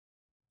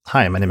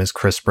Hi, my name is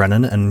Chris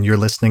Brennan, and you're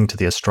listening to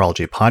the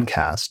Astrology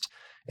Podcast.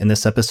 In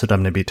this episode, I'm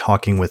going to be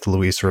talking with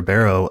Luís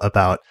Ribeiro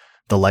about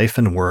the life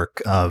and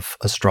work of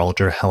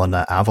astrologer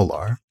Helena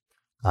Avelar.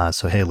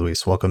 Hey,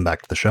 Luís, welcome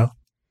back to the show.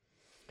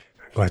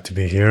 Glad to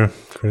be here,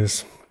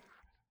 Chris.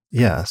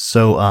 Yeah,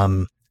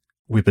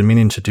 we've been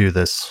meaning to do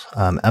this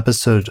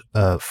episode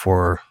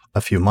for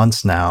a few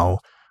months now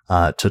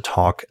to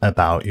talk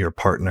about your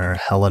partner,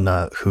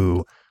 Helena,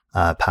 who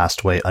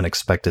passed away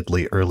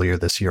unexpectedly earlier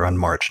this year on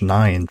March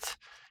 9th,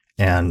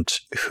 and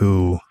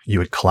who you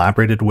had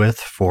collaborated with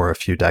for a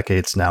few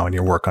decades now in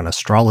your work on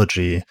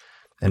astrology.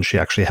 And she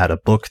actually had a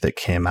book that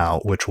came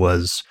out, which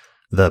was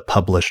the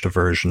published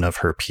version of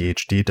her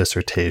PhD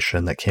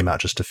dissertation that came out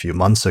just a few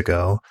months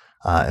ago,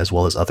 as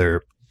well as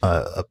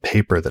a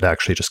paper that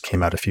actually just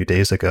came out a few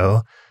days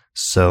ago.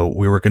 So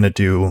we were going to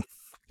do,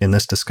 in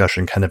this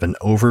discussion, kind of an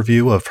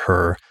overview of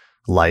her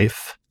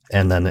life,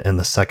 and then in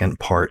the second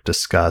part,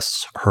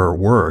 discuss her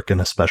work, and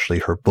especially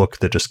her book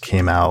that just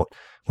came out,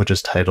 which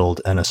is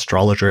titled An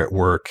Astrologer at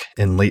Work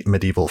in Late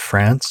Medieval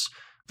France,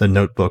 The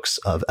Notebooks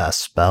of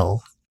S.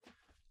 Bell.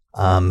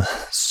 How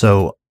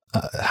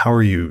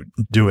are you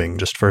doing,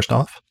 just first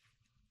off?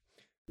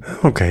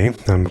 Okay,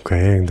 I'm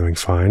okay. I'm doing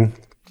fine.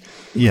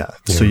 Yeah.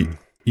 So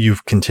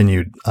you've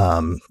continued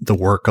a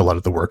lot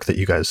of the work that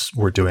you guys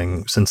were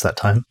doing since that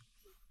time?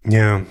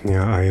 Yeah.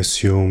 I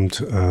assumed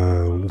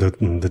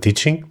the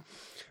teaching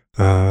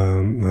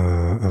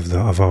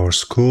of our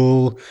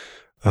school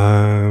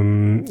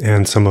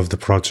and some of the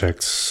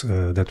projects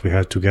that we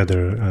had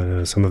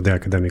together, some of the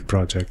academic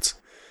projects.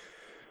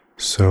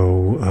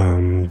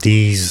 So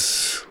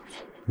these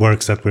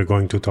works that we're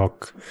going to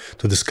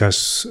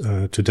discuss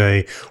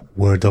today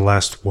were the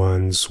last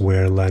ones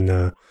where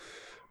Lena,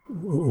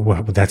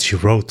 that she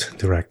wrote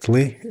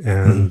directly,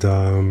 and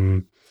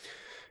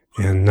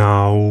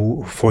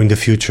now for in the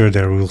future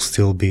there will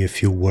still be a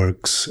few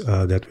works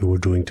that we were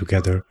doing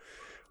together,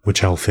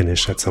 which I'll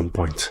finish at some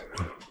point.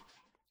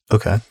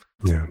 Okay.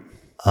 Yeah.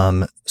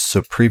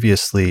 So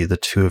previously, the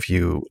two of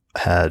you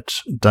had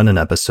done an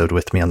episode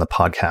with me on the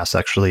podcast,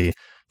 actually,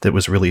 that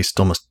was released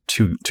almost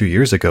two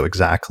years ago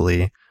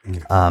exactly,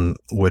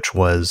 which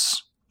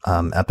was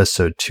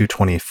episode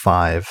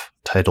 225,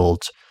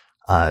 titled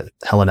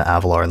Helena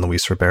Avelar and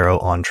Luís Ribeiro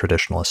on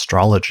Traditional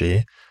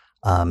Astrology.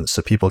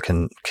 So people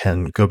can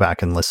go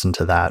back and listen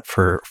to that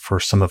for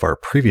some of our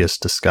previous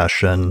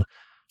discussion,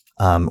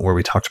 where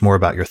we talked more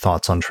about your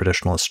thoughts on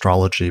traditional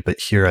astrology. But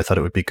here I thought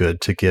it would be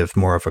good to give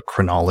more of a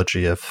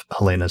chronology of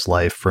Helena's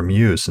life from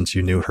you, since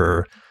you knew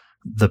her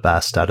the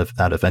best out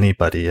of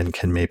anybody, and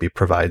can maybe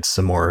provide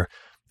some more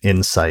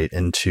insight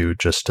into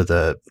just to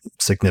the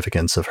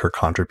significance of her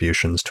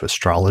contributions to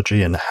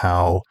astrology and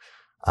how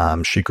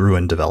she grew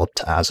and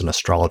developed as an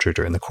astrologer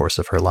during the course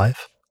of her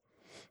life.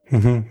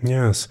 Mm-hmm,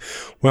 yes.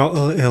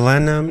 Well,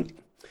 Helena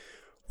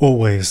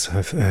always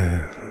have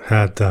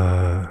had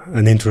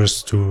an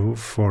interest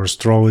for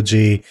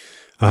astrology,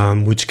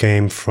 which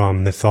came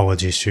from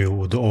mythology. She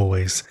would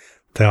always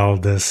tell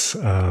this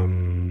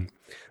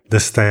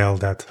tale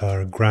that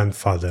her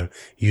grandfather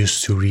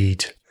used to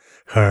read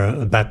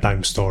her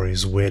bedtime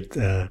stories with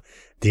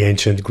the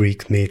ancient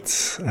Greek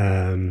myths,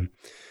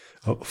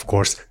 of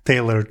course,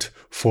 tailored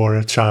for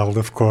a child,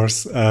 of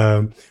course,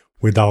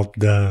 without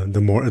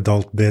the more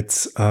adult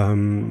bits.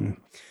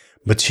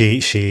 But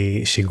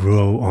she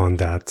grew on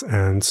that.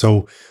 And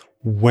so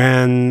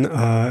when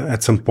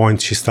at some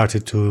point she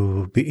started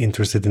to be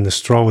interested in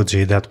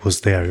astrology, that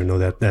was there,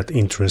 that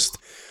interest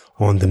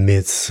on the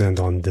myths and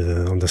on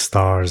the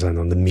stars and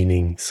on the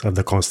meanings of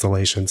the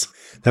constellations.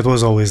 That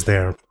was always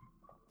there.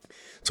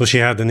 So she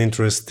had an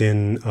interest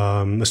in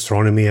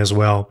astronomy as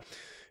well,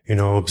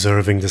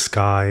 observing the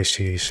sky.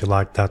 She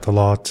liked that a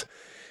lot.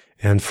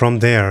 And from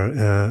there,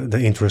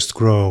 the interest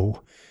grew.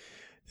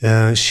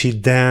 She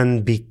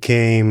then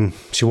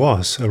she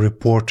was a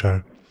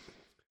reporter,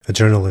 a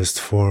journalist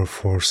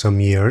for some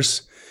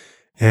years.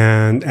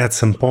 And at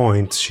some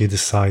point, she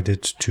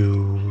decided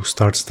to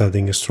start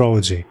studying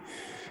astrology.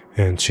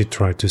 And she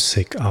tried to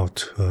seek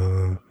out,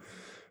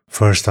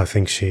 first, I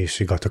think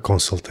she got a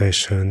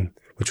consultation,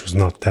 which was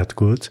not that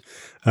good.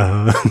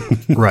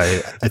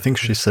 Right. I think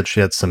she said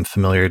she had some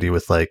familiarity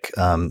with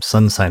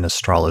sun sign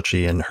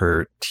astrology in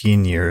her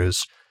teen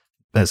years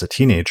as a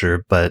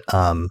teenager, but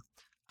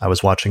I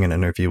was watching an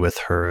interview with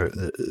her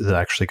that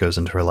actually goes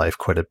into her life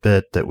quite a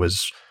bit, that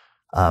was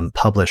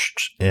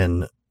published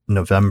in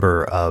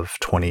November of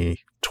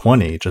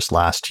 2020, just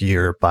last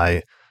year,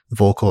 by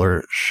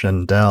Volker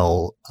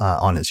Schendel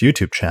on his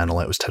YouTube channel.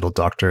 It was titled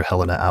Dr.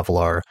 Helena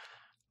Avelar,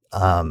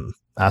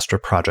 Astro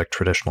Project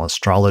Traditional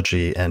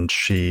Astrology, and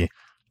she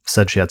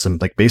said she had some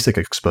basic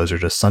exposure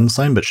to sun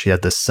sign, but she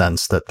had this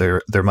sense that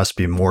there must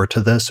be more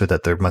to this, or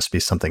that there must be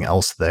something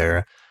else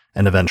there.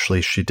 And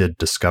eventually she did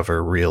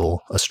discover real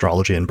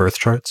astrology and birth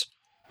charts.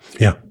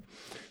 Yeah,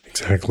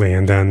 exactly.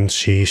 And then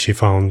she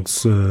found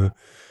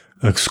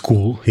a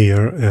school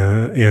here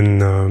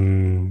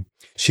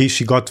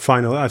she got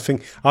final, I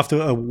think,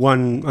 after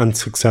one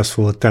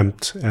unsuccessful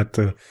attempt at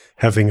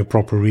having a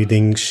proper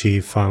reading,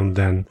 she found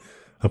then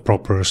a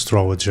proper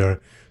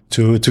astrologer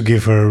to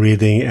give her a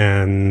reading,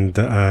 and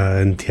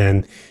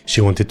then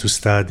she wanted to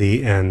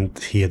study, and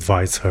he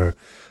advised her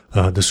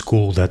the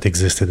school that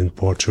existed in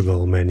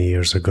Portugal many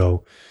years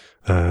ago,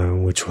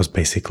 which was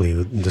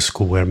basically the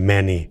school where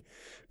many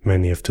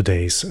of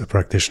today's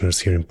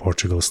practitioners here in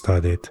Portugal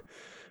studied,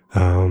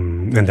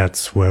 and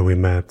that's where we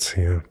met.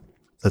 Yeah.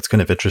 That's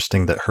kind of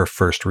interesting that her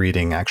first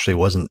reading actually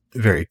wasn't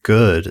very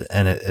good.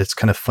 And it's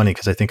kind of funny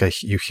because I think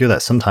you hear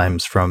that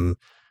sometimes from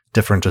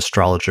different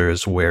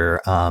astrologers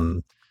where,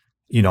 on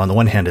the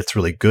one hand, it's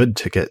really good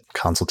to get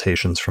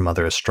consultations from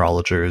other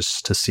astrologers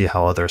to see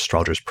how other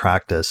astrologers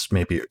practice,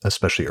 maybe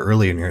especially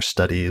early in your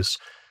studies.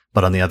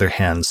 But on the other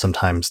hand,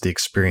 sometimes the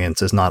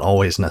experience is not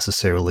always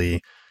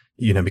necessarily,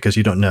 because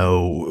you don't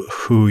know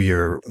who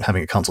you're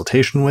having a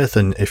consultation with.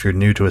 And if you're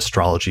new to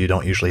astrology, you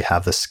don't usually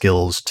have the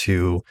skills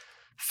to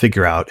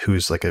figure out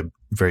who's like a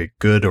very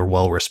good or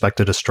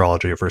well-respected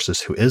astrologer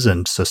versus who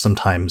isn't. So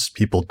sometimes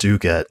people do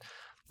get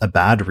a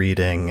bad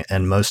reading,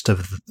 and most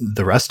of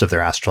the rest of their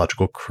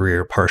astrological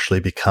career partially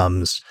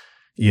becomes,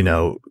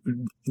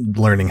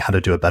 learning how to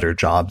do a better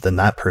job than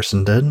that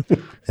person did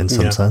in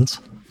some sense.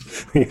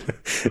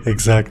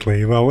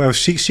 Exactly. Well,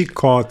 she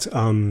caught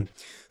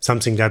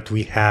something that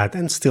we had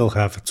and still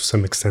have to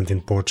some extent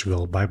in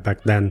Portugal.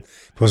 Back then,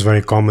 it was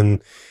very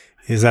common,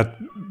 is that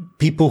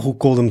people who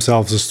call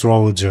themselves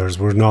astrologers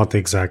were not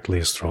exactly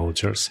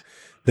astrologers.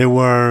 They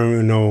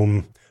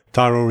were,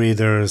 tarot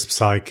readers,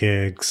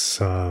 psychics,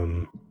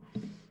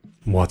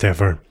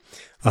 whatever,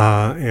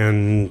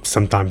 and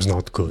sometimes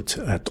not good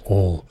at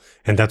all.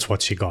 And that's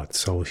what she got.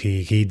 So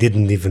he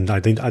didn't even, I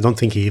don't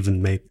think he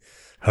even made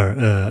her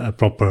a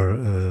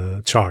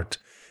proper chart.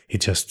 He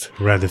just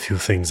read a few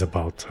things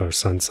about her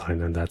sun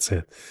sign, and that's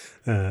it.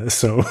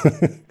 So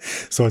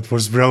it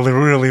was really,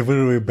 really,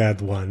 really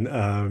bad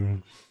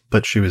one.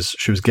 But she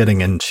was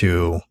getting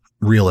into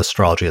real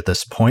astrology at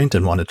this point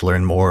and wanted to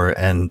learn more.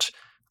 And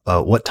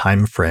what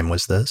time frame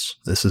was this?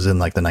 This is in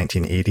like the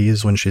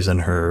 1980s when she's in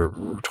her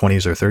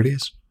 20s or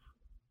 30s?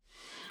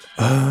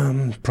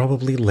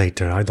 Probably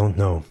later. I don't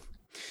know.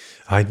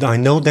 I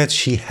know that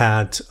she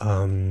had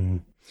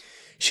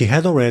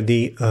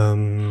already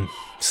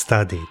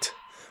studied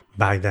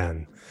by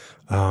then.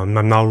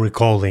 I'm now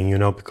recalling,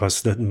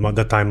 because the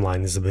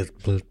timeline is a bit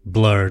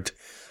blurred.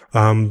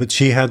 But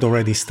she had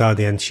already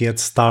studied, and she had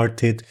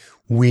started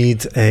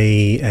with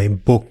a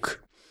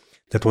book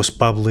that was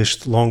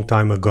published long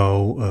time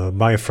ago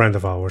by a friend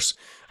of ours,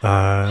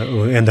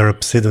 under a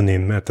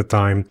pseudonym at the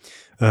time,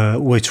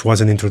 which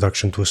was an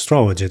introduction to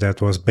astrology.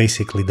 That was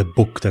basically the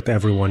book that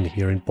everyone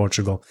here in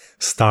Portugal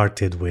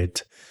started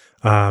with.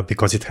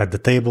 Because it had the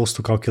tables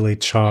to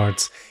calculate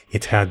charts,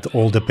 it had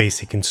all the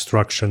basic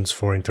instructions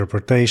for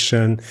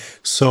interpretation.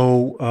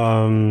 So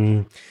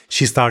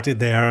she started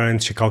there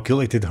and she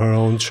calculated her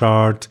own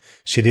chart.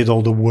 She did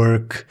all the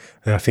work.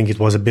 I think it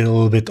was a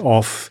little bit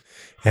off.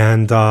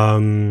 And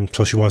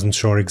so she wasn't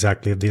sure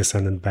exactly of the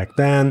ascendant back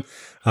then,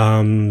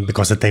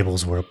 because the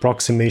tables were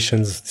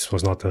approximations. This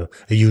was not a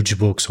huge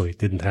book, so it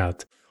didn't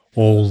have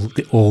all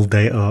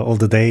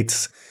the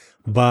dates.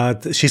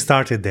 But she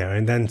started there,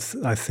 and then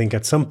I think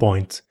at some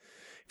point,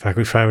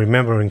 if I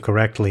remember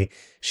incorrectly,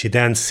 she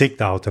then sought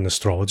out an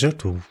astrologer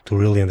to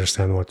really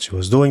understand what she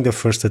was doing. The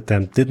first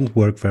attempt didn't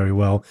work very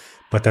well,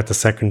 but at the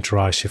second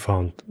try, she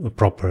found a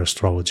proper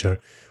astrologer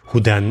who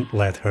then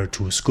led her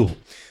to a school.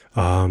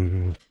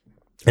 And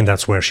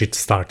that's where she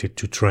started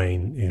to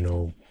train,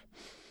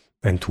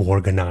 and to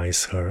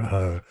organize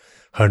her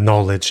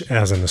knowledge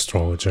as an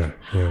astrologer.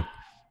 Yeah.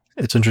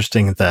 It's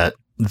interesting that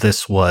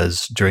this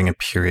was during a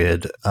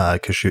period,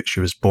 because she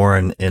was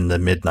born in the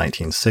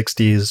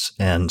mid-1960s,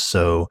 and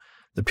so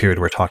the period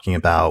we're talking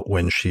about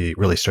when she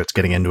really starts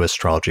getting into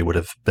astrology would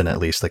have been at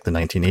least like the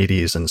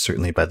 1980s, and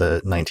certainly by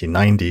the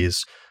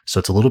 1990s. So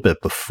it's a little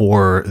bit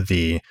before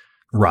the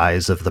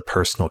rise of the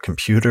personal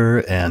computer,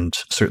 and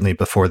certainly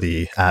before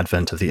the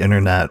advent of the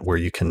internet, where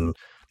you can,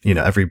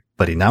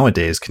 everybody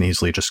nowadays can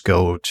easily just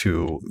go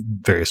to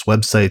various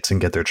websites and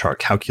get their chart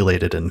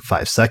calculated in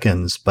 5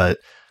 seconds. But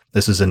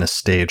this is in a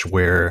stage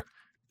where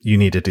you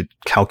needed to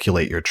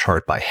calculate your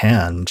chart by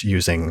hand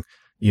using,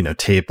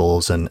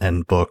 tables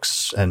and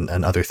books and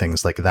other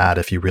things like that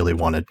if you really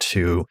wanted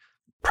to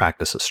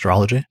practice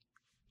astrology.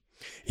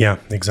 Yeah,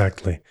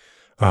 exactly.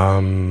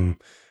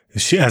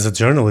 She, as a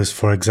journalist,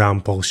 for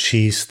example,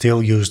 she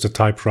still used a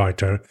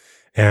typewriter,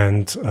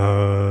 and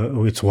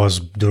it was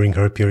during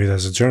her period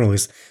as a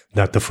journalist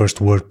that the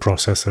first word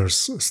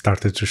processors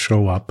started to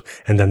show up,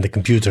 and then the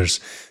computers.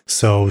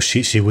 So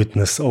she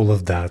witnessed all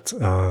of that.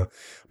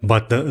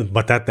 But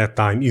at that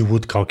time, you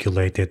would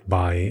calculate it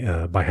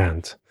by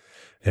hand.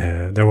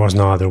 There was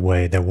no other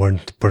way. There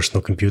weren't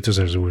personal computers,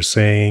 as we were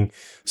saying,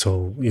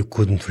 so you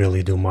couldn't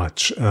really do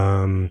much.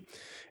 And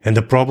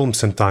the problem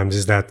sometimes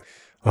is that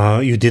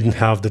you didn't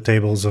have the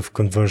tables of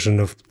conversion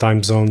of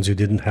time zones. You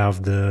didn't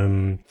have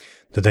the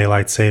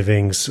daylight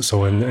savings.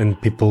 So,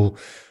 and people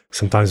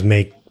sometimes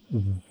make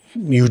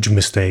huge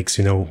mistakes,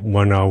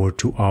 1 hour,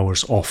 2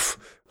 hours off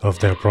of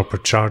their proper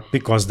chart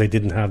because they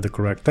didn't have the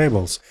correct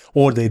tables,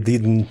 or they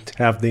didn't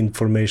have the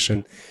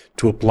information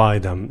to apply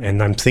them.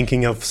 And I'm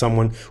thinking of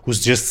someone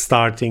who's just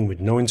starting with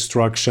no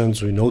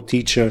instructions, with no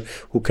teacher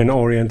who can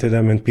orient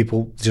them, and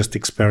people just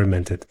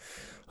experimented.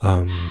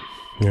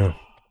 Yeah.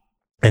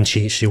 And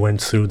she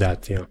went through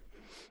that, yeah.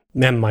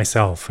 And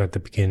myself at the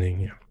beginning,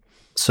 yeah.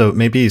 So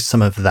maybe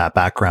some of that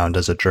background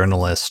as a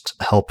journalist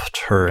helped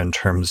her in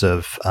terms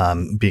of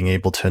being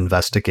able to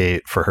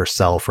investigate for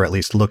herself, or at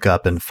least look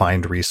up and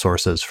find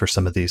resources for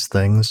some of these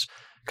things.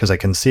 Because I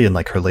can see in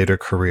like her later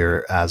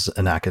career as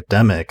an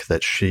academic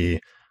that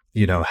she,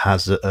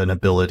 has an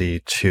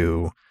ability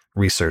to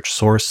research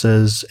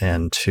sources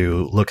and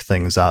to look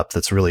things up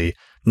that's really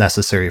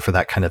necessary for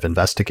that kind of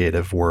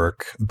investigative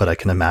work. But I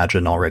can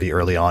imagine already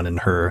early on in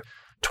her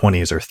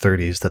 20s or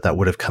 30s that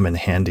would have come in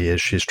handy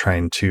as she's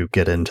trying to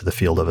get into the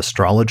field of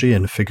astrology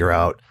and figure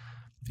out,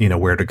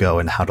 where to go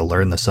and how to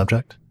learn the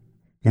subject.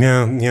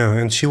 Yeah.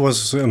 And she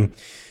was,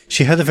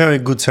 she had a very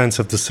good sense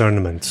of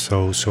discernment.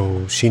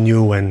 So she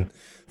knew when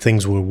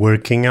things were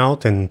working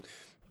out and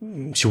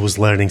she was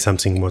learning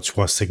something which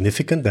was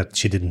significant that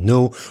she didn't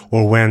know,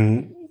 or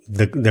when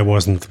there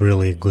wasn't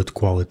really good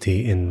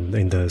quality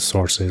in the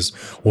sources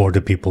or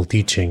the people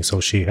teaching. So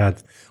she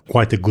had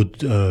quite a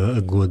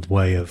good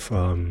way of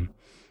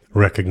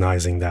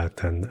recognizing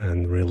that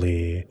and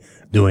really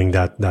doing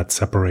that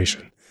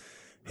separation.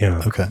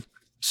 Yeah. Okay.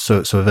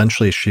 So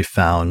eventually she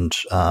found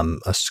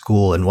a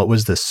school. And what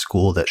was this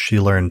school that she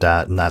learned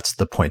at? And that's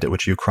the point at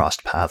which you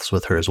crossed paths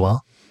with her as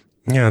well?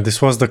 Yeah,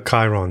 this was the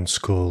Chiron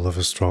School of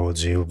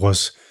Astrology. It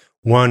was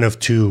one of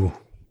two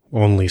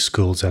only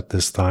schools at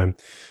this time.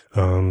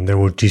 There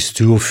were these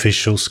two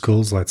official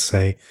schools, let's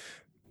say,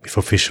 if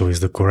official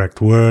is the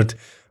correct word,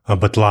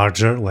 but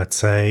larger, let's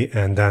say.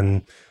 And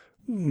then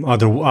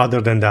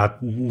other than that,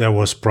 there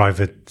was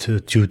private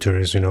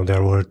tutors.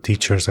 There were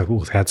teachers who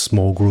had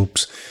small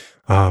groups,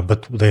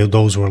 but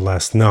those were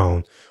less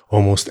known.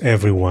 Almost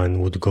everyone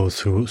would go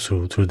through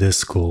this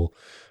school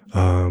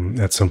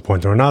at some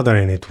point or another,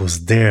 and it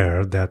was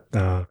there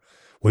that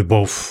we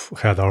both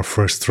had our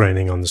first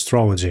training on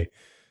astrology.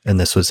 And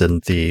this was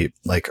in the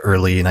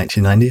early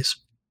 1990s?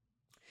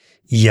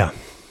 Yeah.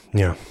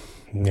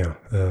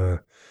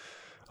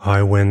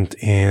 I went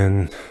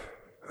in,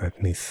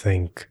 let me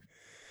think,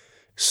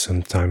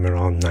 sometime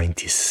around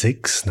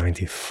 96,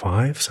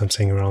 95,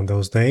 something around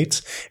those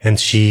dates. And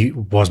she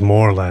was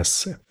more or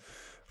less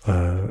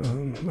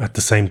at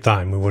the same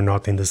time. We were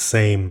not in the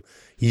same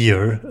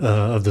year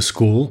of the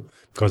school,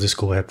 because the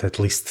school had at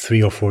least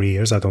 3 or 4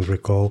 years, I don't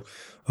recall,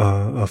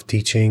 of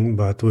teaching,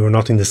 but we were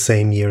not in the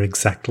same year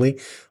exactly,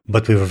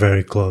 but we were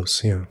very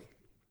close, yeah.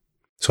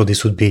 So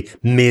this would be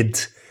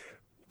mid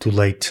to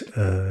late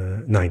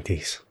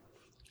 90s.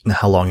 And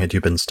how long had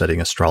you been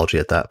studying astrology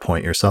at that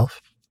point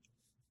yourself?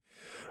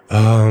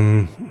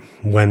 When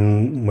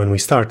we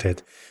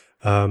started,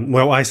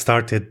 I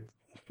started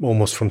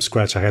almost from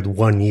scratch. I had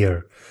 1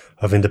 year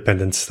of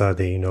independent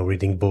study,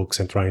 reading books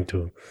and trying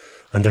to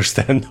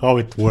understand how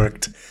it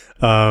worked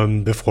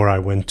before I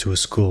went to a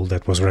school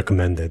that was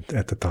recommended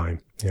at the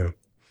time. Yeah.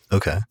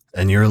 Okay.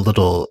 And you're a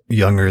little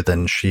younger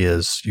than she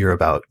is. You're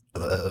about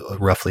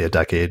roughly a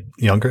decade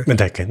younger? A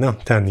decade, no,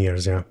 10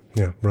 years, yeah.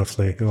 Yeah,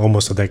 roughly,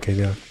 almost a decade,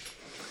 yeah.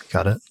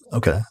 Got it.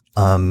 Okay.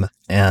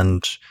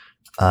 And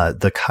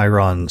the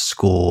Chiron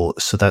school,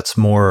 so that's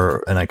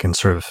more, and I can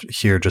sort of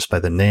hear just by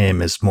the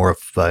name, is more of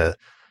a,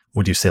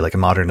 would you say like a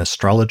modern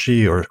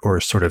astrology or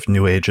sort of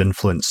new age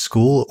influenced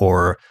school?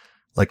 Or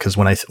like, because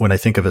when I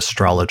think of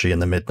astrology in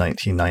the mid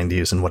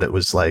 1990s and what it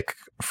was like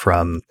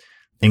from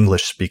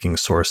English speaking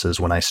sources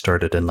when I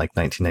started in like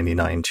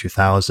 1999,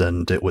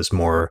 2000, it was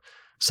more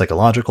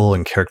psychological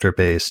and character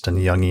based and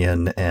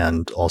Jungian,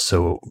 and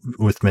also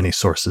with many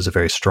sources a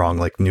very strong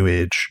like new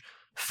age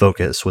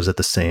focus. Was it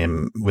the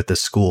same with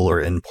this school or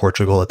in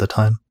Portugal at the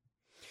time?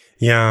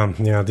 Yeah.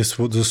 This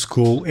was the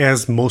school,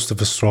 as most of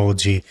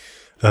astrology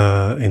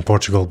in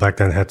Portugal back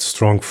then, had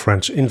strong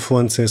French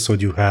influences. So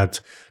you had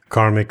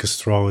karmic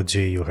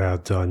astrology, you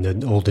had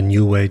all the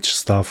new age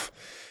stuff,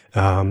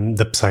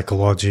 the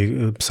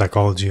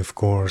psychology, of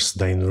course,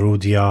 the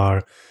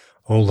Rudyard,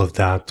 all of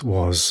that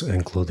was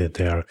included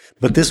there.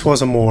 But this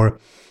was a more,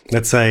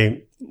 let's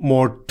say,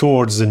 more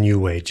towards the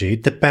new age.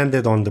 It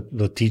depended on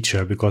the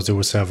teacher, because there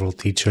were several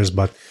teachers,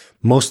 but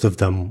most of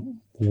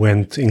them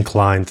went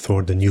inclined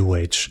toward the new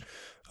age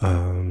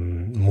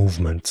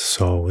movement.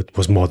 So it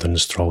was modern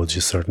astrology,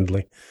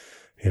 certainly.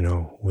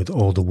 With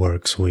all the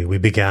works, we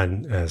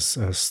began as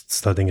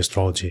studying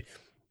astrology,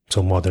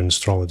 so modern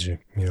astrology.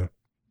 Yeah.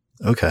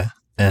 Okay.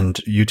 And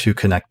you two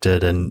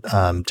connected, and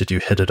did you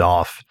hit it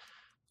off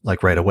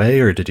like right away,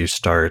 or did you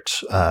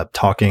start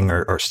talking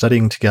or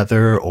studying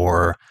together,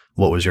 or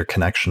what was your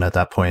connection at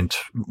that point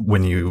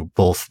when you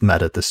both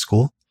met at this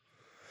school?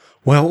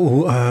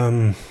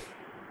 Well,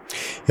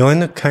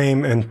 Helena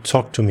came and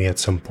talked to me at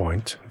some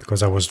point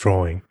because I was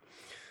drawing.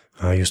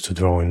 I used to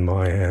draw in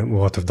my a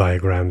lot of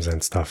diagrams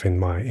and stuff in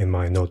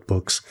my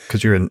notebooks.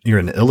 Because you're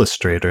an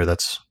illustrator.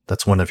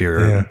 That's one of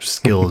your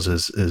skills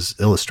is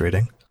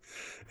illustrating.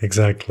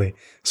 Exactly.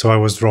 So I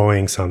was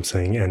drawing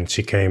something, and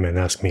she came and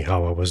asked me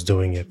how I was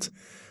doing it.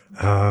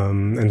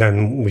 And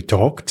then we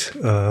talked,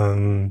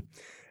 and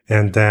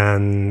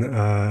then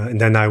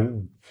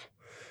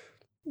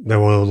there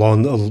were a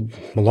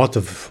lot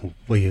of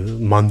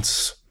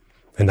months,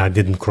 and I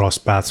didn't cross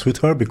paths with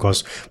her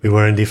because we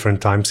were in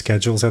different time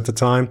schedules at the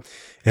time.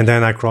 And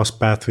then I crossed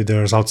paths with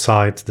her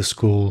outside the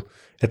school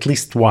at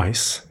least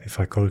twice, if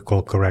I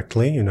recall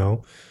correctly,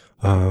 and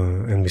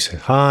we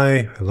said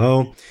hi,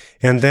 hello.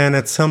 And then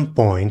at some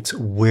point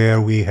where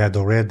we had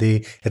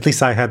already, at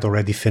least I had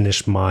already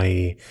finished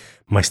my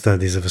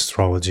studies of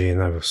astrology,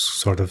 and I was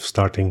sort of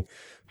starting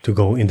to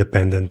go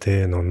independent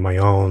and on my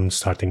own,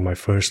 starting my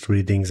first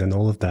readings and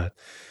all of that.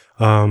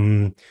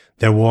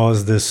 There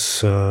was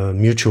this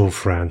mutual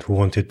friend who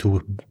wanted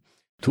to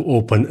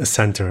open a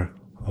center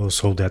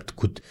also that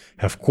could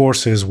have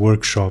courses,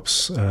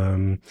 workshops,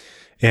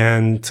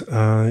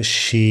 and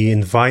she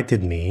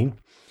invited me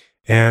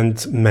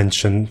and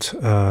mentioned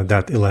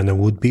that Helena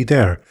would be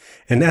there.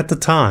 And at the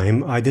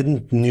time, I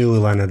didn't knew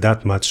Helena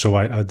that much, so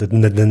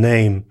the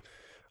name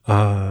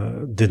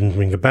didn't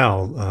ring a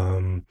bell.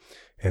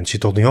 And she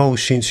told me, oh,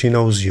 she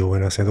knows you.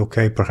 And I said,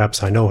 okay,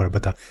 perhaps I know her,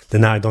 but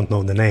then I don't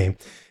know the name.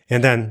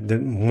 And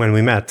then when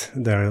we met,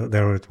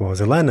 there it was,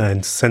 Helena.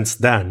 And since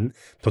then,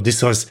 so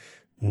this was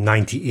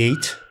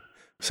 98.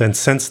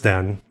 Since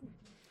then,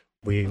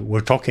 we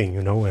were talking,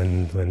 and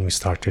when we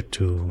started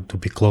to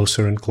be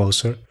closer and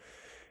closer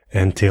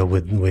until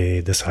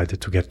we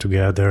decided to get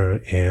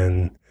together.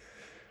 And,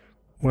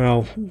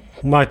 well,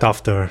 right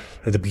after,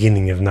 at the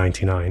beginning of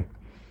 99.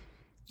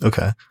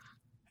 Okay.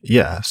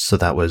 Yeah. So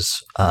that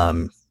was,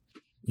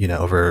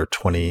 over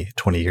 20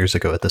 years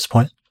ago at this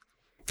point.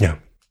 Yeah.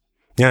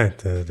 Yeah.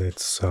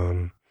 It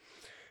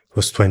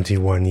was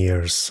 21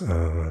 years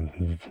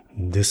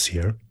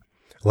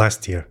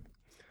last year.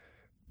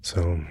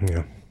 So,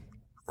 yeah.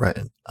 Right.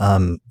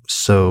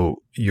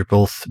 So you're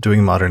both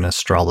doing modern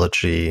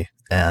astrology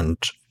and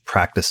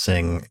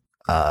practicing.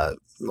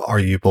 Are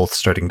you both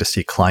starting to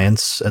see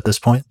clients at this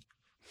point?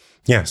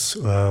 Yes.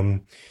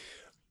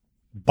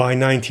 By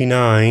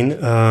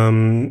 99,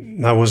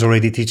 I was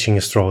already teaching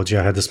astrology.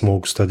 I had a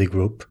small study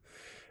group,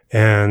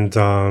 and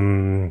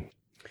then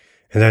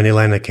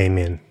Helena came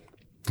in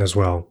as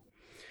well,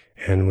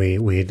 and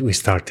we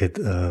started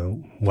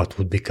what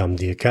would become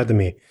the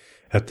academy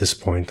at this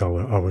point,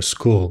 our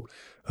school,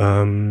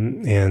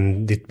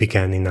 and it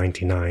began in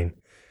 99,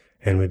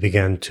 and we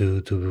began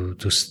to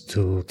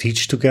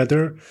teach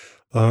together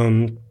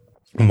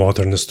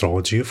modern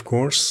astrology, of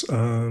course,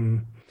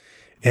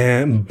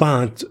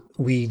 but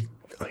we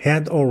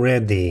had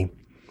already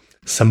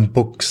some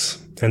books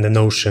and the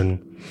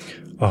notion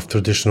of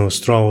traditional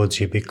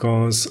astrology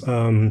because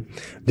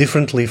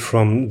differently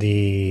from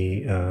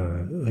the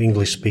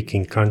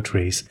English-speaking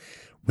countries,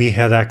 we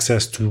had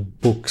access to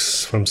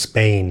books from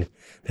Spain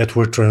that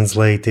were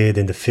translated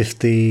in the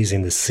 50s,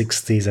 in the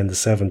 60s, and the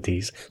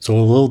 70s. So a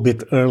little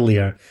bit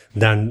earlier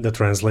than the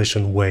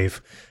translation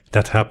wave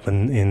that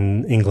happened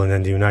in England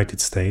and the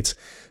United States.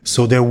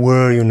 So there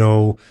were,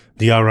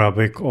 the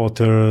Arabic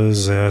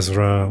authors,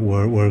 Ezra,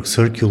 were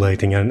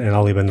circulating, and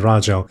Ali ibn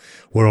Rajal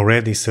were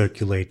already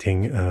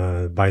circulating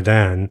by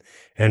then,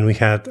 and we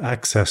had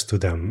access to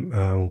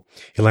them.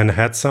 Helena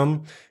had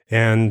some,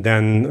 and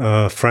then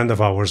a friend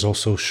of ours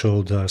also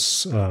showed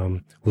us,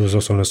 who was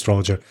also an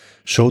astrologer,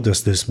 showed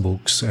us these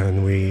books,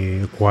 and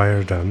we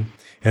acquired them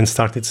and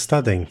started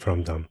studying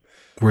from them.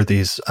 Were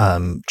these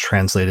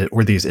translated?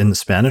 Were these in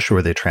Spanish, or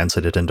were they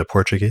translated into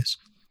Portuguese?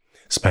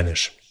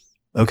 Spanish.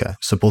 Okay,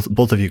 so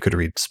both of you could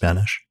read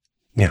Spanish.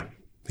 Yeah,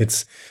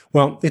 it's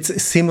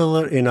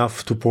similar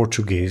enough to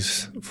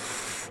Portuguese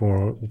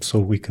so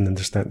we can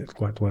understand it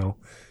quite well.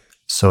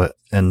 So,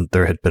 and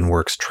there had been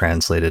works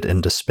translated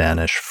into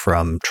Spanish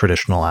from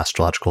traditional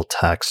astrological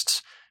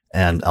texts,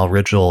 and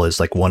Al-Rijal is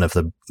like one of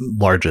the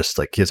largest.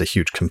 Like, he has a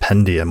huge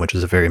compendium, which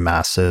is a very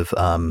massive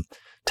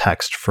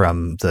text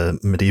from the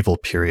medieval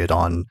period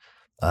on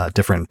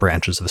different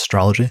branches of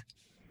astrology.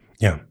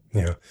 Yeah.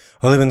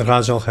 Ali ibn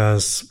Rajal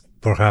has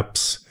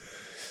perhaps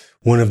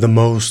one of the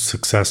most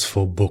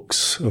successful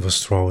books of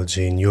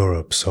astrology in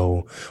Europe.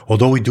 So,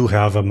 although we do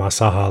have a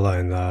Masahala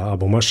and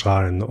Abu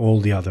Mashar and all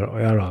the other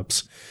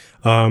Arabs,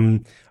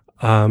 the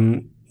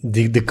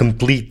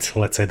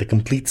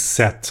complete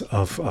set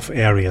of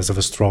areas of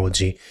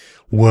astrology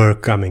were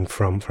coming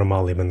from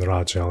Ali ibn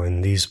Rajal,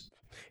 and these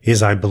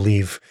is, I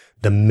believe,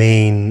 the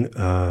main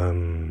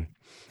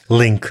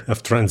link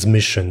of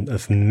transmission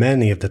of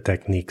many of the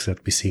techniques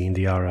that we see in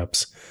the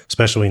Arabs,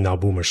 especially in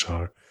Abu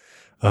Mashar,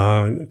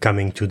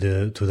 coming to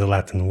the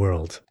Latin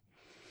world.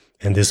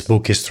 And this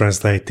book is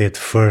translated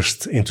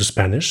first into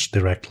Spanish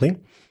directly,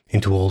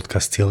 into Old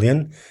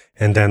Castilian,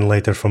 and then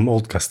later from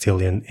Old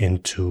Castilian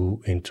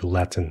into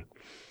Latin.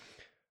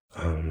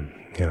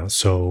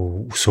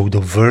 So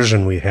the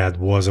version we had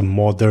was a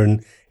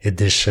modern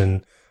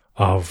edition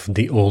of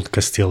the Old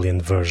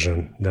Castilian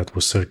version that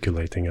was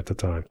circulating at the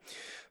time.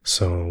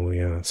 So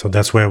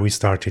that's where we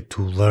started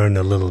to learn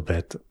a little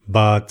bit,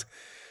 but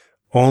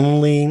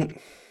only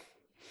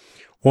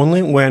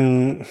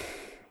when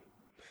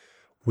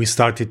we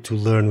started to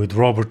learn with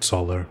Robert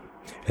Soler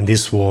And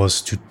this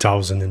was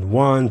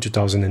 2001,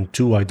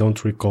 2002. I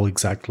don't recall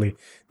exactly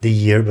the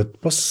year, but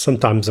it was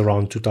sometimes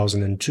around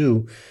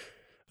 2002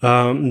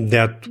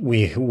 that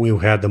we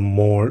had a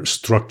more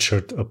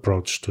structured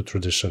approach to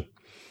tradition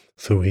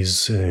through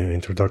his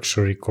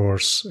introductory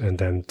course and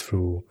then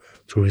through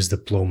his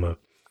diploma.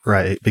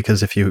 Right,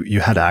 because if you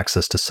had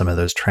access to some of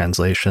those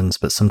translations,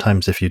 but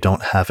sometimes if you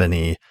don't have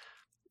any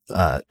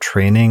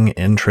training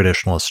in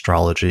traditional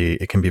astrology,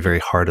 it can be very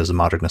hard as a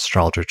modern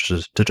astrologer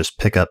to just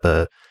pick up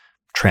a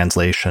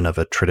translation of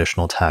a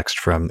traditional text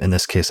from, in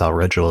this case, Al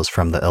Regil is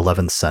from the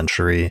 11th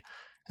century,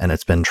 and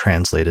it's been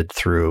translated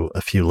through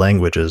a few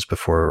languages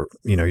before,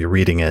 you're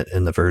reading it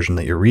in the version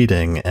that you're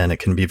reading, and it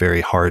can be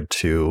very hard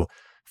to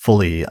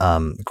fully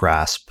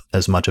grasp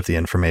as much of the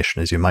information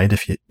as you might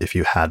if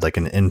you had like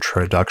an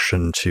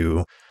introduction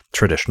to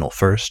traditional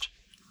first.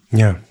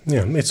 Yeah.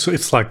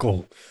 It's like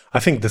all. I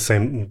think the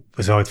same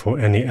is out for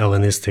any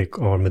Hellenistic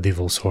or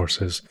medieval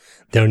sources.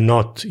 They're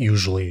not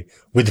usually,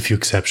 with a few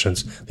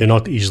exceptions, they're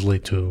not easily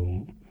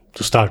to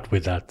start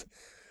with that.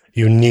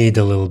 You need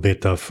a little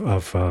bit of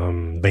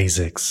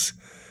basics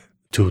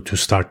to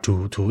start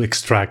to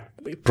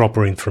extract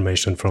proper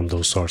information from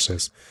those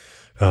sources.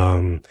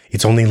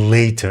 It's only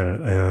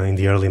later in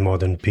the early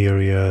modern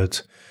period,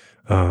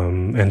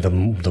 and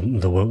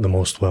the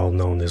most well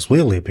known is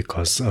Willie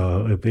because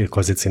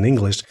it's in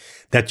English,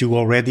 that you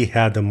already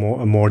had a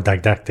more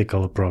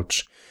didactical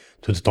approach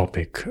to the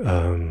topic.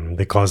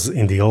 Because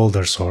in the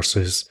older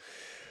sources,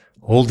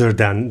 older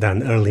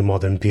than early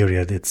modern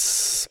period,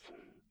 it's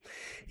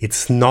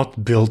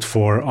not built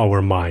for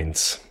our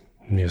minds.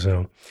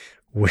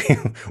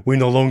 We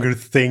no longer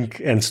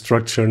think and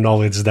structure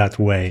knowledge that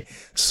way,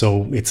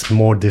 so it's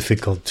more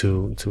difficult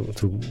to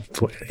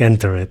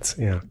enter it.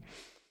 Yeah.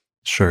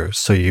 Sure.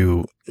 So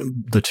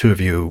the two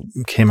of you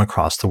came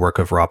across the work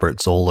of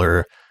Robert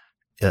Zoller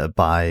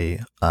by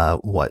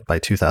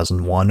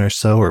 2001 or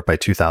so, or by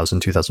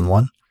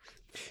 2001?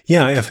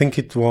 Yeah, I think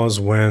it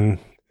was when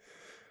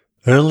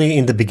early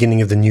in the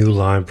beginning of the new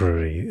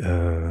library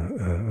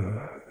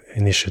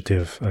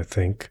initiative, I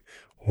think,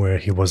 where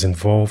he was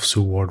involved.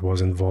 Sue Ward was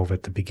involved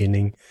at the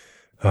beginning.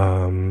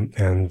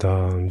 And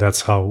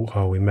that's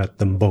how we met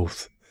them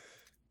both.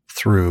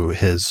 Through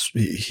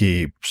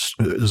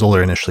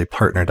Zoller initially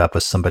partnered up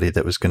with somebody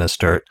that was going to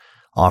start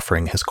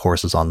offering his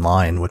courses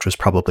online, which was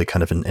probably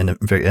kind of a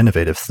very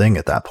innovative thing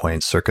at that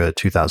point, circa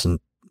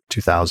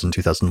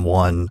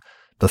 2001,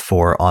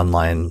 before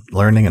online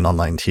learning and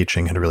online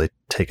teaching had really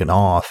taken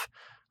off.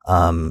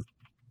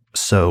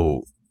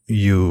 So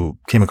you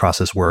came across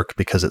his work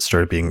because it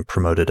started being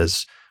promoted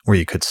as where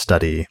you could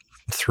study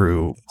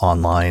through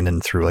online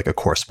and through like a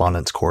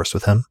correspondence course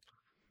with him.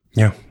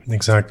 Yeah,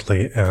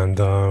 exactly. And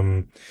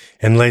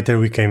later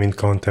we came in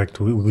contact.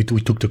 We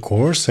took the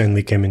course and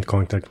we came in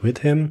contact with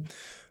him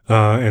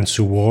and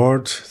Sue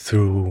Ward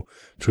through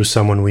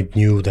someone we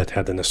knew that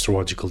had an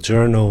astrological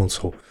journal.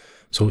 So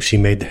she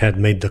had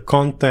made the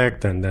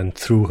contact, and then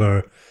through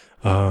her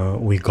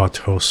we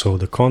got also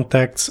the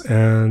contacts,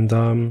 and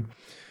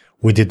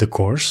we did the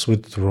course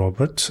with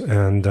Robert,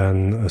 and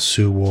then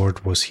Sue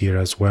Ward was here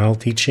as well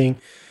teaching.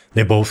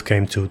 They both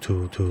came to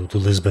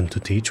Lisbon to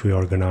teach. We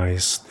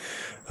organized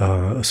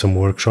some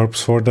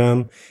workshops for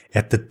them.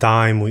 At the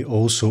time, we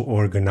also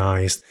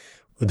organized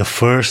the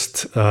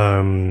first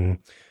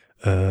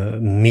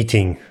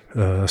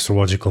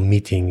astrological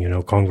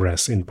meeting,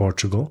 congress in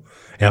Portugal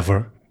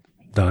ever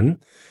done.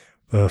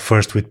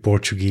 First with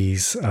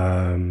Portuguese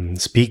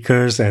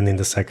speakers, and in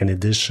the second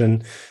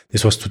edition,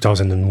 this was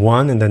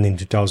 2001, and then in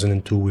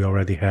 2002 we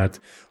already had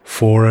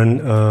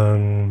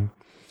foreign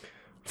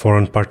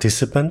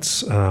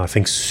participants. I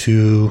think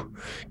Sue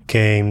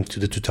came to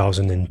the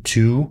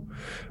 2002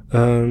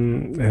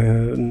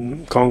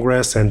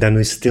 Congress, and then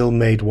we still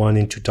made one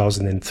in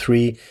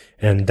 2003,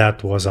 and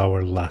that was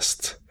our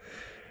last.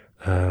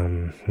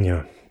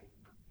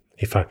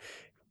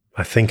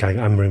 I think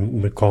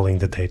I'm recalling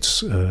the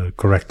dates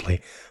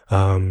correctly.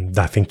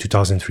 I think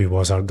 2003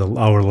 was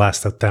our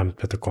last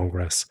attempt at the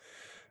Congress,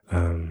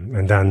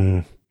 and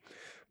then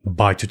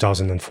by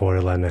 2004,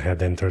 Helena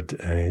had entered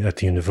at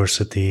the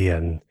university,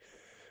 and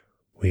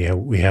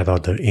we had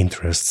other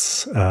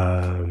interests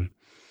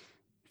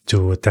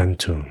to attend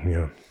to.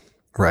 Yeah.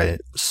 Right.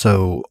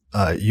 So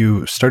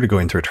you started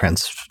going through a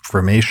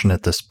transformation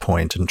at this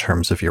point in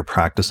terms of your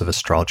practice of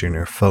astrology and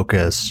your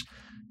focus.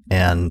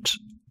 And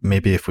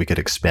maybe if we could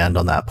expand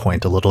on that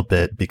point a little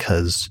bit,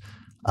 because,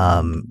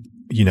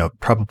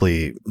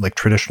 probably like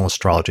traditional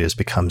astrology has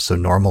become so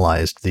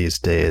normalized these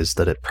days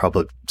that it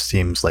probably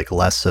seems like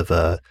less of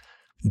a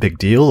big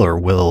deal, or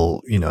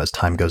will, as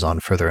time goes on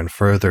further and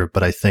further.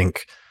 But I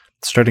think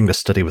starting to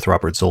study with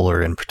Robert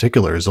Zoller in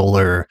particular,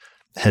 Zoller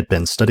had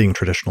been studying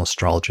traditional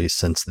astrology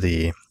since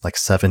the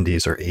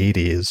 70s or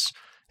 80s.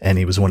 And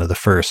he was one of the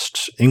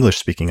first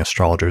English-speaking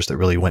astrologers that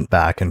really went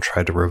back and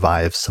tried to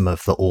revive some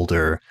of the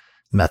older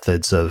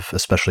methods of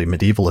especially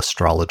medieval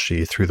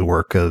astrology through the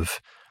work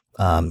of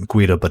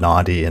Guido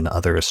Bonatti and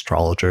other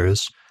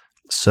astrologers.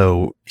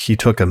 So he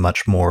took a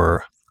much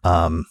more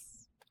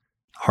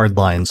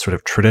hardline sort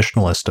of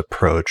traditionalist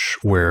approach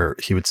where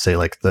he would say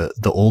like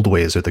the old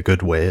ways are the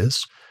good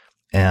ways.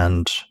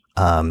 And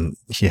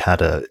he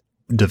had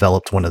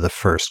developed one of the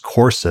first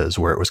courses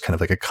where it was kind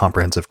of like a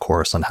comprehensive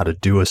course on how to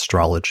do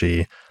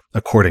astrology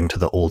according to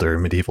the older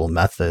medieval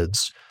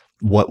methods.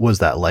 What was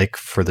that like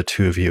for the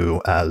two of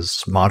you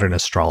as modern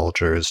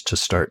astrologers to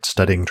start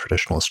studying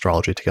traditional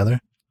astrology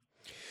together?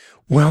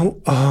 Well,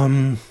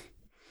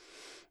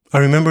 I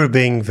remember it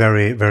being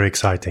very, very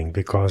exciting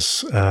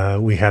because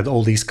we had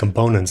all these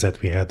components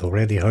that we had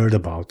already heard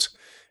about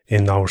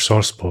in our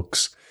source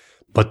books,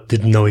 but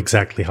didn't know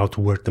exactly how to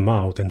work them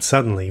out. And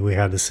suddenly we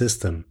had a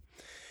system.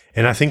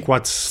 And I think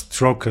what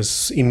struck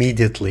us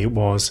immediately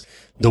was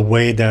the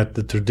way that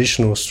the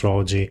traditional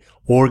astrology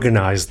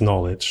organized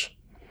knowledge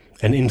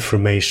and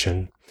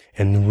information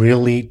and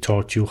really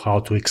taught you how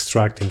to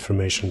extract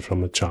information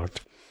from a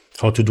chart,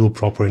 how to do a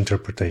proper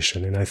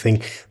interpretation. And I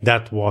think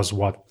that was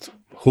what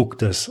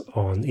hooked us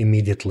on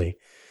immediately,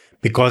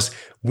 because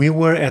we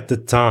were at the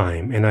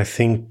time, and I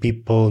think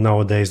people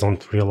nowadays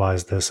don't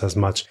realize this as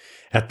much,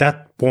 at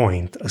that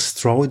point,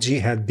 astrology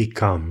had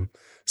become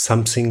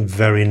something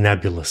very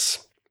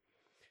nebulous.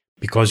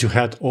 Because you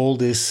had all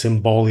these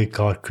symbolic,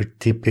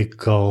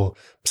 archetypical,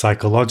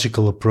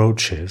 psychological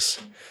approaches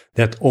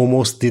that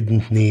almost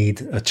didn't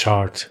need a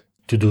chart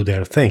to do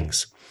their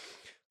things.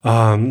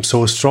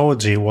 So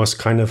astrology was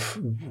kind of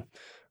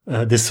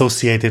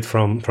dissociated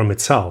from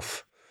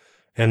itself.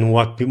 And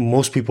what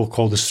most people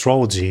called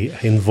astrology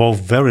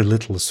involved very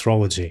little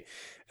astrology.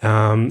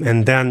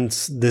 And then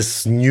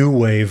this new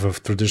wave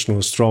of traditional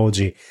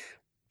astrology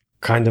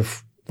kind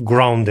of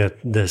grounded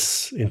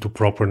this into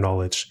proper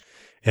knowledge.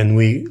 And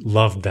we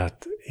loved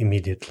that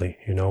immediately,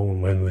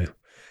 when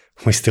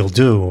we still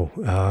do.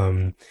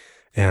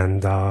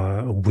 And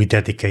we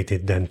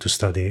dedicated then to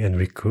study and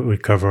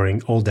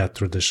recovering all that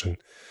tradition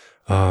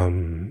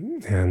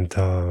and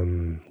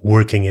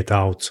working it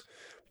out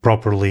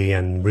properly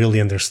and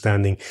really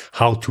understanding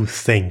how to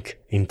think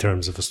in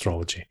terms of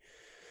astrology.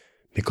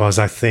 Because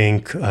I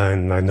think,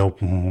 and I know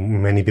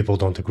many people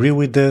don't agree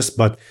with this,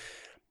 but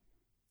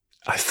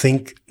I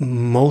think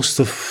most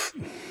of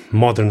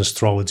modern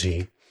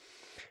astrology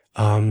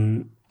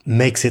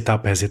makes it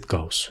up as it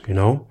goes,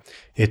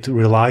 It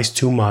relies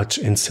too much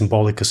in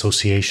symbolic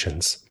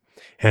associations.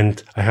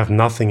 And I have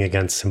nothing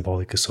against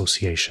symbolic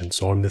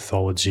associations or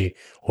mythology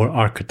or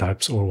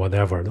archetypes or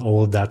whatever.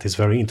 All of that is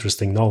very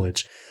interesting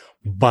knowledge.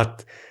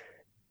 But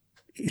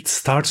it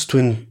starts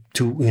to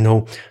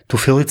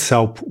fill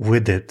itself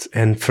with it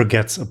and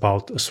forgets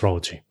about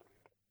astrology.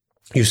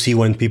 You see,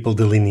 when people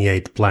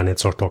delineate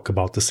planets or talk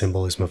about the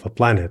symbolism of a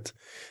planet,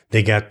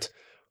 they get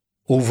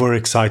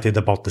overexcited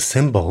about the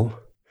symbol,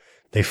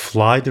 they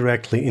fly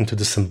directly into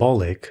the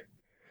symbolic,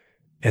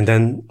 and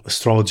then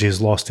astrology is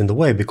lost in the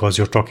way because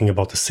you're talking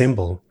about the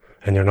symbol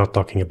and you're not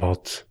talking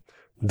about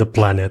the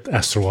planet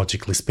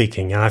astrologically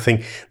speaking. And I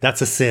think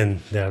that's a sin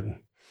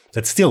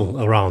that's still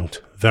around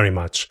very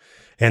much.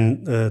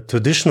 And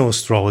traditional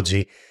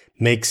astrology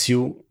makes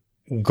you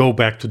go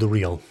back to the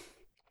real.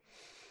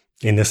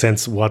 In a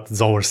sense, what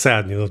Zoller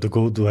said,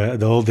 the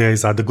old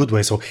days are the good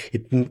way. So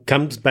it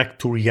comes back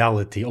to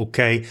reality.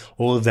 Okay,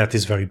 all of that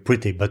is very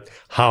pretty, but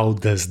how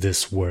does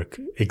this work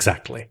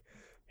exactly?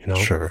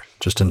 Sure.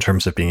 Just in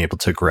terms of being able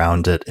to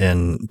ground it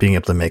in being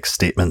able to make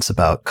statements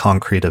about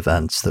concrete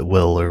events that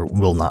will or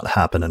will not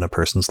happen in a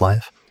person's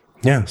life.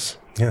 Yes.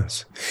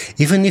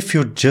 Even if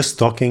you're just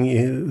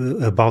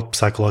talking about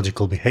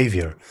psychological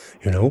behavior,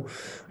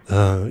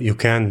 you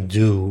can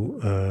do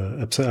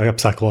a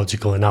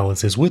psychological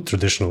analysis with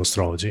traditional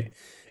astrology.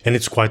 And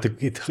it's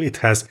it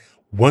has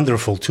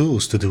wonderful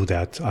tools to do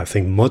that. I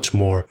think much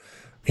more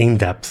in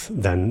depth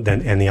than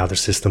any other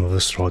system of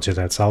astrology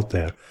that's out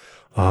there.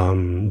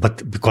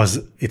 But because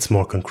it's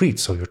more concrete,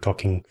 so you're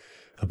talking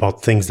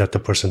about things that the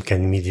person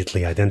can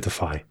immediately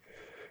identify.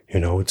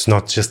 It's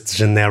not just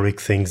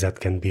generic things that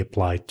can be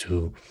applied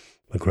to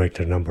a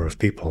greater number of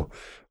people.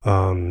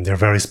 They're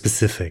very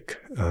specific.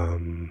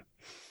 And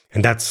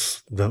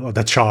that's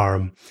the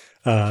charm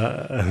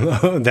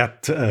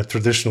that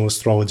traditional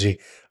astrology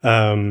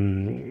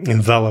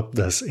enveloped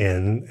us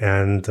in,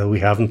 and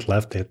we haven't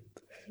left it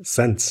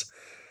since.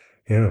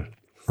 Yeah.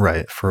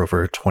 Right, for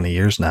over 20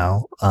 years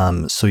now.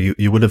 So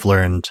you would have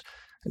learned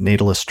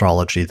natal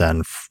astrology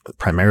then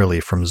primarily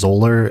from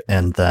Zoller,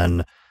 and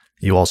then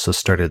you also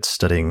started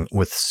studying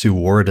with Sue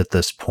Ward at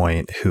this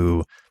point,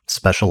 who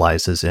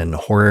specializes in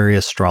horary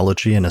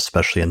astrology and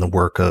especially in the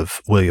work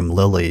of William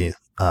Lilly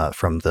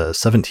from the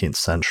 17th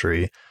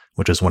century,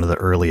 which is one of the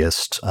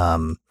earliest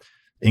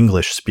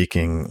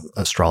English-speaking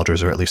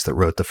astrologers, or at least that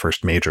wrote the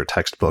first major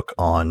textbook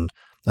on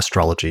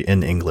astrology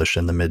in English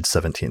in the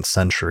mid-17th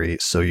century.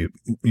 So you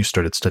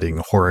started studying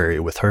horary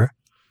with her?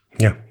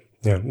 Yeah.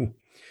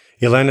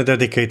 Helena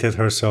dedicated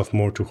herself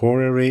more to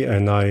horary,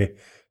 and I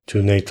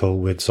to natal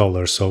with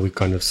Zoller, so we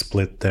kind of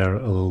split there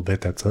a little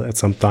bit at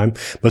some time,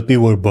 but we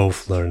were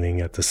both learning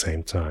at the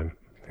same time.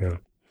 Yeah.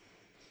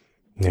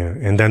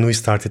 And then we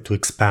started to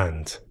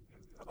expand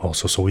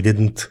also. So we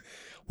didn't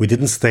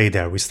stay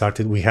there.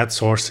 We had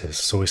sources,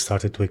 so we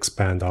started to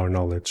expand our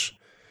knowledge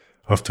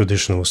of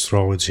traditional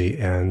astrology.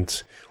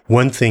 And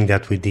one thing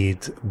that we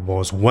did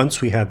was,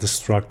 once we had the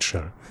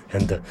structure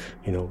and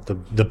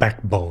the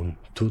backbone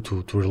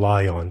to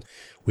rely on,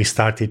 we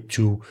started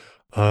to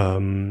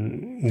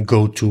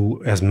go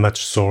to as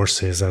much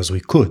sources as we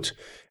could.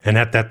 And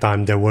at that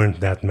time, there weren't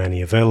that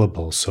many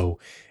available. So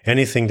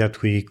anything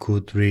that we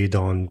could read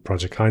on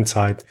Project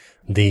Hindsight,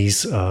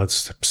 these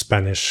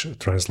Spanish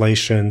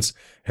translations,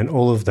 and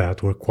all of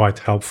that were quite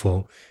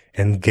helpful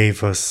and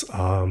gave us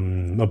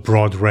a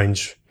broad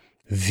range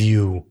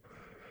view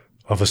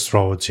of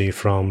astrology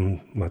from,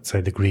 let's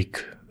say, the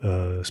Greek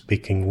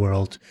speaking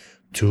world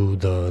to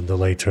the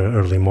later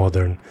early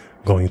modern,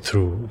 going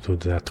through to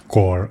that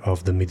core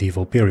of the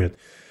medieval period.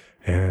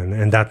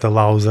 And that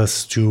allows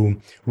us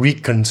to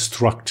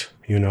reconstruct,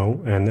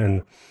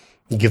 and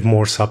give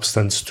more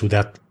substance to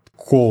that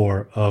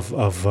core of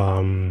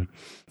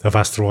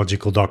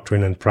astrological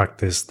doctrine and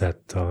practice that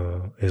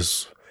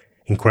is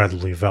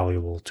incredibly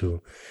valuable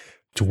to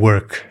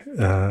work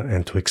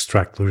and to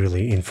extract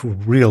really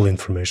real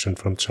information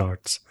from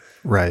charts.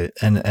 Right.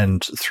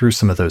 And through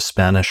some of those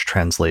Spanish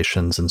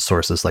translations and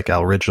sources like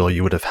Al Rigel,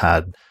 you would have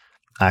had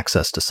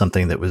access to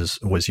something that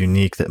was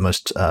unique that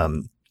most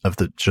of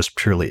the just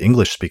purely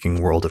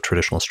English-speaking world of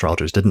traditional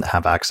astrologers didn't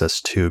have access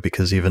to,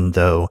 because even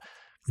though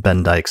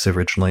Ben Dykes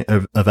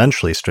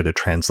eventually started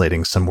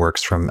translating some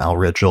works from Al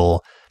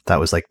Rigel, that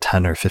was like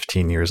 10 or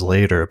 15 years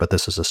later, but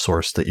this is a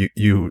source that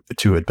you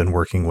two had been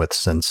working with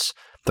since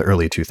the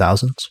early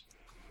 2000s?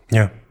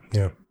 Yeah.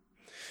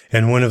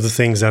 And one of the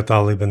things that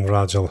Ali Ben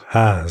Rajal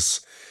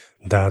has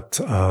that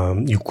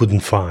you couldn't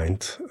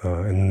find,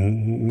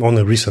 and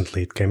only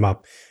recently it came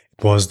up,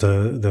 was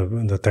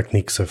the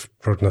techniques of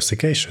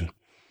prognostication.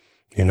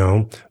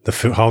 How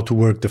to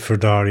work the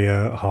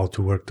Ferdaria, how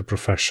to work the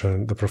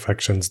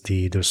profections,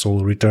 the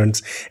solar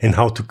returns, and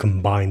how to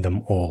combine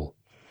them all.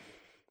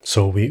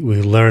 So we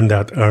learned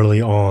that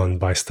early on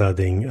by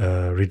studying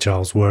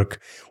Rijal's work,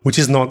 which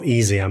is not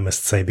easy, I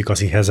must say, because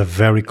he has a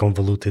very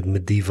convoluted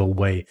medieval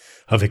way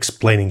of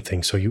explaining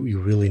things. So you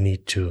really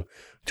need to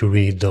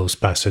read those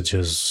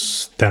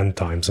passages 10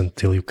 times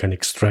until you can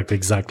extract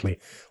exactly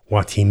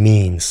what he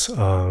means.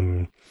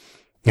 And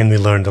we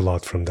learned a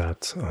lot from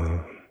that.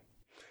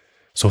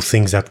 So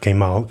things that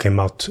came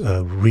out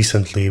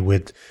recently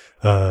with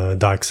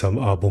Dykes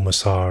Abu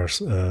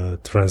Masar's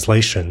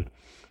translation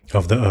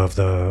of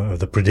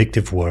the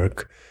predictive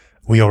work,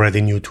 we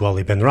already knew to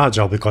Ali Ben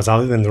Rajal, because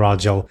Ali Ben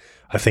Rajal,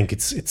 I think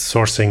it's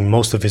sourcing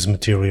most of his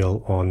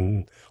material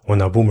on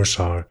Abu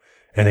Masar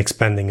and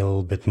expanding a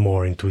little bit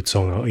more into its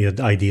own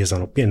ideas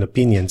and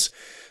opinions.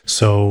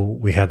 So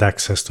we had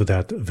access to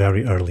that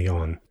very early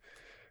on.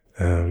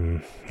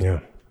 Okay,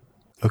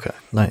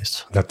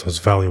 nice. That was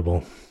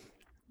valuable.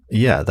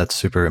 Yeah, that's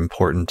super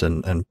important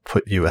and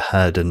put you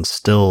ahead and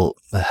still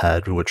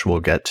ahead, which we'll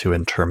get to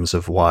in terms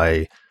of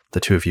why the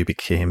two of you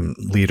became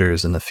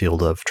leaders in the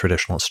field of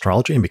traditional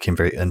astrology and became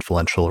very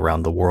influential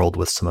around the world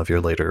with some of your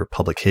later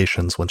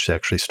publications once you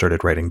actually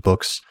started writing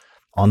books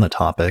on the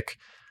topic.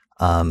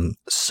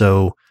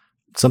 So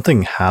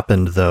something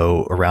happened,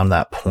 though, around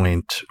that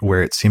point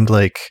where it seemed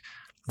like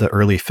the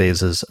early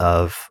phases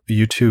of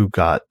you two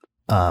got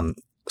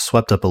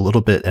swept up a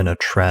little bit in a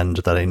trend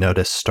that I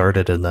noticed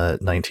started in the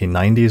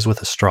 1990s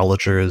with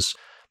astrologers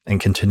and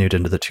continued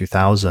into the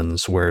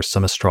 2000s, where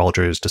some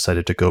astrologers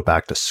decided to go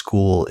back to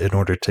school in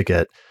order to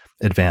get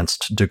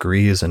advanced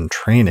degrees and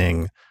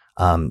training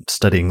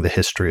studying the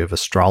history of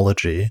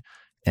astrology.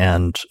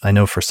 And I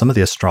know for some of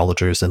the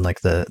astrologers in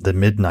like the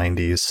mid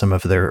 90s, some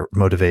of their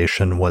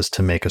motivation was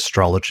to make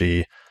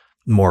astrology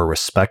more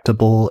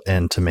respectable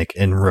and to make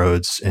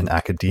inroads in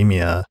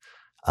academia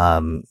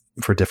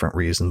for different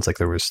reasons. Like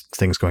there was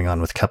things going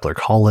on with Kepler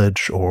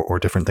College or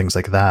different things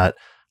like that.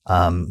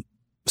 And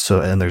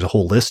there's a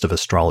whole list of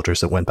astrologers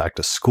that went back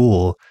to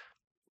school.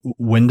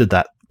 When did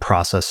that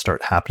process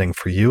start happening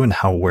for you, and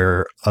how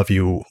aware of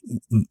you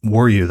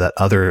were you that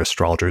other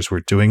astrologers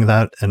were doing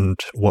that, and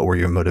what were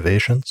your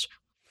motivations?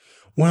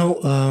 Well,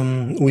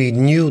 we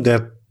knew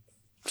that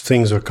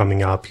things were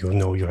coming up.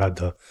 You had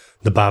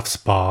the Bath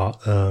Spa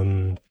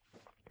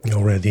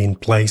already in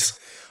place.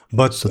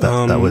 But so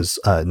that was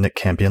Nick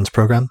Campion's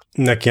program?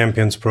 Nick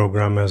Campion's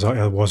program as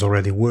I was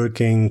already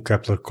working,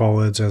 Kepler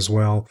College as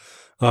well.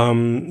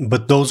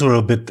 But those were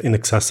a bit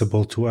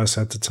inaccessible to us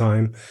at the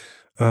time.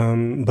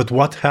 But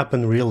what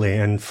happened really,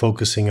 and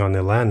focusing on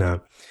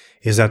Helena,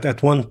 is that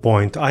at one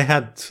point I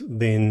had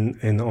been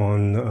in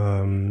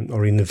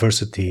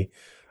university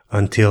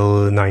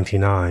until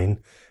 99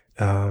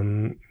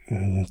 to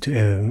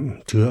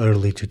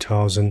early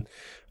 2000.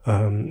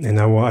 And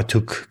I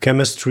took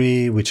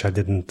chemistry, which I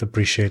didn't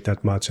appreciate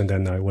that much, and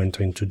then I went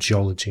into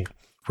geology.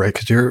 Right,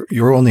 because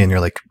you're only in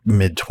your like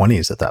mid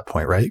 20s at that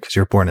point, right? Because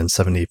you're born in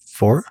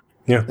 74.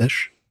 Yeah.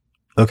 Ish.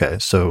 Okay,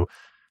 so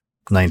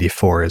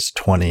 94 is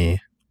 20.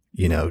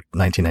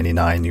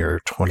 1999, you're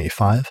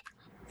 25.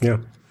 Yeah.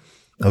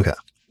 Okay.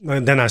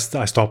 And then I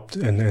stopped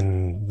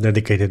and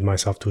dedicated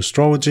myself to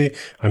astrology.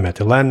 I met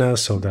Helena,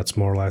 so that's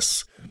more or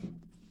less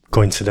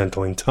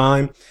coincidental in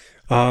time.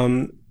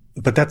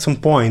 But at some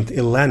point,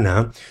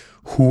 Helena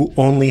who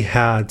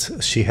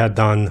she had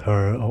done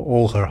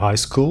all her high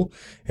school,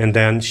 and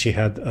then she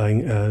had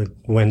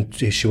went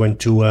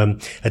to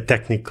a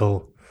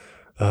technical.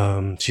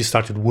 She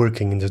started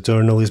working in the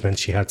journalism, and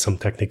she had some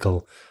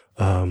technical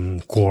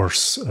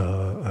course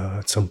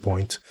at some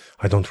point.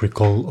 I don't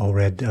recall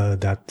already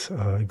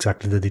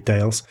exactly the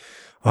details.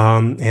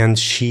 And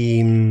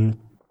she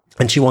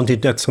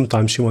wanted that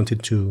sometimes she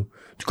wanted to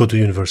go to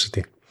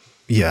university.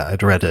 Yeah,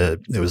 I'd read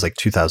it was like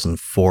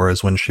 2004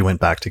 is when she went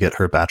back to get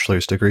her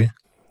bachelor's degree.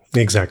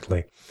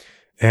 Exactly.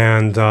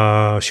 And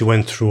she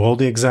went through all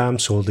the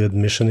exams, all the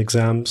admission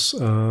exams,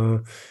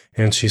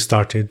 and she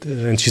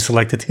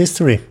selected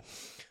history.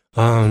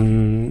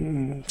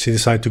 She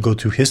decided to go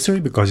to history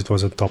because it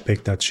was a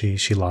topic that she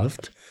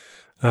loved.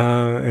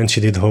 And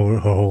she did her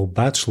whole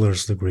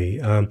bachelor's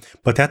degree.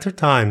 But at her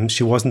time,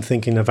 she wasn't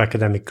thinking of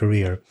academic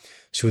career.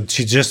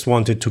 She just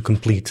wanted to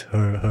complete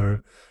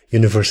her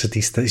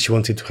university studies. She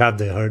wanted to have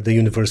the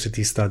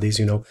university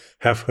studies,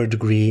 have her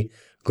degree,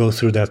 go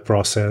through that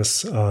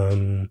process.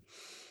 And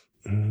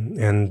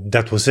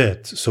that was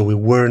it. So we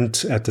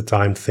weren't at the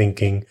time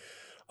thinking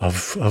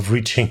of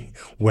reaching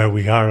where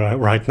we are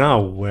right now,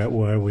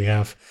 where we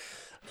are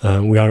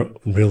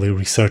really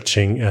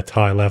researching at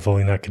high level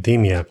in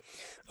academia.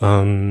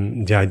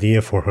 The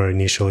idea for her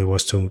initially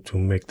was to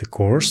make the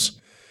course.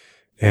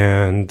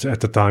 And at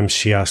the time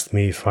she asked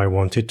me if I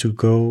wanted to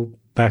go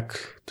back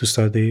to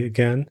study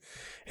again.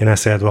 And I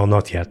said, well,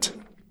 not yet.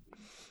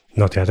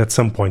 Not yet. At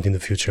some point in the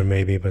future,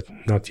 maybe, but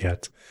not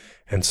yet.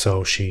 And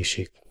so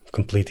she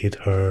completed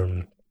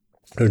her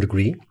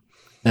degree.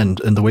 And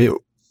the way it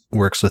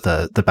works with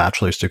the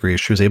bachelor's degree,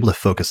 she was able to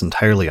focus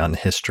entirely on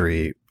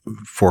history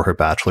for her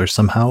bachelor's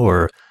somehow,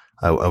 or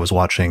I was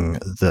watching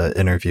the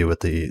interview with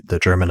the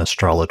German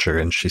astrologer,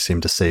 and she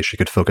seemed to say she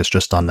could focus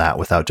just on that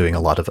without doing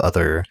a lot of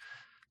other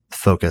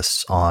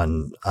focus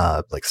on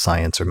like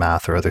science or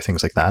math or other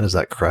things like that. Is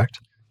that correct?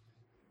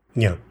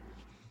 Yeah.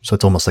 So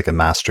it's almost like a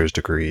master's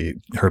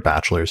degree, her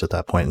bachelor's at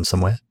that point in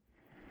some way?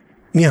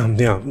 Yeah.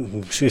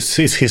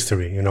 It's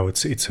history,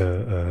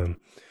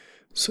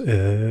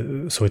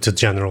 so it's a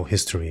general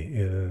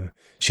history.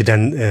 She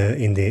then,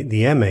 in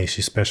the MA,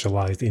 she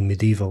specialized in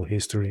medieval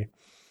history.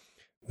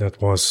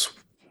 That was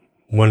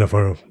one of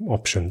her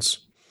options.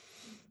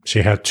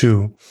 She had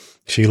two.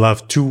 She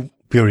loved two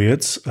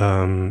periods,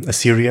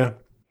 Assyria,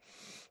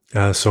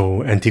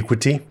 so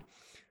antiquity,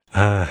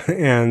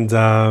 and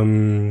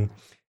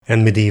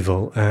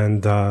medieval.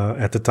 And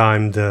at the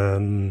time,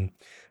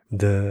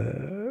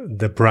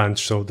 the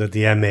branch, so that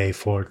the MA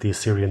for the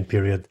Assyrian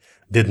period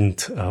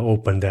didn't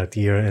open that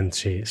year, and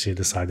she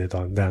decided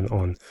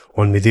on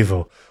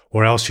medieval,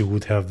 or else she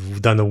would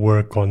have done a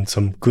work on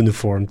some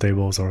cuneiform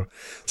tables or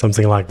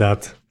something like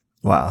that.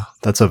 Wow,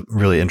 that's a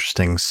really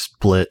interesting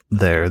split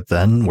there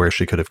then, where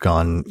she could have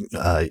gone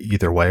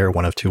either way or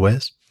one of two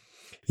ways.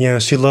 Yeah,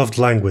 she loved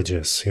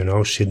languages.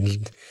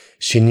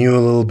 She knew a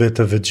little bit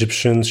of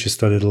Egyptian. She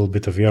studied a little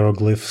bit of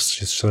hieroglyphs.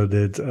 She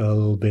studied a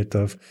little bit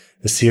of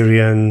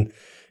Assyrian.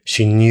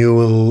 She knew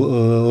a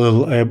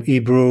little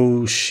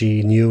Hebrew.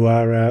 She knew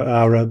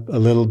Arab a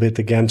little bit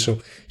again. So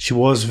she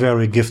was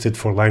very gifted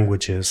for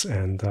languages,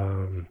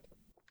 and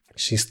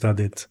she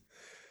studied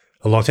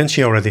a lot. And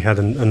she already had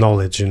a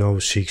knowledge.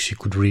 She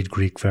could read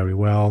Greek very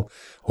well,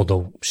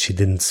 although she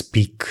didn't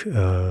speak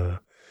the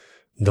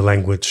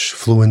language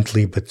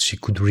fluently, but she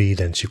could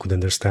read and she could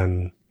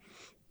understand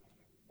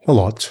a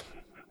lot.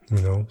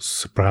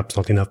 So perhaps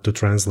not enough to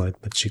translate,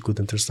 but she could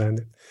understand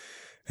it.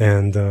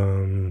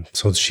 And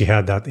so she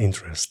had that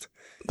interest.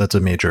 That's a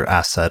major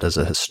asset as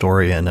a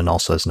historian and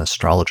also as an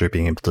astrologer,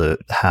 being able to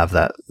have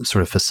that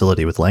sort of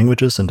facility with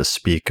languages and to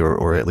speak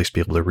or at least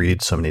be able to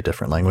read so many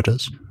different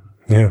languages.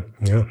 Yeah,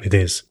 it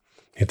is.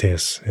 It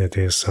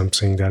is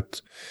something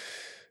that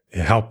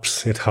it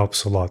helps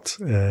a lot.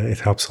 It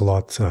helps a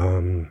lot.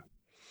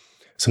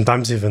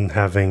 Sometimes even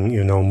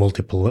having,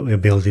 multiple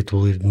ability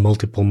to read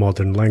multiple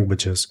modern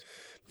languages,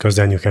 because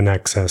then you can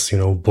access,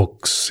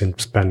 books in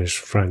Spanish,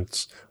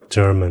 French,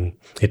 German,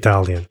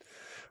 Italian,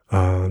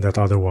 that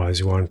otherwise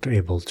you aren't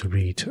able to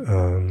read.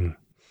 And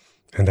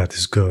that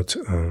is good.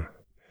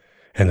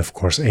 And of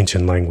course,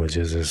 ancient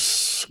languages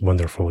is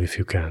wonderful if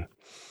you can.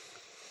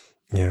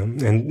 Yeah.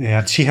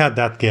 And she had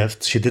that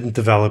gift. She didn't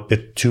develop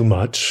it too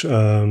much,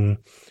 or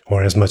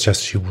as much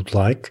as she would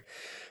like.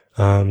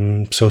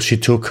 So she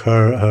took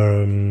her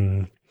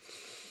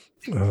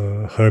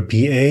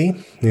BA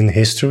in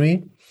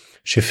history.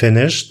 She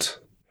finished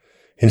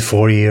in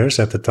 4 years.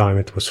 At the time,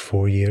 it was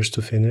 4 years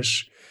to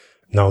finish.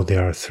 Now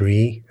there are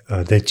 3.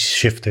 They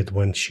shifted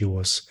when she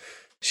was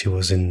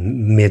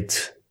in mid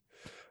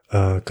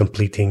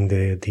completing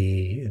the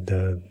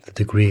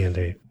degree, and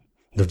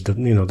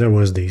there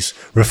was this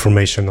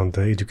reformation on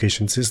the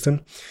education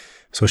system.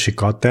 So she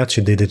got that.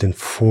 She did it in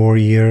 4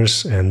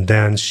 years, and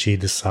then she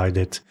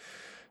decided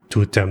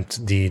to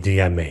attempt the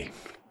MA,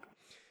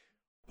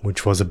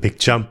 which was a big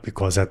jump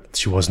because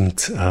she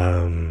wasn't.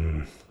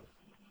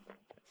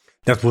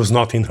 That was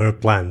not in her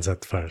plans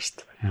at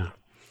first. Yeah.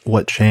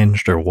 What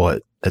changed, or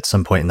what at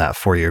some point in that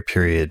 4-year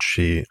period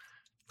she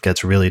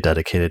gets really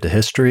dedicated to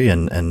history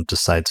and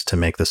decides to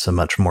make this a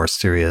much more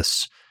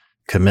serious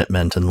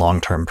commitment and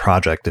long-term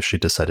project if she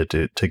decided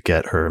to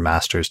get her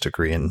master's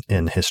degree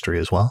in history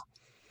as well.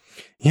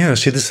 Yeah,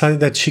 she decided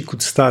that she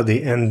could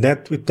study, and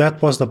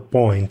that was the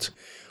point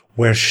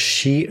where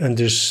she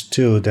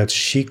understood that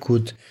she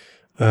could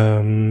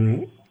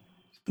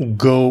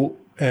go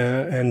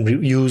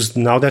and use,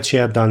 now that she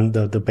had done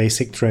the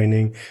basic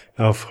training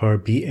of her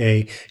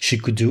BA, she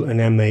could do an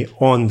MA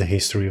on the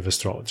history of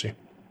astrology.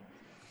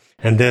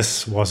 And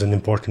this was an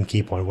important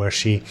key point where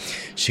she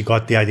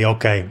got the idea,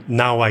 okay,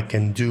 now I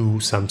can do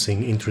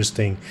something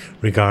interesting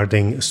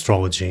regarding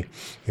astrology,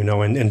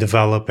 and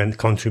develop and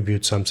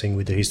contribute something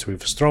with the history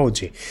of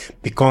astrology.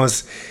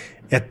 Because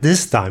at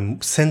this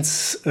time,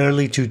 since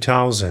early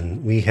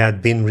 2000, we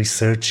had been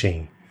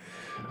researching,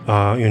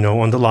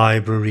 on the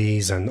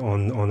libraries and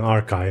on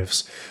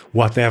archives,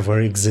 whatever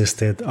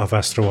existed of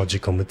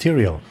astrological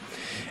material.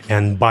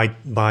 And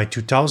by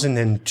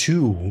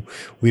 2002,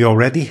 we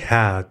already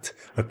had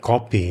a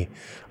copy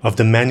of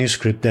the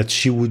manuscript that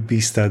she would be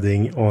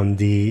studying on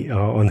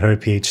her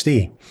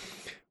PhD.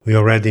 We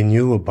already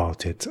knew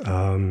about it,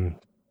 and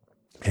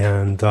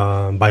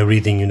by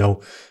reading,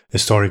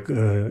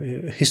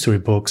 history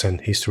books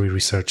and history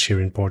research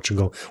here in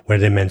Portugal, where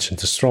they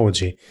mentioned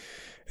astrology,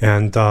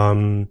 and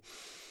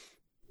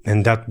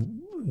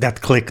that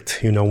clicked.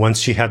 Once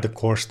she had the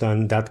course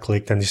done, that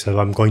clicked, and she said,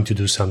 "I'm going to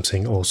do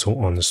something also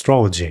on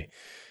astrology."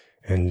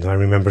 And I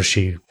remember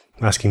she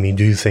asking me,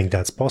 "Do you think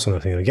that's possible?"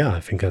 I think, yeah,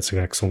 I think that's an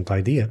excellent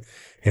idea.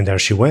 And there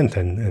she went,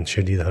 and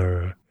she did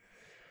her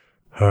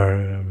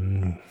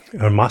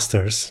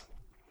master's.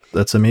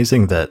 That's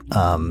amazing that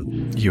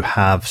you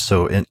have,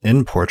 so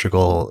in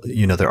Portugal,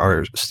 there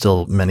are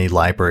still many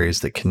libraries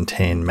that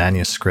contain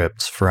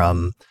manuscripts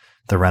from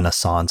the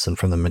Renaissance and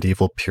from the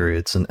medieval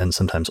periods and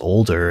sometimes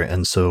older.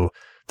 And so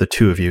the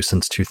two of you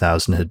since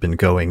 2000 had been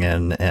going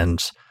in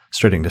and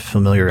starting to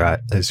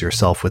familiarize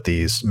yourself with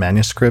these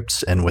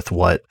manuscripts and with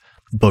what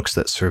books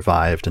that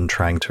survived and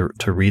trying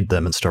to read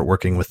them and start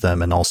working with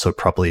them, and also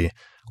probably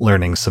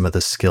learning some of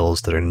the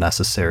skills that are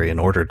necessary in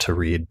order to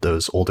read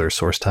those older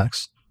source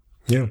texts.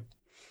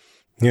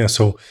 Yeah.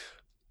 So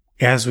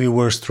as we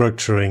were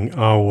structuring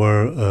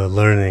our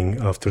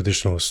learning of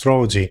traditional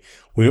astrology,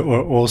 we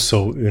were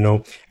also,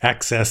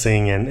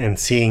 accessing and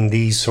seeing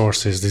these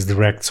sources, these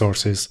direct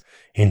sources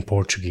in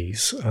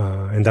Portuguese.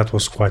 And that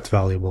was quite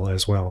valuable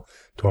as well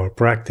to our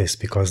practice,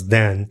 because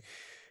then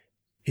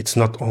it's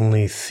not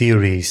only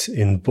theories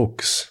in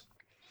books,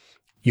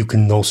 you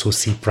can also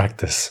see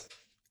practice.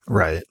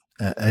 Right.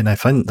 And I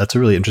find that's a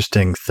really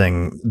interesting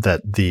thing,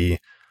 that the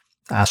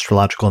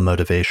astrological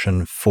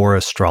motivation for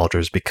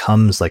astrologers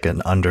becomes like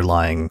an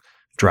underlying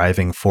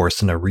driving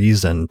force and a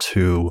reason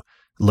to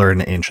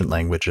learn ancient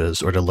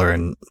languages or to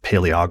learn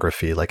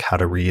paleography, like how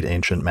to read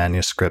ancient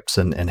manuscripts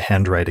and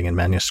handwriting in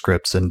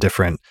manuscripts and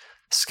different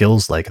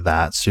skills like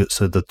that.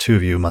 So the two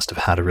of you must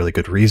have had a really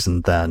good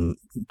reason then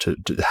to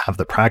have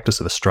the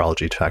practice of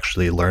astrology to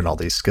actually learn all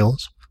these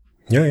skills.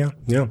 Yeah.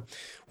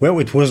 Well,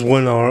 it was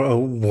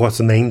was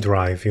the main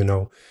drive,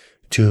 to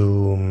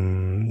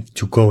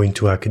go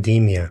into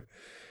academia.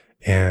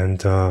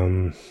 And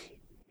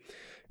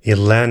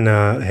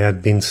Helena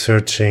had been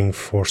searching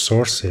for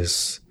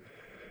sources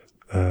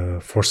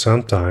for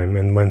some time,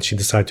 and when she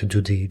decided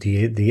to do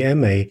the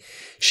MA,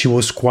 she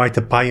was quite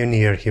a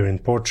pioneer here in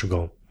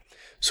Portugal.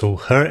 So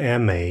her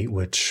MA,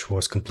 which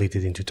was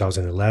completed in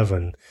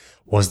 2011,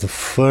 was the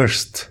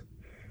first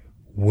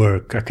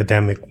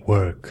academic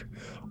work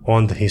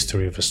on the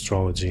history of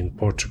astrology in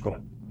Portugal.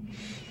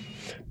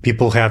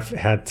 People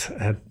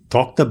had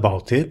talked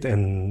about it,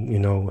 and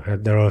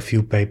there are a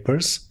few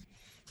papers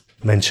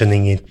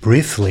mentioning it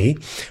briefly,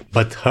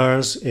 but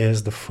hers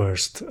is the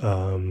first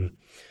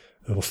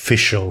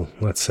official,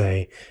 let's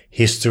say,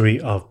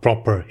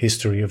 proper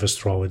history of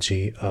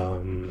astrology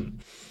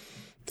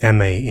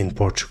MA in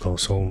Portugal.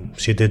 So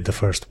she did the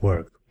first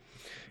work,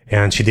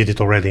 and she did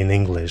it already in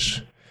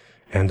English,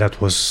 and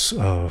that was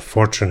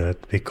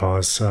fortunate,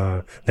 because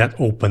that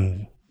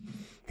opened,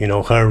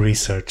 her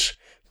research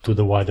to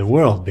the wider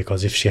world.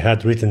 Because if she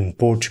had written in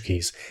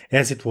Portuguese,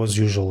 as it was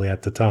usually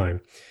at the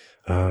time,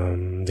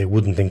 they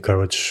wouldn't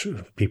encourage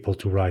people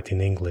to write in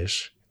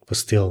English. But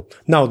still,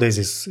 nowadays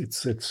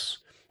it's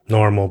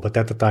normal, but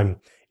at the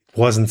time it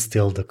wasn't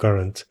still the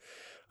current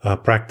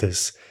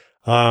practice.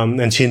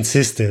 And she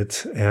insisted,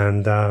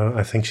 and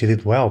I think she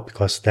did well,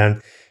 because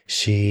then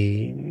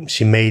she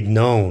made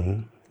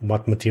known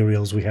what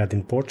materials we had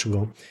in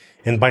Portugal,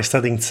 and by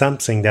studying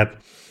something that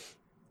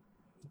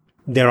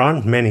there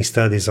aren't many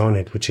studies on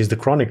it, which is the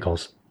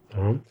chronicles.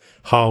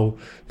 How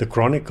the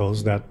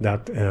chronicles that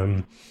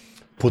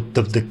put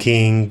the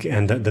king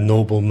and the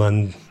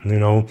nobleman,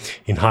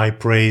 in high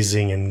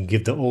praising, and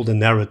give all the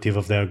narrative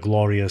of their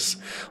glorious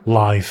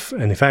life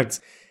and effects,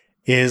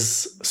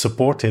 is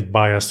supported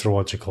by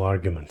astrological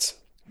arguments.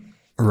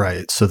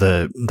 Right. So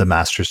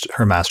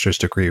her master's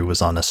degree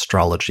was on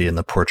astrology in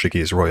the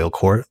Portuguese royal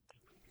court.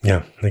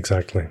 Yeah,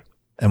 exactly.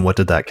 And what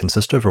did that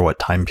consist of, or what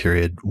time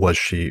period what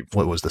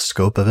was the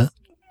scope of it?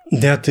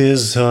 That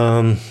is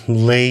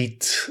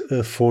late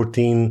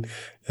 14,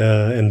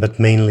 but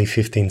mainly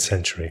 15th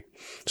century.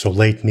 So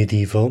late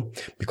medieval,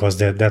 because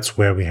that's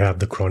where we have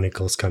the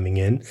chronicles coming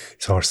in.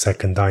 It's our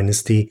second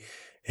dynasty.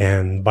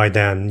 And by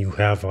then you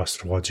have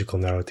astrological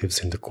narratives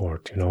in the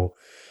court.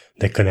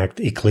 They connect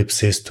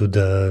eclipses to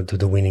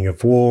the winning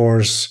of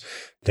wars.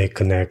 They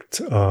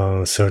connect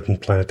certain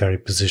planetary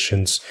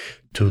positions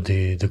to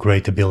the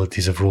great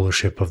abilities of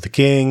rulership of the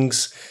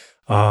kings,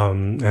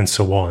 and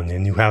so on.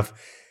 And you have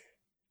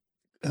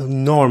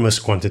enormous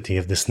quantity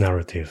of this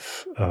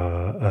narrative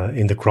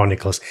in the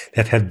chronicles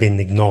that had been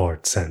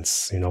ignored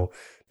since,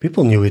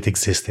 people knew it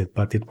existed,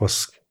 but it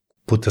was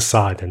put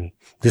aside and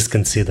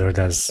disconsidered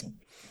as,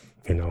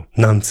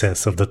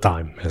 nonsense of the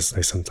time, as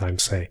they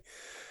sometimes say.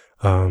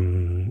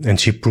 And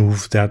she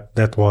proved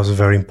that was a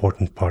very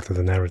important part of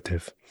the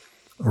narrative.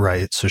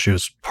 Right. So she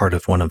was part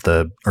of one of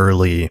the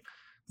early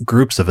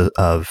groups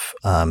of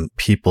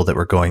people that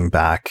were going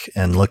back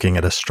and looking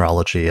at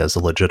astrology as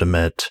a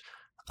legitimate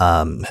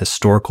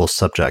historical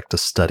subject to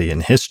study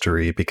in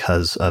history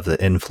because of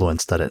the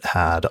influence that it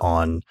had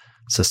on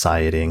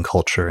society and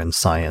culture and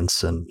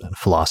science and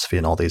philosophy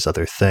and all these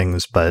other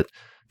things. But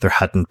there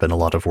hadn't been a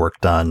lot of work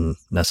done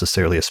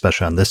necessarily,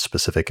 especially on this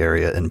specific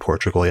area in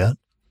Portugal yet.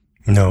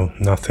 No,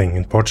 nothing.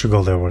 In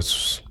Portugal, there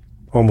was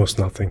almost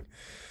nothing.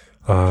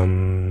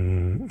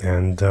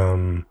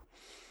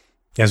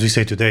 As we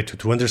say today,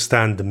 to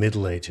understand the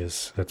Middle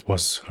Ages, that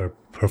was her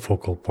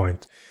focal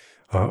point,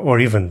 or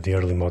even the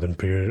early modern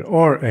period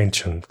or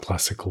ancient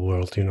classical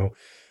world,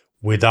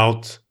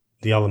 without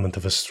the element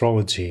of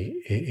astrology,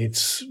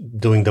 it's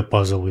doing the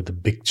puzzle with a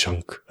big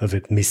chunk of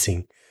it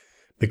missing,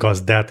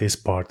 because that is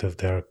part of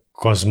their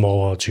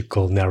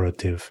cosmological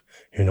narrative,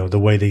 the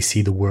way they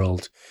see the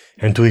world.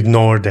 And to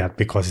ignore that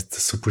because it's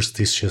the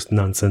superstitious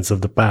nonsense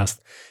of the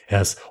past,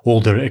 as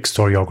older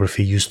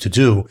historiography used to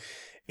do,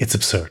 it's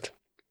absurd.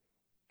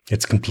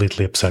 It's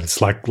completely absurd.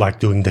 It's like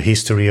doing the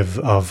history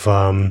of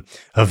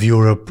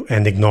Europe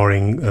and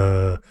ignoring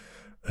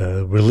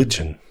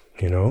religion,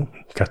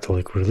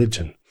 Catholic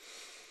religion.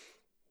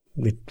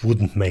 It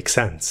wouldn't make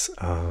sense.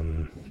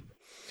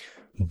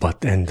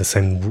 But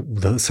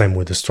the same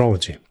with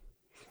astrology,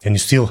 and you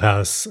still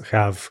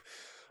have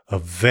a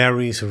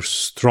very sort of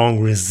strong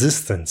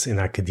resistance in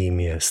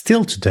academia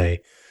still today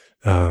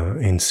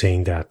in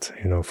seeing that,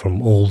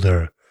 from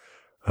older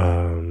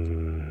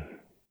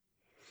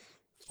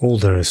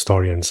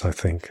historians. I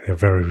think they're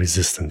very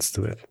resistant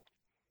to it.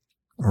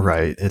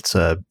 Right.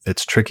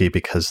 It's tricky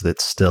because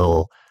it's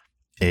still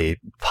a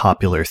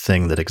popular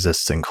thing that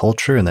exists in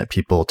culture and that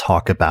people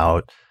talk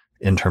about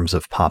in terms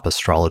of pop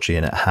astrology,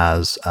 and it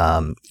has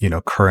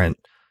current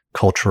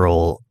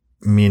cultural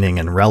meaning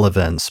and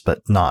relevance,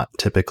 but not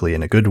typically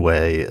in a good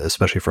way,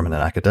 especially from an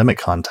academic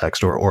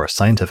context or a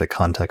scientific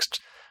context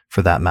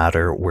for that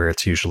matter, where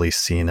it's usually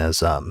seen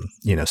as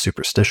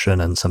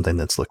superstition and something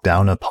that's looked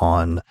down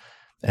upon.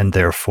 And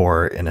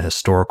therefore, in a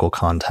historical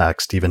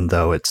context, even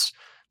though it's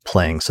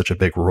playing such a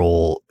big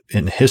role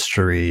in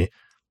history,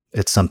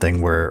 it's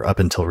something where up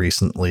until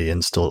recently,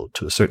 and still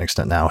to a certain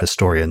extent now,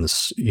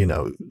 historians,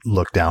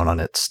 look down on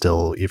it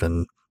still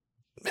even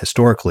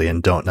historically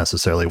and don't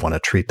necessarily want to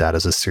treat that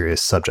as a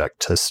serious subject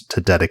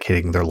to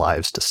dedicating their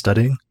lives to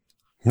studying.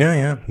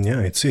 Yeah.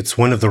 It's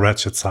one of the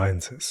wretched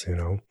sciences,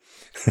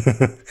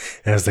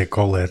 as they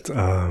call it.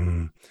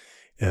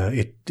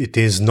 It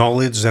is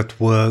knowledge that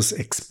was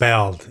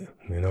expelled,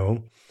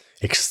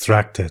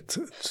 extracted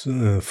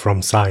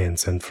from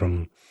science and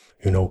from,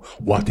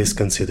 what is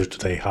considered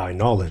today high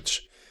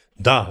knowledge.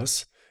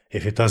 Thus,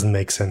 if it doesn't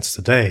make sense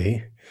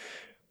today,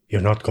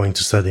 you're not going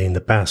to study in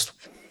the past.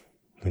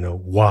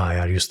 Why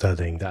are you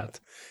studying that?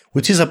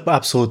 Which is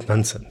absolute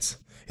nonsense.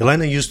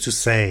 Helena used to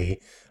say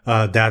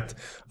that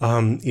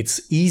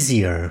it's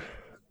easier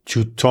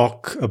to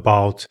talk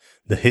about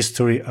the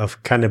history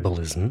of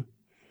cannibalism,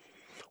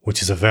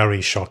 which is a very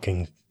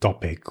shocking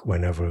topic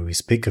whenever we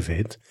speak of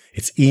it.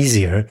 It's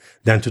easier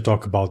than to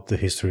talk about the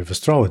history of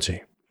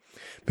astrology.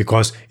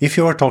 Because if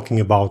you are talking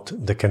about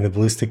the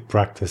cannibalistic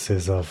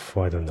practices of,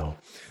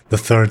 the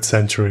 3rd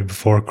century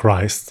before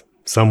Christ,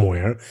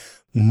 somewhere,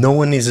 no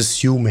one is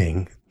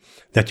assuming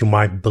that you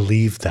might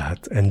believe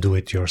that and do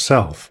it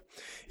yourself.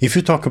 If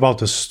you talk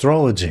about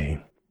astrology,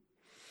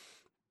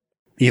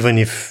 even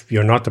if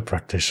you're not a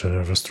practitioner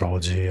of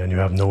astrology and you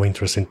have no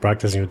interest in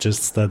practicing, you're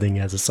just studying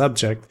as a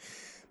subject,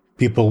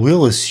 people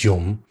will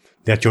assume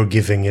that you're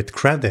giving it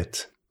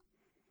credit.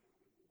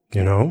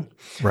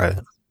 Right.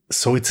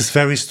 So it's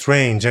very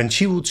strange. And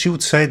she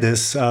would say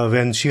this,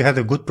 and she had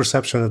a good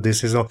perception of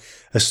this,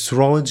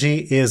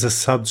 astrology is a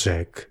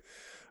subject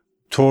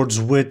towards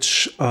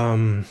which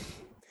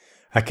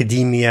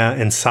academia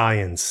and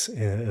science,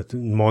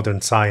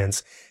 modern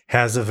science,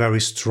 has a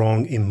very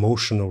strong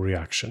emotional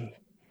reaction.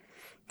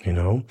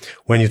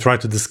 When you try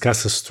to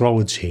discuss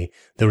astrology,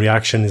 the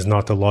reaction is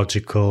not a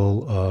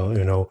logical,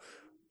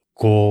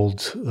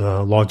 cold,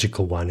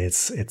 logical one.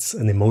 It's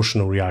an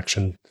emotional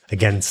reaction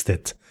against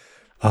it.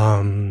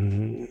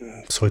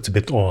 So it's a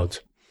bit odd.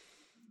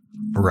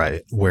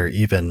 Right. Where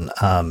even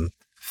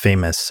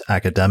famous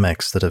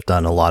academics that have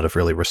done a lot of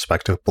really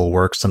respectable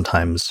work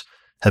sometimes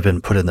have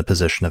been put in the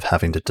position of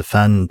having to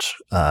defend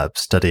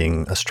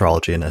studying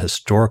astrology in a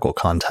historical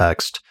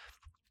context.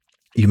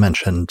 You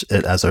mentioned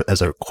it as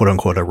a quote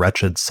unquote a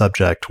wretched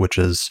subject, which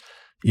is,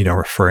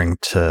 referring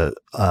to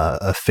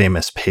a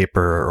famous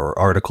paper or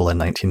article in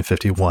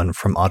 1951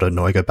 from Otto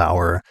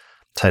Neugebauer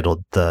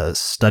titled "The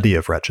Study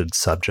of Wretched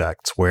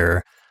Subjects,"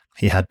 where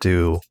he had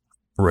to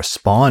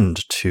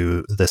respond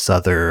to this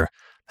other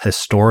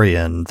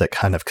historian that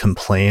kind of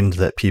complained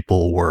that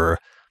people were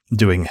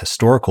doing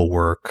historical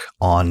work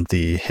on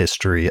the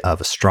history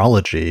of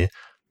astrology.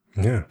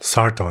 Yeah,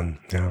 Sarton,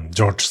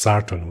 George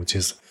Sarton, which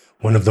is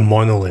one of the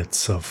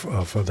monoliths of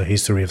the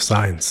history of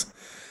science.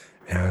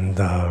 And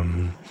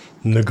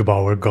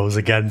Neugebauer goes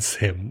against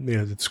him.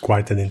 Yeah, it's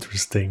quite an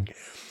interesting...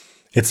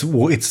 It's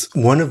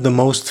one of the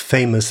most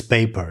famous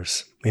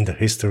papers in the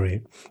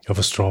history of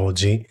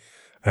astrology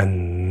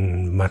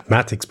and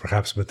mathematics,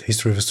 perhaps, but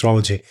history of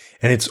astrology.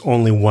 And it's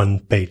only 1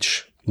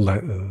 page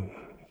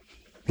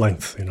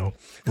length,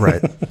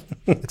 Right.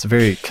 It's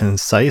very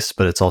concise,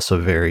 but it's also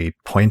very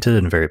pointed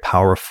and very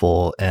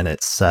powerful. And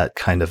it's set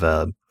kind of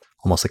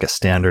almost like a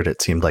standard,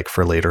 it seemed like,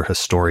 for later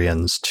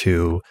historians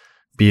to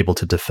be able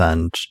to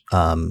defend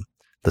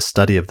the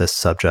study of this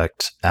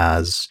subject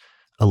as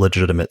a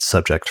legitimate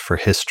subject for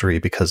history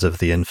because of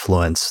the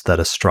influence that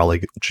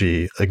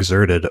astrology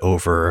exerted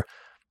over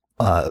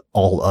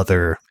all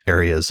other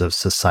areas of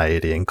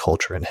society and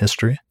culture and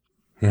history.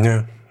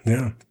 Yeah,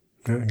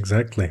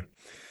 exactly.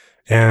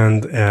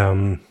 And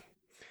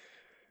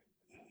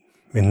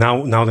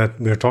now that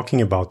we're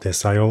talking about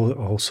this,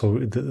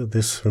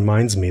 this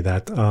reminds me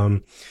that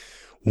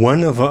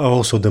one of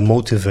also the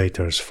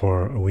motivators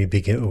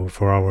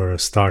for our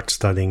start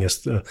studying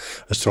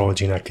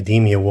astrology in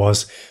academia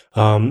was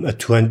a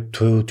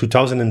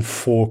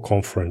 2004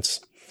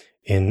 conference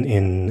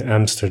in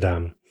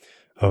Amsterdam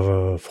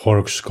of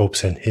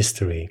horoscopes and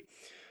history,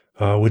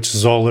 which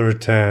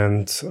Zollert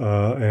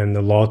and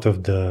a lot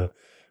of the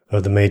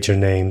major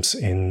names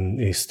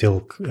is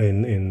still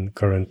in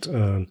current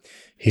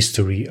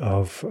history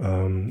of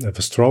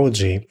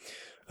astrology.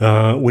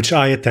 Which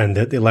I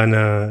attended.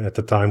 Helena, at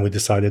the time, we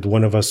decided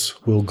one of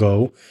us will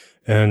go,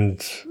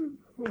 and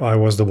I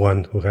was the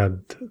one who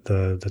had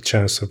the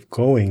chance of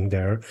going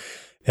there,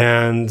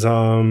 and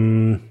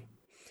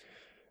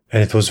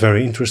it was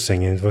very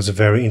interesting. And it was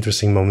a very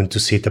interesting moment to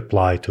see it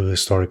apply to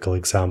historical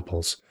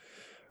examples,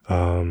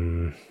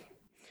 and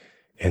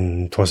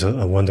it was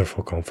a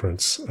wonderful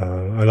conference.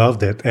 I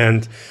loved it.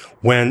 And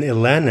when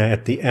Helena,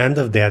 at the end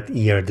of that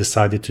year,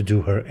 decided to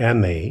do her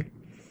MA,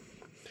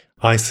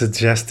 I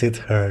suggested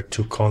her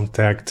to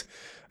contact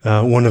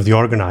one of the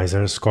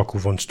organizers, Koku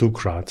von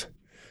Stuckrad,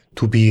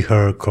 to be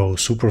her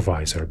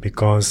co-supervisor,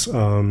 because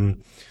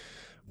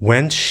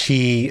when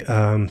she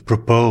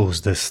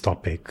proposed this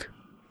topic,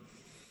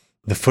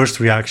 the first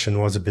reaction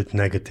was a bit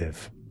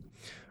negative.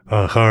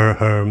 Her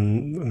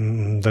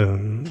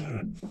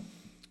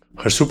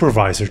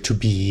supervisor to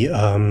be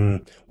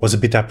was a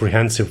bit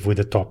apprehensive with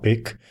the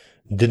topic,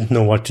 didn't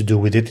know what to do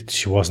with it.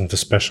 She wasn't a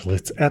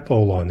specialist at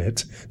all on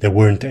it. There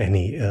weren't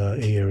any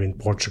here in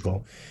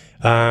Portugal.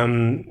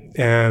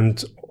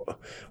 And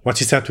what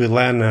she said to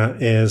Helena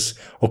is,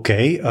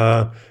 okay,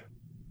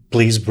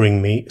 please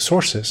bring me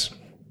sources.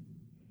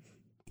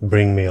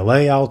 Bring me a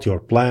layout, your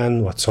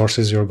plan, what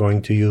sources you're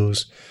going to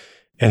use.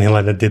 And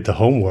Helena did the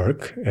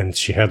homework, and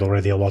she had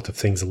already a lot of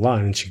things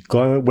aligned. And she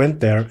went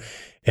there,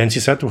 and she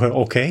said to her,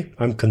 okay,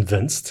 I'm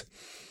convinced.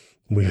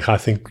 I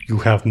think you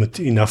have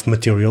enough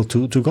material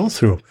to go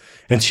through.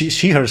 And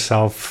she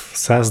herself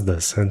says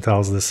this and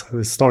tells this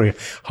story,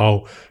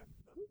 how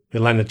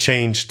Helena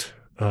changed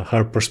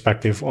her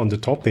perspective on the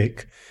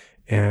topic.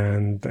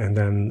 And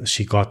then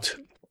she got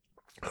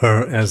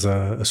her as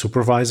a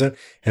supervisor.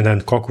 And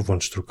then Koku von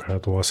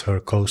Stuckrad was her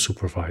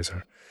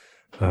co-supervisor.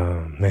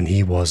 And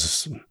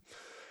he's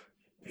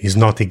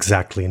not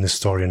exactly an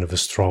historian of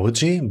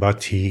astrology,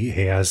 but he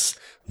has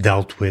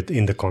dealt with,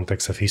 in the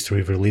context of history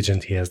of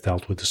religion, he has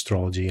dealt with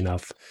astrology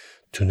enough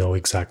to know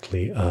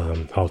exactly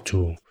how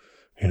to,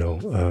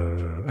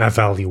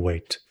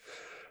 evaluate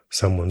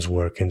someone's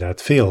work in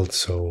that field.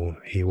 So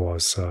he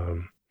was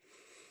a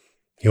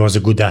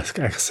good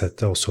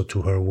asset also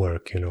to her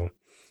work,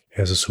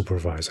 as a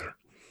supervisor.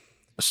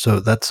 So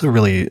that's a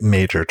really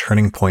major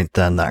turning point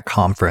then, that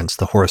conference,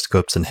 the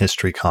Horoscopes and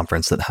History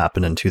conference that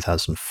happened in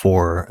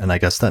 2004. And I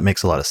guess that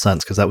makes a lot of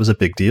sense because that was a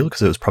big deal,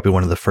 because it was probably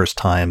one of the first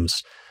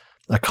times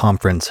a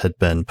conference had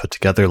been put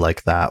together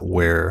like that,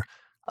 where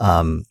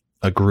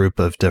a group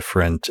of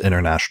different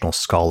international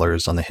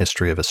scholars on the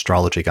history of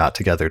astrology got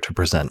together to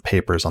present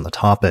papers on the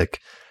topic.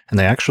 And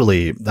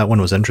that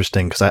one was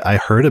interesting because I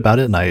heard about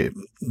it, and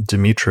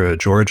Dimitra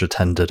George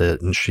attended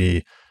it, and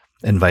she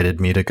invited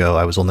me to go.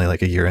 I was only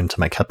like a year into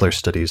my Kepler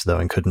studies though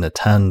and couldn't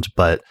attend,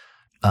 but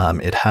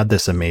it had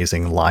this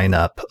amazing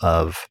lineup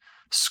of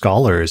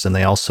scholars, and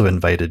they also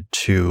invited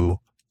two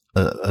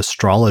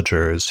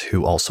astrologers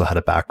who also had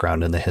a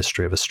background in the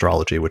history of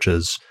astrology, which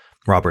is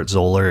Robert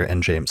Zoller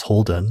and James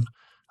Holden.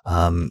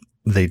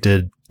 they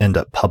did end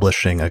up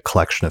publishing a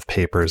collection of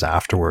papers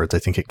afterwards. I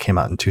think it came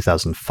out in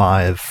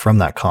 2005 from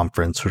that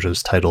conference, which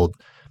was titled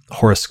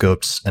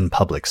Horoscopes and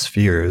Public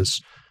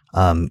Spheres.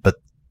 But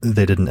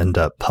they didn't end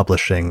up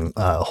publishing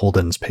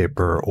Holden's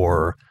paper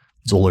or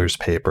Zoller's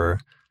paper.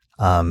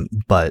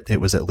 But it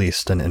was at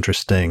least an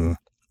interesting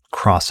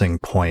crossing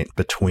point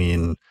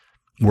between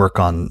work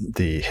on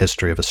the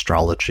history of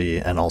astrology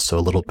and also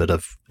a little bit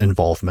of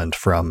involvement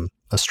from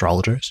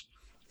astrologers.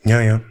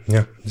 Yeah.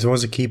 It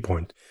was a key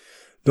point.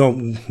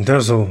 No,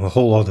 there's a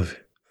whole lot of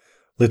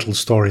little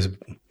stories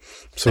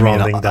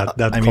surrounding that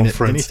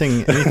conference.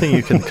 Anything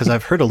you can, because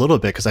I've heard a little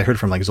bit, because I heard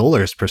from like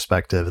Zoller's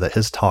perspective that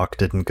his talk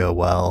didn't go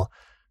well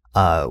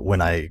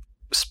when I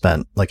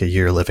spent like a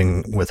year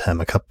living with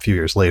him few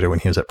years later when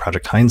he was at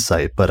Project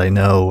Hindsight. But I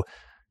know,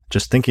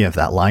 just thinking of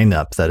that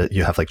lineup, that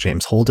you have like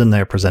James Holden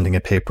there presenting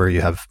a paper, you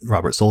have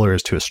Robert Zoller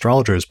as two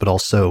astrologers, but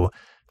also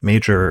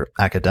major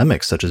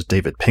academics such as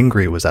David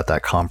Pingree was at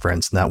that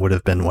conference, and that would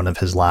have been one of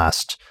his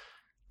last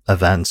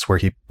events where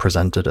he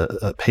presented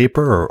a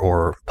paper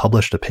or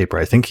published a paper.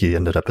 I think he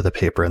ended up with a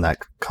paper in that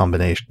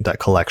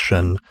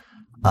collection.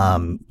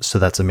 So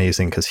that's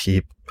amazing, because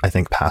he, I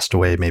think, passed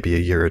away maybe a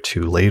year or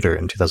two later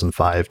in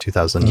 2005,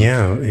 2006.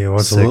 Yeah, it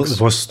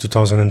was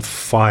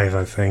 2005,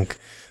 I think,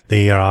 the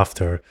year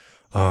after.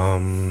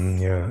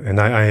 And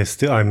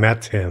I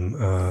met him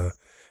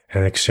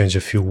and exchanged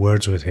a few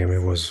words with him.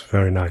 It was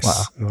very nice.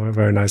 Wow. A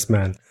very nice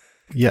man.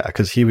 Yeah,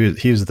 because he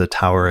was the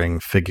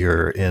towering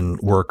figure in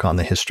work on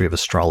the history of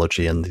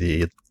astrology in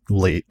the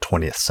late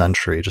 20th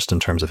century, just in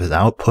terms of his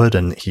output.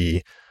 And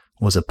he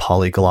was a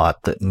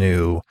polyglot that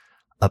knew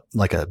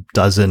like a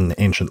dozen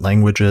ancient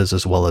languages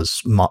as well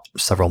as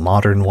several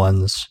modern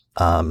ones.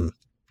 And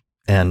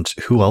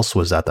who else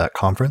was at that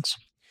conference?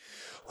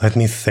 Let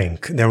me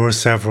think. There were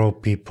several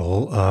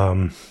people.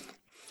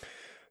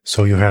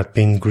 So you had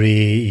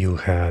Pingree, you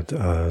had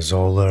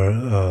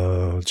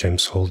Zoller,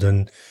 James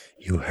Holden.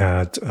 You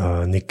had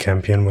Nick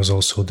Campion was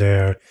also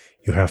there.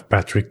 You have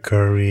Patrick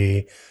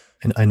Curry.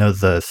 And I know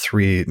the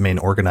three main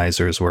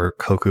organizers were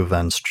Koku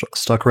van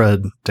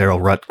Stuckred,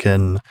 Daryl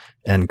Rutkin,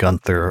 and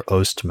Gunther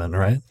Oostman,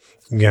 right?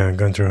 Yeah,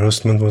 Gunther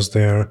Oostman was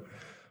there.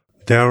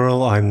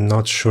 Daryl, I'm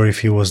not sure if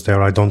he was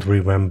there. I don't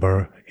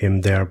remember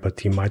him there, but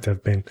he might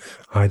have been.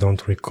 I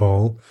don't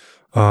recall.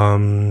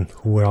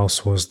 Who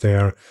else was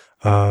there?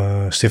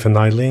 Stephen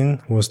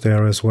Eileen was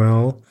there as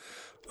well.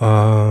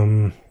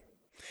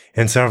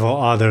 And several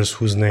others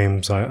whose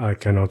names I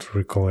cannot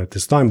recall at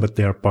this time, but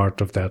they are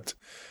part of that.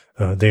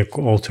 They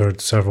authored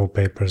several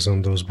papers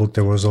on those books.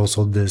 There was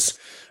also this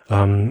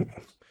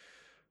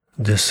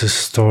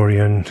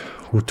historian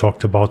who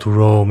talked about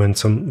Rome and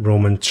some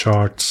Roman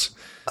charts.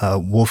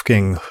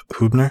 Wolfgang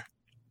Hubner?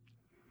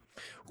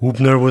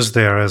 Hubner was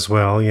there as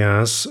well,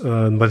 yes.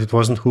 But it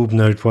wasn't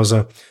Hubner, it was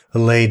a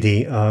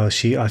lady. I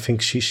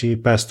think she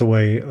passed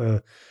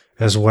away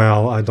as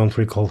well. I don't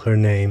recall her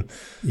name.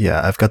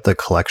 Yeah, I've got the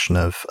collection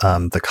of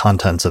the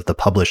contents of the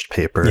published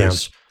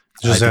papers.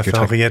 Yeah. Joseph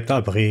Henriette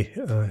Abri.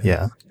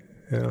 Yeah.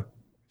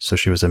 So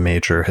she was a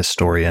major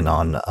historian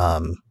on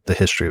the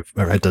history of,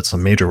 or did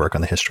some major work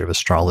on the history of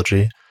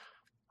astrology.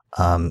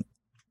 So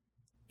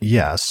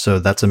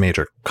that's a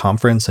major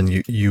conference,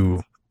 and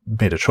you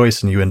made a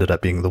choice and you ended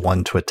up being the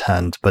one to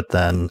attend, but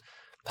then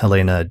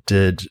Helena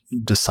did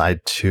decide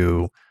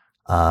to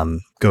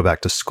go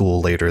back to school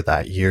later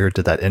that year.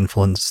 Did that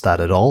influence that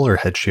at all, or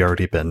had she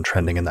already been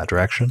trending in that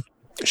direction?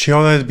 She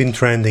already been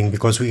trending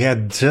because we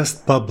had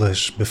just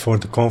published, before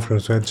the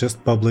conference, we had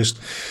just published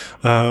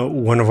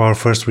one of our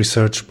first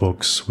research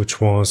books, which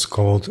was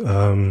called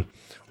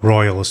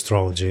Royal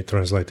Astrology,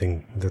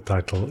 translating the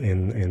title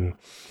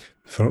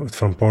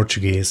from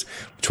Portuguese,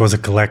 which was a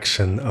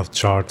collection of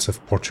charts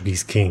of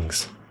Portuguese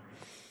kings.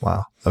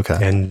 Wow. Okay.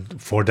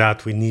 And for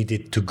that, we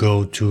needed to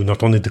go to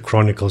not only the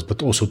chronicles,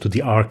 but also to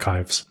the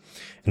archives.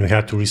 And we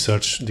had to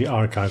research the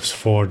archives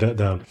for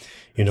the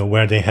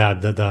where they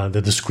had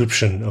the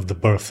description of the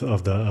birth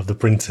of the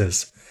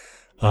princess.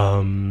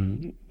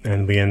 And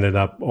we ended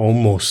up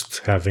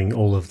almost having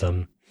all of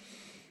them.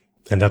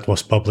 And that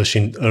was published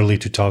in early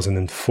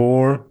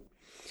 2004.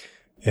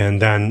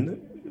 And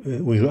then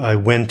I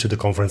went to the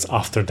conference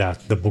after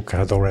that. The book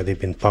had already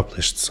been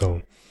published.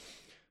 So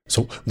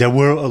there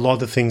were a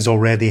lot of things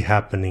already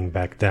happening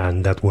back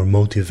then that were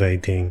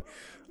motivating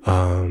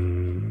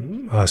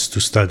us to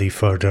study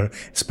further,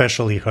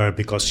 especially her,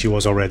 because she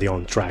was already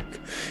on track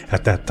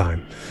at that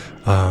time.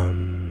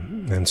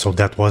 And so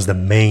that was the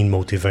main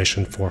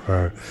motivation for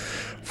her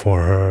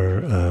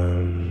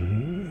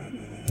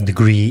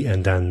degree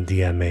and then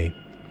the MA.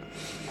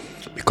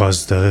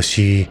 Because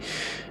she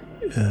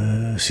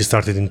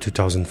started in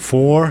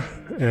 2004,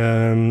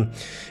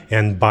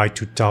 and by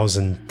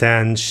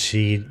 2010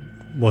 she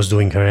was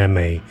doing her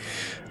MA.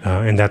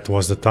 And that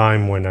was the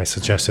time when I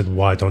suggested,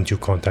 why don't you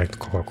contact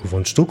Koku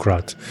von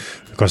Stuckrad?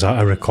 Because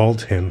I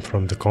recalled him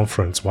from the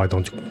conference. Why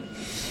don't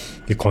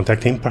you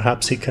contact him?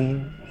 Perhaps he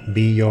can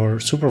be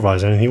your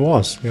supervisor. And he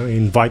was. He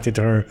invited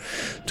her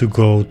to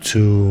go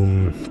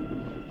to,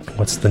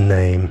 what's the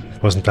name?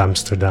 It wasn't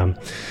Amsterdam.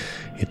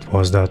 It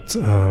was that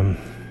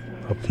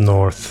up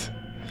north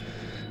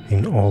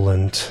in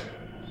Holland.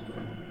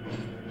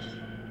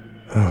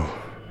 Oh,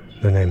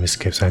 the name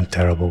escapes. I'm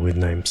terrible with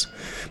names.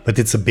 But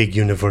it's a big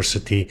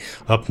university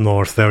up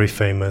north, very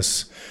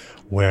famous,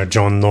 where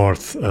John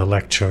North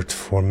lectured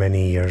for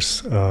many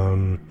years.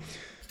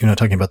 You're not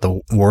talking about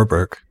the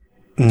Warburg?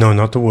 No,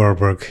 not the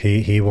Warburg.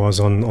 He was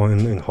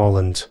in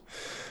Holland.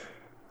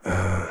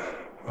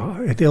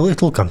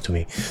 It'll come to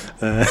me.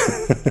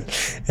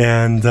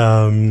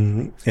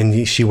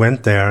 She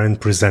went there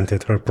and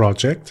presented her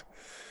project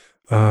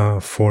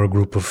for a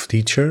group of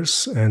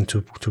teachers and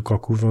to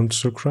Koku von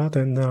Sukrat,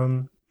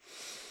 and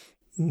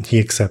he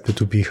accepted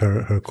to be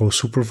her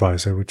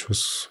co-supervisor, which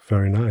was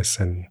very nice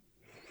and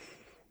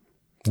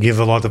give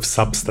a lot of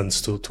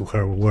substance to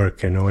her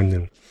work, and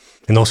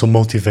also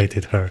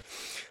motivated her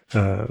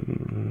to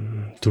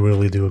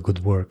really do a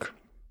good work.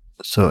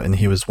 So, and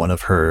he was one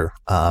of her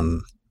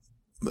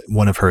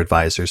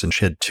advisors, and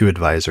she had 2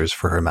 advisors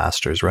for her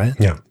master's, right?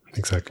 Yeah,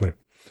 exactly.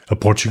 A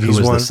Portuguese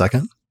one. Who was the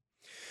second?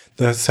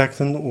 The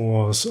second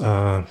was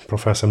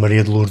Professor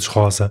Maria de Lourdes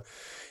Rosa.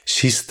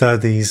 She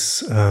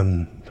studies,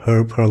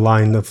 her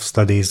line of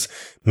studies,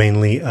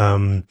 mainly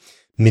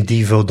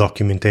medieval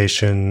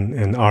documentation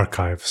and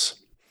archives.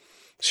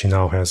 She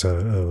now has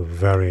a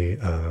very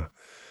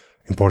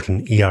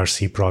important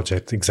ERC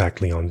project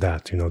exactly on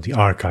that, the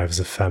archives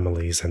of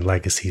families and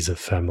legacies of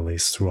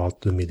families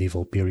throughout the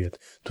medieval period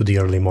to the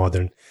early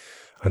modern.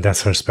 And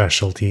that's her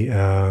specialty.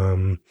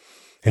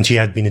 And she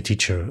had been a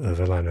teacher of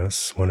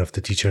Helena's, one of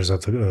the teachers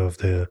of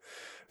the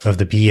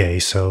BA.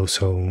 So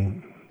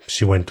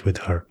she went with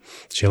her.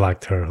 She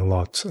liked her a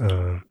lot.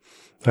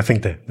 I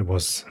think that there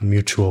was a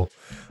mutual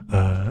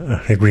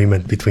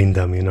agreement between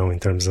them, in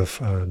terms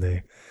of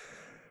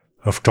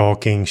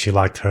talking. She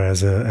liked her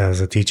as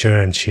a teacher,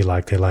 and she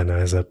liked Helena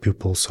as a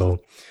pupil.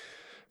 So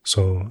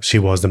she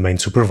was the main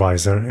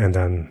supervisor, and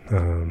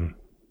then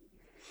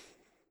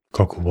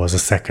Koku was a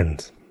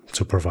second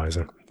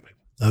supervisor.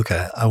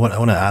 Okay, I want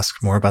to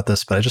ask more about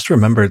this, but I just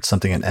remembered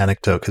something, an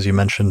anecdote, because you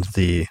mentioned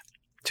the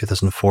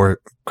 2004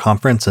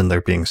 conference and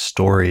there being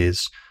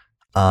stories.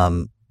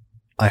 I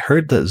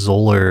heard that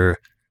Zoller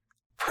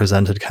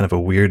presented kind of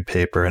a weird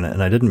paper,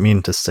 and I didn't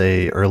mean to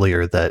say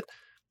earlier that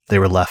they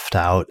were left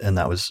out and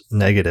that was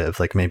negative.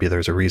 Like maybe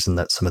there's a reason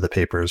that some of the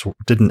papers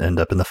didn't end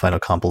up in the final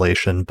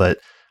compilation, but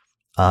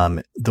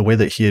the way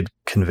that he had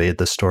conveyed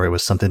the story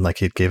was something like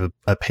he gave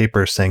a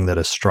paper saying that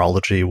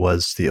astrology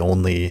was the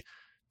only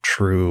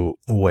true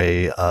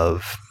way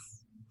of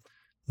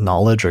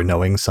knowledge or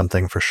knowing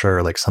something for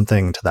sure, like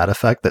something to that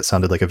effect. That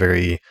sounded like a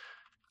very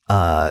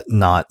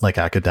not like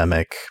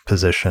academic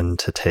position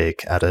to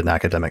take at an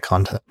academic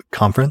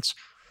conference.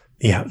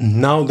 Yeah,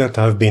 now that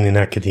I've been in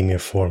academia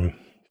for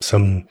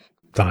some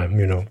time,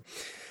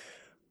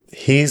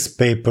 his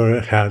paper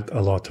had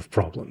a lot of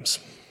problems.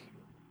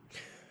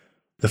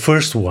 The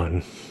first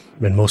one,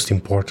 and most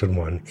important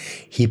one,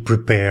 he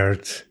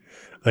prepared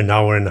an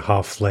 1.5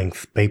 hour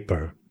length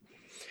paper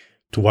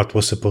to what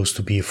was supposed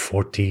to be a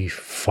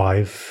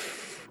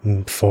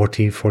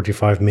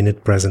 45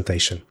 minute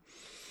presentation.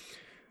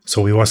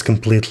 So he was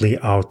completely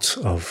out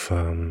of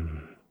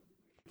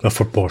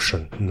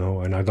proportion,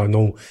 and I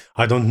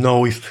don't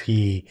know if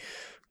he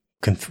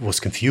was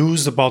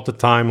confused about the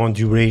time on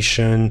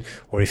duration,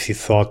 or if he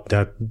thought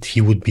that he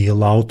would be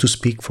allowed to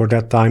speak for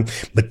that time.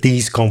 But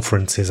these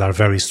conferences are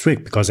very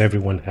strict because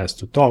everyone has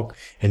to talk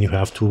and you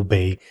have to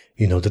obey,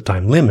 the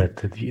time limit.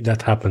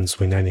 That happens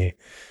with any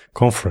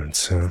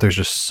conference. There's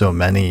just so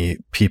many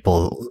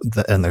people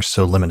and there's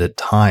so limited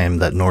time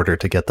that in order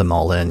to get them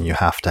all in, you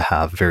have to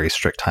have very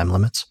strict time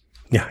limits.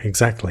 Yeah,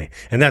 exactly.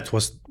 And that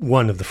was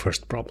one of the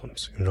first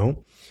problems,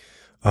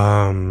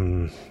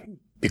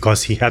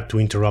 because he had to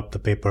interrupt the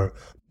paper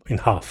in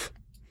half.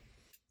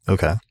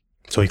 Okay.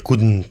 So he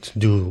couldn't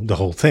do the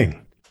whole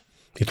thing.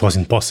 It was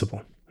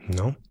impossible,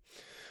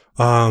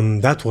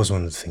 That was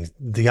one of the things.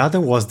 The other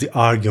was the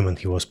argument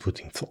he was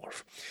putting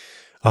forth.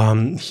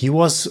 He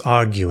was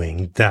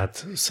arguing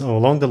that, so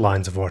along the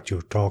lines of what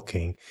you're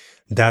talking,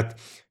 that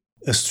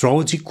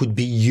astrology could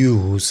be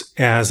used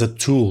as a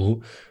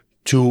tool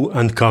to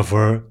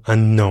uncover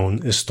unknown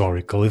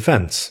historical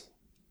events.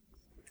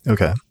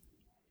 Okay.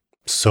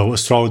 So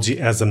astrology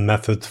as a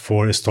method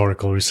for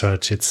historical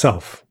research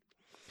itself.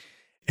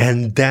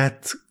 And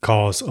that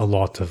caused a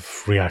lot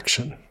of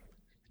reaction.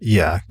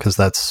 Yeah, because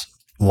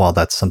while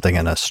that's something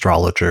an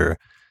astrologer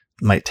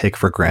might take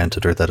for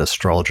granted or that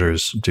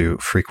astrologers do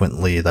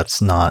frequently,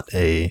 that's not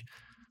a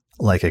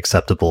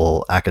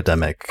acceptable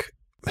academic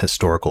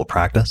historical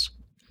practice.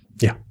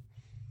 Yeah.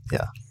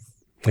 Yeah.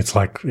 It's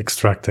like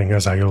extracting,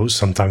 as I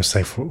sometimes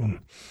say,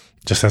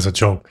 just as a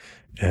joke,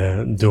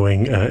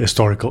 doing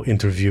historical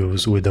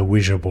interviews with a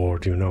Ouija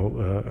board,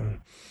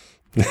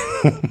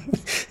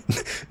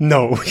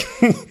 No,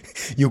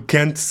 you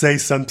can't say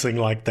something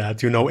like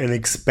that, and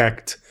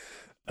expect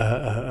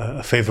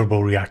a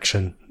favorable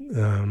reaction.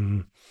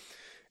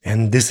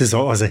 And this is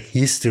a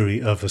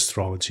history of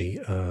astrology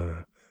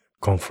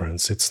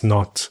conference. It's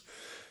not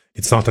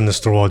an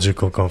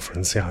astrological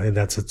conference. Yeah,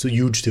 that's a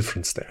huge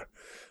difference there.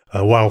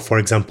 While, for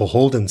example,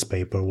 Holden's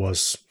paper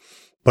was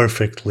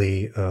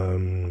perfectly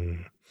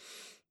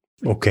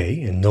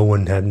okay, and no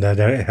one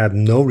had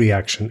no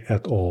reaction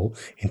at all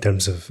in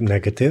terms of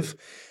negative.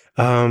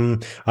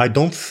 I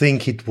don't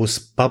think it was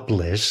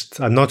published.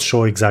 I'm not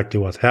sure exactly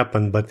what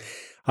happened, but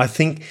I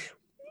think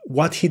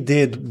what he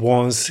did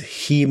was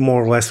he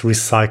more or less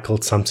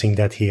recycled something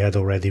that he had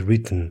already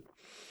written.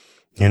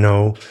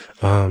 So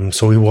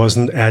he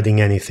wasn't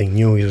adding anything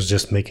new. He was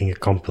just making a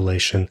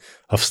compilation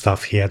of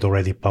stuff he had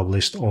already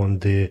published on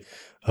the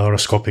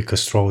horoscopic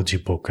astrology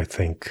book, I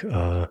think.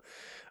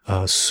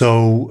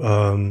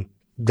 So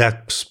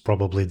that's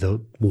probably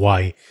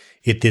why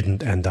it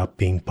didn't end up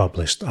being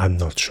published. I'm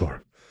not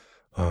sure.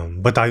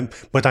 But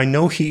I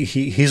know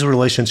his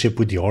relationship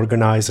with the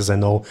organizers, I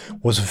know,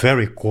 was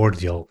very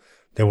cordial.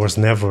 There was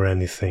never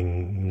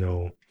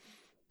anything,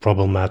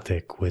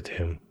 problematic with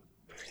him.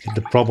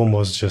 The problem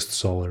was just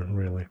solar,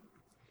 really.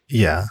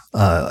 Yeah.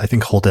 I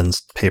think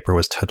Holden's paper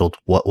was titled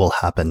 "What Will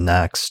Happen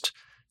Next?"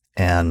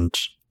 And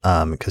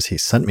because he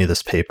sent me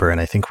this paper,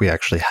 and I think we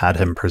actually had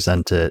him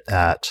present it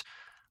at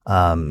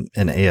an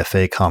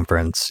AFA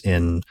conference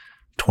in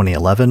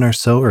 2011 or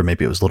so, or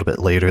maybe it was a little bit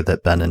later,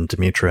 that Ben and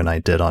Dimitra and I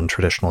did on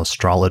traditional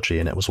astrology.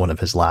 And it was one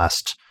of his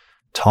last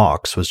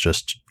talks, was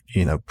just,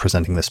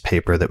 presenting this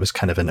paper that was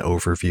kind of an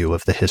overview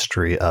of the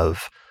history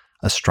of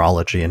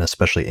astrology, and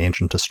especially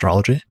ancient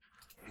astrology.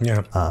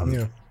 Yeah.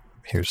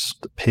 Here's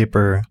the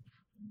paper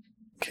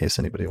in case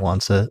anybody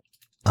wants it.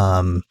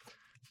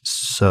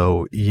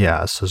 So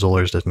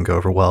Zoller's didn't go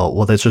over well.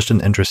 Well, that's just an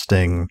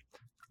interesting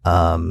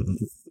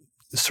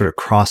sort of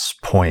cross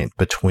point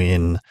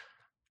between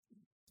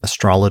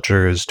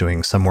astrologers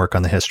doing some work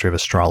on the history of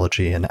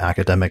astrology and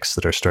academics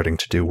that are starting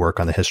to do work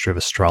on the history of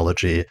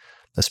astrology,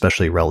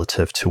 especially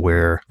relative to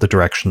where the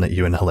direction that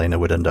you and Helena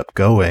would end up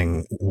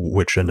going,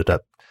 which ended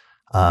up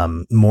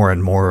more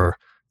and more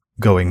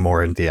going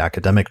more in the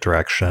academic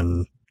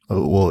direction.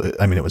 Well,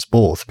 I mean, it was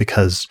both,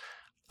 because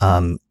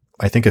I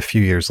think a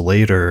few years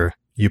later,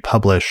 you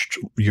published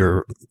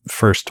your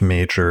first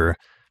major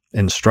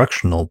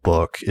instructional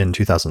book in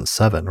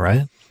 2007,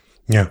 right?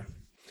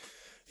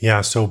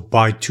 Yeah, so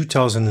by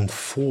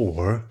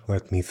 2004,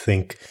 let me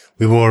think,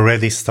 we were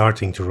already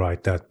starting to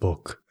write that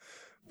book,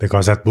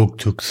 because that book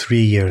took 3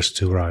 years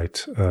to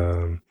write.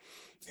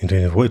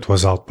 It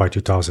was out by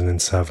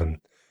 2007.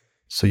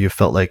 So you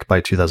felt like by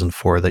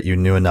 2004 that you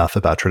knew enough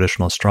about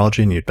traditional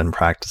astrology and you'd been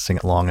practicing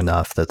it long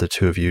enough that the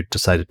two of you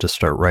decided to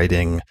start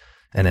writing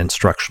an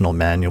instructional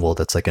manual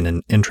that's like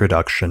an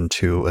introduction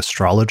to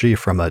astrology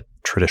from a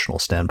traditional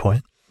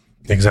standpoint?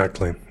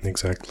 Exactly.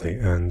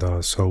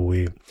 And so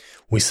we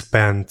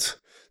spent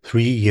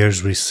 3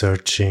 years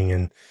researching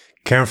and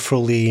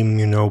carefully,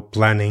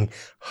 planning,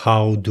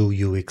 how do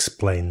you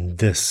explain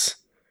this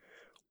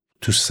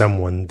to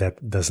someone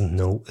that doesn't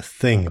know a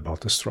thing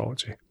about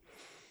astrology?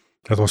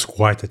 That was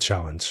quite a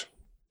challenge.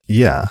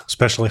 Yeah.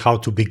 Especially how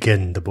to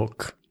begin the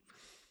book.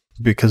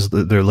 Because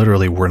there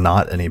literally were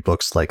not any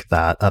books like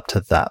that up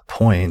to that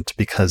point,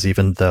 because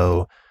even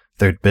though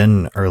there'd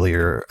been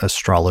earlier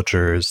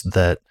astrologers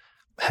that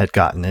had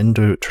gotten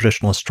into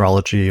traditional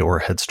astrology or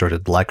had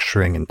started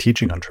lecturing and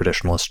teaching on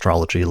traditional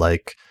astrology,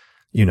 like,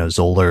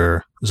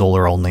 Zoller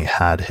only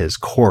had his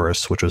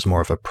course, which was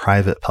more of a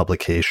private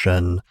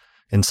publication.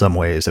 In some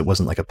ways, it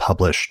wasn't like a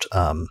published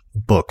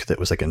book that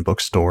was like in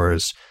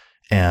bookstores.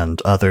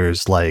 And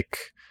others like,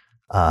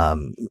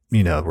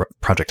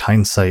 Project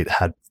Hindsight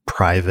had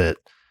private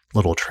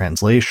little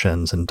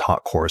translations and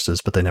taught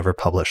courses, but they never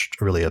published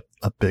really a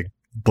big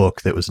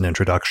book that was an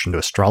introduction to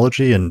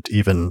astrology. And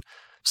even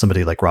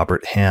somebody like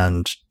Robert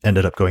Hand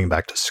ended up going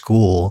back to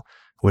school,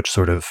 which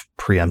sort of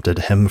preempted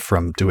him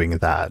from doing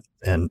that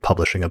and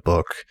publishing a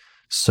book.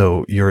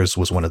 So yours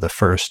was one of the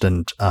first,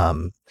 and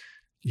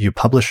you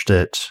published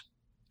it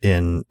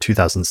in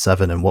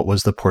 2007. And what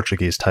was the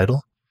Portuguese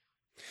title?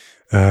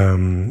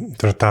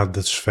 Tratado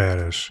das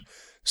Esferas,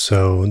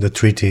 so the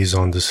treatise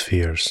on the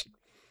spheres,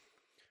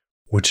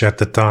 which at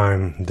the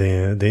time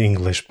the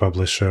English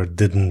publisher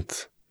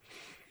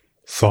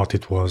thought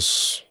it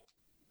was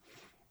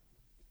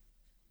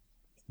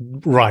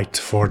right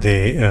for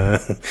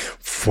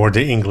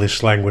the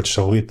English language,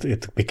 so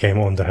it became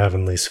On the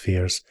Heavenly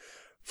Spheres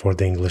for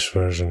the English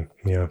version.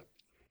 Yeah.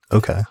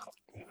 Okay.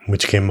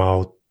 Which came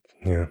out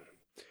in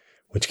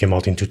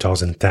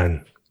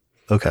 2010.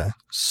 Okay,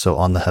 so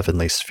On the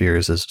Heavenly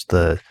Spheres is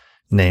the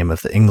name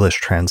of the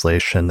English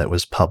translation that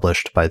was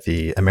published by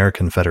the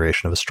American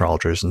Federation of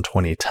Astrologers in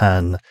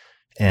 2010,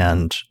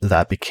 and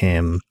that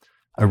became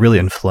a really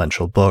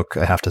influential book,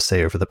 I have to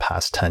say, over the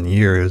past 10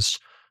 years.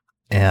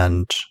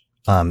 And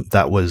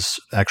that was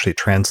actually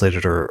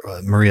translated, or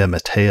Maria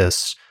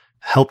Mateus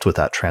helped with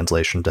that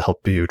translation to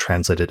help you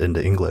translate it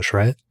into English,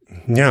 right?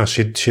 Yeah,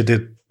 she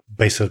did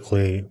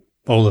basically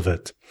all of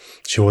it.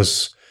 She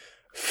was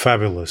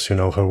fabulous.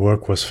 Her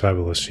work was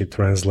fabulous. She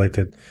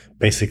translated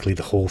basically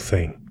the whole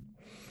thing.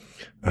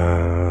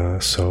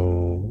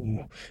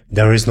 So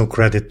there is no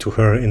credit to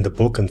her in the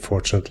book,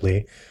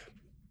 unfortunately.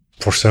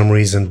 for some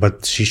reason,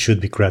 but she should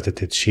be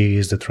credited. She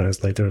is the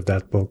translator of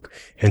that book,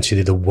 and she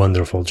did a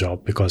wonderful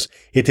job because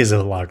it is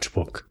a large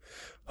book.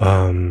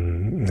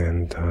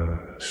 And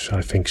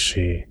I think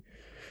she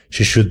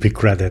should be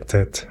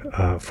credited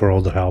for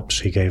all the help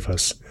she gave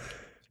us.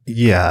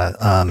 Yeah,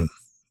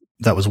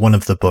 that was one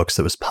of the books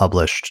that was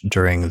published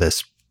during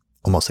this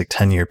almost like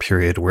 10-year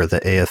period where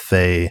the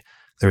AFA,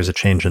 there was a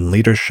change in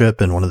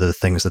leadership, and one of the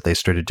things that they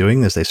started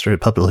doing is they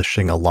started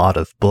publishing a lot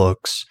of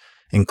books,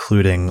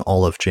 including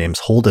all of James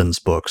Holden's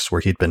books,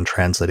 where he'd been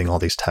translating all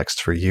these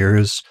texts for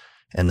years,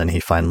 and then he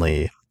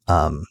finally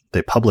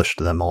they published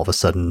them all of a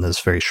sudden in this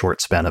very short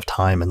span of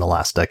time in the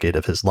last decade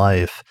of his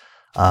life.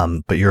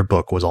 But your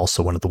book was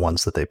also one of the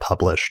ones that they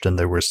published, and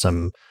there were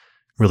some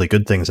really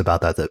good things about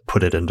that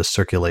put it into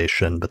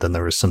circulation, but then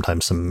there was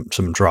sometimes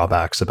some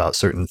drawbacks about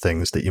certain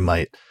things that you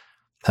might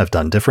have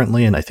done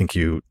differently, and I think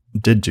you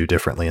did do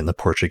differently in the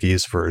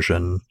Portuguese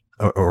version,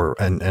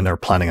 and are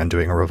planning on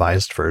doing a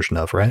revised version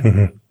of, right?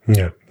 Mm-hmm.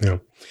 Yeah.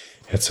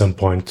 At some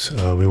point,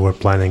 we were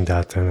planning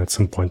that, and at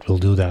some point we'll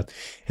do that.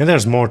 And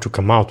there's more to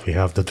come out. We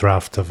have the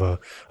draft of a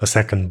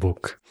second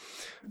book,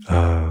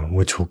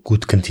 which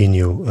could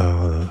continue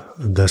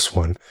this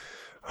one.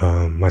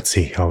 Let's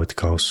see how it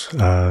goes.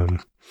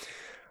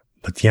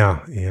 But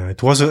yeah,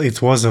 it was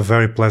a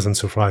very pleasant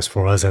surprise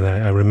for us. And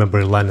I remember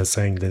Helena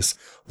saying this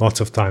lots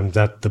of times,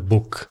 that the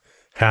book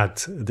had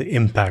the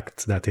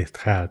impact that it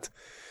had.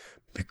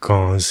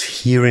 Because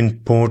here in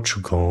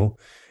Portugal,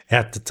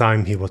 at the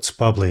time he was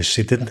published,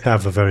 it didn't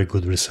have a very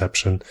good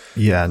reception.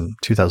 Yeah, in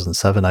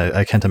 2007,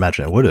 I can't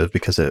imagine it would have,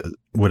 because it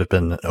would have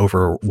been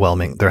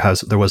overwhelming.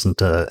 There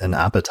wasn't an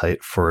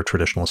appetite for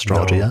traditional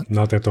astrology yet.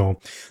 Not at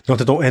all.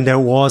 And there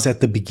was at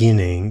the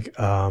beginning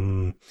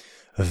a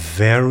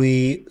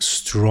very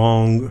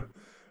strong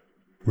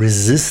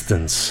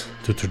resistance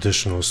to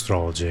traditional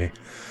astrology.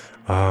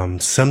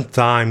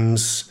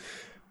 Sometimes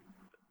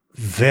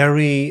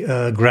very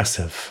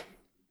aggressive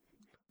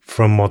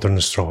from modern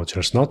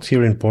astrologers, not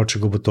here in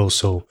Portugal, but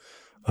also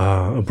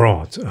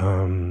abroad.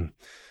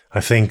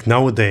 I think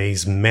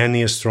nowadays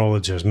many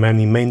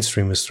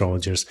mainstream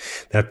astrologers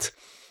that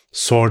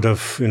sort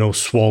of,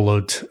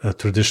 swallowed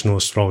traditional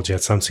astrology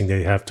as something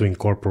they have to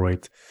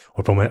incorporate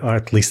or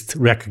at least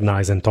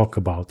recognize and talk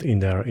about in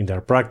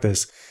their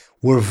practice,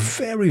 were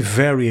very,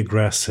 very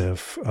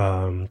aggressive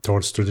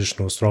towards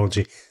traditional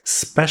astrology,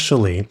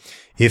 especially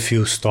if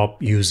you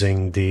stop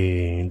using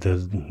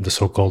the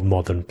so-called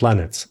modern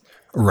planets.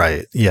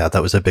 Right. Yeah,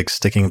 that was a big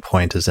sticking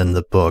point, is in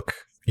the book,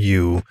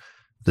 the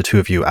two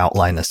of you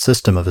outline a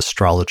system of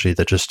astrology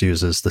that just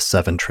uses the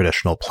 7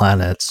 traditional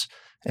planets.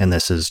 And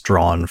this is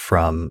drawn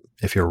from,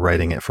 if you're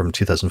writing it from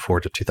 2004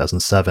 to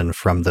 2007,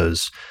 from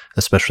those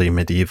especially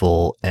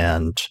medieval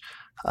and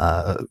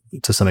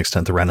to some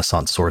extent the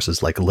Renaissance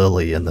sources like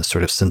Lilly, and the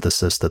sort of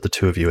synthesis that the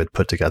two of you had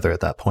put together at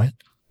that point.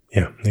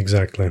 Yeah,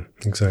 exactly.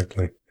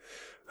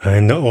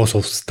 And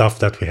also stuff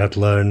that we had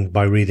learned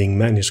by reading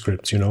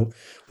manuscripts,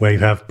 where you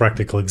have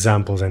practical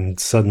examples and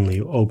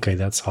suddenly, okay,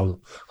 that's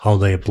how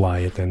they apply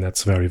it, and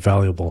that's very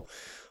valuable.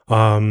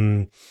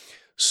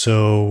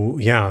 So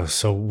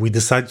we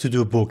decided to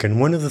do a book. And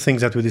one of the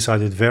things that we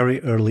decided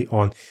very early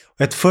on,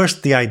 at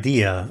first the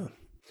idea,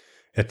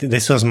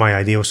 this was my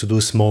idea, was to do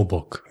a small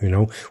book,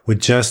 with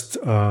just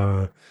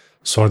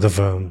sort of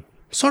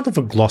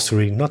a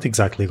glossary, not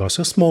exactly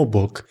glossary, a small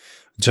book,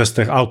 just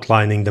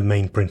outlining the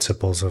main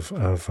principles of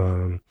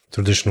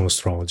traditional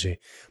astrology.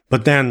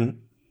 But then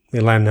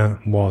Helena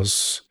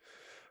was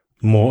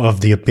more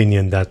of the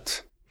opinion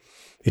that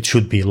it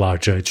should be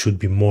larger, it should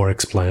be more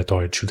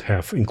explanatory, it should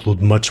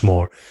include much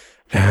more.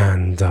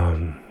 And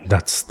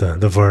that's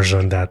the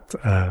version that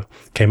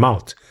came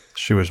out.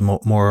 She was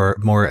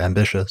more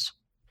ambitious.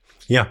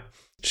 Yeah,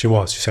 she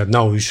was. She said,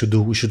 no, we should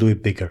do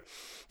it bigger.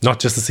 Not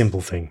just a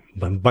simple thing,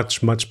 but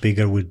much, much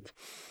bigger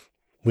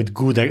with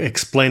good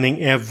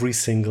explaining every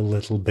single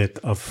little bit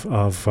of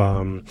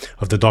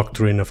the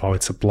doctrine, of how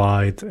it's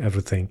applied,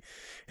 everything.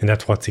 And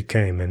that's what it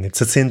came. And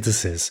it's a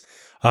synthesis.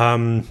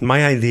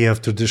 My idea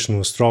of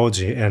traditional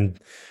astrology, and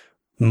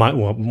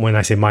when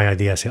I say my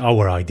idea, I say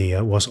our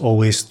idea, was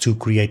always to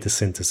create a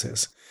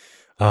synthesis.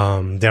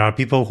 There are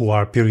people who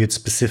are period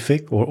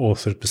specific or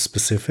author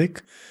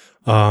specific.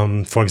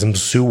 For example,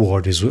 Sue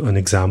Ward is an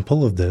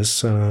example of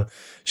this.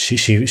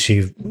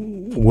 She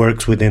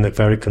works within a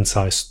very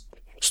concise,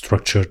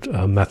 structured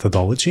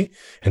methodology,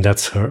 and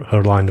that's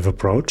her line of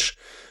approach.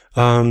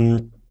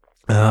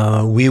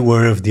 We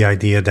were of the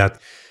idea that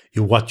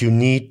what you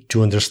need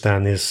to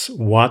understand is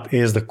what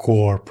is the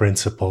core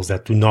principles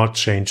that do not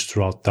change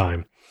throughout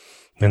time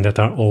and that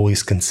are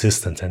always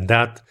consistent, and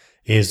that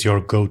is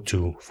your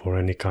go-to for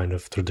any kind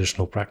of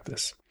traditional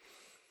practice.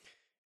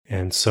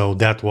 And so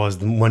that was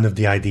one of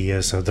the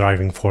ideas or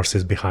driving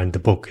forces behind the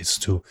book, is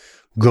to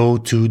go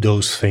to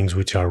those things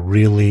which are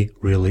really,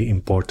 really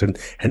important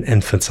and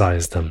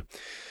emphasize them.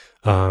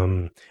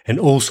 And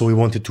also we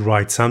wanted to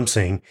write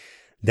something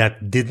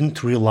that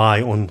didn't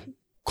rely on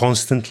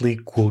constantly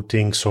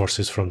quoting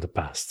sources from the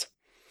past.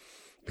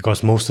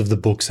 because most of the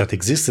books that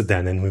existed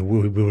then, and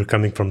we were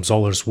coming from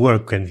Zoller's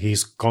work, and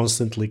he's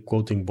constantly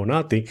quoting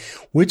Bonatti,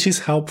 which is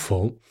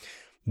helpful,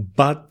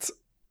 but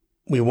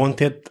we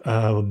wanted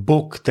a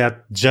book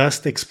that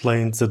just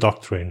explains the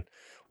doctrine,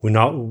 with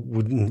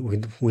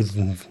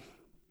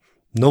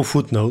no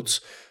footnotes,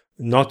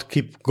 not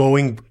keep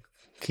going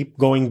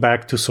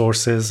back to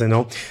sources,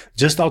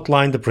 just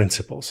outline the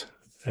principles,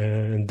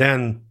 and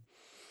then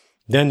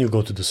you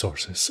go to the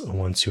sources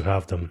once you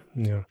have them.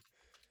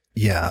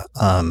 Yeah.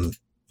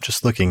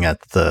 Just looking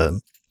at the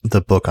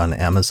book on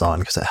Amazon,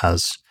 because it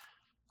has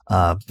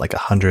like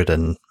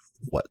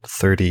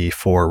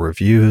 134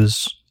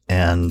 reviews,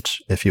 and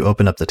if you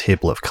open up the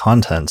table of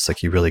contents,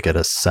 like you really get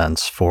a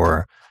sense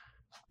for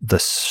the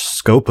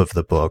scope of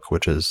the book,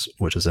 which is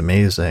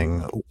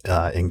amazing,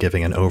 in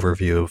giving an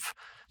overview of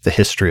the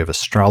history of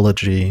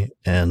astrology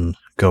and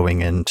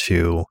going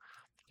into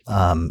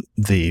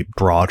the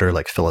broader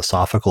like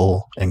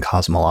philosophical and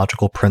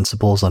cosmological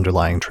principles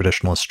underlying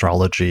traditional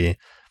astrology,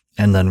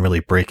 and then really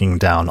breaking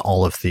down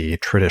all of the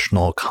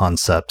traditional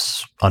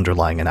concepts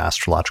underlying an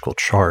astrological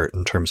chart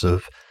in terms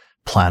of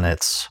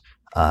planets,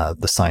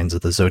 the signs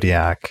of the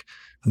zodiac,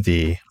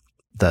 the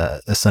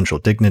essential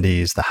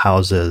dignities, the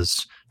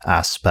houses,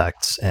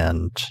 aspects,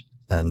 and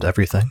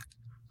everything.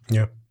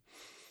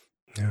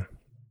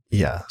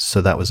 Yeah,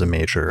 so that was a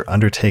major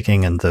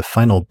undertaking, and the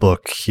final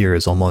book here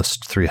is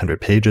almost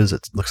 300 pages.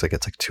 It looks like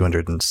it's like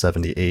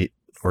 278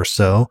 or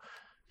so.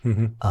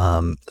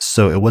 Mm-hmm.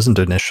 So it wasn't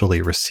initially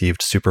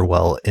received super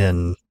well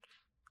in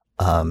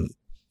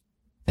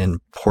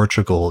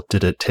Portugal.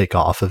 Did it take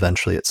off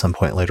eventually at some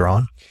point later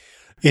on?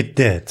 It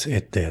did.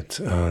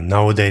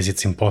 Nowadays,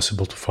 it's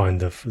impossible to find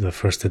the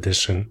first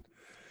edition,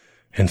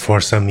 and for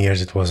some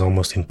years, it was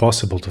almost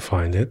impossible to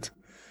find it.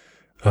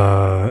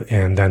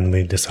 And then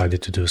we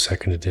decided to do a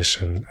second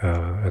edition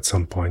at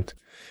some point,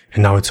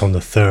 and now it's on the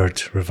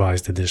third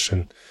revised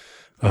edition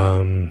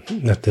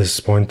at this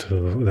point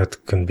that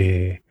can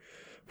be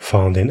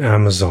found in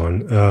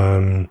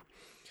Amazon.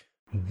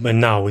 But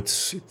now it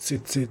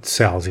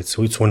sells.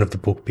 It's one of the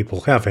book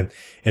people have, and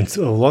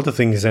a lot of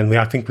things. And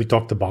I think we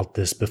talked about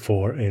this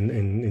before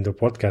in the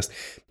podcast.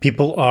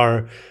 People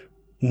are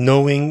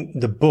knowing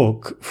the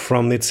book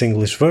from its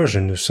English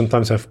version. You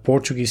sometimes have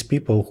Portuguese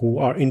people who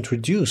are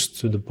introduced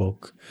to the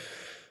book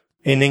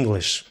in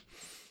English.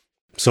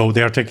 So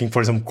they are taking, for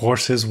example,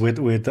 courses with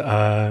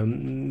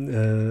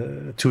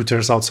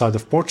tutors outside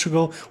of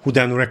Portugal, who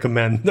then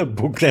recommend a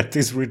book that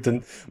is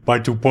written by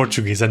two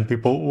Portuguese, and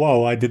people,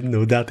 wow, I didn't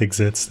know that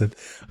existed.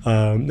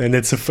 And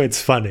it's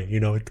funny,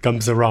 it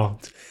comes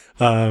around.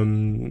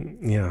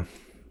 Yeah.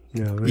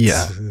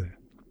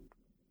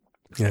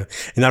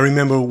 And I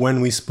remember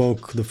when we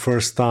spoke the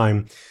first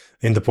time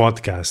in the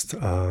podcast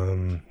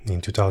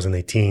in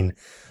 2018,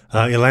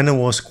 Helena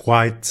was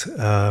quite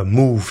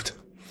moved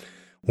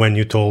when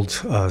you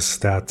told us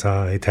that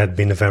it has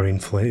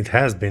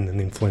been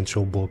an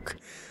influential book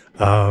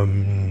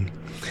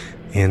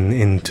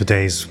in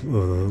today's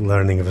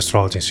learning of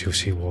astrology.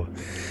 She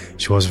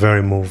was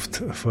very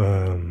moved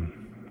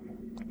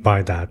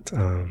by that,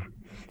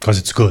 because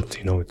it's good.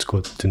 It's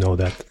good to know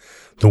that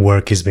the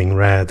work is being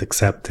read,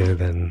 accepted,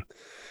 and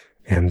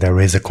there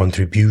is a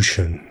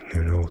contribution,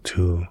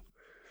 to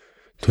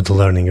the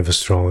learning of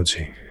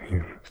astrology,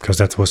 because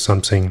that was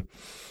something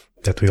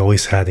that we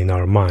always had in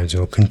our minds,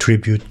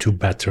 contribute to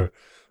better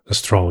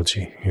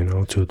astrology,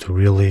 to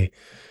really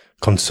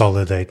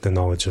consolidate the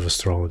knowledge of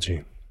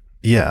astrology.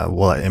 Yeah,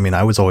 well, I mean,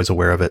 I was always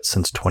aware of it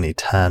since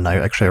 2010.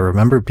 I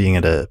remember being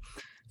at a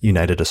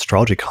United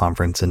Astrology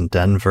conference in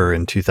Denver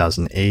in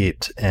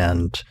 2008,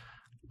 and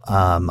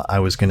I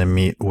was going to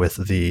meet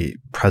with the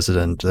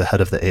president, the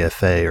head of the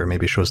AFA, or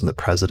maybe she wasn't the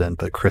president,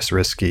 but Chris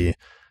Risky,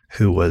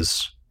 who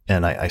was,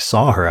 and I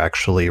saw her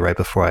actually right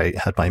before I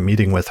had my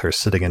meeting with her,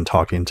 sitting and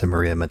talking to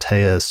Maria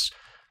Mateus,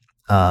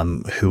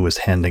 who was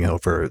handing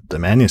over the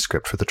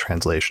manuscript for the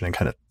translation and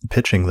kind of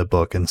pitching the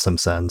book in some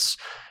sense.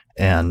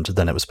 And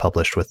then it was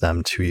published with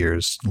them 2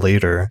 years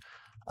later.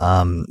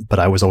 But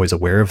I was always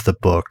aware of the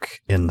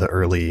book in the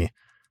early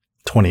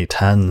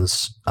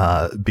 2010s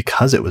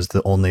because it was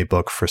the only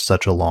book for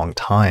such a long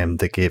time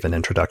that gave an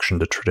introduction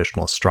to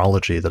traditional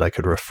astrology that I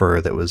could refer,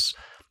 that was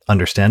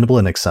understandable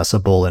and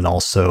accessible, and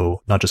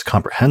also not just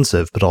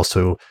comprehensive, but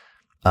also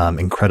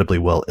incredibly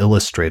well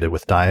illustrated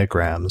with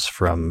diagrams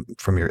from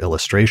your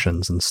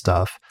illustrations and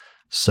stuff.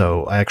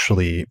 So I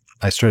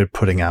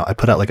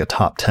put out like a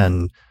top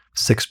 10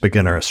 6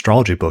 beginner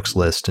astrology books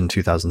list in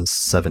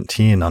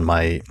 2017 on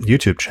my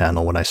YouTube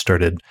channel, when I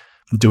started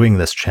doing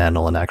this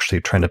channel and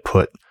actually trying to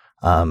put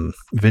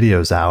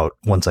videos out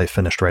once I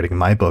finished writing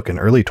my book in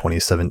early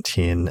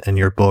 2017. And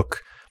your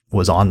book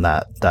was on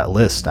that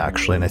list,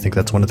 actually. And I think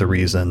that's one of the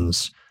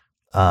reasons,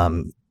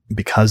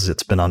 because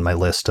it's been on my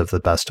list of the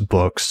best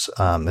books,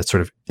 it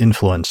sort of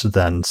influenced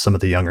then some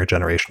of the younger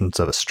generations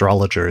of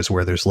astrologers,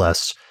 where there's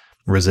less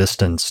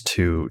resistance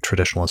to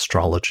traditional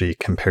astrology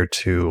compared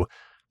to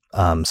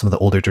some of the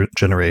older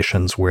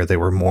generations, where they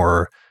were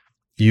more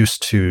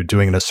used to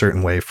doing it a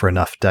certain way for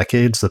enough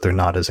decades that they're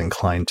not as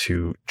inclined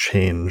to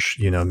change,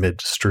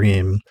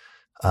 midstream.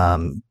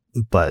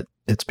 but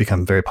it's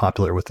become very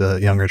popular with the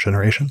younger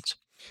generations.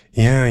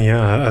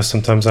 Yeah.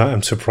 Sometimes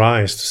I'm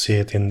surprised to see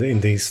it in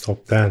these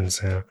top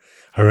tens. Yeah.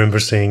 I remember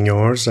seeing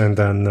yours, and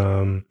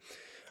then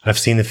I've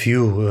seen a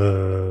few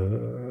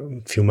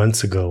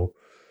months ago,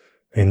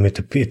 and it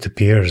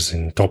appears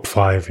in top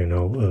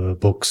 5,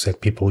 books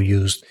that people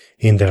used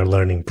in their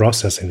learning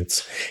process, and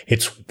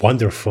it's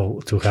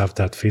wonderful to have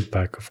that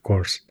feedback, of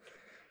course.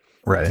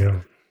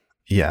 Right.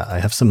 Yeah, I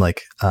have some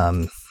like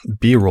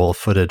B-roll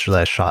footage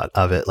that I shot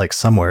of it like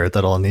somewhere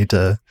that I'll need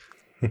to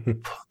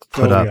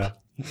put up.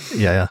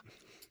 Yeah.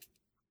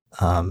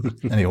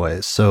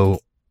 Anyway, so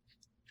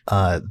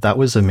that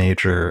was a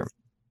major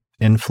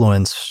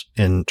influence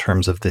in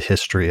terms of the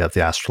history of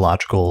the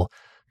astrological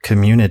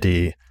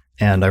community.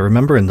 And I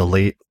remember in the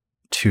late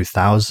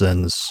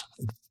 2000s,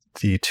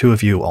 the two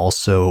of you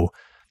also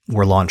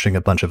were launching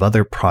a bunch of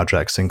other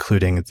projects,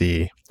 including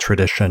the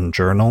Tradition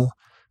Journal,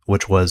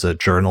 which was a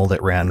journal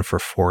that ran for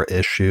 4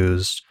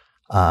 issues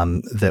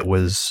that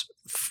was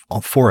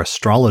for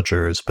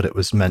astrologers, but it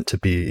was meant to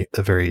be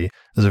a very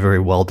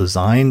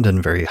well-designed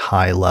and very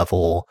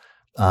high-level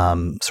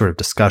sort of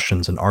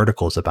discussions and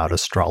articles about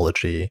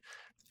astrology.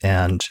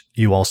 And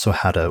you also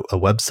had a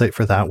website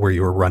for that where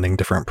you were running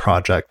different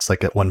projects.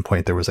 Like at one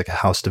point there was like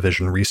a house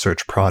division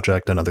research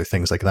project and other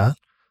things like that.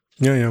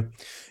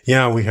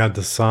 Yeah, we had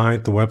the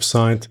site, the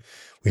website.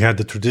 We had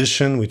the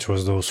Tradition, which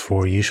was those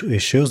 4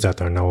 issues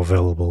that are now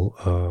available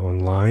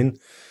online.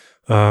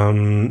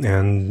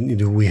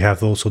 And we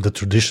have also the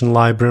Tradition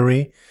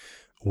Library,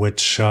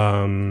 which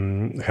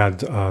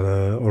had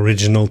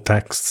original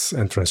texts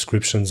and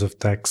transcriptions of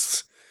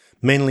texts,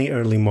 mainly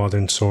early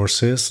modern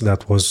sources.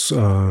 That was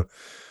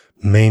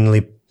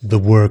mainly the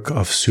work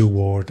of Sue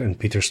Ward and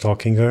Peter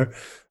Stockinger.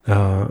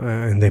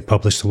 And they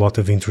published a lot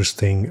of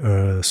interesting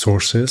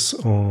sources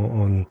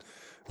on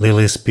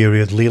Lily's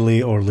period,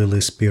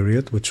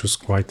 which was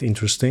quite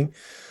interesting.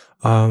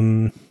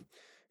 And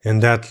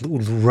that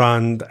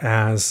run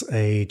as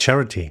a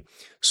charity.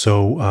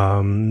 So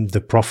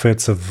the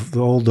profits of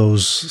all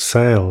those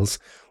sales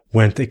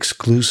went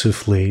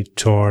exclusively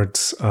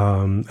towards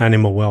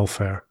animal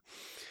welfare.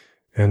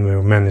 And we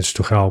managed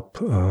to help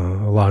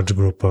a large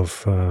group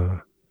of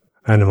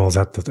animals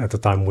at the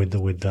time with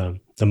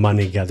the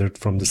money gathered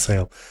from the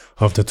sale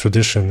of the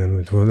Tradition.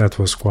 And that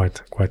was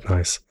quite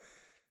nice.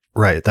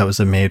 Right. That was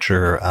a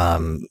major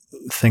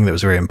thing that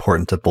was very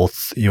important to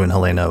both you and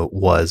Helena,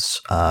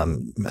 was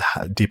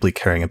deeply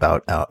caring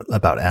about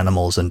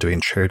animals and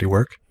doing charity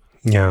work.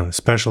 Yeah,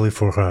 especially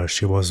for her.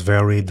 She was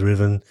very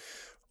driven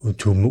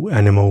to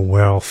animal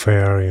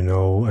welfare,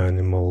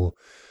 animal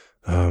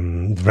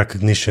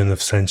recognition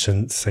of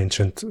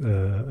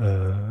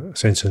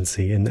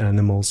sentiency in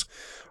animals.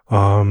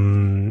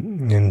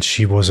 And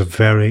she was a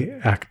very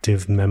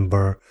active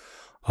member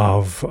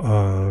of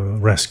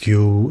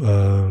rescue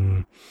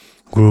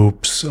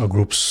groups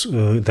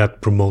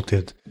that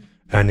promoted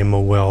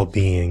animal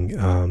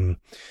well-being.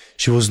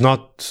 She was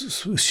not.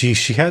 She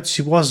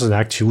wasn't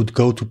actually. She would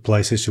go to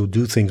places. She would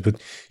do things, but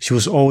she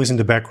was always in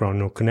the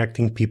background,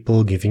 connecting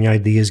people, giving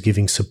ideas,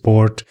 giving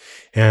support,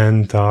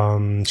 and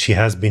she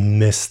has been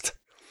missed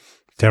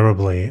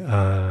terribly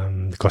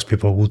because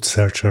people would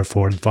search her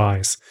for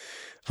advice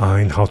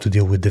in how to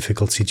deal with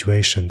difficult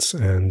situations.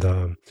 And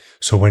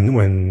so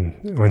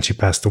when she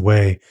passed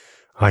away,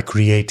 I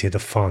created a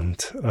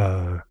fund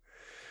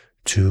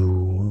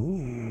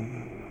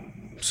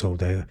So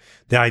the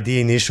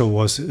idea initial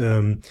was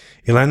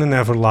Helena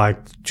never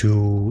liked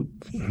to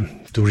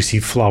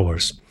receive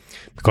flowers,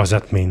 because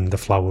that meant the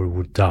flower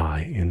would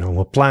die.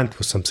 A plant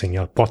was something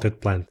else,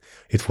 potted plant.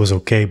 It was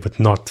okay, but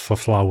not for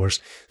flowers.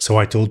 So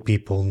I told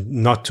people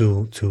not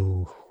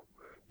to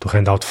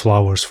hand out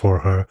flowers for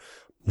her,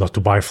 not to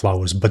buy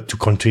flowers, but to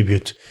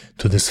contribute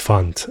to this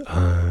fund.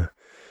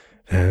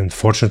 And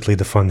fortunately,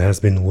 the fund has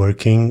been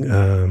working,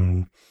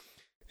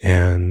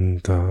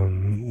 and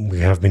we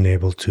have been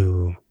able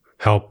to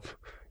help,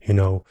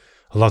 a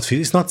lot.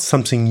 It's not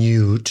something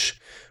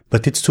huge,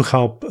 but it's to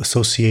help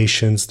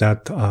associations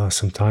that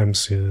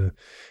sometimes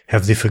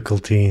have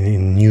difficulty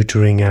in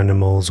neutering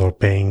animals or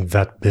paying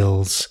vet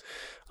bills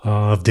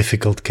of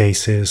difficult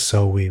cases.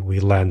 So we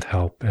lend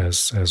help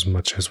as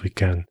much as we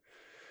can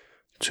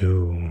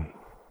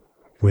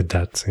with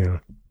that. Yeah.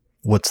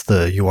 What's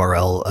the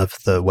URL of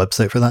the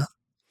website for that?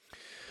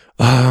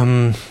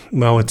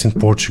 Well, it's in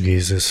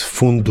Portuguese. It's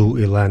Fundo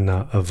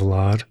Helena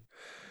Avelar.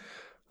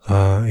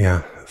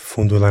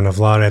 Fundo Helena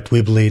Avelar at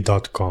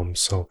weebly.com.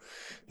 So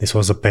this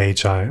was a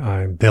page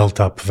I built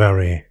up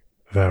very,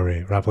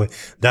 very rapidly.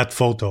 That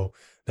photo,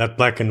 that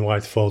black and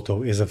white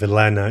photo, is of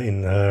Helena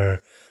in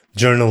her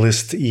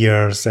journalist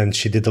years, and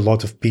she did a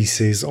lot of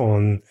pieces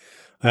on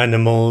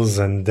animals,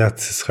 and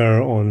that's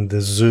her on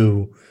the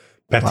zoo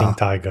petting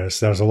tigers.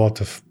 There's a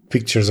lot of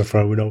pictures of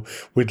her,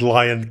 with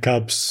lion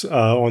cubs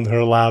on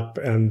her lap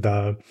and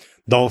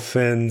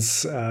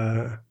dolphins.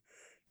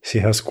 She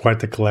has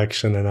quite a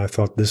collection, and I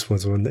thought this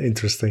was one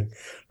interesting.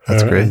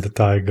 That's great. And the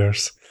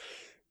tigers.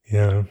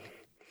 Yeah.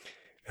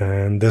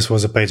 And this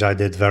was a page I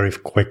did very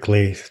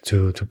quickly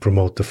to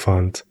promote the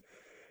fund.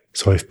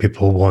 So if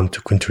people want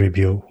to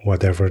contribute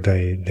whatever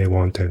they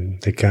want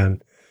and they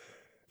can,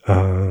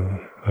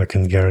 I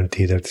can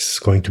guarantee that this is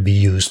going to be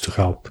used to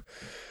help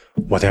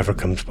whatever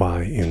comes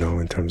by,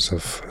 in terms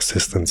of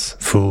assistance,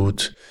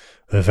 food,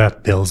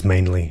 vet bills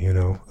mainly,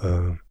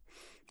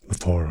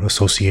 for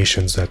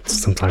associations that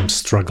sometimes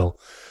struggle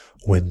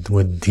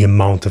with the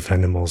amount of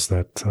animals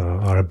that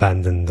are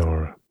abandoned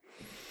or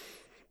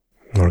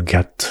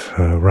get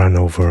run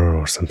over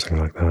or something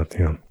like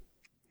that.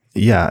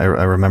 Yeah,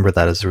 I remember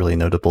that as a really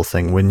notable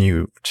thing when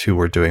you two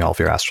were doing all of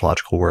your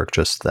astrological work,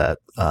 just that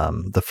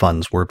the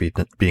funds were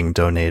being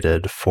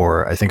donated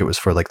for, I think it was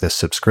for like the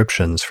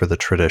subscriptions for the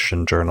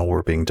Tradition Journal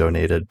were being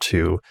donated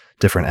to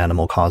different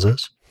animal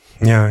causes.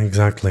 Yeah,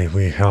 exactly.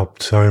 We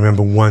helped. I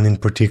remember one in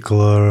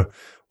particular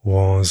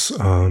was,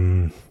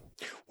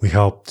 we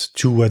helped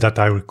two that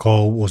I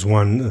recall was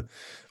one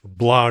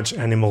large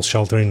animal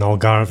shelter in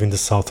Algarve in the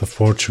south of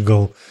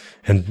Portugal,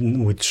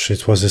 and which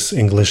it was this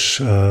English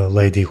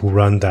lady who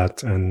ran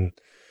that, and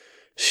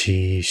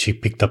she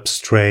picked up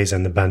strays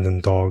and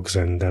abandoned dogs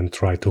and then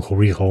tried to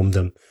rehome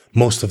them,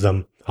 most of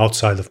them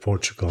outside of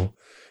Portugal,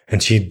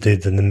 and she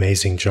did an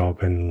amazing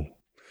job. And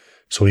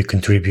so we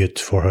contribute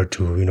for her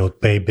to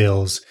pay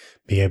bills,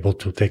 be able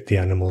to take the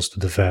animals to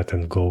the vet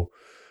and go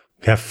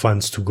have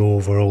funds to go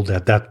over all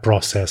that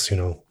process,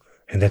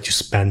 and that you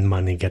spend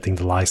money getting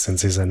the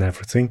licenses and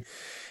everything.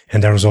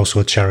 And there was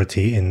also a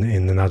charity in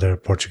another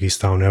Portuguese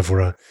town,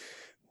 Évora,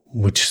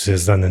 which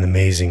has done an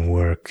amazing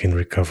work in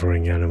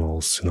recovering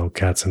animals,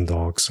 cats and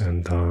dogs.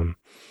 And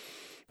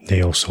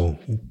they also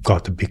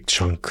got a big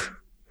chunk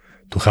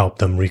to help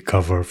them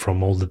recover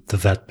from all the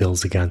vet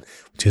bills again,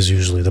 which is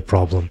usually the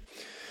problem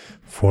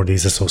for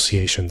these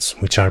associations,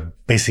 which are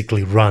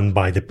basically run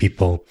by the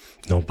people,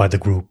 by the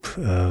group.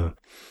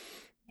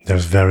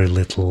 There's very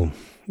little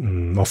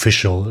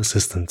official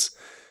assistance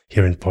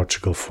here in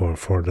Portugal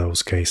for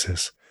those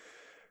cases.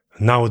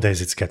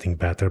 Nowadays it's getting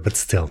better, but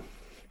still.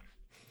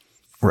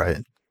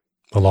 Right.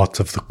 A lot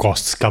of the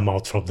costs come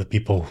out from the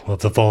people, of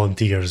the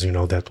volunteers,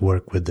 that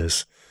work with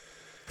this.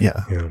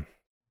 Yeah.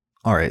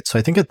 All right. So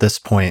I think at this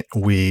point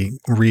we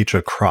reach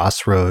a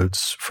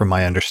crossroads from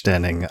my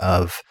understanding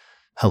of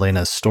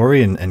Helena's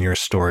story and your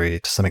story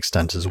to some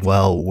extent as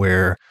well,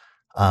 where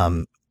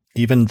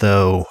even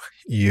though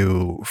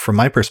you, from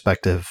my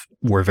perspective,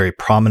 were very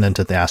prominent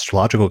in the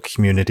astrological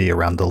community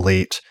around the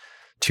late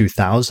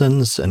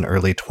 2000s and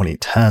early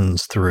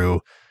 2010s through,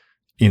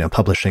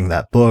 publishing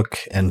that book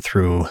and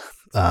through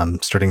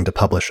starting to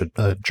publish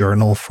a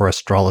journal for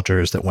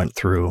astrologers that went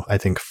through, I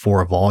think,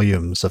 4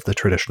 volumes of the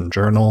Tradition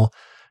Journal,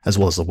 as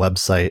well as a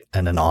website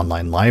and an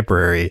online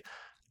library.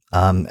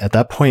 At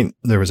that point,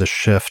 there was a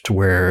shift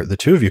where the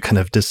two of you kind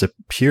of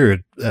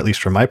disappeared, at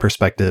least from my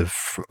perspective,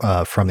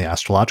 from the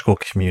astrological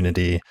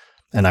community.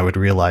 And I would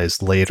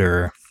realize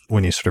later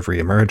when you sort of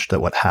reemerged that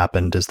what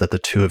happened is that the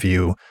two of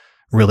you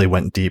really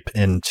went deep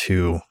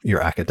into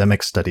your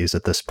academic studies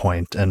at this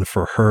point. And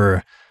for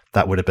her,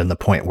 that would have been the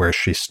point where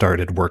she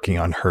started working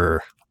on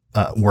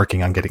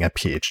getting a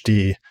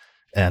PhD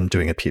and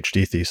doing a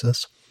PhD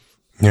thesis.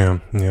 Yeah,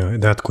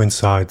 that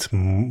coincides.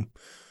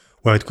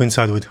 Well, it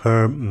coincided with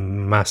her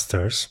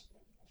master's.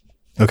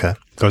 Okay.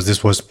 Because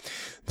this was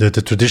the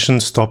Tradition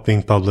stopped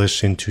being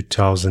published in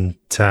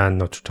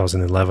 2010 or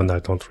 2011. I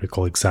don't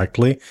recall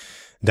exactly.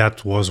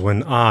 That was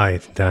when I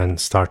then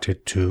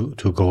started to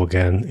go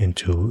again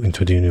into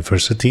the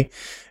university,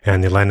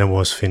 and Helena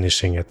was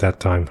finishing at that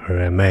time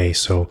her MA.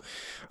 So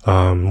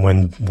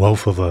when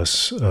both of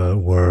us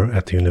were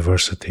at the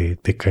university,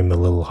 it became a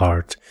little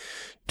hard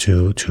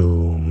to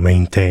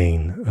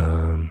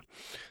maintain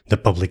the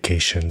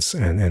publications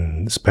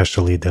and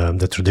especially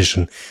the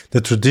Tradition. The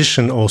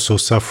Tradition also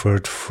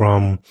suffered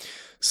from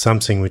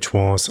something which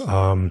was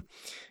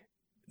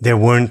there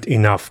weren't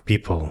enough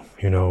people,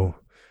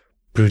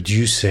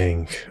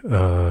 producing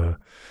a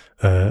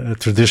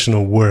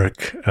traditional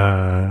work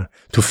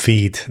to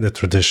feed the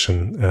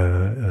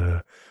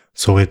tradition,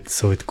 so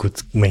it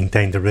could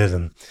maintain the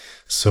rhythm.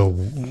 So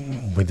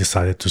we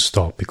decided to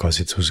stop because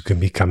it was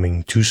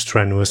becoming too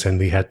strenuous, and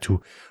we had to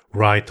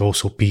write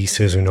also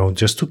pieces,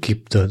 just to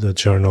keep the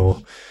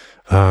journal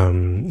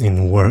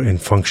in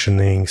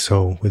functioning.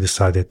 So we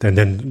decided, and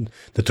then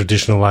the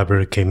traditional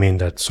library came in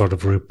that sort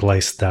of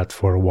replaced that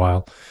for a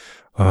while.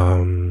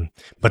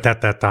 But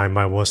at that time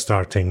I was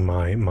starting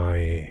my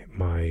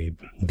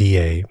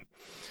BA,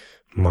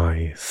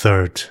 my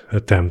third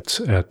attempt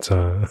at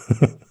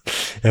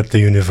at the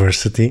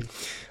university.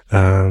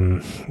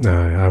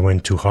 I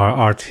went to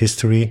art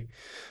history,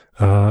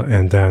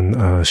 and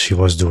then she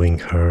was doing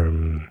her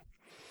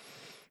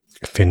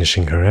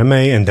finishing her MA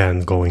and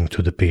then going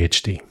to the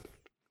PhD.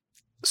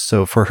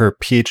 So for her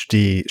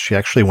PhD, she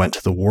actually went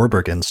to the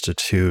Warburg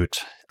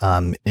Institute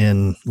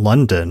in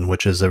London,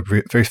 which is a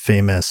very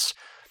famous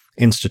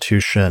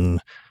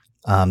institution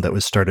that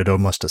was started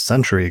almost a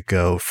century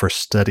ago for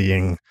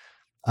studying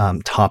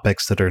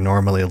topics that are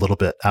normally a little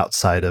bit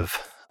outside of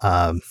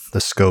the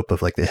scope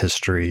of like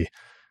the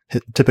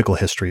typical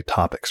history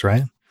topics,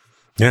 right?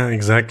 Yeah,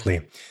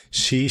 exactly.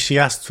 She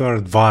asked for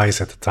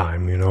advice at the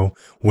time,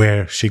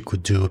 where she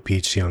could do a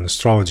PhD on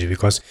astrology,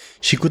 because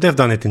she could have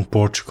done it in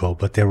Portugal,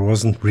 but there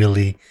wasn't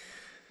really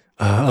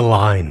a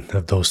line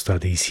of those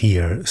studies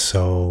here.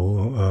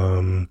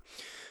 So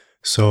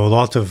a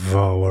lot of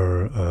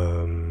our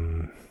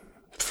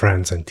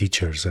friends and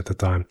teachers at the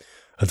time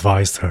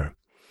advised her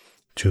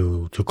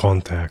to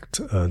contact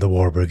the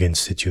Warburg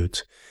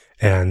Institute,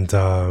 and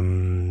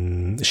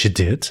she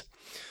did.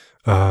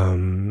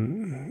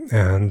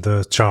 And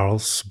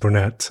Charles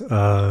Burnett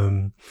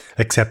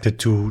accepted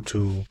to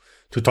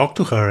talk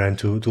to her and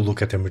to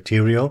look at her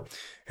material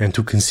and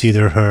to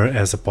consider her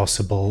as a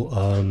possible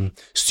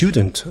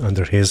student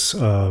under his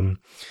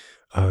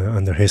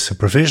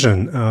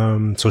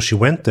supervision. So she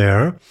went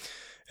there,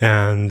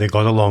 and they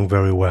got along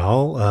very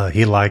well.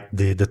 He liked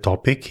the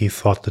topic. He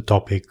thought the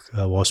topic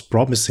was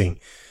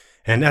promising.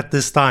 And at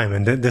this time,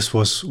 and this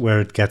was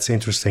where it gets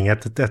interesting,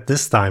 at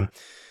this time,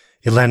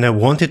 Helena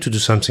wanted to do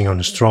something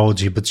on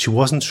astrology, but she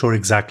wasn't sure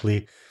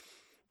exactly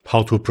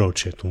how to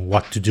approach it,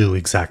 what to do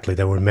exactly.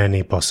 There were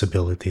many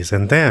possibilities.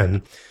 And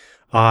then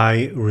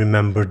I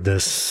remembered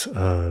this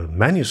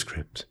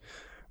manuscript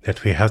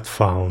that we had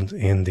found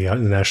in the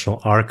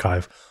National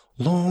Archive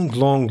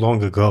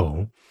long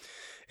ago.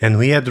 And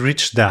we had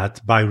reached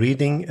that by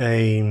reading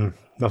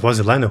that was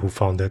Helena who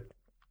found it,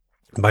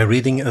 by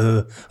reading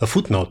a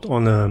footnote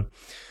on a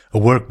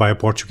work by a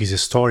Portuguese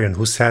historian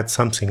who said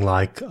something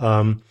like,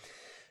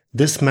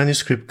 this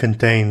manuscript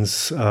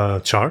contains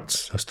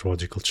charts,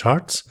 astrological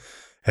charts.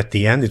 At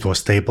the end, it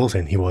was tables,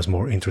 and he was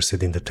more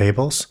interested in the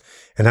tables.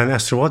 And then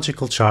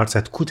astrological charts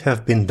that could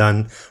have been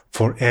done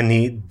for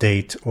any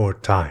date or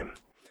time,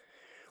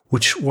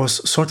 which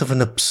was sort of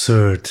an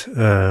absurd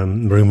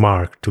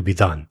remark to be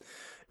done.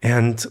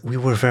 And we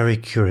were very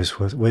curious.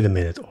 Wait a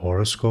minute,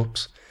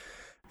 horoscopes?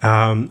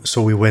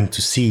 So we went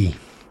to see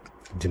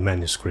the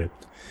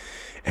manuscript.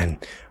 And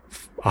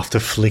after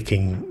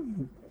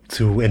flicking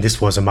through, and this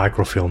was a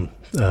microfilm,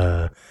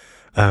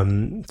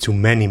 to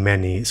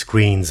many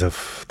screens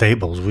of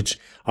tables, which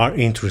are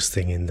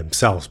interesting in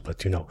themselves,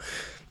 but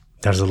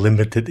there's a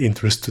limited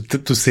interest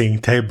to seeing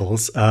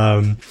tables.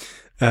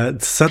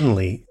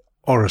 Suddenly,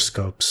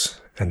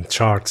 horoscopes and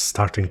charts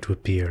starting to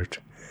appear,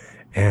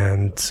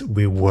 and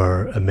we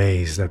were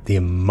amazed at the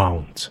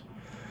amount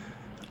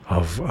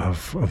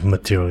of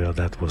material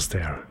that was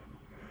there.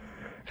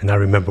 And I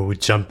remember we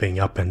jumping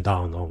up and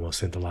down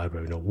almost in the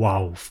library.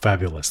 Wow,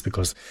 fabulous,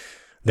 because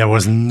there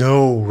was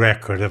no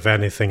record of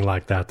anything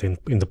like that in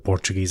the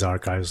Portuguese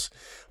archives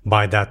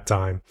by that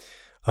time.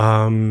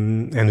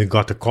 And we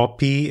got a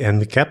copy, and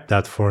we kept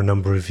that for a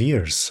number of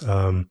years.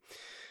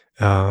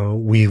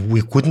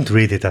 We couldn't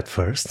read it at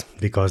first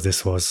because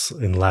this was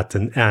in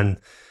Latin, and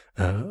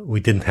we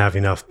didn't have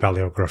enough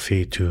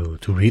paleography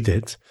to read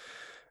it.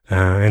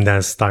 And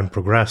as time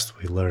progressed,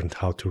 we learned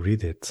how to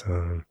read it.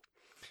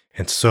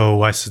 And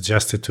so I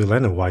suggested to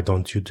Helena, why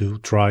don't you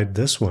try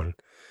this one?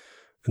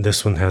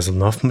 This one has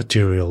enough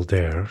material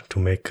there to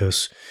make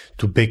us,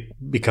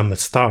 become a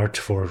start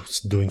for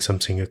doing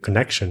something, a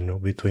connection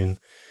between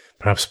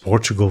perhaps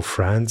Portugal,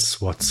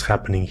 France, what's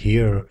happening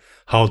here,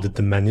 how did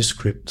the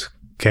manuscript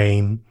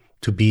came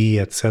to be,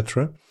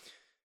 etc.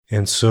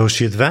 And so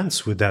she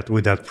advanced with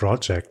that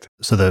project.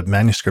 So the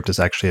manuscript is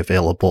actually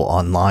available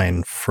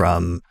online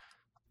from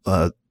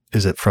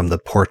is it from the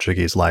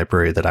Portuguese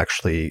library that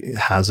actually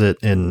has it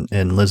in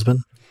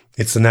Lisbon?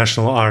 It's the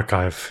National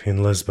Archive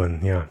in Lisbon,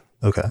 yeah.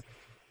 Okay.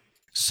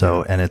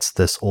 So, and it's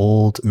this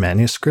old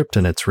manuscript,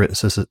 and it's written,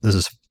 so this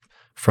is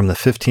from the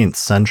 15th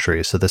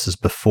century. So this is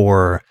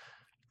before,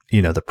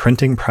 the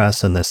printing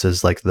press, and this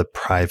is like the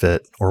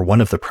private, or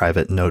one of the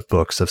private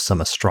notebooks of some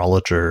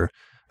astrologer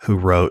who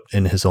wrote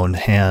in his own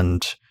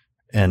hand,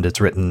 and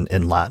it's written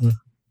in Latin.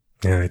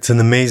 Yeah, it's an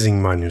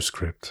amazing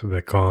manuscript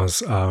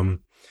because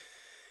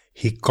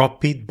he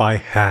copied by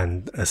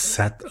hand a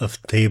set of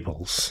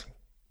tables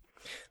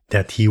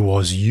that he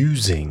was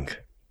using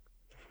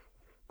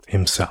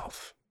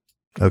himself.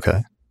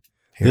 Okay.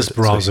 This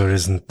browser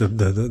isn't,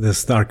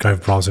 this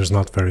archive browser is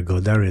not very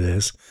good. There it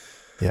is.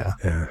 Yeah.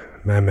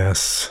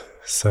 MS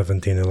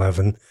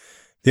 1711.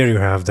 There you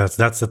have,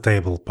 that's the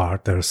table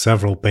part. There are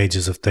several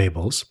pages of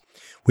tables,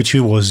 which he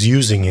was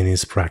using in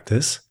his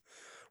practice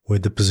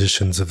with the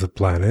positions of the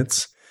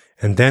planets.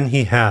 And then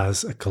he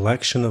has a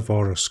collection of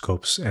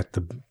horoscopes at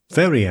the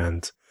very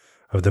end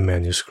of the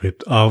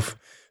manuscript of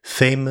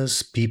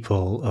famous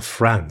people of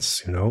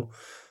France,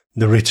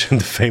 the rich and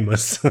the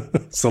famous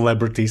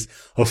celebrities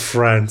of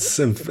France,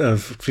 of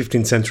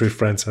 15th century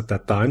France at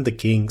that time, the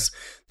kings,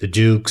 the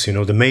dukes,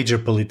 the major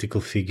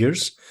political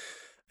figures,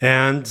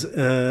 and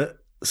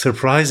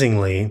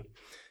surprisingly,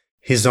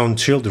 his own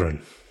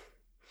children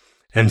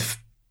and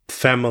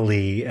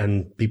family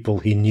and people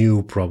he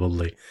knew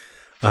probably,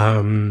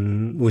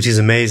 which is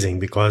amazing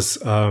because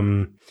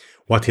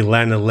what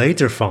Helena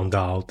later found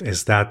out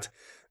is that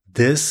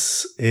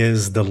this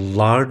is the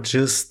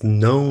largest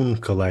known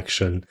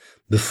collection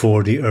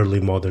before the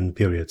early modern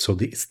period. So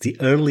it's the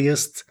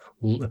earliest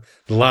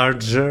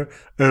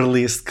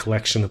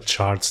collection of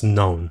charts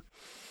known.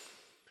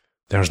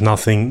 There's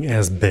nothing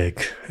as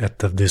big at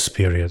this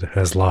period,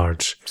 as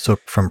large. So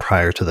from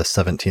prior to the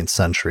 17th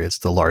century, it's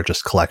the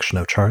largest collection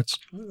of charts?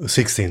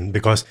 16,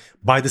 because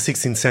by the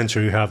 16th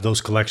century, you have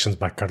those collections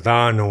by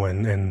Cardano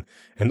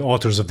and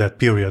authors of that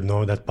period,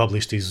 that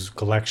published these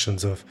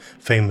collections of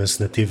famous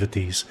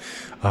nativities.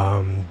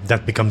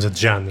 That becomes a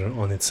genre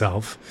on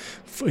itself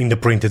in the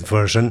printed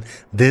version.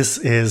 This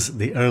is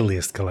the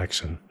earliest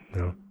collection.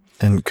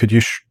 And could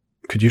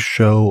you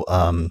show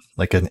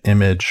like an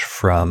image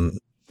from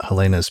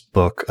Helena's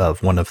book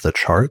of one of the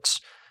charts?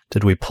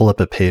 Did we pull up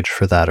a page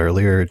for that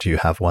earlier? Do you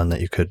have one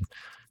that you could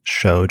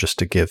show just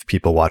to give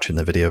people watching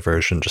the video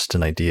version just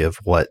an idea of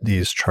what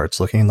these charts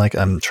looking like?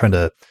 I'm trying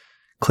to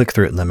click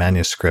through it in the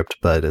manuscript,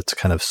 but it's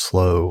kind of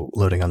slow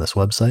loading on this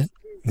website.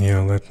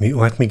 Yeah,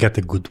 let me get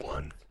a good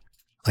one.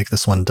 Like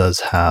this one does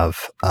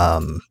have,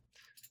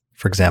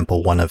 for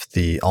example, one of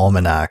the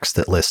almanacs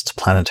that lists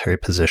planetary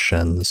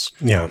positions.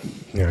 Yeah,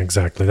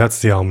 exactly.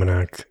 That's the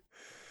almanac.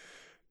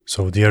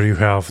 So there you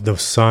have the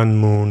Sun,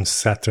 Moon,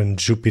 Saturn,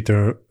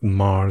 Jupiter,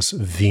 Mars,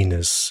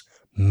 Venus,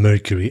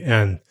 Mercury,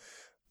 and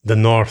the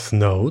North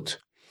Node.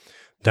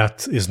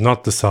 That is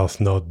not the South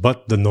Node,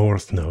 but the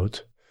North Node.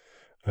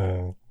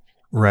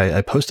 Right.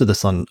 I posted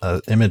this on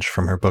an image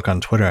from her book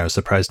on Twitter. I was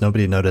surprised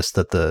nobody noticed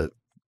that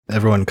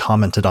everyone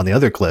commented on the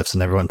other glyphs,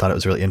 and everyone thought it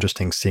was really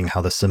interesting seeing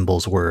how the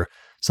symbols were.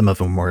 Some of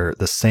them were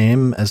the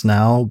same as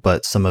now,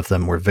 but some of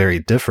them were very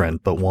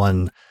different. But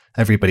one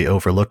everybody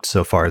overlooked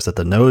so far is that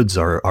the nodes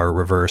are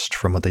reversed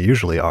from what they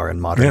usually are in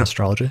modern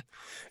astrology.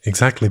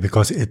 Exactly,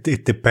 because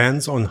it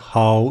depends on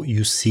how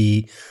you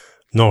see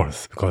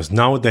north. Because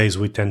nowadays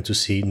we tend to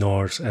see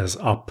north as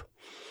up,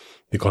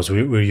 because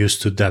we're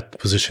used to that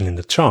position in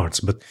the charts.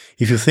 But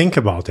if you think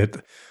about it,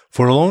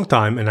 for a long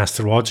time, and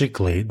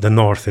astrologically, the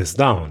north is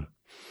down.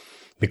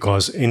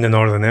 Because in the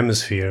northern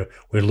hemisphere,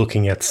 we're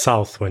looking at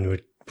south when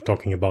we're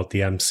talking about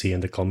the MC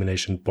and the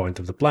culmination point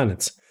of the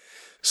planets.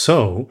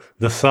 So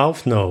the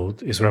south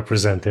node is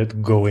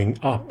represented going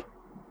up,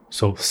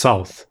 so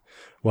south,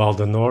 while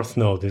the north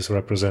node is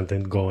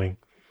represented going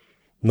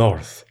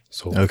north,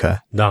 so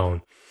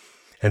down.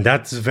 And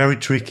that's very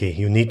tricky.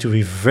 You need to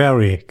be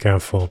very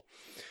careful.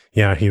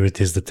 Yeah, here it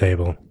is, the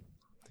table.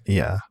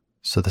 Yeah.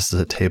 So this is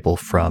a table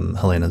from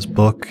Helena's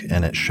book,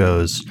 and it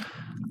shows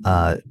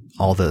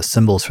all the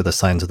symbols for the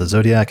signs of the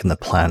zodiac and the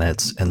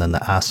planets, and then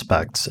the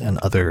aspects and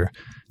other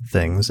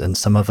things. And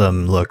some of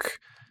them look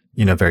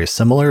very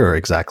similar or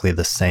exactly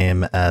the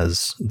same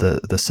as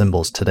the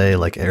symbols today,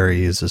 like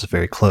Aries is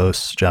very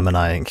close,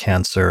 Gemini and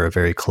Cancer are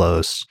very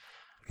close.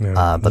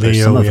 Yeah. But Leo,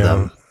 there's some of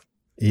them.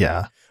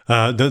 Yeah.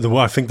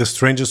 I think the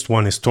strangest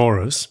one is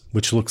Taurus,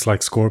 which looks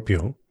like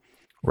Scorpio.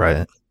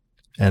 Right.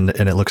 And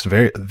it looks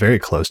very, very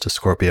close to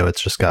Scorpio.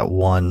 It's just got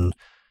one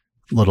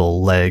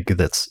little leg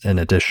that's in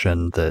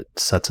addition that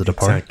sets it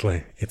apart.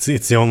 Exactly.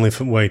 It's the only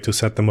way to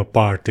set them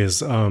apart is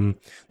the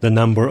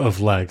number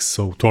of legs.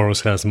 So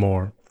Taurus has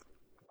more.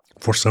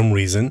 For some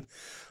reason.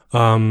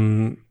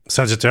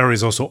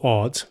 Sagittarius is also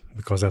odd,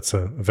 because that's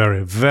a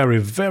very, very,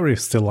 very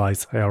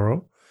stylized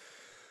arrow.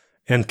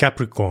 And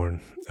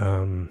Capricorn,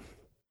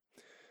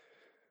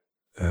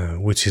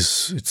 which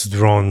it's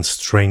drawn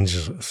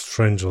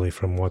strangely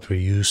from what we're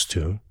used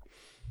to.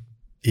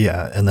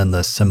 Yeah, and then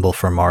the symbol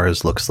for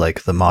Mars looks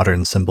like the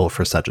modern symbol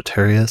for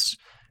Sagittarius.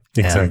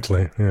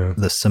 Exactly, yeah.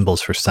 The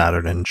symbols for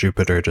Saturn and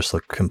Jupiter just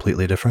look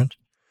completely different.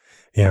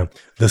 Yeah,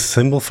 the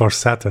symbol for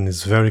Saturn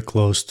is very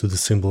close to the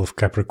symbol of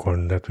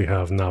Capricorn that we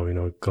have now.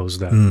 It goes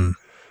that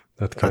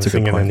kind of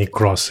thing, and then he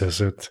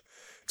crosses it.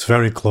 It's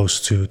very close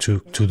to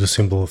the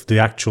symbol of the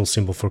actual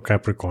symbol for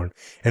Capricorn,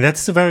 and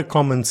that's a very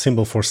common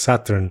symbol for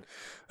Saturn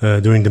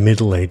during the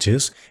Middle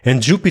Ages.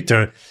 And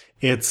Jupiter,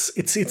 it's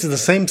the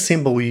same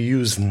symbol we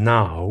use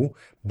now,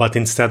 but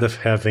instead of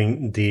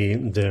having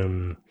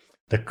the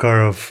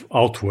curve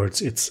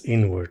outwards, it's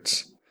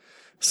inwards.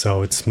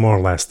 So it's more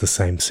or less the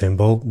same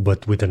symbol,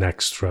 but with an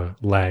extra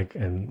leg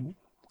and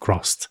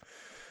crossed.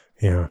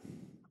 Yeah.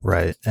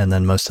 Right. And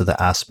then most of the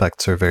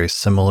aspects are very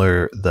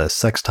similar. The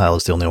sextile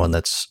is the only one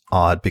that's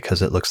odd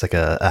because it looks like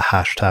a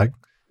hashtag.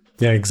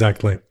 Yeah,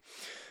 exactly.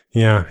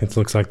 Yeah, it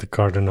looks like the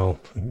cardinal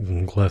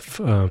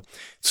glyph.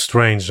 It's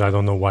strange. I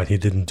don't know why he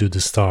didn't do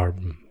the star.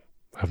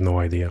 I have no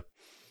idea.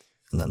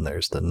 And then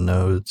there's the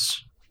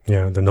nodes.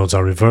 Yeah, the nodes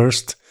are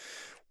reversed,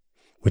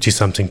 which is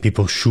something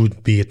people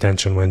should pay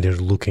attention when they're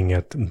looking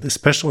at,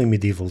 especially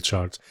medieval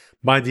charts.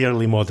 By the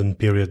early modern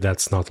period,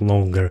 that's not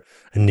longer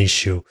an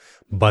issue,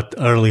 but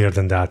earlier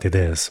than that it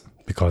is,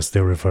 because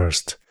they're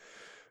reversed.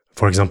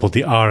 For example,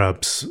 the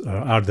Arabs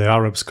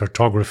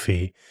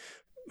cartography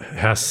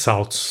has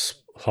south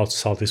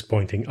is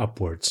pointing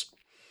upwards.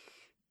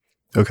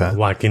 Okay.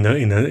 Like in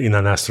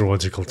an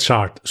astrological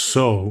chart.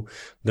 So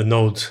the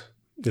node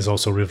is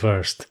also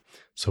reversed.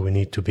 So we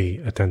need to be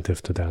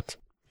attentive to that.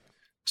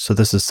 So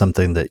this is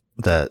something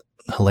that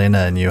Helena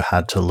and you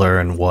had to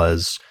learn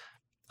was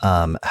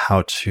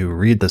how to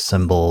read the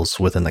symbols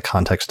within the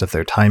context of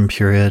their time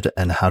period,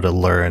 and how to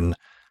learn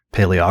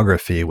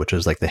paleography, which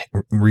is like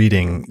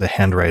reading the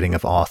handwriting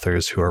of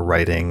authors who are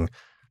writing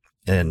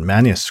in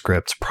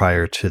manuscripts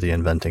prior to the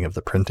inventing of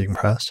the printing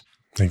press.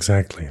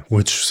 Exactly,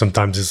 which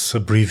sometimes is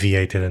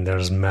abbreviated, and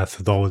there's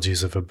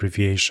methodologies of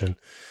abbreviation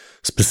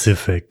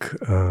specific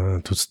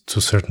to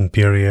certain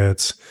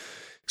periods.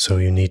 So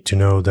you need to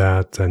know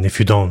that, and if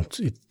you don't,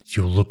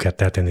 you look at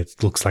that and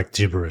it looks like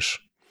gibberish.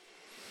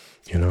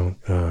 But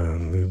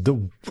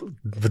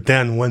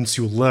then once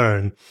you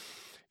learn,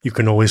 you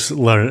can always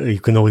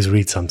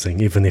read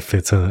something, even if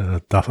it's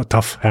a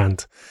tough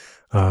hand.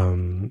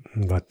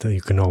 But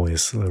you can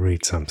always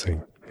read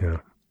something. Yeah,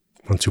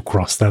 once you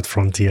cross that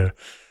frontier.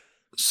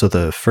 So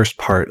the first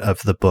part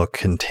of the book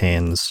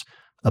contains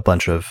a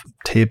bunch of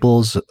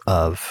tables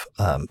of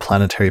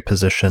planetary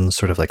positions,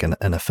 sort of like an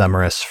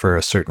ephemeris for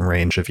a certain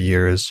range of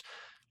years.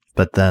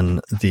 But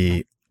then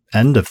the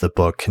end of the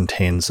book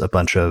contains a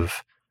bunch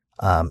of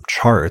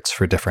charts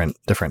for different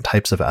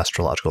types of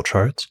astrological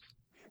charts.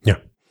 Yeah,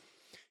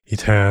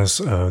 it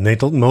has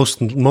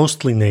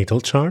mostly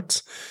natal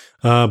charts,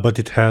 but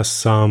it has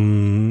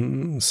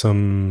some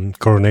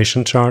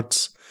coronation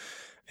charts,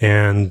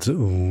 and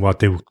what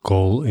they would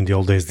call in the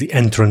old days the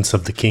entrance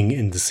of the king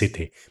in the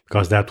city,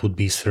 because that would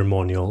be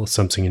ceremonial,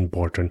 something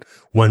important.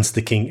 Once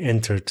the king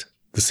entered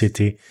the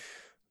city,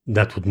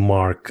 that would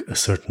mark a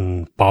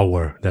certain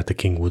power that the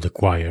king would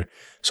acquire.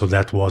 So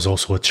that was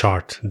also a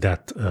chart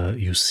that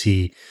you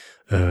see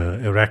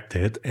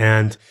erected,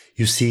 and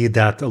you see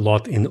that a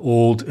lot in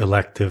old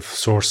elective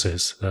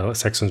sources,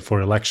 sections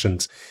for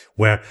elections,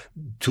 where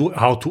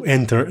how to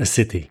enter a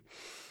city,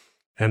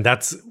 and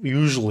that's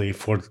usually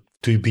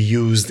to be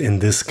used in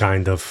this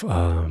kind of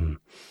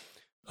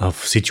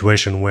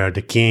situation where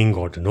the king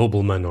or the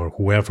nobleman or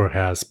whoever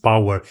has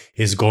power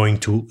is going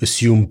to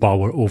assume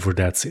power over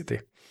that city.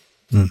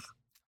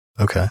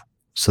 Okay.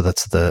 So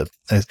that's the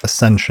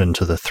ascension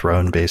to the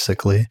throne,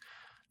 basically,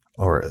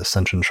 or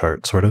ascension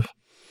chart, sort of?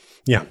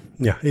 Yeah.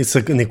 It's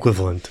an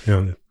equivalent.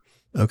 Yeah.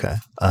 Okay.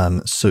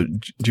 So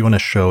do you want to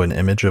show an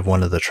image of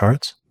one of the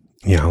charts?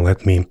 Yeah,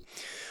 let me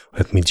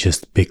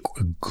just pick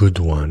a good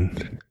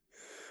one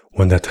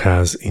that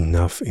has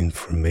enough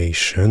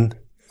information.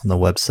 On the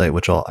website,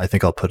 which I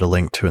think I'll put a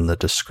link to in the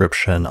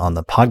description on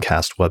the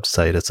podcast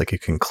website, it's like you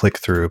can click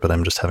through, but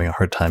I'm just having a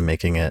hard time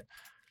making it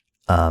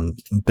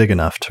big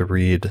enough to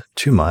read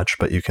too much,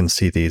 but you can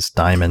see these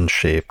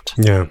diamond-shaped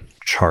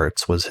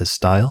charts was his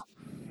style.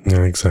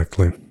 Yeah,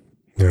 exactly.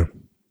 Yeah.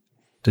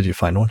 Did you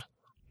find one?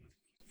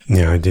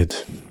 Yeah, I did.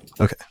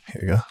 Okay,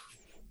 here you go.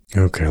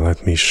 Okay,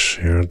 let me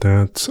share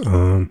that.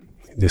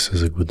 This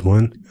is a good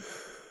one.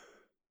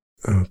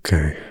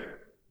 Okay.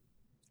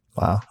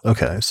 Wow.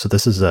 Okay, so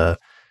this is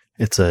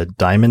it's a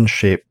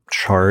diamond-shaped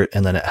chart,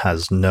 and then it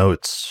has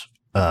notes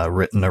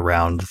written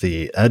around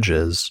the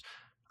edges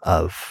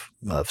of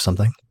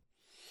something.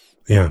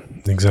 Yeah,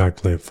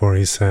 exactly. For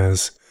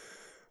example,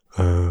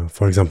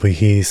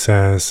 he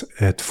says,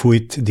 et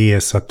fuit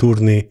dies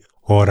Saturni,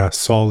 ora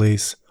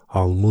solis,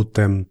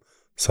 almutem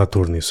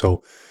Saturni.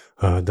 So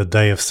the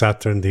day of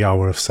Saturn, the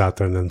hour of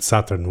Saturn, and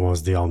Saturn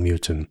was the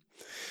almuten.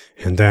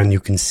 And then you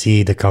can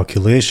see the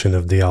calculation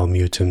of the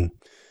almuten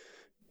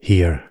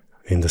here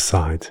in the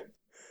side,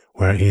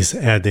 where he's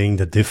adding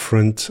the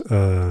different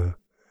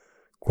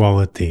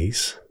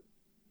qualities,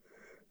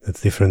 the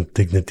different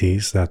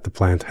dignities that the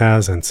planet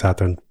has, and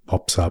Saturn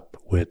pops up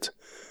with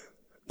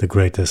the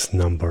greatest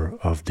number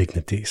of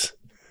dignities.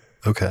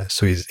 Okay,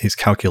 so he's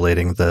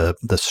calculating the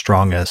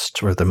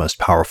strongest or the most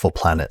powerful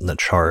planet in the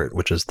chart,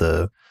 which is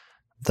the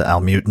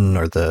almuten,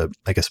 or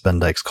I guess Ben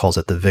Dykes calls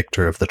it the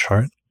victor of the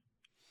chart.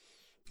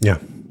 Yeah.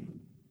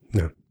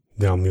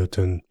 The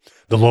almuten,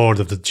 the lord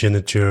of the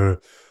geniture,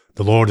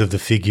 the lord of the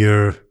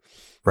figure.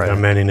 Right. There are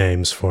many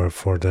names for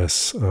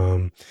this.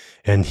 And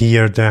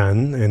here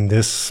then, in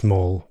this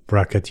small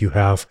bracket, you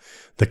have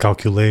the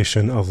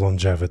calculation of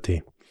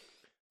longevity,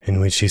 in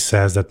which he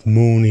says that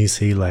moon is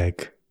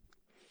Eleg.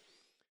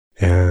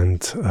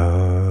 And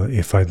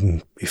if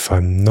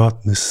I'm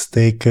not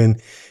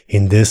mistaken,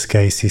 in this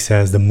case, he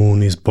says the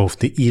moon is both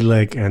the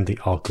Eleg and the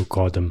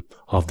Alcucodum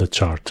of the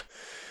chart.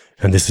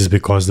 And this is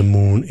because the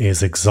moon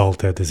is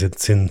exalted, as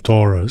it's in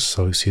Taurus.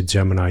 So you see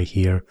Gemini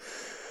here.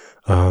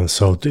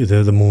 So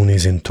the moon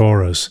is in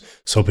Taurus.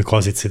 So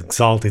because it's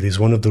exalted, is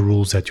one of the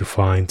rules that you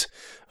find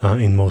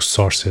in most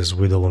sources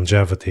with the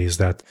longevity, is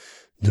that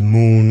the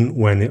moon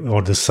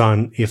or the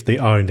sun, if they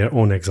are in their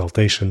own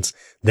exaltations,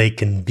 they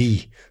can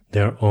be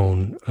their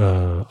own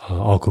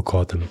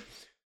Alcucodum.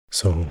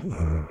 So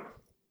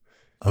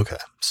okay,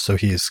 so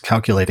he's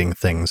calculating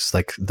things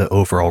like the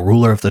overall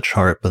ruler of the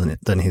chart, but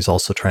then he's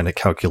also trying to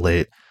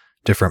calculate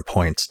different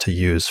points to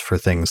use for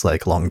things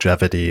like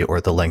longevity or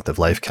the length of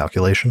life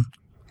calculation.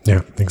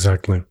 Yeah,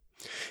 exactly.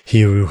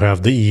 Here you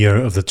have the year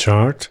of the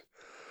chart.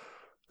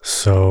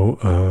 So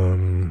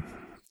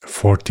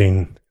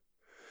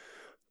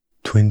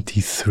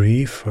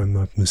 1423, if I'm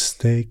not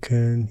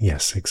mistaken.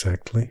 Yes,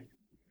 exactly.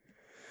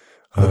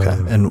 Okay,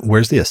 and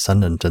where's the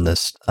ascendant in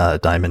this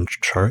diamond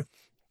chart?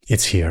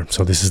 It's here.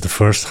 So this is the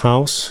first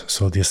house.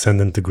 So the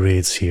ascendant degree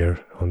is here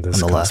on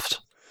this. On the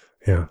left.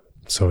 Yeah.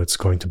 So it's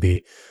going to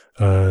be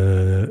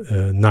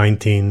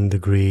 19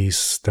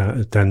 degrees,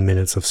 10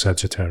 minutes of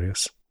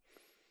Sagittarius.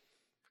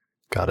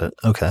 Got it.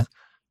 Okay.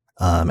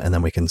 And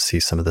then we can see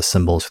some of the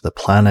symbols for the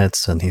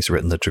planets, and he's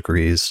written the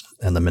degrees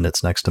and the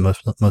minutes next to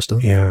most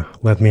of them. Yeah,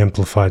 let me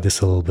amplify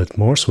this a little bit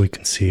more so we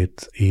can see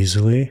it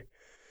easily.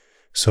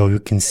 So you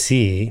can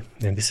see,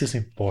 and this is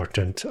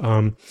important,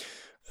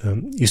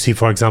 you see,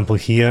 for example,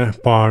 here,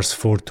 pars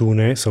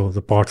fortunae, so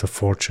the part of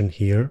fortune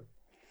here.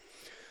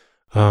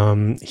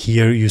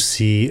 Here you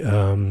see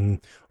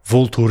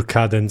vultur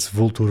cadens,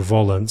 vultur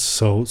volans,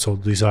 so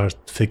these are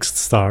fixed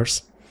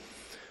stars.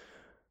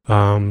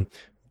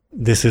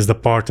 This is the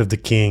part of the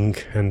king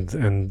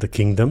and the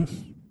kingdom.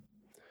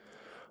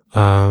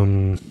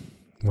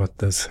 What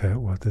does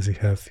he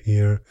have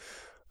here?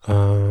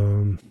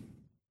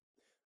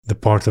 The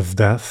part of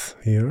death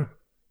here.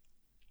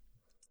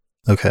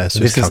 Okay, so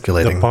this he's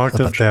calculating is the part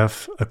of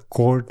death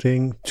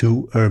according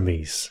to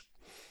Hermes.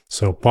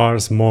 So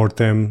pars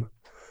mortem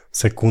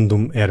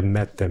secundum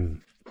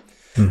hermetem.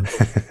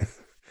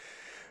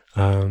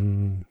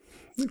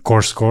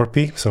 Cor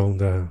Scorpi, so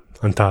the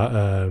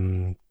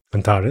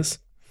Antares.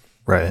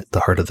 Right,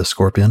 the heart of the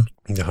scorpion.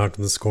 The heart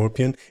of the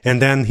scorpion.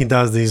 And then he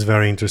does these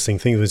very interesting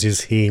things, which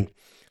is he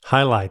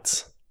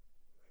highlights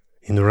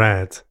in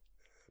red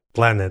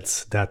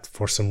planets that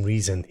for some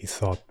reason he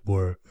thought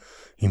were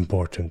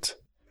important.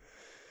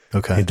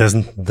 Okay. It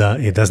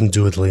doesn't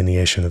do a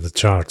delineation of the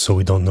chart, so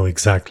we don't know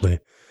exactly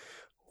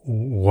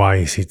why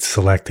is he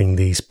selecting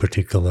these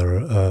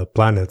particular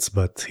planets,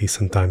 but he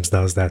sometimes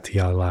does that. He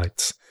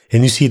highlights,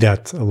 and you see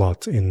that a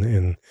lot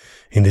in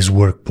these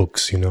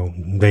workbooks. You know,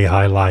 they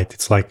highlight.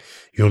 It's like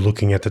you're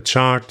looking at a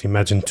chart.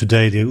 Imagine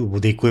today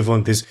the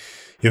equivalent is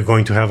you're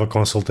going to have a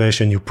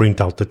consultation. You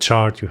print out the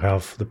chart. You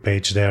have the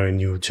page there,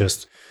 and you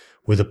just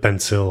with a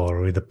pencil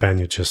or with a pen,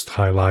 you just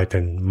highlight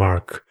and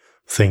mark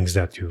things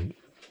that you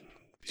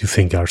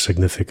think are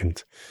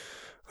significant.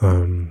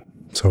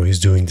 So he's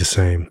doing the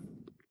same.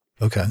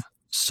 Okay.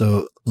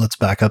 So let's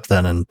back up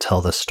then and tell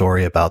the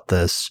story about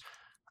this.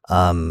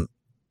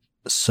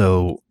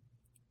 So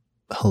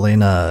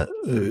Helena,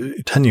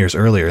 10 years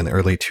earlier in the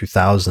early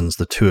 2000s,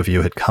 the two of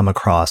you had come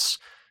across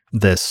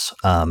this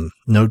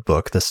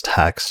notebook, this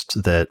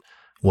text that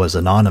was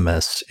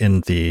anonymous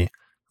in the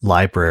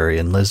library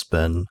in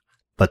Lisbon.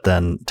 But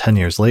then 10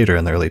 years later,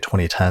 in the early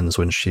 2010s,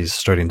 when she's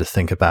starting to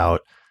think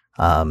about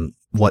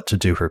what to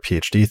do her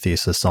PhD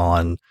thesis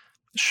on,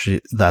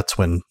 that's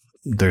when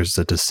there's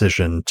a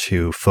decision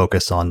to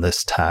focus on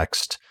this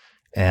text.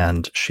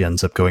 And she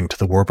ends up going to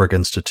the Warburg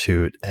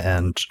Institute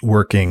and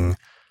working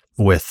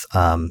with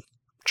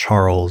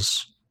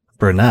Charles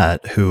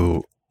Burnett,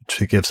 who,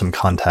 to give some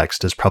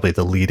context, is probably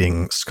the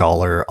leading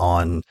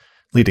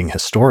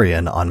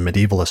historian on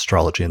medieval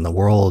astrology in the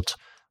world,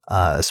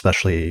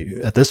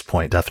 especially at this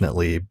point,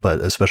 definitely,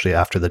 but especially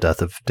after the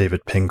death of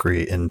David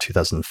Pingree in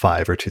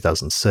 2005 or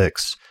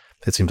 2006.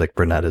 It seems like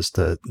Burnett is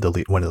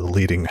one of the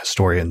leading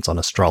historians on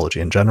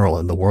astrology in general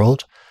in the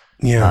world.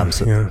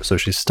 So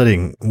she's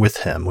studying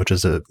with him, which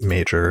is a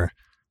major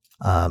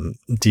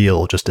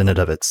deal just in and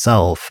of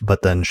itself.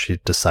 But then she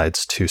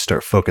decides to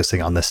start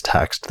focusing on this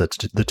text that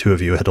the two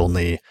of you had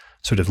only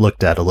sort of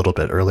looked at a little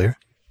bit earlier.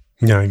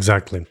 Yeah,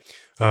 exactly.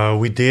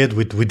 We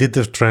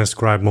did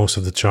transcribe most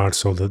of the charts,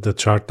 so the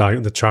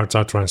charts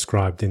are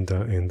transcribed in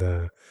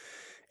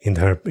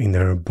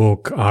her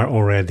book are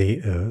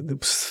already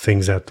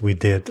things that we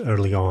did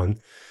early on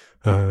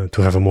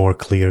to have a more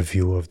clear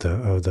view of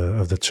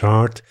the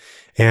chart,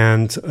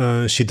 and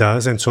she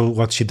does. And so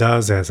what she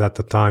does is at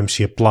the time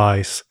she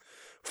applies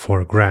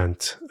for a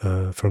grant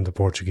from the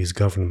Portuguese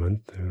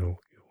government,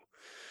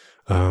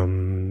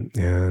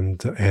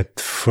 and at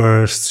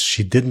first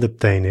she didn't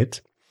obtain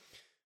it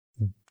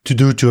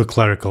due to a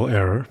clerical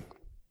error,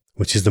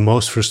 which is the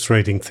most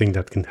frustrating thing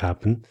that can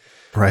happen.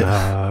 Right.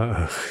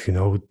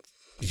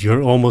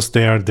 You're almost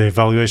there, the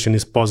evaluation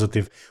is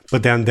positive,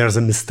 but then there's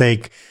a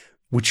mistake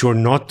which you're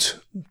not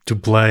to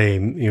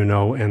blame,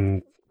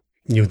 and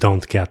you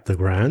don't get the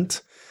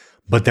grant.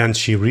 But then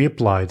she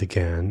reapplied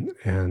again,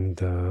 and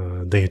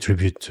they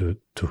attribute to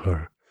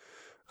her.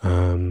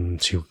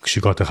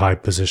 She got a high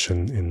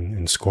position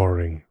in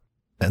scoring.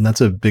 And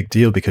that's a big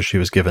deal because she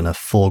was given a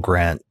full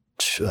grant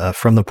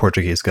from the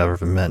Portuguese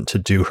government to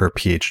do her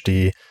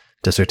PhD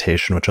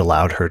dissertation, which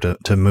allowed her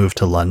to move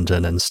to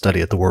London and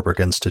study at the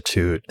Warburg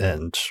Institute,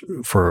 and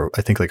for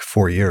I think like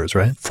 4 years,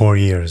 right? 4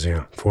 years,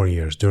 yeah, 4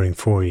 years, during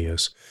 4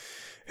 years,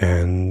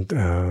 and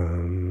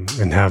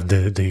have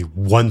the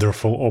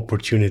wonderful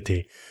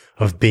opportunity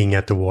of being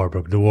at the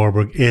Warburg. The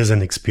Warburg is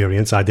an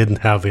experience. I didn't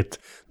have it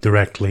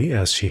directly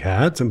as she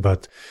had,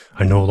 but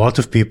I know a lot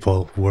of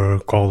people who were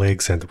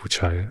colleagues and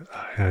which I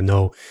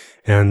know,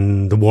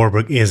 and the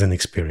Warburg is an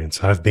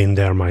experience. I've been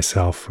there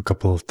myself a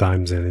couple of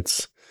times, and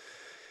it's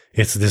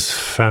this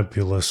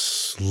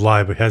fabulous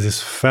library. It has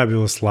this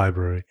fabulous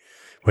library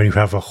where you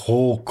have a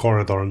whole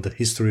corridor on the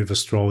history of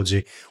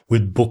astrology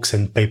with books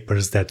and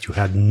papers that you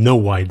had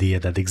no idea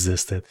that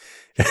existed.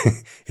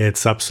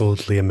 It's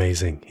absolutely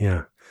amazing.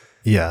 Yeah.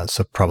 Yeah.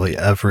 So probably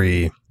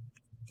every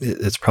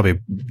it's probably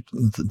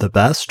the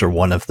best or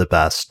one of the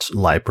best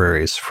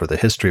libraries for the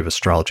history of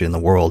astrology in the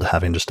world,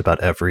 having just about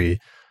every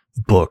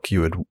book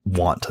you would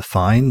want to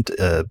find,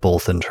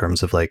 both in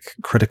terms of like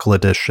critical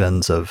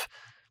editions of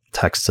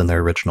texts in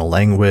their original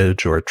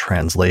language or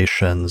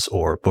translations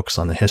or books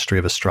on the history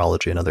of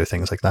astrology and other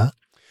things like that.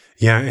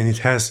 Yeah, and it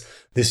has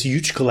this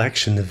huge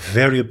collection of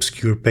very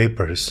obscure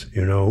papers,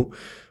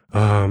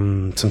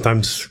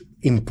 sometimes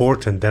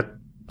important, that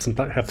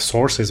sometimes have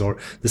sources or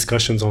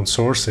discussions on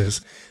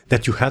sources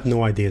that you had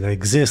no idea that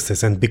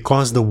existed. And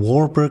because the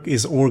Warburg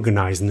is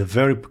organized in a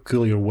very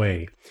peculiar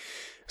way,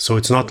 so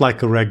it's not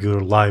like a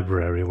regular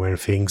library where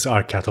things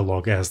are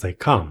cataloged as they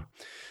come.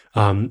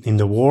 In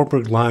the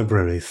Warburg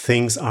Library,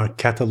 things are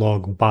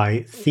cataloged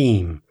by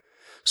theme.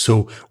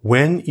 So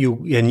when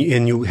you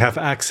have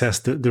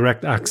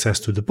direct access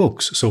to the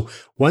books. So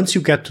once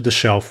you get to the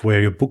shelf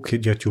where your book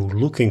that you're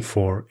looking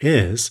for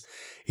is,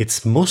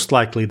 it's most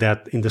likely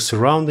that in the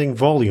surrounding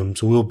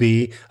volumes will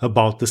be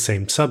about the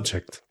same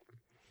subject.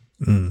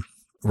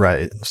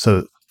 Right.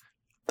 So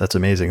that's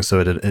amazing.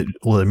 So it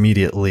will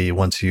immediately,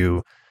 once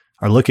you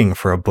are looking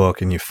for a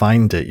book and you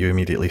find it, you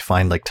immediately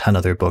find like 10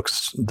 other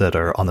books that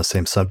are on the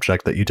same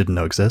subject that you didn't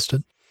know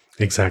existed.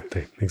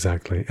 Exactly.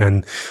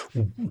 And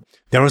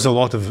there is a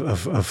lot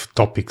of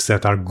topics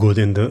that are good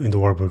in the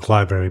Warburg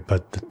Library,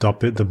 but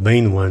the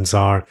main ones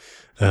are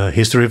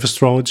history of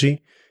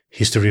astrology,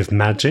 history of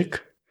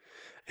magic,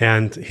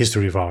 and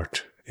history of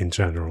art in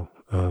general.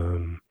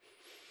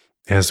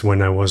 As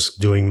when I was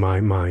doing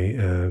my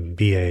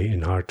BA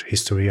in art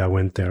history, I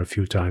went there a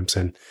few times,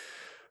 and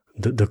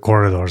the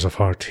corridors of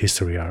art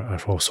history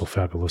are also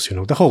fabulous.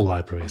 The whole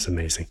library is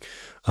amazing.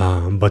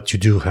 But you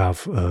do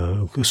have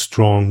a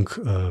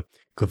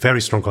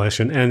very strong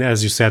collection. And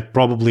as you said,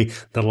 probably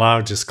the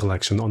largest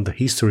collection on the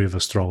history of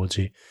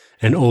astrology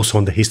and also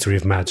on the history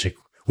of magic,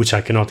 which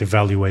I cannot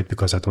evaluate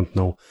because I don't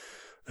know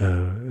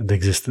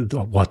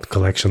what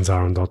collections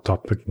are on that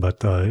topic.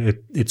 But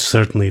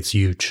it's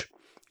huge.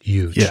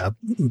 Huge. Yeah,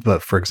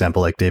 but for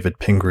example, like David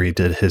Pingree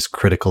did his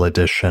critical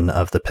edition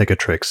of the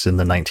Picatrix in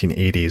the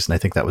 1980s, and I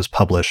think that was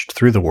published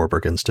through the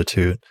Warburg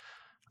Institute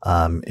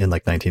in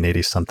like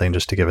 1980 something,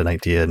 just to give an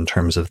idea in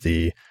terms of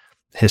the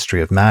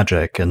history of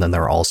magic. And then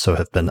there also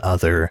have been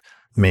other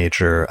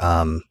major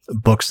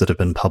books that have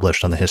been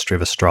published on the history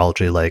of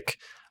astrology, like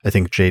I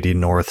think J.D.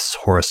 North's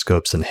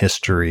Horoscopes and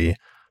History,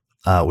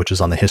 which is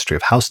on the history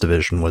of house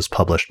division, was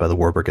published by the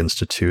Warburg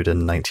Institute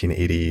in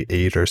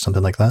 1988 or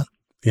something like that.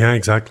 Yeah,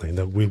 exactly.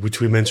 Which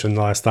we mentioned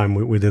last time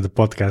we did the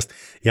podcast.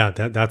 Yeah,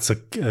 that's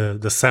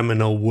the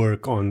seminal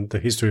work on the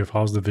history of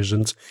house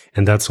divisions,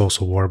 and that's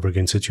also Warburg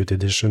Institute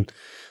edition.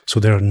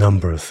 So there are a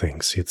number of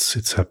things. It's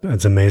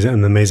amazing,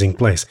 an amazing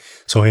place.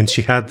 So, and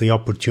she had the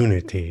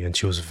opportunity, and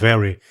she was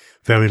very,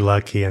 very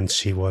lucky, and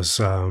she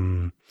was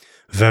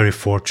very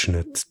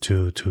fortunate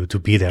to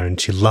be there, and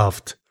she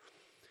loved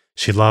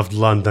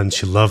London.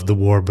 She loved the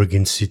Warburg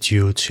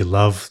Institute. She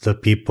loved the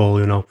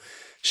people.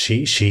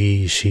 She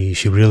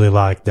really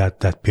liked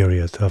that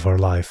period of her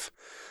life.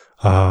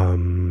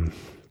 Now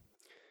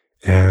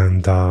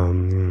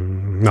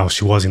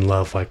she was in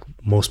love, like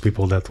most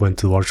people that went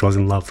to war. She was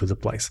in love with the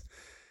place.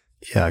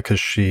 Yeah, because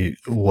she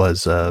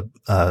was a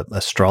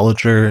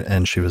astrologer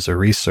and she was a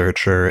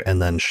researcher,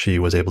 and then she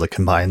was able to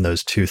combine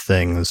those two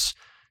things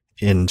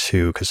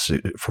because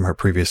from her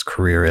previous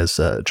career as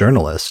a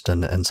journalist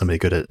and somebody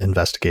good at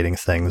investigating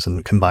things,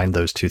 and combined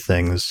those two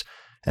things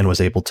and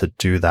was able to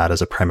do that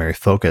as a primary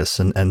focus.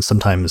 And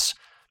sometimes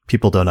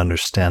people don't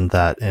understand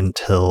that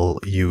until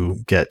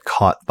you get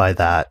caught by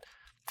that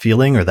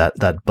feeling or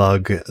that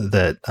bug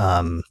that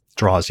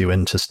draws you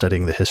into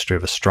studying the history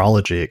of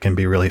astrology. It can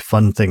be a really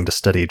fun thing to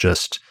study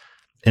just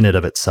in and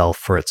of itself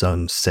for its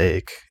own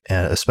sake,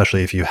 and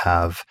especially if you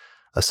have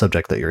a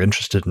subject that you're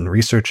interested in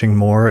researching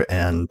more,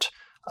 and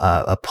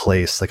a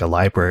place like a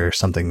library or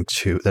something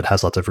that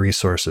has lots of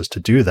resources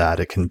to do that.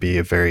 It can be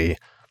a very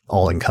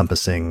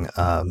all-encompassing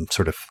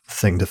sort of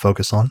thing to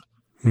focus on.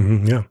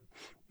 Mm-hmm,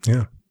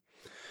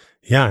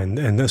 yeah.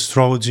 And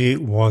astrology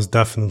was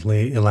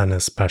definitely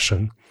Helena's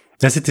passion,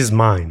 as it is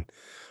mine.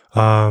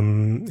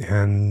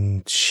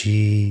 And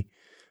she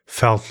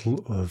felt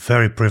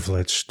very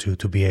privileged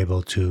to be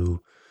able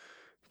to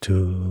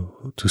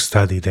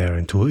study there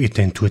and to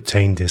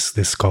attain this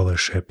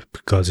scholarship,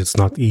 because it's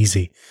not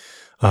easy.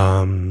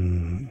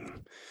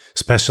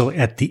 Especially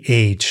at the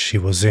age she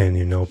was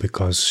in,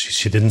 because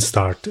she didn't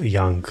start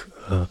young.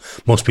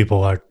 Most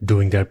people are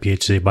doing their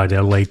PhD by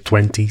their late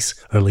 20s,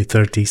 early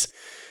 30s,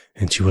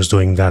 and she was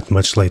doing that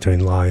much later in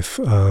life.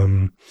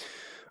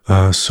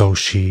 So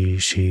she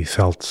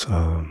felt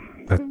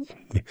that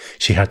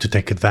she had to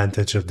take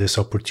advantage of this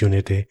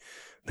opportunity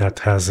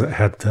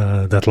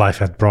that life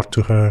had brought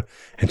to her,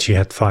 and she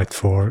had fight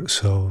for.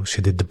 So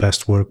she did the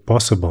best work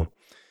possible.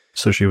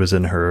 So she was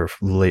in her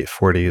late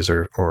 40s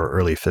or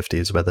early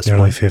 50s by this point?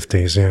 Early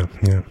 50s, yeah.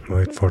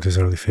 Late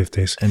 40s, early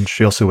 50s. And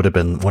she also would have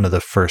been one of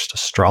the first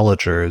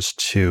astrologers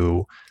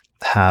to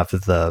have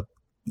the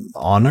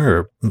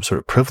honor or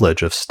sort of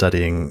privilege of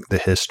studying the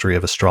history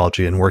of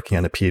astrology and working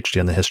on a PhD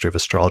on the history of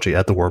astrology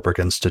at the Warburg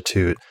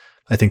Institute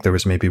I think there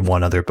was maybe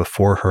one other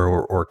before her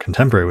or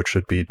contemporary, which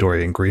would be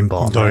Dorian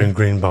Greenbaum. Dorian right?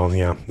 Greenbaum,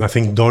 yeah. I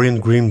think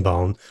Dorian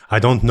Greenbaum, I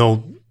don't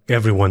know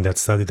everyone that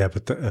studied that,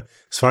 but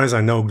as far as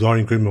I know,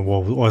 Dorian Greenbaum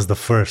was the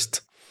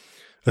first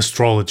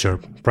astrologer,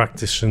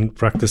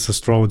 practice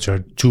astrologer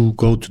to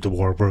go to the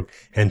Warburg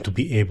and to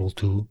be able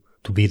to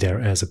be there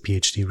as a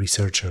PhD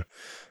researcher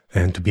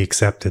and to be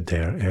accepted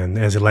there. And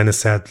as Helena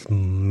said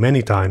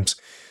many times,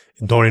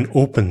 Dorian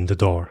opened the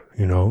door,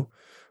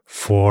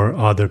 for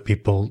other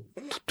people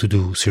to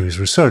do serious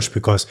research,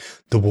 because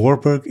the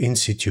Warburg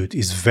Institute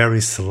is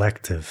very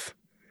selective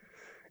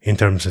in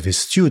terms of its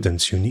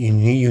students.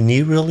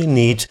 You really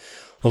need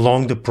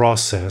along the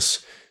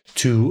process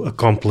to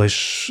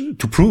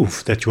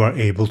prove that you are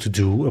able to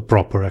do a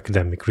proper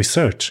academic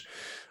research.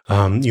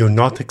 You're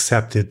not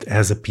accepted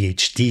as a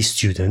PhD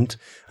student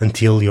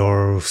until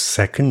your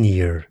second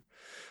year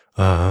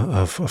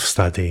of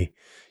study.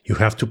 You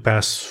have to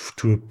pass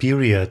through a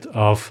period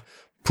of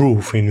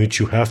proof in which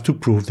you have to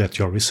prove that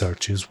your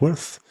research is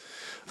worthy,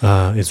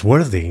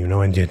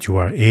 and that you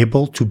are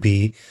able to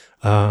be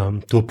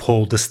to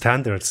uphold the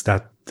standards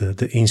that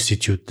the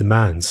institute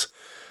demands.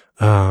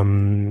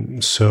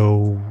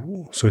 So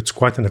it's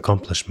quite an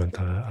accomplishment,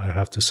 I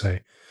have to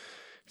say.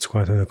 It's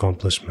quite an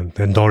accomplishment.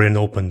 And Dorian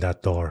opened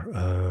that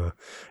door.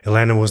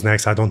 Helena was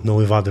next. I don't know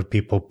if other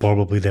people,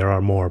 probably there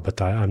are more,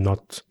 but I'm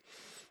not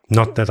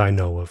that I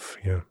know of.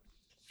 Yeah.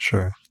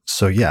 Sure.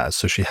 So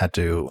she had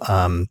to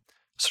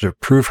sort of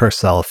prove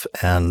herself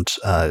and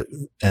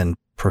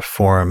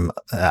perform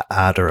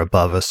at or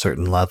above a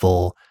certain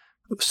level,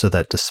 so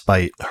that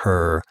despite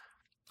her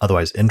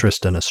otherwise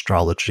interest in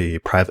astrology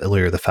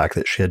privately, or the fact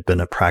that she had been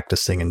a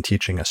practicing and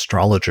teaching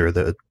astrologer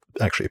that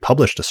actually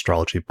published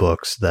astrology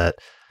books, that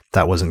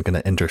wasn't going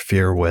to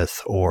interfere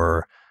with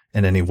or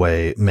in any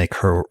way make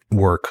her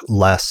work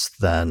less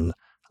than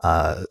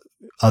other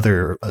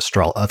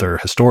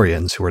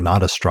historians who were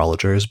not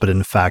astrologers. But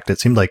in fact, it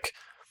seemed like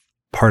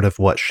part of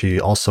what she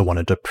also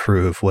wanted to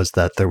prove was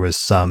that there was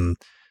some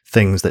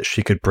things that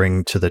she could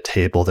bring to the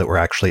table that were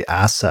actually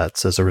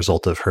assets as a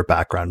result of her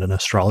background in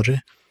astrology.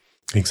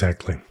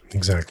 Exactly.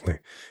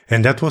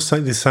 And that was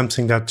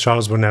something that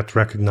Charles Burnett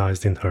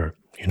recognized in her,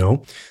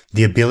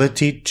 the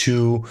ability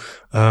to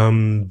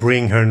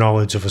bring her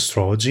knowledge of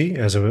astrology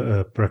as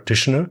a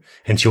practitioner,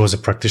 and she was a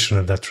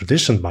practitioner of that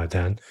tradition by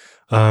then,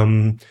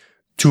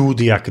 to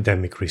the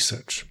academic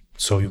research.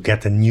 So you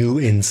get a new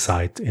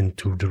insight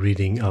into the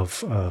reading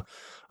of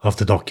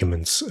the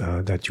documents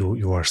that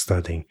you are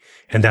studying.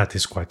 And that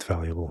is quite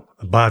valuable.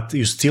 But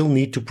you still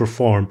need to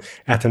perform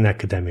at an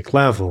academic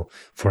level.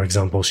 For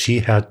example, she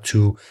had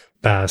to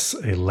pass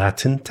a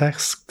Latin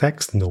text,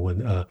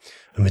 a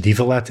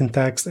medieval Latin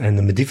text and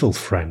a medieval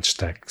French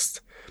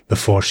text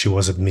before she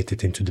was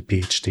admitted into the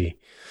PhD.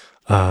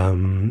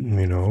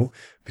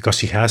 Because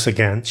she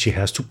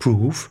has to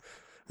prove,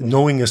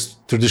 knowing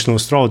traditional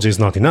astrology is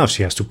not enough.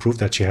 She has to prove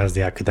that she has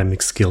the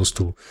academic skills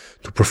to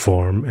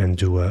perform and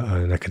do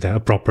a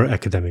proper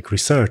academic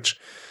research.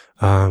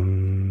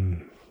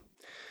 And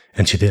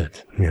she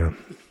did,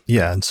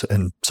 Yeah,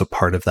 and so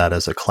part of that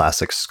as a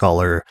classic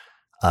scholar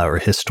or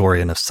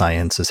historian of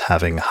science is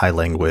having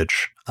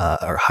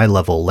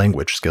high-level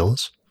language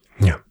skills.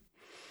 Yeah,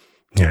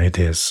 it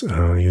is.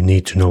 You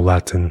need to know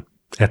Latin,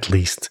 at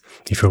least,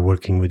 if you're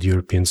working with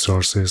European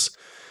sources.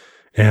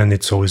 And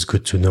it's always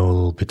good to know a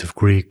little bit of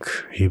Greek,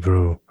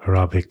 Hebrew,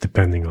 Arabic,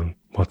 depending on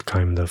what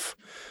kind of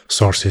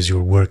sources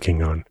you're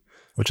working on.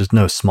 Which is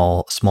no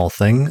small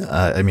thing.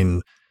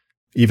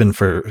 Even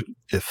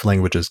if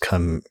languages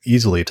come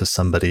easily to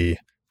somebody,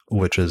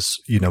 which is,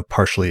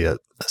 partially a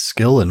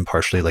skill and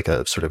partially like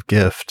a sort of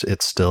gift,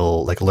 it's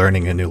still like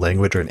learning a new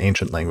language or an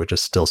ancient language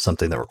is still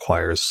something that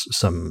requires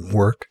some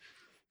work.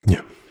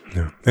 Yeah.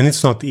 And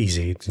it's not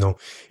easy.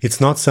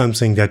 It's not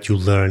something that you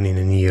learn in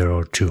a year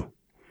or two.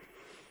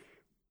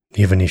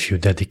 Even if you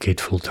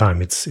dedicate full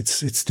time,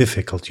 it's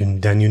difficult.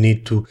 Then you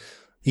need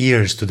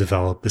years to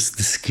develop the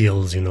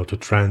skills, to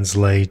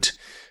translate,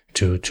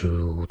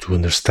 to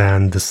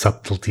understand the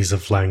subtleties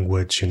of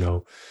language,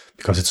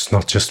 because it's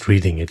not just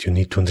reading it. You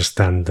need to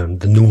understand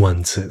the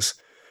nuances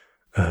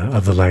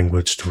of the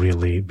language to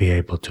really be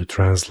able to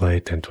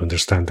translate and to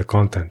understand the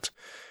content.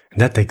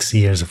 And that takes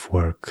years of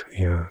work.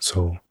 Yeah.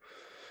 So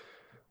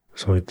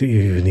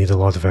you need a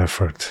lot of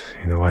effort.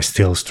 I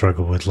still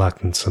struggle with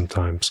Latin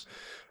sometimes.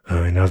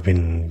 And I've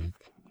been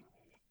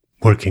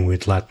working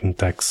with Latin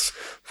texts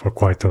for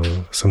quite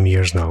some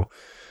years now.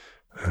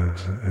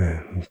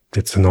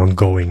 It's an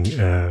ongoing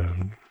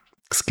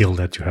skill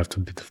that you have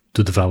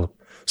to develop,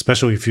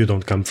 especially if you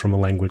don't come from a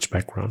language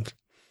background.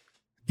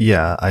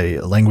 Yeah,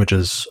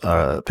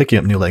 picking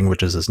up new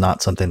languages is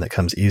not something that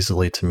comes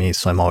easily to me.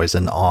 So I'm always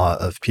in awe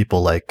of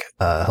people like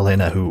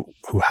Helena who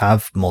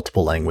have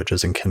multiple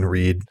languages and can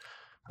read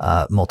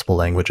multiple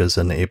languages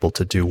and able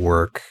to do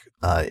work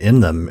in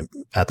them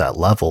at that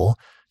level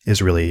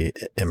is really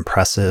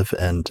impressive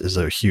and is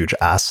a huge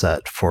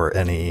asset for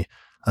any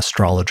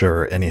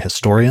astrologer or any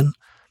historian.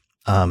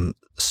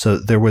 So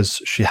there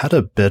was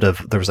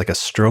like a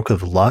stroke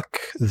of luck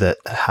that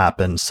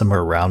happened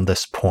somewhere around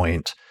this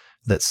point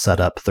that set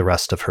up the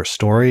rest of her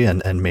story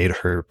and made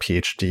her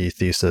PhD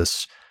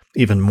thesis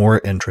even more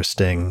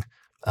interesting.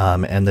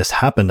 And this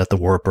happened at the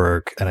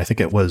Warburg, and I think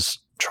it was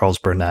Charles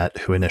Burnett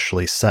who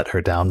initially set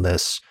her down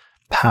this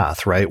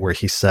path, right, where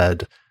he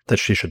said that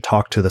she should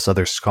talk to this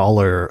other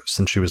scholar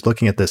since she was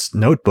looking at this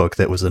notebook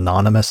that was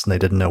anonymous and they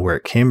didn't know where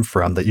it came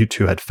from, that you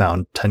two had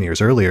found 10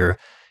 years earlier.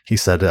 He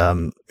said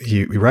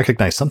he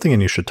recognized something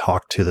and you should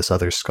talk to this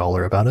other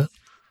scholar about it.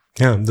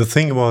 Yeah, the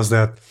thing was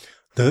that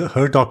this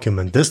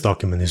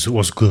document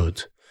was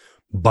good,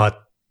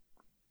 but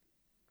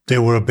they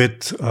were a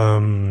bit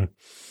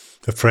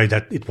afraid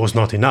that it was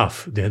not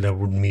enough. There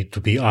would need to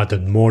be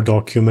added more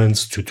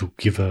documents to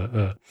give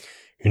a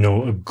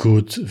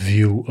good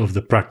view of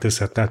the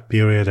practice at that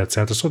period,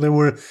 etc. So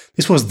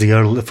this was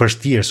the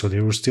first year, so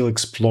they were still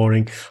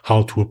exploring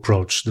how to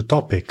approach the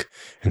topic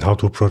and how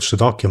to approach the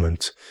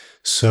document.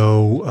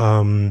 So,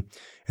 and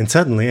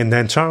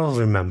then Charles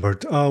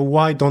remembered,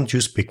 why don't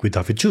you speak with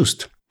David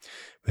Just?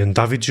 And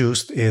David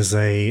Just is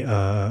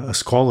a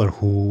scholar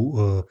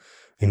who,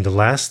 in the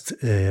last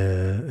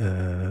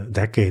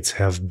decades,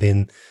 have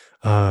been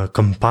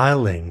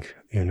compiling,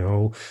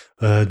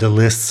 the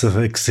lists of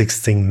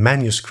existing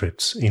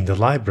manuscripts in the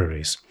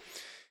libraries.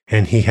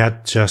 And he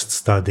had just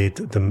studied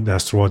the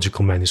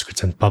astrological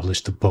manuscripts and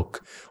published a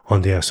book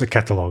on a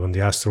catalog on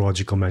the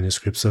astrological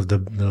manuscripts of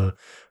the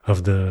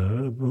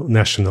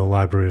National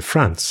Library of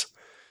France.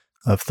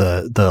 Of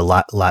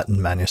the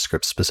Latin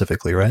manuscripts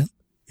specifically, right?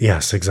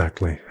 Yes,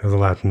 exactly. The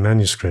Latin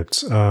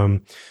manuscripts.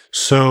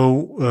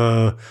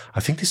 So I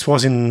think this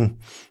was in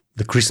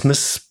the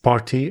Christmas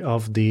party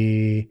of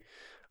the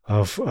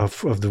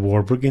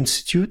Warburg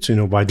Institute,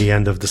 by the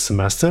end of the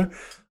semester.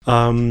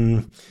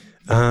 And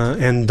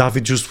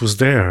David Just was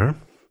there.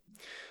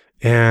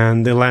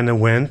 And Helena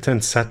went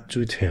and sat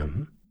with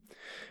him.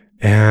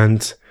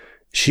 And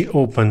she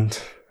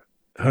opened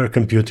her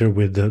computer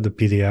with the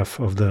PDF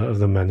of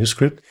the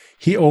manuscript.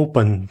 He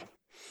opened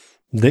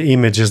the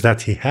images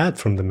that he had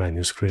from the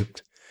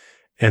manuscript,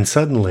 and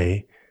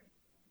suddenly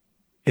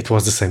it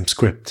was the same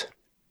script,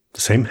 the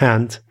same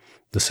hand,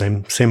 the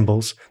same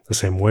symbols, the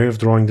same way of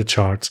drawing the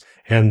charts,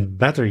 and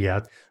better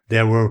yet,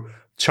 there were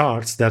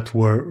charts that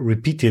were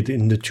repeated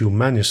in the two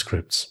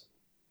manuscripts.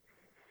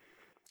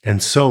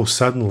 And so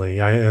suddenly,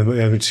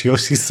 she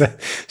said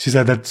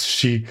that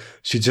she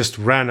just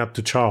ran up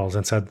to Charles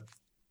and said,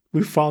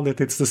 "We found it.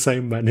 It's the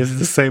same man. It's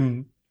the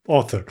same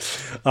author,"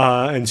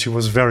 and she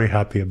was very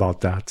happy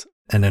about that.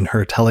 And in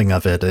her telling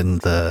of it in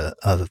the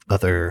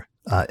other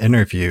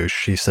interview,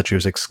 she said she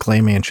was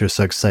exclaiming and she was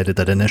so excited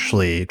that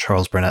initially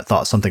Charles Burnett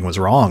thought something was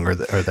wrong or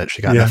that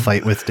she got in a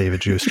fight with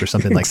David Just or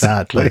something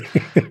Exactly. like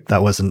that. But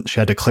that wasn't, she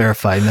had to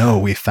clarify, no,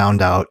 we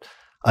found out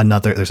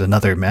there's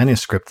another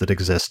manuscript that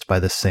exists by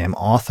the same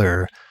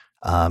author.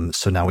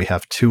 So now we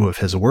have two of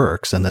his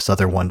works, and this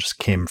other one just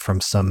came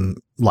from some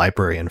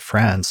library in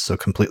France, so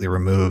completely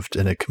removed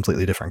in a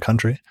completely different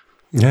country.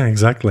 Yeah,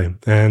 exactly.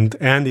 And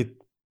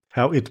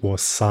how it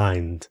was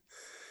signed.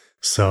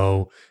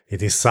 So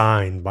it is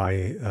signed by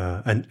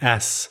an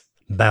S.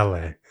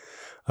 Belle,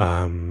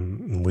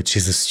 which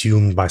is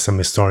assumed by some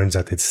historians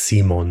that it's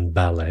Simon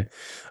Belle,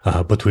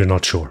 but we're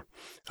not sure.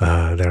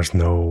 There's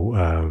no...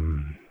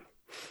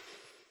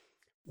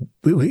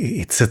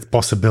 it's a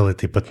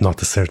possibility, but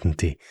not a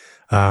certainty.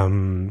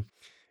 And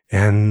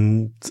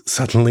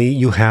suddenly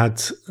you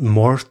had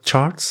more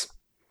charts,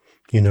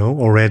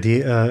 already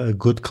a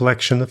good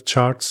collection of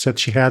charts that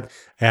she had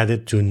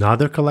added to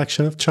another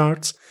collection of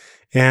charts,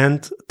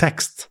 and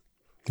text,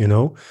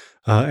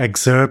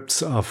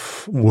 excerpts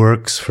of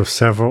works for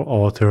several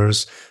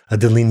authors, a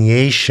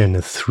delineation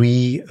of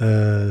 3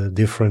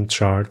 different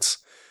charts,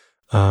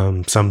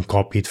 some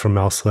copied from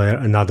elsewhere,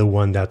 another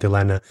one that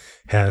Helena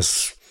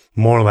has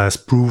more or less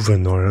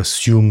proven or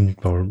assumed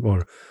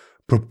or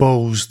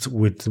proposed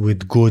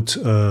with good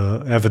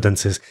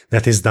evidences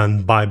that is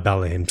done by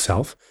Belle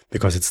himself,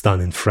 because it's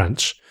done in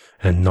French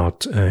and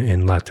not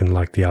in Latin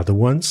like the other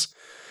ones.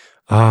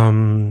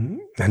 And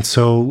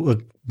so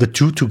the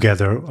two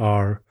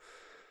together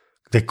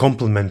they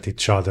complement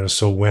each other.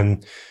 So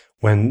when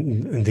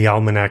the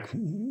almanac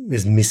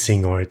is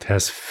missing or it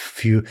has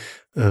few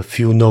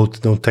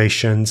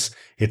notations,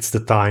 it's the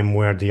time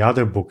where the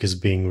other book is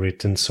being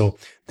written. So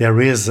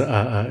there is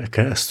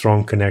a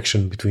strong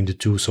connection between the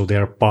two. So they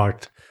are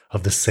part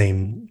of the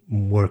same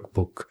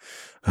workbook,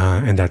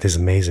 and that is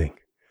amazing.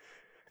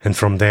 And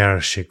from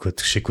there, she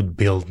could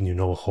build,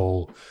 a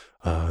whole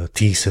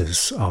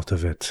thesis out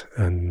of it,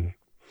 and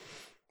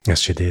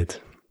yes, she did.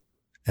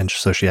 And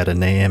so she had a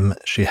name.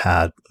 She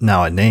had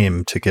now a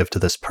name to give to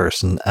this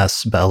person,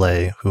 S.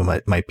 Belle, who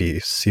might be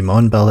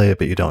Simone Belle,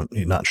 but you're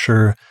not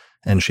sure.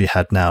 And she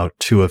had now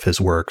 2 of his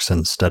works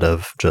instead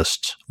of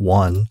just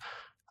 1.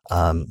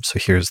 So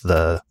here's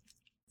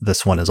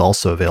this one is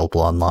also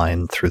available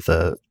online through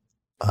the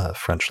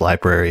French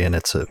library, and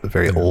it's a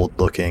very old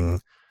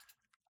looking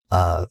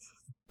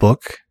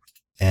book.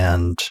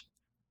 And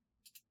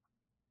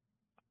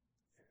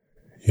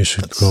you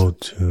should go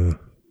to...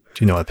 Do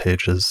you know what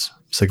page's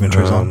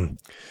signature's on?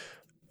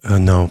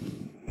 No,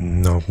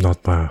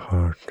 not by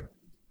heart.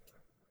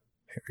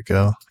 Here we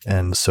go.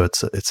 And so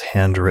it's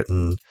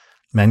handwritten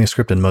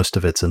manuscript, and most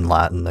of it's in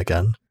Latin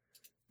again.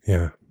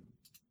 Yeah.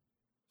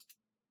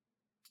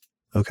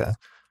 Okay.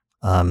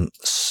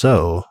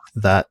 So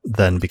that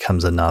then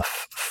becomes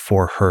enough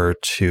for her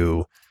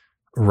to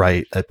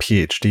write a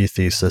PhD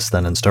thesis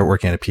then and start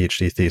working on a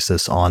PhD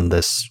thesis on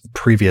this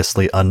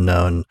previously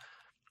unknown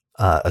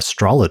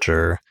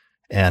astrologer.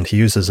 And he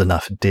uses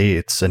enough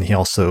dates, and he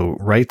also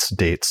writes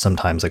dates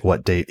sometimes, like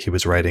what date he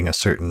was writing a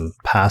certain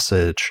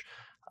passage,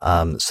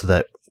 so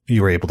that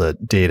you were able to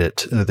date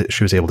it. That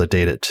she was able to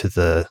date it to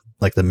the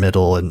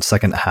middle and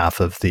second half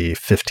of the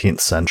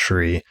 15th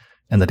century,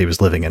 and that he was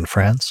living in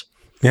France.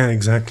 Yeah,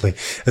 exactly.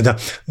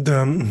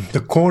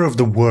 The core of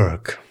the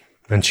work,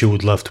 and she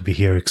would love to be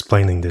here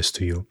explaining this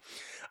to you,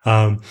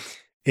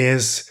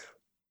 is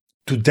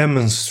to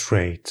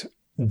demonstrate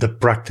the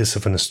practice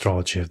of an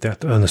astrologer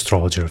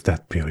of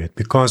that period,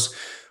 because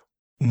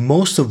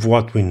most of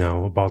what we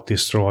know about the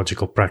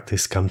astrological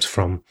practice comes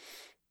from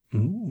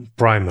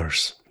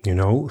primers,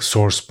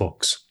 source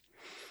books,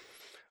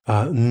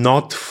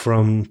 not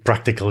from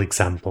practical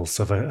examples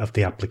of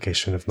the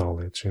application of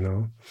knowledge.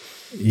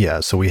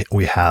 Yeah, so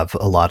we have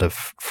a lot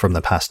of, from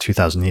the past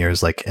 2,000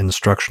 years, like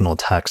instructional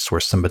texts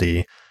where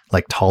somebody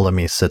like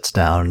Ptolemy sits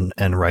down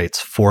and writes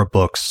 4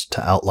 books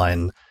to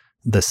outline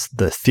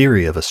the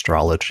theory of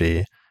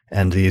astrology,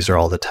 and these are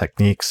all the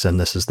techniques, and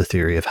this is the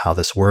theory of how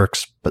this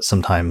works. But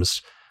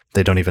sometimes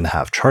they don't even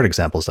have chart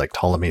examples. Like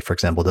Ptolemy, for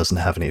example, doesn't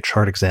have any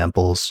chart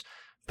examples.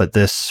 But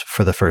this,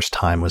 for the first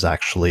time, was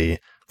actually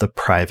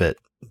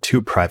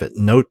two private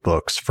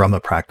notebooks from a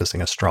practicing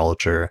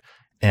astrologer,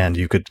 and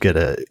you could get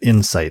an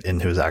insight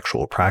into his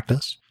actual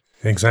practice.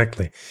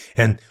 Exactly.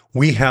 And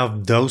we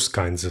have those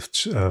kinds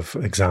of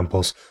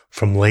examples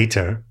from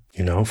later,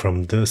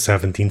 from the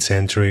 17th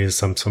century,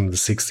 some from the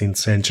 16th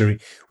century.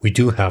 We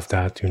do have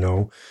that,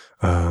 You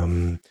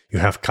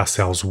have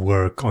Cassell's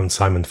work on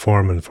Simon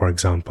Foreman, for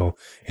example,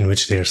 in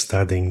which they're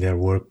studying their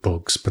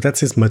workbooks. But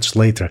that's much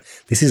later.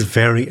 This is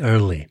very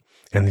early,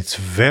 and it's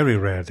very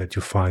rare that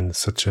you find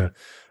such a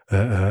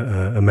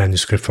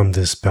manuscript from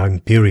this time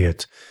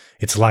period.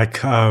 It's like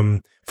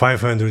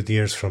 500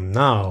 years from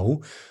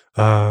now,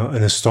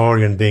 an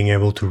historian being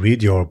able to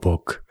read your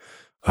book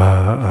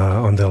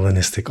on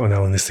Hellenistic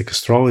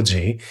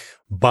astrology,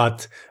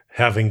 but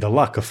having the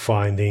luck of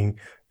finding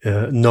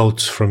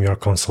notes from your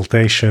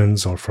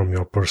consultations or from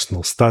your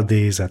personal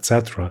studies,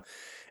 etc.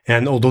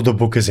 And although the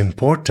book is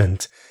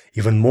important,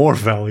 even more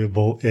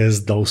valuable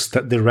is those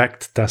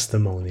direct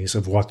testimonies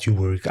of what you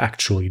were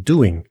actually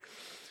doing.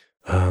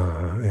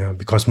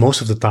 Because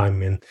most of the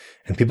time, and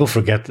people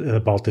forget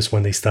about this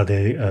when they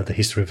study the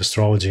history of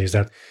astrology, is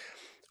that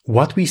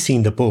what we see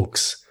in the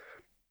books,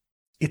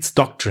 it's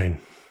doctrine,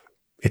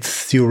 it's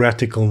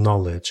theoretical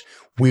knowledge.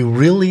 We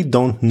really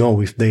don't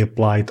know if they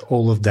applied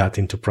all of that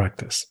into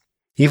practice,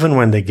 even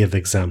when they give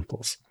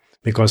examples.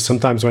 Because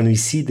sometimes when we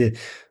see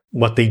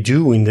what they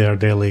do in their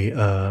daily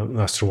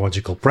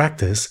astrological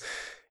practice,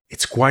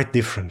 it's quite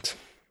different.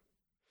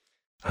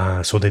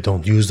 So they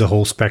don't use the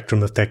whole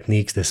spectrum of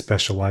techniques. They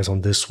specialize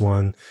on this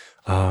one.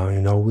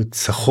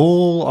 It's a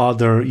whole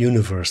other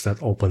universe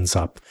that opens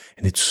up.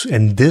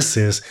 And this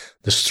is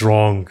the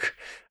strong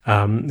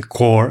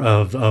core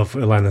of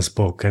Helena's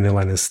book and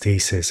Helena's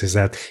thesis, is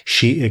that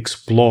she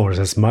explores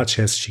as much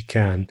as she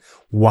can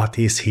what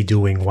is he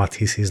doing,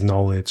 what is his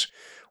knowledge,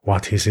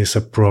 what is his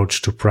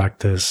approach to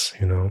practice,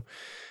 and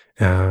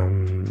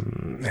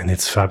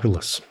it's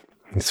fabulous.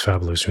 It's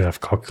fabulous. You have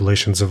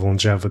calculations of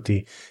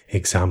longevity,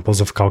 examples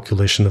of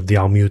calculation of the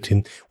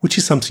Almutin, which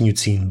is something you'd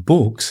see in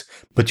books,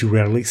 but you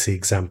rarely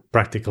see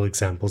practical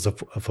examples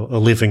of a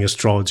living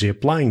astrology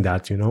applying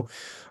that,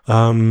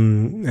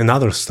 and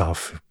other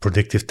stuff,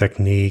 predictive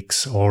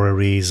techniques,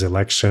 oraries,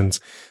 elections.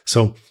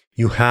 So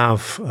you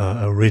have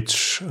a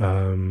rich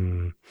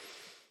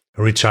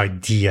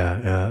idea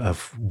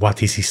of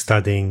what is he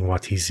studying,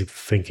 what is he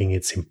thinking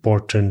it's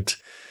important,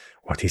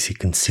 what is he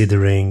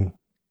considering.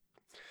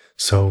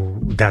 So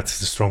that's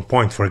the strong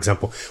point. For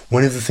example,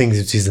 one of the things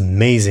that is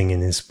amazing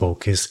in his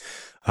book is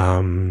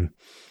the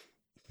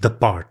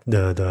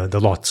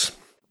lots.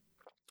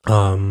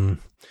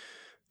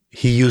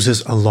 He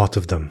uses a lot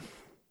of them.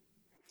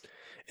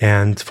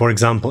 And for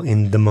example,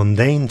 in the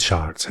mundane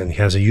charts, and he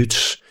has a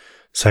huge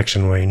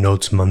section where he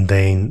notes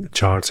mundane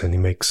charts and he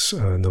makes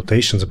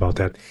notations about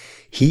that,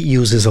 he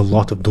uses a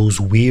lot of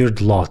those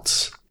weird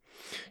lots.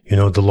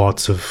 The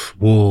lots of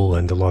wool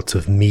and the lots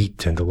of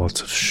meat and the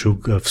lots of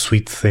sugar, of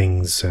sweet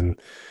things and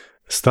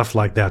stuff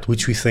like that,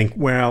 which we think,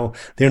 well,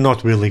 they're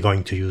not really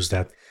going to use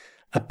that.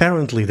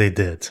 Apparently they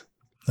did.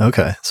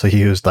 Okay. So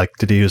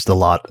did he use the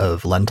lot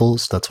of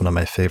lentils? That's one of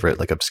my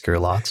favorite, obscure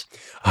lots.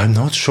 I'm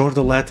not sure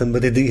the Latin,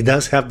 but he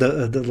does have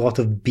the lot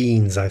of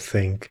beans, I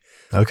think.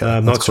 Okay.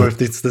 I'm not sure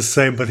if it's the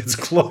same, but it's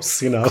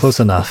close enough. Close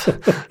enough.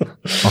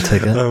 I'll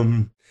take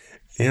it.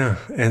 Yeah,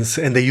 and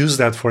they use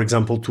that, for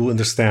example, to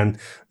understand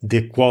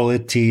the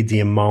quality,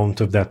 the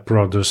amount of that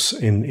produce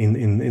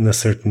in a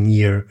certain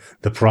year,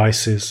 the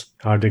prices.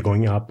 Are they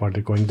going up? Are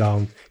they going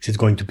down? Is it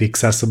going to be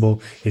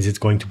accessible? Is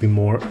it going to be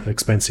more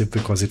expensive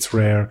because it's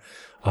rare?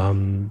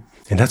 And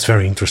that's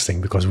very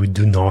interesting because we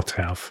do not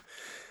have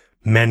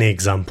many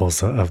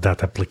examples of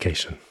that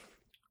application.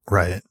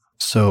 Right.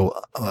 So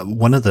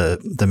one of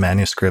the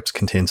manuscripts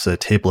contains a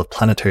table of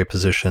planetary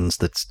positions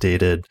that's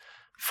dated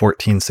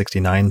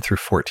 1469 through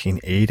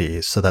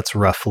 1480. So that's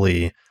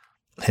roughly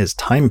his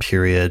time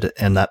period.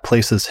 And that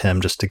places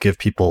him, just to give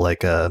people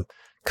like a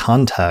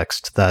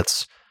context,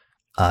 that's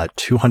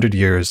 200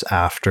 years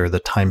after the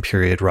time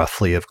period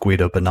roughly of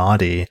Guido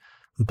Bonatti,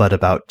 but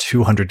about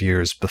 200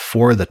 years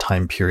before the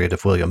time period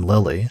of William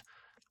Lilly.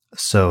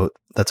 So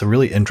that's a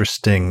really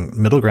interesting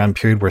middle ground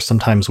period where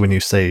sometimes when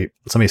somebody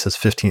says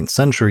 15th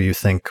century, you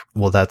think,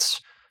 well, that's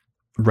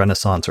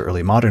Renaissance or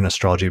early modern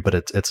astrology, but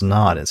it's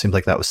not. It seems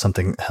like that was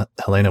something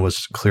Helena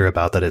was clear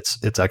about, that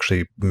it's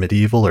actually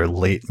medieval or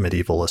late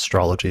medieval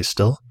astrology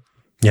still.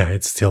 Yeah,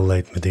 it's still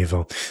late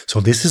medieval. So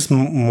this is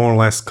more or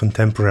less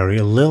contemporary,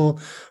 a little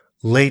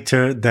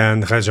later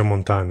than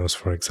Regiomontanus,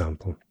 for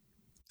example.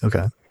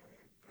 Okay.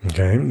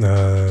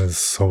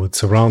 So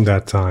it's around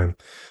that time.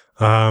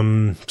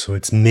 So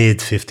it's mid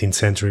 15th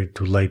century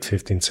to late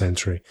 15th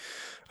century.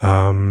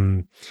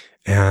 And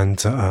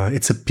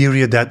it's a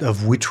period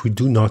of which we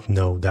do not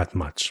know that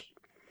much.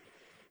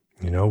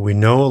 We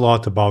know a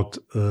lot about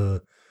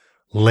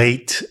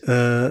late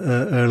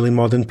early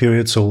modern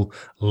period. So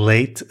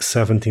late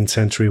 17th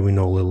century, we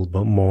know a little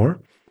bit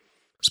more,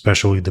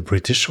 especially the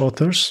British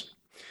authors.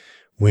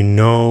 We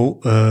know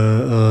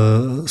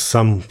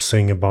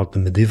something about the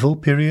medieval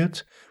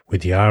period,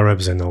 with the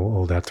Arabs and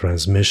all that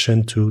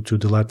transmission to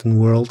the Latin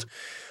world.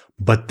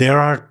 But there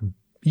are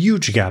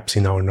huge gaps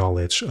in our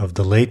knowledge of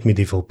the late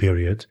medieval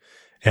period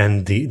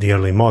and the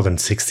early modern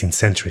 16th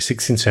century.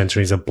 16th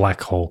century is a black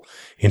hole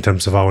in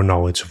terms of our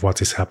knowledge of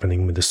what is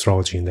happening with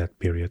astrology in that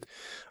period.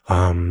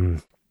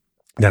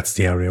 That's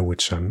the area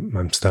which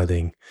I'm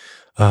studying.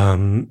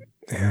 Because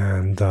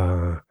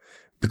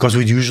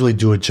we usually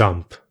do a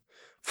jump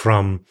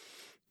from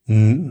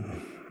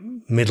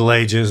Middle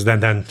Ages,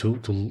 then to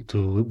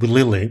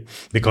Lilly,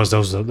 because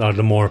those are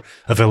the more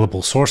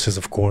available sources,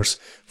 of course,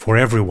 for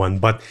everyone.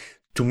 But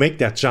to make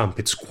that jump,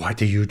 it's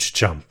quite a huge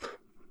jump.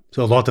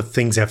 So a lot of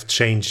things have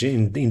changed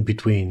in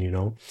between,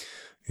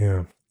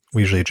 Yeah.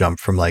 We usually jump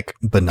from like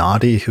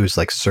Bonatti, who's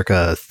like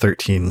circa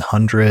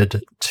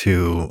 1300,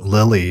 to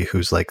Lilly,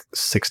 who's like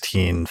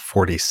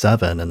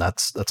 1647, and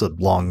that's a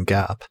long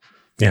gap.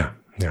 Yeah.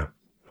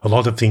 A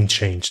lot of things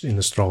changed in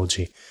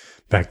astrology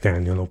back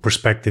then,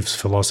 perspectives,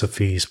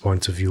 philosophies,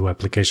 points of view,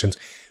 applications,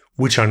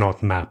 which are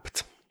not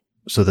mapped.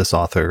 So this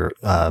author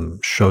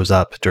shows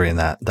up during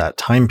that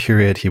time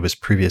period. He was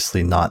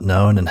previously not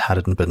known and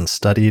hadn't been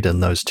studied,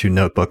 and those two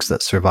notebooks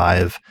that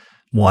survive,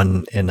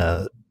 one in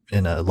a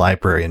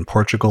library in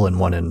Portugal and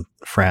one in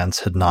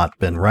France, had not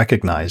been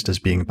recognized as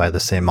being by the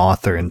same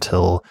author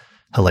until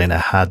Helena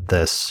had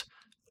this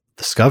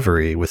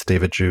discovery with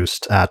David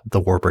Just at the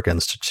Warburg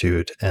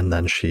Institute, and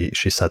then she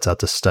sets out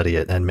to study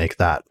it and make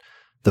that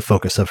the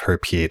focus of her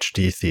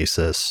PhD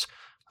thesis,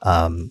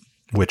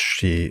 which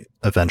she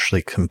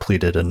eventually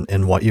completed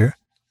in what year?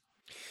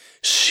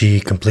 She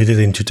completed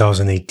in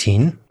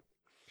 2018,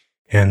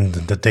 and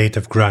the date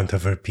of grant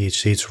of her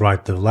PhD is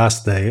right the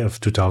last day of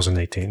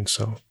 2018.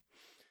 So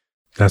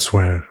that's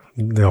where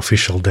the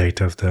official date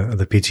of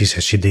the PhD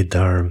says. She did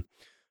her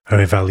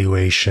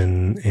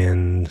evaluation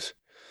in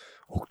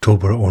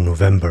October or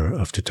November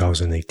of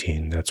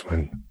 2018. That's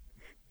when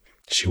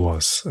she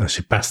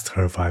passed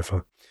her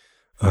Viva.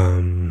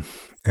 And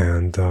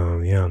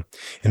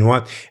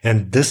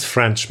this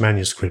French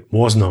manuscript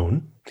was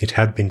known. It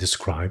had been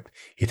described.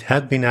 It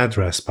had been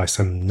addressed by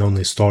some known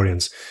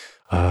historians,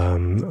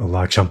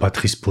 like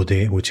Jean-Patrice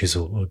Baudet, which is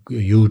a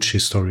huge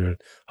historian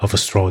of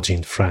astrology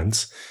in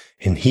France,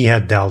 and he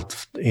had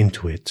delved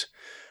into it.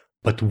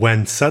 But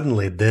when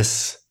suddenly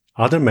this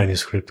other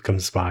manuscript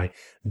comes by,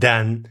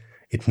 then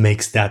it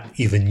makes that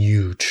even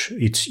huge.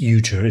 It's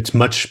huger. It's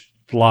much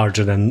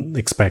larger than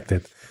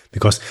expected.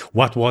 Because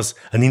what was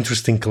an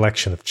interesting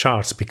collection of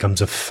charts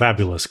becomes a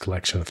fabulous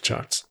collection of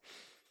charts.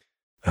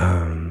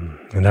 And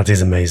that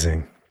is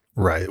amazing.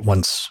 Right.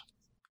 Once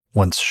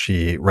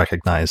she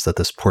recognized that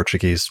this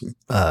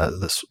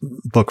this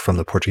book from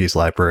the Portuguese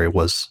library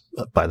was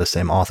by the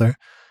same author.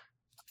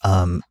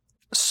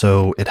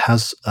 So it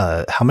has,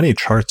 how many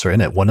charts are in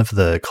it? One of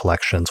the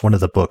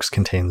books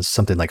contains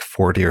something like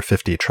 40 or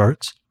 50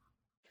 charts.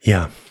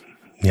 Yeah.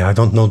 I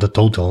don't know the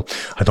total.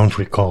 I don't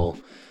recall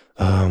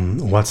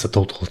what's the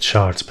total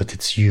charts, but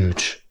it's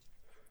huge.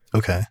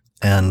 Okay.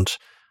 And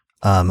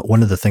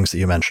one of the things that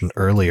you mentioned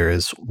earlier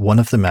is one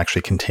of them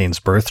actually contains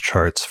birth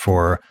charts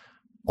for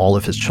all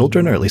of his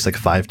children, or at least like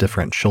 5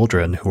 different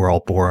children who were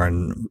all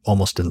born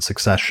almost in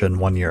succession,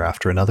 one year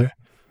after another.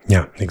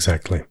 Yeah,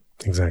 exactly.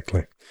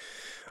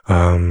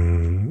 I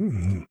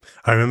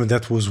remember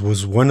that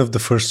was one of the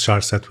first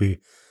charts that we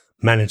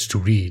managed to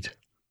read.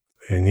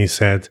 And he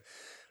said,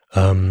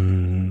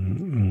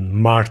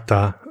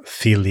 Martha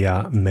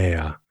filia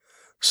mea.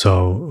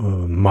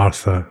 So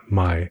Martha,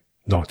 my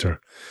daughter.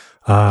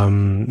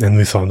 And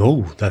we thought,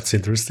 oh, that's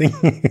interesting.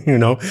 You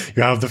know,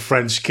 you have the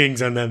French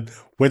kings, and then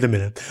wait a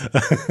minute,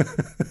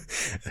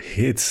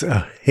 it's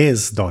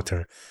his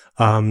daughter.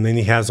 And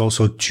he has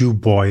also 2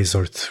 boys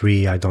or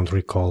 3, I don't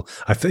recall.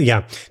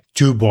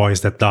 2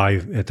 boys that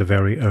die at a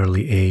very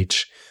early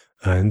age.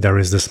 And there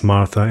is this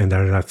Martha, and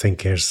there I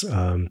think there's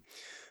a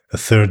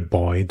 3rd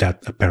boy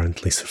that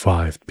apparently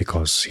survived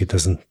because he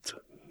doesn't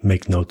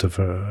make note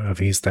of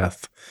his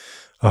death.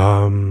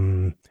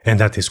 And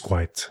that is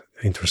quite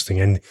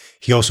interesting. And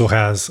he also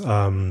has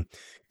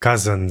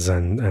cousins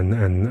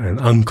and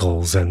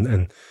uncles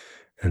and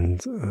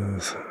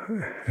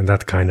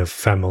that kind of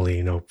family,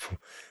 you know,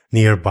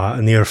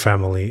 near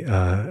family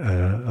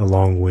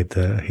along with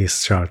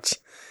his charts,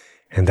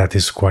 and that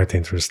is quite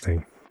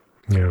interesting.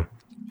 Yeah.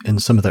 In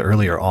some of the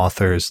earlier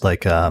authors,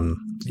 like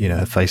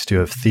Hephaestus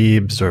of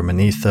Thebes or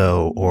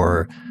Manetho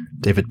or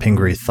David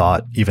Pingree,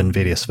 thought even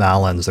Vedius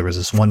Valens, there was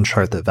this one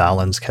chart that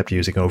Valens kept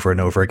using over and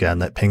over again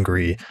that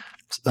Pingree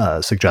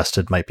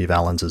suggested might be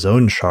Valens'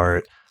 own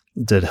chart.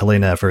 Did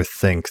Helena ever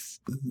think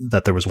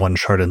that there was one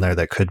chart in there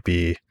that could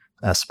be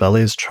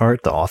Aspelli's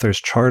chart, the author's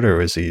chart,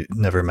 or has he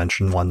never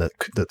mentioned one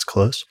that's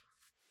close?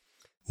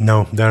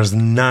 No, there's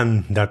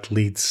none that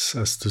leads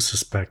us to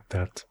suspect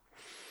that.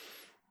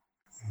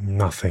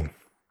 Nothing.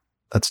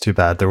 That's too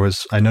bad.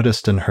 I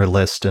noticed in her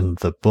list in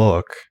the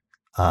book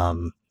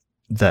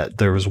that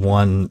there was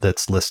one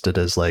that's listed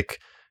as like,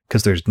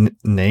 because there's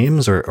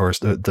names or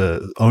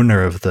the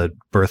owner of the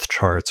birth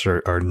charts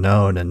are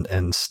known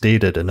and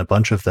stated in a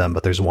bunch of them,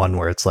 but there's one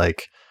where it's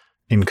like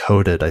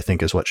encoded, I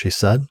think is what she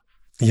said.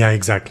 Yeah,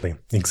 exactly.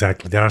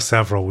 There are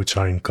several which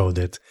are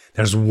encoded.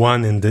 There's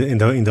one in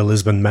the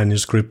Lisbon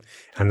manuscript,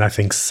 and I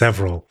think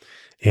several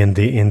in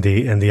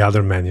the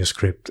other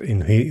manuscript.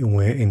 He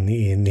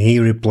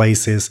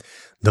replaces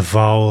the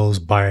vowels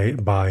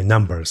by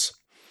numbers.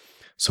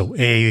 So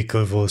A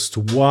equals to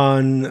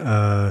 1.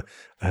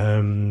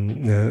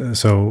 And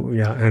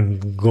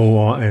go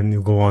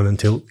on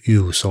until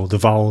U. So the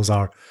vowels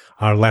are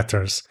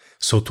letters.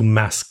 So to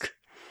mask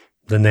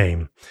the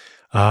name.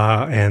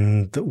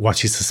 And what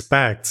she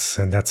suspects,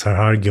 and that's her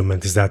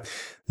argument, is that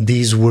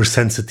these were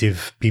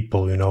sensitive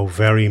people, you know,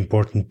 very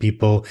important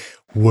people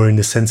who were in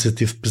a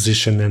sensitive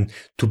position, and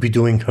to be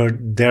doing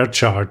their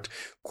chart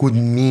could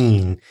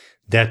mean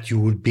that you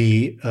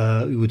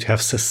would have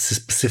a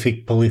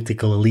specific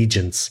political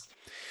allegiance.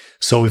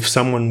 So if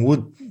someone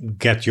would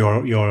get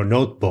your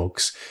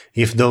notebooks,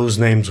 if those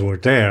names were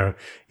there,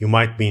 you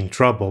might be in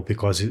trouble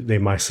because they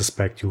might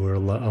suspect you were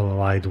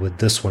allied with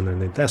this one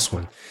and this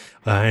one.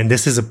 And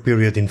this is a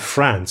period in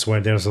France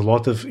where there's a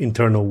lot of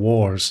internal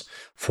wars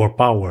for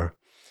power.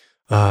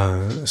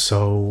 It's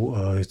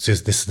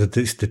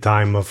the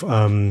time of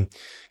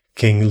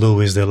King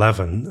Louis XI,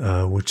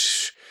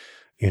 which,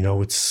 you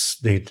know,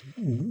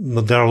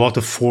 there are a lot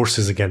of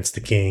forces against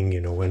the king, you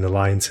know, and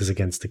alliances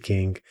against the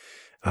king.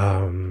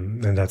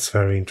 And that's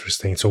very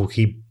interesting. So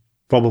he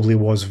probably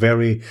was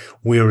very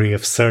weary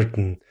of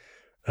certain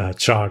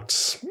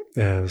charts,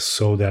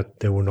 so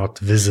that they were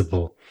not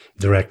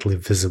directly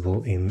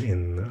visible in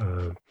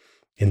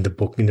the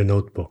book, in the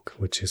notebook,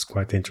 which is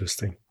quite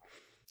interesting.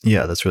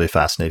 Yeah, that's really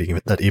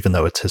fascinating. That even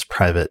though it's his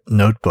private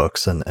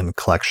notebooks and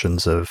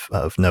collections of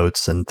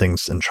notes and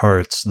things and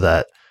charts,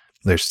 that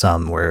there's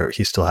some where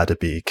he still had to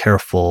be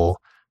careful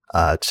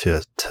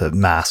to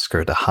mask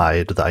or to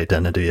hide the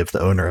identity of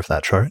the owner of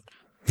that chart.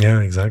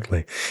 Yeah,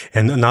 exactly.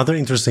 And another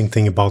interesting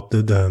thing about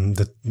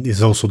the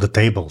is also the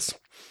tables,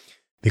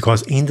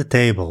 because in the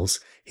tables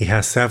he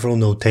has several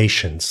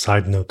notations,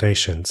 side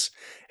notations,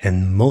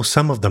 and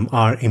some of them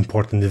are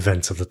important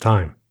events of the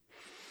time.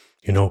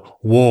 You know,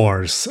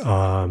 wars,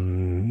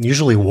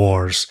 usually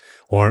wars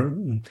or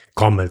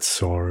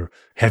comets or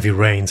heavy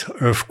rains,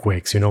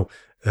 earthquakes. You know,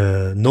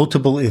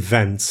 notable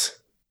events,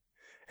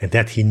 and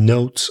that he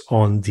notes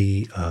on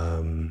the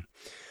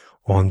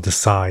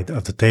side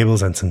of the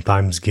tables, and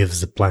sometimes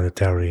gives the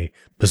planetary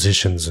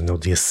positions, you know,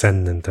 the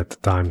ascendant at the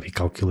time. He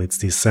calculates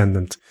the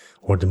ascendant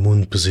or the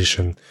moon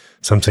position,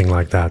 something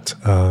like that.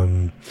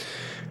 And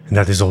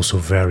that is also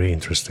very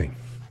interesting.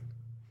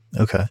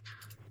 Okay.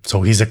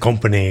 So he's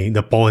accompanying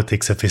the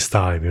politics of his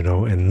time, you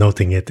know, and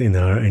noting it in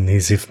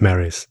his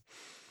ephemeris.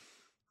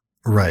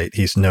 Right.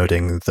 He's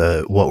noting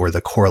what were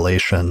the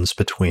correlations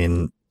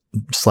between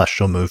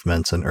celestial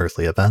movements and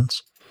earthly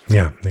events.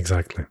 Yeah,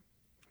 exactly.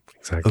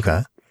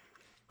 Okay.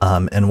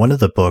 And one of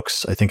the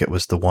books, I think it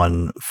was the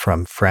one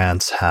from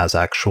France, has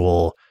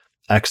actual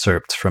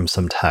excerpts from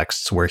some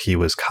texts where he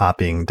was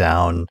copying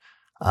down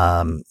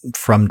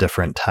from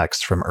different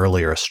texts from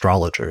earlier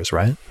astrologers,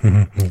 right?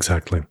 Mm-hmm.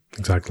 Exactly.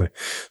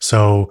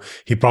 So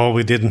he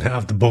probably didn't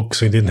have the books,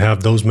 so he didn't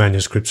have those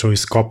manuscripts, so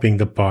he's copying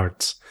the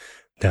parts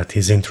that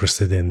he's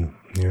interested in,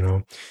 you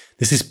know.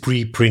 This is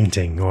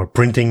pre-printing, or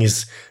printing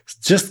is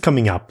just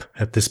coming up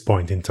at this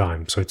point in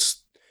time. So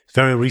it's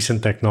very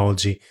recent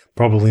technology,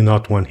 probably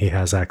not one he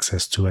has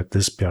access to at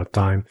this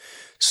time.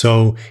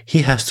 So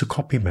he has to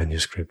copy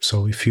manuscripts.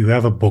 So if you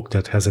have a book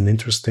that has an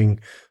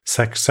interesting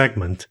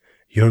segment,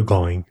 you're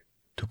going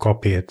to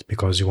copy it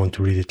because you want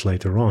to read it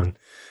later on.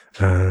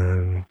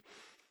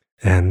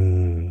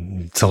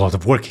 And it's a lot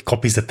of work. He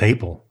copies the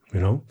table,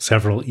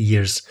 several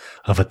years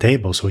of a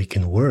table so he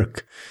can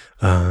work.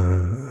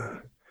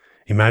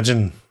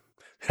 Imagine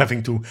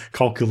having to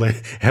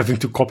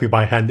copy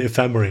by hand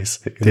ephemeris.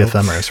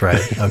 Ephemeris,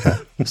 right. Okay.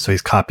 So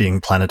he's copying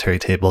planetary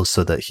tables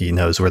so that he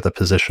knows where the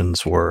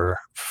positions were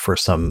for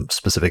some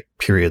specific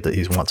period that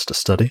he wants to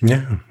study.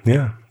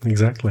 Yeah,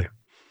 exactly.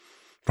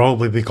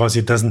 Probably because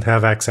he doesn't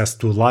have access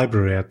to a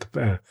library,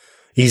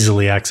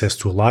 easily access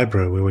to a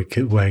library where we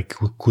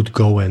could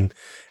go and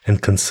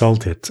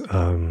consult it.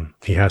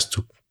 He has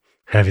to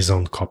have his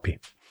own copy.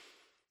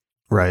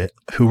 Right.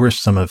 Who were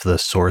some of the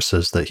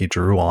sources that he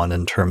drew on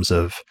in terms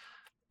of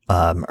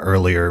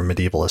earlier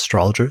medieval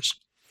astrologers?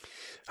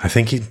 I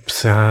think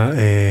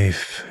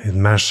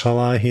in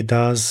Mashallah he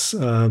does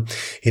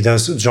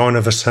John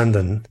of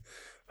Ascendon,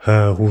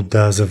 who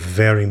does a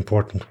very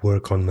important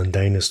work on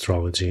mundane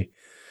astrology,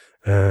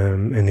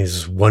 and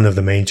is one of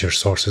the major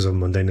sources of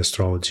mundane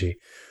astrology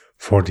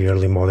for the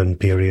early modern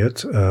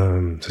period.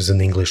 He's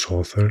an English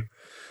author.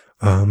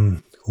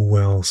 Who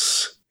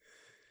else?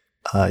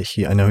 I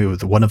know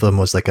one of them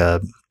was like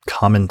a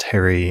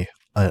commentary.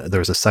 There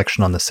was a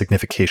section on the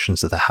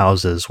significations of the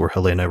houses where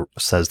Helena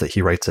says that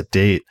he writes a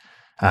date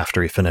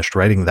after he finished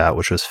writing that,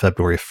 which was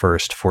February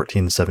 1st,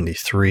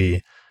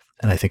 1473.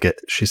 And I think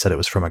she said it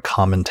was from a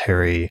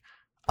commentary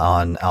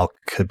on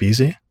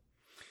Al-Kabizi.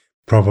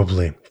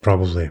 Probably.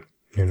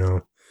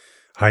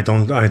 I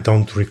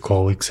don't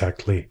recall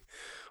exactly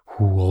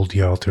who all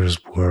the authors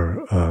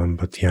were,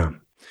 but yeah.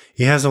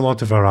 He has a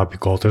lot of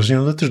Arabic authors,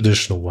 the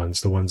traditional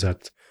ones, the ones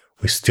that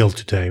we still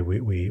today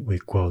we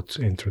quote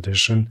in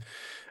tradition.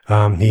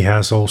 He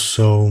has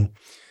also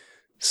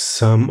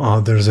some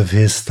others of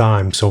his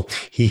time. So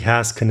he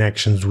has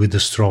connections with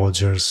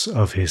astrologers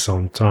of his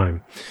own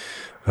time,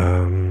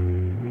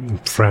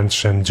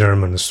 French and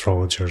German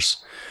astrologers.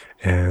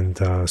 And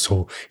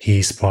so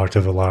he's part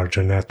of a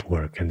larger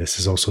network. And this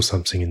is also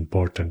something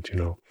important,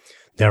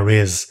 There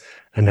is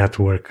a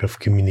network of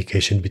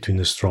communication between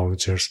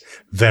astrologers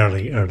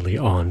very early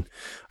on.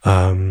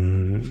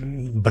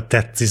 But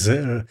that is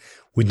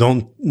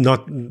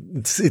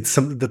it's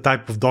the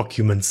type of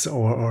documents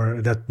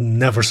or that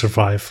never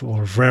survive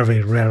or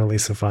very rarely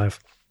survive,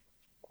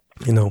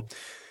 and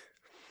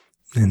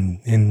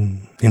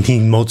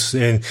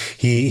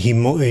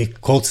he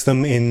quotes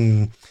them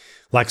in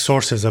like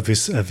sources of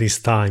his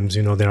times.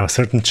 There are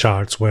certain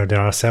charts where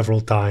there are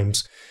several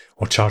times,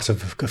 or charts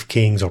of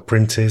kings or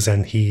princes,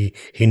 and he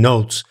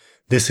notes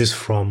this is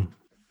from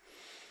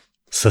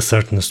a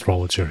certain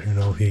astrologer.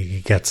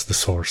 He gets the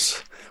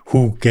source,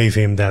 who gave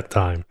him that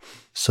time.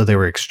 So they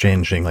were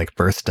exchanging like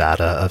birth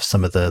data of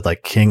some of the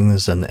like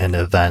kings and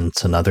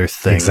events and other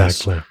things.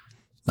 Exactly.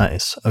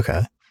 Nice.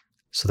 Okay.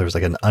 So there was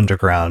like an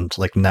underground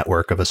like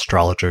network of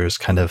astrologers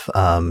kind of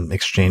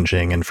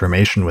exchanging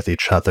information with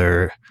each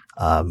other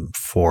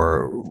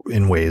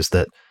in ways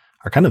that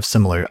are kind of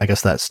similar. I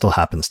guess that still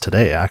happens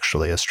today,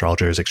 actually.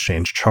 Astrologers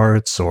exchange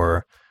charts,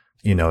 or,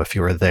 if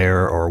you were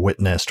there or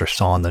witnessed or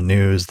saw on the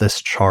news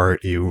this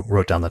chart, you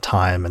wrote down the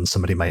time and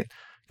somebody might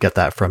get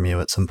that from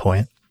you at some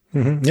point.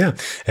 Mm-hmm. Yeah.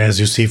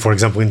 As you see, for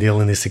example, in the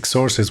Hellenistic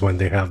sources, when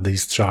they have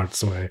these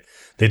charts where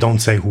they don't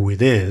say who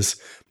it is,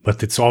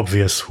 but it's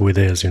obvious who it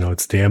is.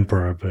 It's the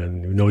emperor,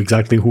 and you know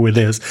exactly who it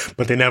is,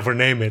 but they never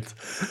name it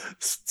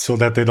so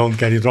that they don't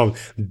get it wrong.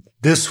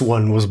 This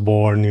one was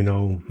born,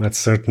 at a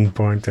certain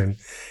point, and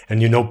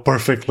you know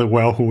perfectly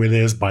well who it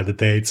is by the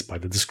dates, by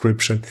the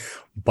description,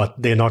 but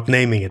they're not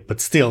naming it. But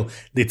still,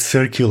 it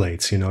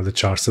circulates, the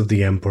charts of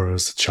the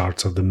emperors, the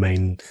charts of the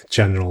main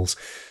generals.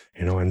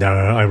 And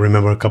I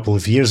remember a couple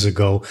of years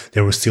ago,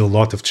 there were still a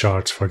lot of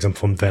charts, for example,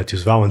 from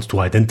Vettius Valens to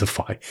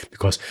identify,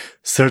 because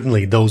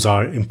certainly those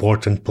are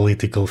important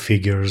political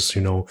figures,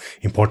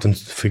 important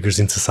figures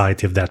in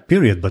society of that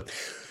period. But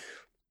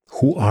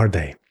who are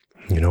they?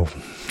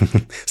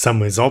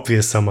 Some is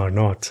obvious, some are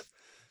not.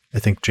 I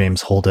think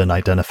James Holden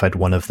identified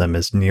one of them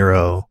as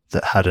Nero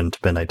that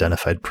hadn't been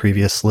identified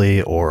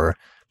previously, or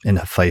in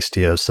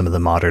Hephaestos, some of the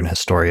modern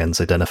historians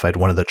identified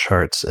one of the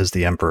charts as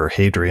the Emperor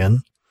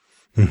Hadrian.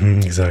 Mm-hmm,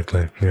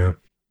 exactly. Yeah.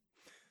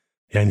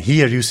 And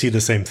here you see the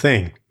same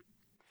thing.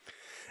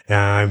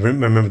 I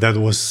remember that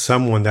was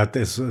someone that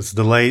it's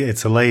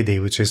a lady,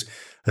 which is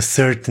a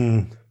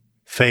certain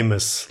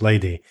famous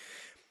lady,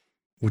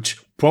 which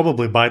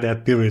probably by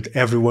that period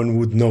everyone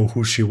would know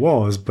who she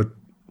was, but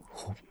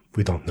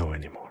we don't know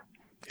anymore,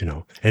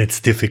 and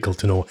it's difficult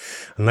to know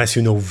unless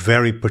you know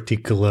very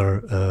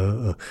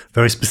particular,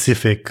 very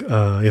specific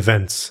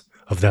events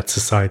of that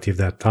society of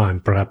that time.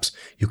 Perhaps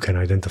you can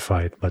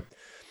identify it, but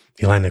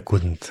Helena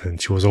couldn't,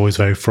 and she was always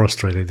very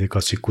frustrated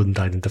because she couldn't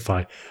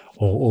identify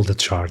all the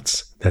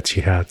charts that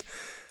she had.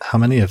 How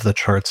many of the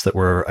charts that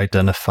were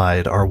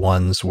identified are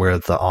ones where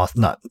the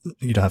author,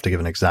 you don't have to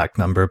give an exact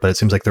number, but it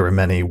seems like there were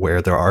many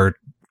where there are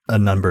a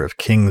number of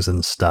kings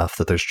and stuff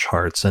that there's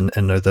charts, and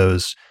are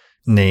those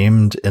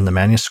named in the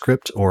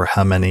manuscript, or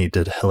how many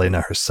did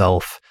Helena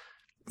herself,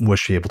 was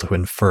she able to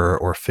infer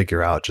or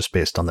figure out just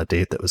based on the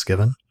date that was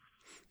given?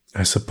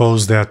 I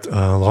suppose that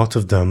a lot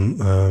of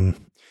them,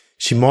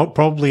 she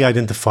probably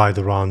identified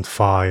around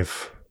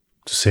 5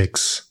 to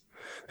 6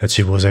 that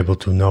she was able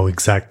to know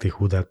exactly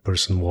who that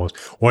person was,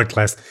 or at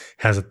least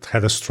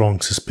had a strong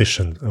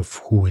suspicion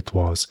of who it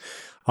was.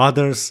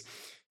 Others,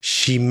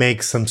 she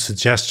makes some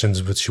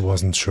suggestions, but she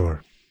wasn't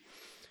sure.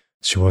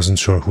 She wasn't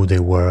sure who they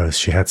were.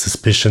 She had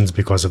suspicions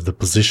because of the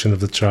position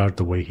of the chart,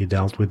 the way he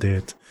dealt with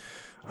it.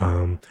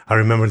 I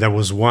remember there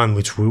was one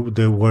which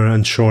they were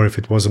unsure if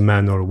it was a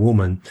man or a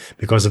woman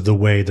because of the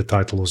way the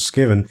title was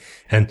given.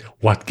 And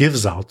what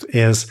gives out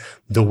is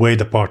the way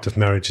the part of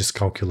marriage is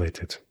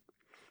calculated.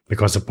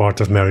 Because the part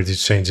of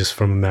marriage changes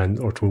from a man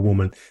or to a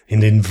woman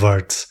and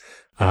inverts.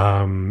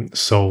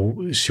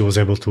 So she was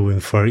able to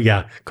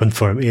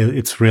confirm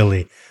it's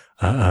really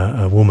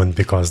a woman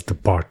because the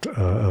part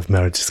of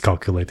marriage is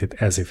calculated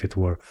as if it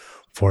were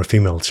for a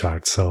female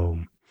chart.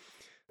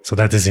 So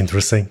that is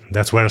interesting.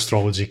 That's where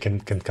astrology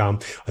can come.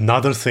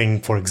 Another thing,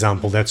 for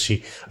example, that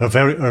she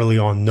very early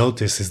on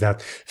noticed is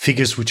that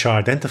figures which are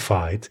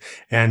identified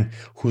and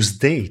whose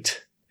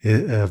date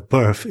of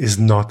birth is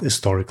not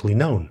historically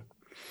known.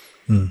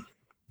 And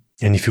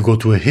if you go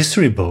to a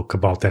history book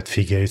about that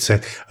figure, it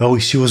said, oh,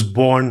 she was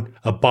born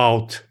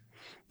about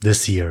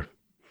this year,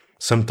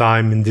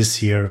 sometime in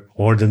this year,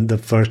 or the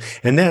first.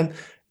 And then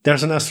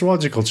there's an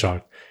astrological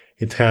chart.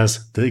 It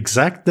has the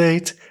exact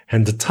date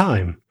and the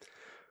time.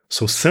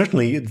 So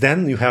certainly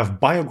then you have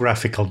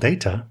biographical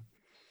data,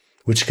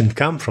 which can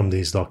come from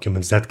these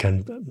documents that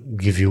can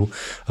give you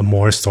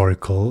more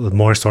historical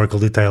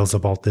details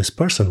about this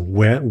person.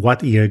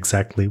 What year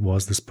exactly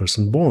was this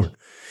person born?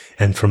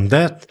 And from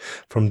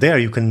there,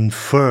 you can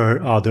infer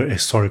other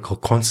historical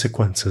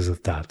consequences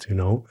of that,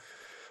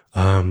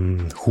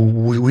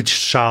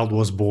 which child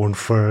was born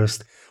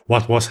first,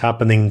 what was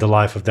happening in the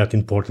life of that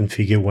important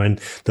figure when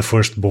the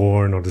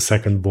firstborn or the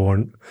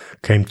secondborn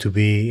came to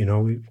be,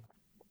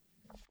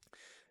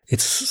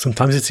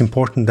 Sometimes it's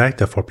important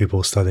data for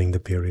people studying the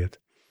period.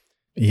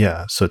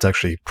 Yeah, so it's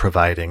actually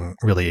providing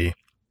really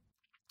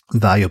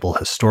valuable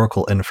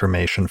historical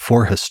information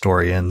for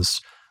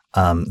historians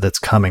that's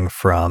coming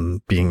from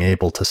being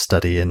able to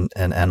study and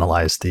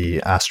analyze the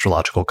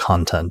astrological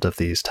content of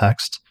these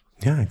texts.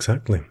 Yeah,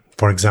 exactly.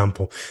 For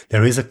example,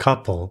 there is a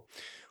couple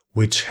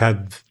which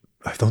had,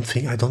 I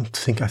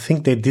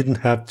think they didn't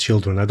have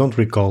children. I don't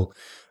recall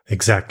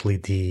exactly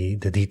the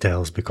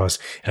details because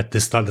at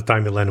the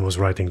time Helena was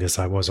writing this,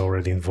 I was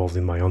already involved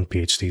in my own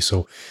PhD,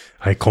 so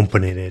I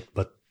accompanied it,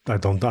 but I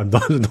don't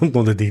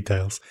know the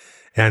details.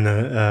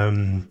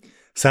 And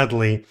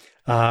sadly,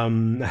 I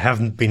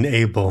haven't been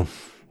able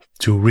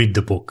to read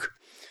the book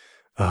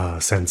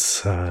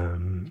since I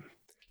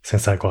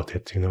got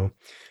it.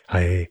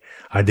 I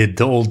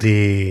did all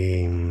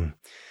the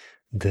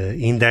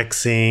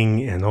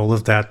indexing and all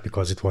of that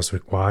because it was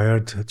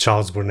required.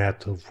 Charles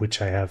Burnett, of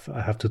which I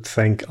have to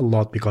thank a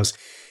lot because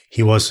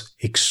he was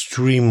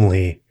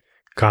extremely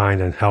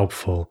kind and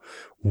helpful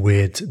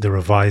with the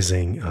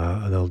revising,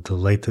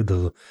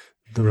 the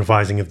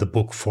revising of the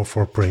book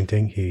for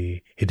printing.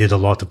 He did a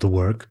lot of the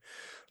work,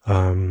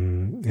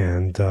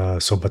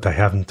 but I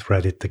haven't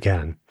read it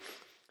again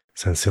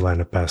since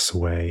Helena passed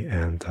away,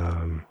 and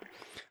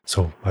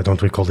so I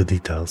don't recall the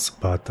details,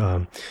 but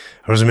I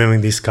was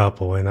remembering this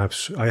couple, and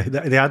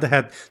they either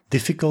had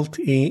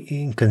difficulty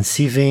in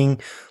conceiving,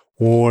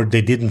 or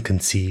they didn't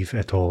conceive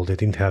at all. They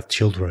didn't have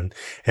children,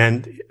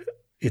 and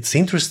it's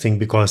interesting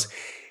because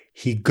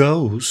he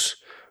goes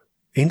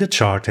in the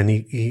chart and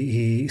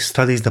he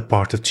studies the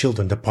part of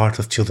children. The part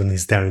of children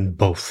is there in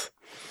both.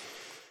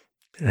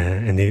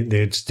 And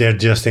they're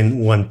just in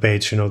one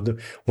page,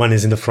 one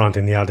is in the front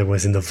and the other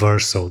was in the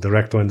verso, the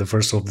recto and the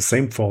verso of the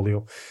same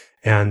folio.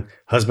 And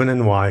husband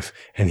and wife,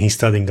 and he's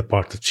studying the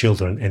part of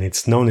children. And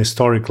it's known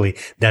historically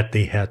that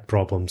they had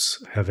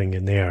problems having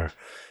an heir.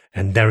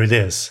 And there it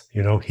is,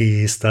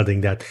 he is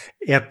studying that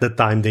at the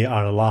time they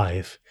are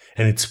alive.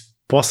 And it's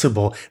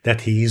possible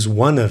that he is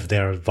one of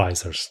their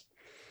advisors.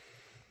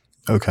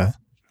 Okay.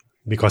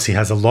 Because he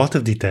has a lot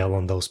of detail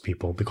on those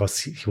people,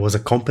 because he was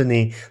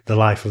accompanying the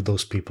life of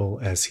those people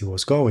as he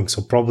was going.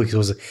 So probably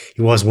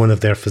he was one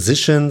of their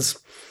physicians,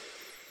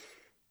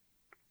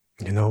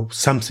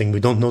 something. We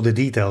don't know the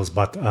details,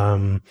 but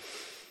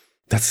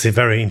that's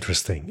very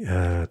interesting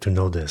to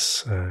know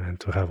this and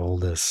to have all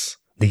this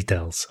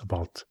details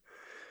about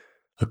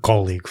a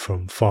colleague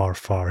from far,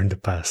 far in the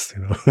past,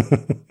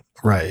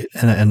 Right.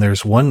 And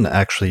there's one,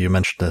 actually, you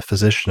mentioned a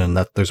physician, and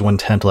that there's one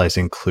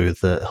tantalizing clue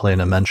that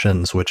Helena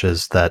mentions, which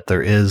is that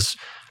there is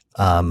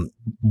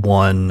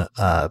one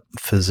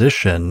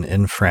physician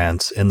in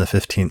France in the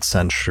 15th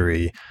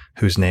century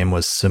whose name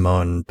was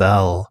Simone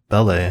Belle.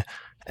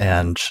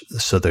 And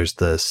so there's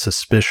the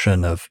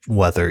suspicion of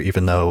whether,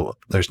 even though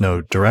there's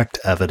no direct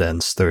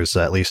evidence, there's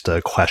at least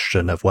a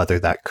question of whether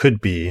that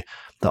could be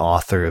the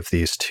author of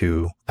these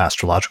two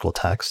astrological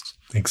texts.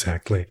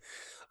 Exactly.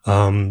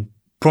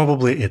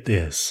 Probably it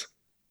is,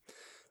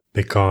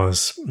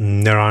 because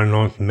there are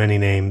not many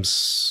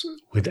names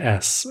with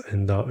S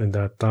in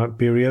that time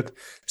period.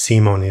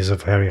 Simon is a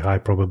very high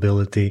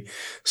probability.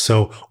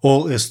 So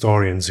all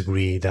historians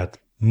agree that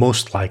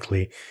most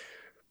likely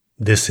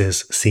this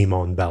is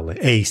Simon Belli,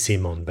 a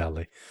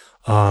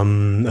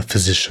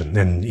physician,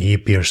 and he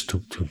appears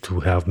to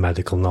have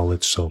medical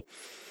knowledge. So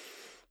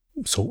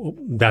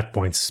that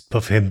points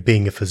of him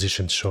being a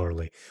physician,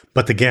 surely.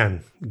 But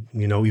again,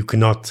 you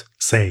cannot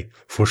say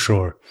for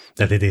sure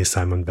that it is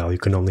Simon Belli. You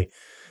can only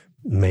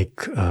make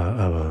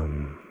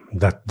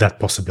that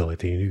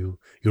possibility. You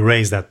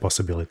raise that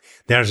possibility.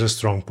 There's a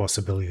strong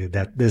possibility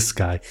that this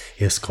guy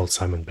is called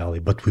Simon Belli,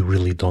 but we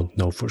really don't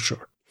know for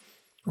sure.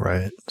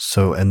 Right.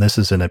 So, and this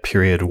is in a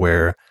period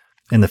where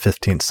in the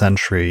 15th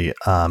century,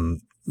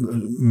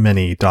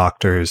 many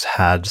doctors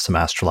had some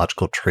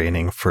astrological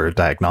training for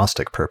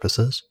diagnostic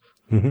purposes.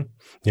 Mm-hmm.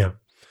 Yeah.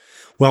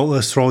 Well,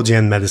 astrology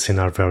and medicine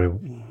are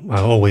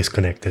always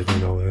connected,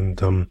 and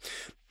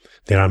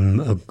there are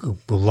a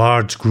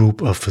large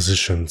group of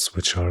physicians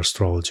which are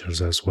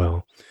astrologers as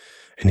well.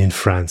 And in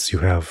France, you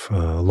have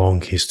a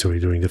long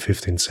history during the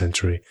 15th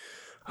century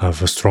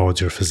of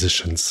astrologer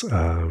physicians,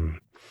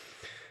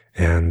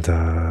 and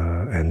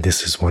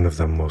this is one of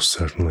them, most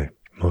certainly.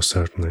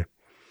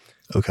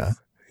 Okay.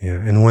 Yeah,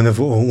 and one of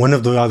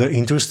the other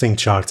interesting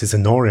charts is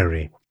an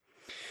orrery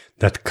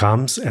that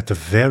comes at the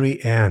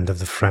very end of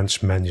the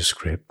French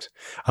manuscript,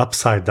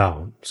 upside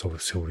down. So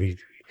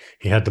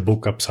he had the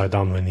book upside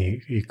down when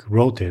he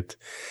wrote it,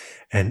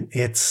 and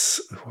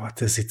it's, what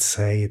does it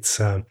say?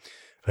 It's an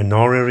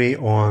orrery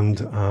on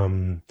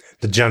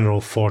the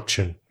general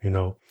fortune.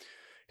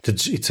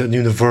 It's a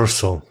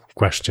universal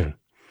question.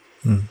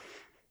 Hmm.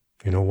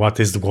 What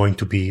is going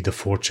to be the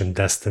fortune,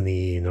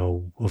 destiny,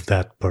 of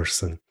that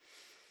person?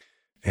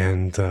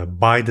 And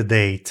by the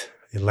date,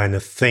 Helena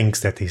thinks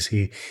that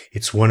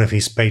it's one of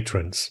his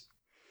patrons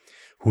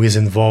who is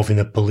involved in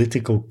a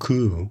political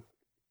coup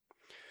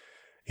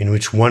in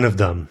which one of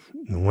the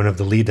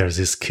leaders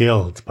is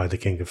killed by the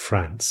King of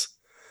France.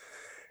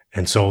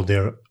 And so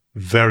they're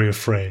very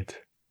afraid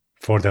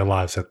for their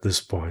lives at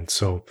this point.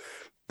 So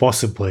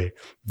possibly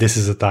this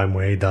is a time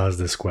where he does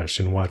this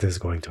question, what is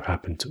going to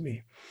happen to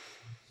me?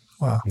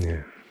 Wow.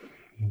 Yeah,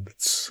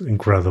 it's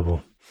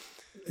incredible.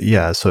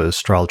 Yeah, so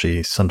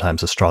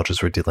sometimes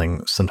astrologers were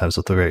dealing sometimes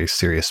with the very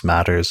serious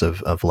matters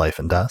of life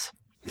and death.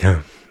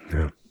 Yeah.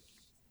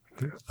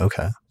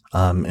 Okay.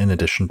 In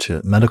addition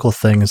to medical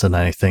things, and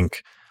I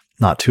think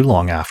not too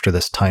long after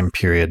this time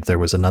period, there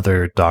was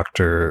another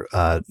doctor,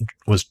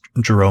 was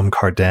Jerome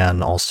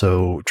Cardan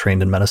also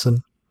trained in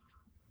medicine?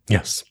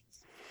 Yes.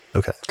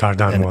 Okay.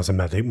 Cardan was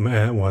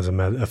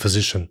a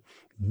physician.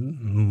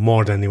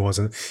 More than he was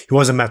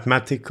a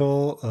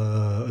mathematical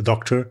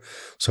doctor,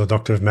 so a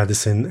doctor of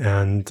medicine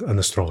and an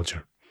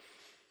astrologer.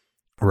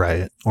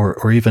 Right.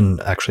 Or even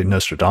actually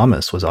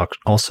Nostradamus was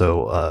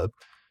also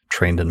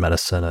trained in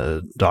medicine,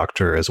 a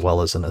doctor as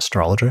well as an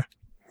astrologer.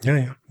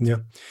 Yeah.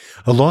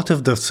 A lot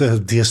of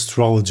the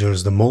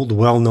astrologers, the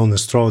well-known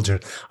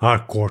astrologers,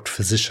 are court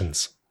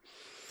physicians.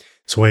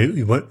 So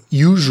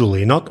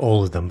usually, not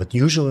all of them, but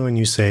usually when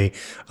you say,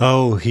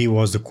 oh, he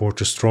was the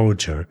court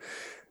astrologer,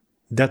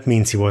 that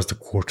means he was the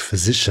court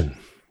physician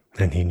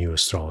and he knew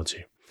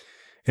astrology.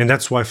 And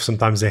that's why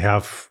sometimes they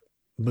have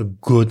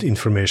good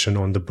information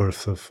on the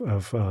birth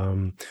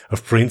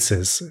of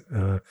princes,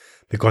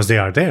 because they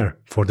are there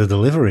for the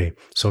delivery.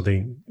 So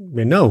they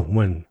know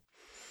when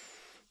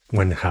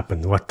it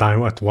happened,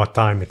 at what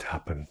time it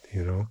happened,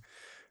 Right.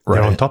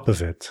 They're on top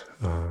of it.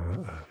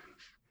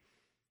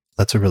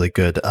 That's a really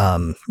good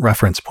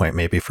reference point,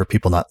 maybe, for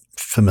people not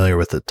familiar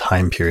with the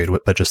time period,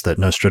 but just that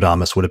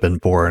Nostradamus would have been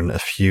born a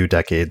few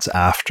decades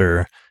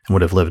after and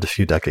would have lived a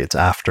few decades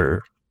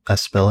after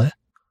Espele.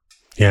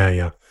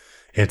 Yeah.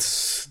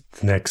 It's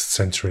the next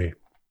century.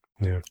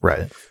 Yeah.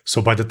 Right.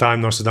 So by the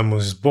time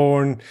Nostradamus is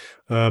born,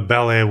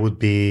 Belli would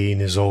be in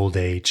his old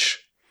age,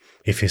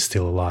 if he's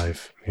still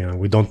alive.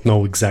 We don't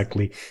know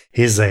exactly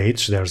his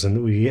age.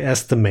 We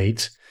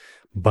estimate,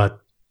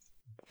 but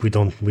we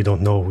don't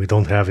know. We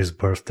don't have his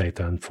birth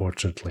data,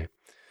 unfortunately.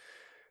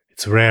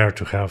 It's rare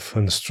to have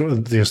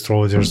the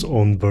astrologer's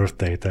own birth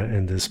data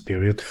in this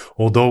period,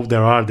 although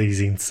there are these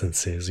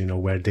instances,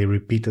 where they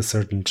repeat a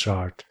certain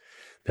chart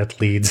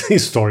that leads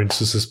historians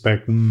to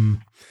suspect,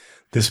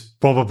 this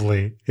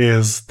probably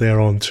is their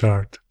own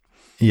chart.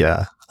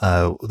 Yeah.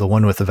 The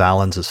one with the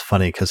Valens is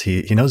funny because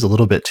he knows a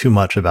little bit too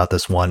much about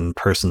this one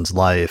person's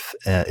life,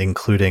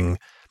 including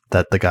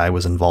that the guy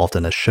was involved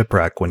in a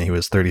shipwreck when he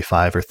was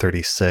 35 or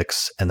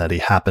 36, and that he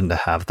happened to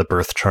have the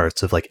birth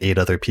charts of like 8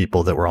 other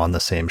people that were on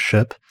the same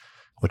ship,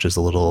 which is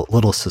a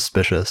little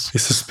suspicious.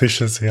 It's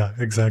suspicious, yeah,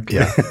 exactly.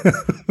 Yeah.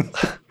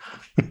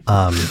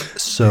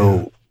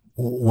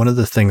 One of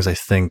the things I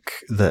think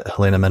that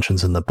Helena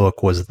mentions in the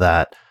book was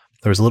that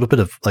there was a little bit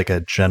of like a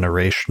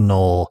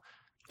generational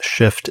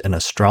shift in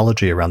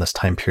astrology around this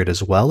time period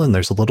as well, and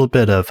there's a little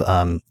bit of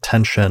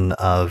tension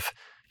of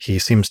he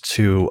seems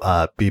to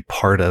be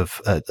part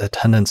of a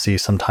tendency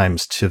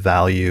sometimes to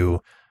value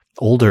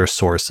older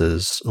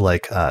sources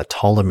like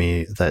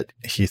Ptolemy that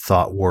he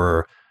thought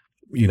were,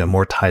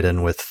 more tied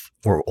in with,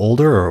 or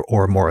older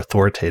or more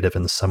authoritative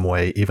in some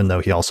way, even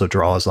though he also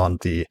draws on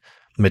the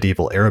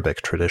medieval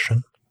Arabic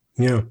tradition.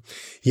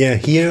 Yeah.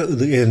 Here,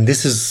 and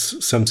this is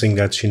something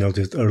that she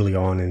noticed early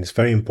on, and it's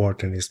very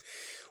important. Is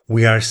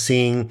we are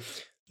seeing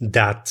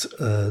that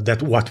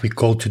what we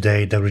call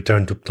today the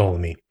return to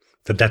Ptolemy,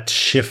 that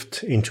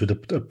shift into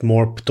the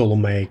more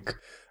Ptolemaic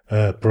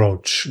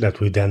approach that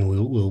we then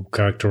will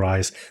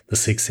characterize the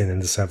 16th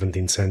and the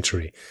 17th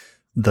century.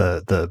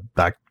 The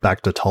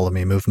back to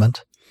Ptolemy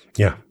movement.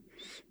 Yeah.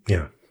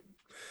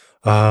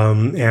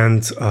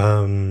 And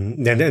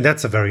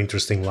that's a very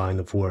interesting line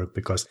of work,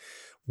 because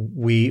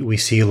we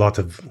see a lot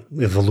of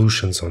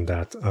evolutions on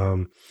that.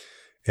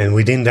 And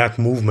within that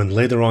movement,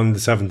 later on in the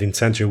 17th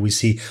century, we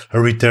see a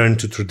return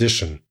to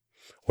tradition,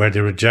 where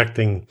they're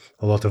rejecting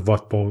a lot of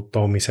what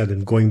Ptolemy said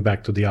and going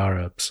back to the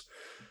Arabs.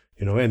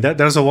 And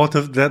there's a lot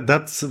of that.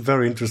 That's a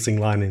very interesting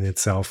line in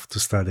itself to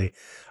study.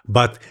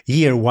 But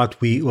here, what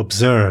we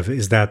observe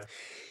is that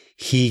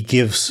he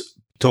gives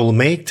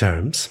Ptolemaic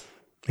terms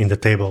in the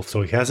table.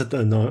 So he has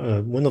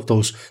one of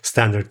those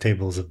standard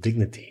tables of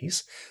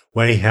dignities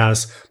where he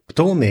has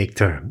Ptolemaic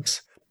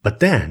terms, but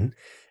then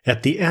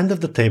at the end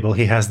of the table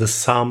he has the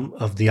sum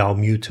of the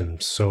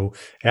almutants. So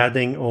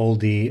adding all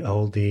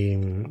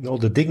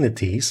the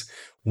dignities,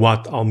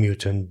 what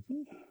almutant,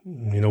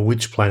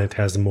 which planet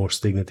has the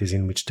most dignities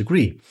in which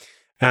degree,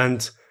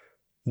 and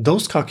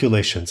those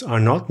calculations are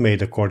not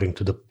made according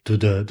to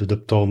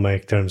the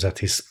Ptolemaic terms that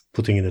he's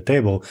putting in the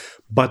table,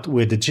 but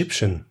with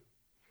Egyptian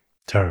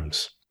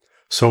terms.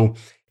 So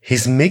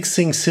he's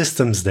mixing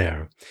systems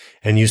there,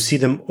 and you see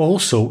them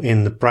also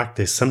in the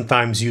practice,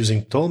 sometimes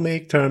using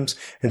Ptolemaic terms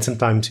and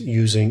sometimes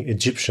using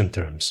Egyptian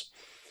terms.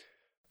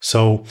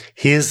 So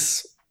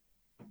he's,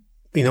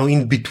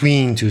 in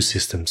between two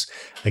systems.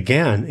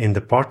 Again, in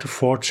the part of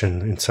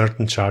fortune, in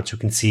certain charts, you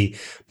can see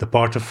the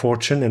part of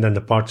fortune and then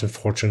the part of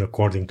fortune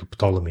according to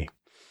Ptolemy.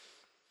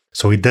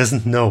 So he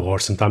doesn't know, or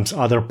sometimes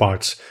other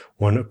parts,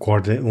 one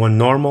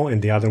normal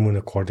and the other one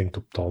according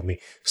to Ptolemy.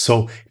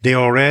 So they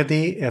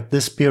already, at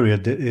this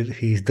period,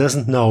 he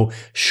doesn't know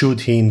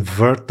should he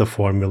invert the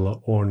formula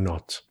or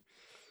not.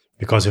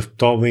 Because if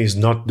Ptolemy is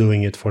not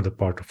doing it for the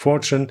part of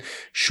fortune,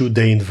 should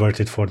they invert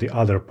it for the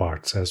other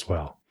parts as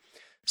well?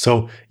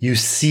 So you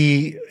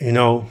see,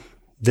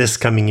 this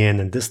coming in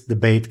and this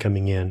debate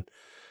coming in.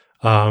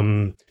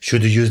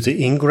 Should you use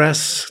the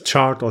ingress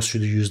chart or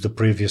should you use the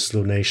previous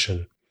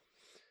lunation?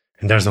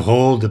 And there's a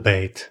whole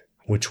debate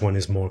which one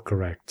is more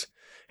correct.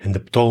 And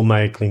the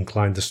Ptolemaically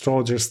inclined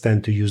astrologers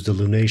tend to use the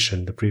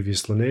lunation, the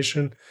previous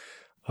lunation.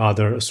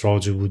 Other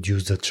astrologers would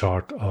use the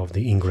chart of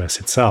the ingress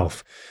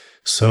itself.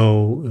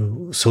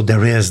 So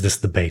there is this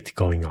debate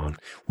going on.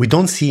 We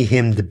don't see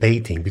him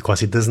debating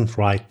because he doesn't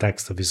write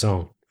text of his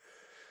own.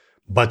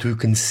 But we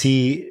can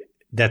see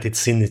that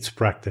it's in its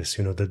practice,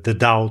 the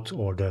doubt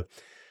or the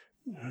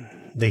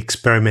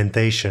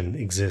experimentation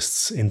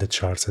exists in the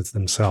charts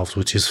themselves,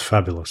 which is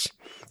fabulous.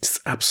 It's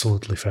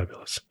absolutely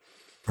fabulous.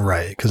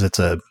 Right, because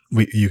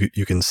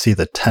you can see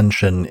the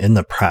tension in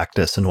the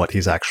practice and what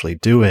he's actually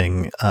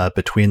doing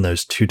between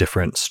those two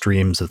different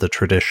streams of the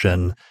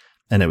tradition,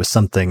 and it was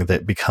something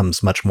that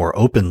becomes much more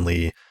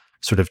openly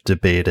sort of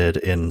debated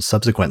in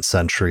subsequent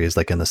centuries,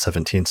 like in the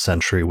 17th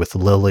century with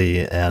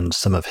Lilly and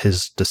some of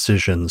his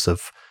decisions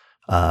of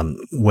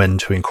when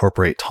to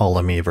incorporate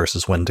Ptolemy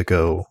versus when to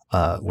go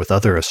with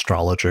other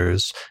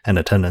astrologers, and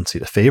a tendency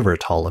to favor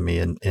Ptolemy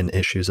in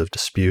issues of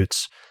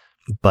disputes.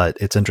 But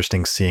it's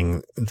interesting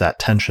seeing that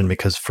tension,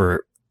 because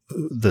for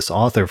this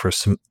author, for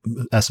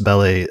S.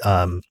 Belle,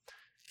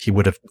 he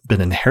would have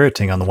been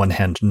inheriting, on the one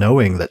hand,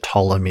 knowing that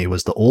Ptolemy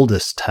was the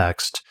oldest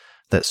text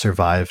that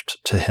survived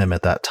to him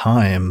at that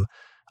time,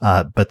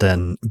 but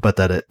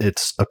that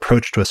its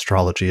approach to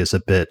astrology is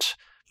a bit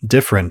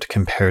different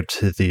compared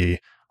to the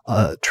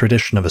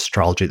tradition of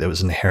astrology that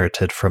was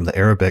inherited from the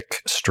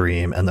Arabic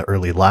stream and the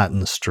early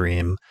Latin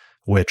stream,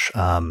 which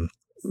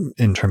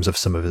in terms of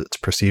some of its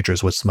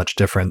procedures was much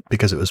different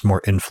because it was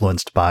more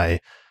influenced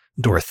by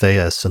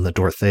Dorotheus and the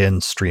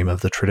Dorothean stream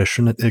of the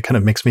tradition. It kind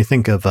of makes me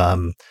think of,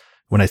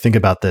 when I think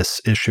about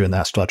this issue in the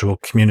astrological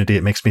community,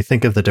 it makes me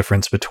think of the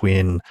difference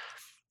between,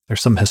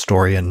 there's some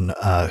historian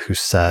who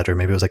said, or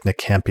maybe it was like Nick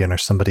Campion or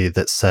somebody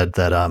that said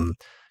that,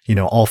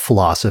 all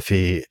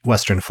philosophy,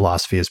 Western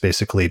philosophy, is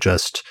basically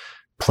just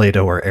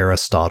Plato or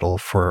Aristotle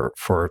for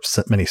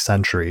many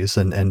centuries,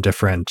 and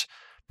different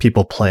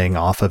people playing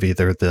off of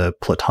either the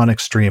Platonic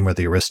stream or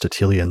the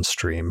Aristotelian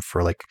stream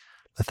for like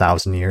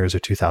 1,000 years or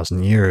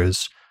 2,000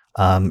 years.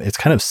 It's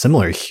kind of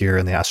similar here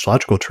in the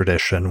astrological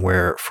tradition,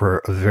 where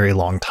for a very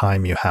long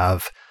time you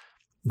have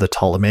the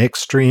Ptolemaic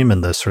stream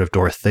and the sort of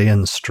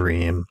Dorothean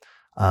stream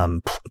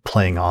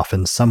playing off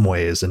in some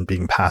ways and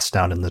being passed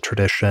down in the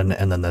tradition,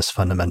 and then this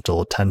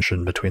fundamental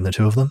tension between the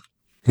two of them.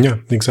 Yeah,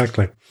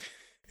 exactly.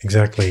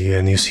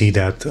 And you see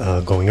that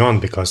going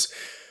on because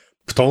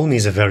Ptolemy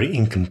is a very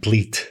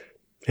incomplete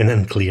and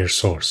unclear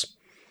source.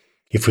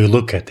 If we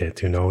look at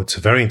it, it's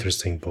a very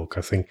interesting book.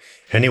 I think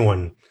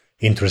anyone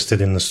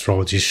interested in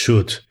astrology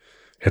should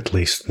at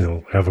least,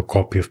 have a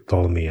copy of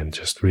Ptolemy and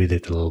just read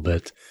it a little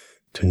bit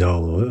to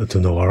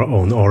know our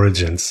own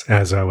origins,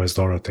 as well as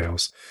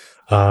Dorotheus.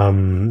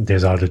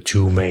 These are the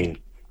two main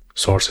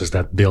sources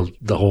that build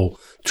the whole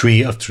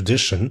tree of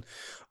tradition.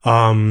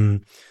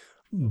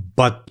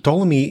 But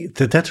Ptolemy,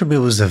 the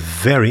Tetrabib is a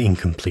very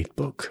incomplete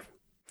book.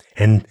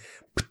 And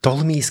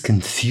Ptolemy is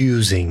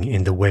confusing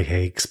in the way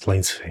he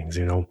explains things,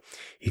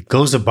 He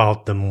goes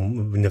about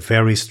them in a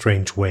very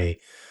strange way.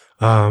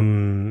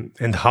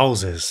 And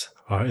houses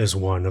is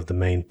one of the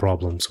main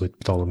problems with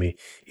Ptolemy.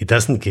 He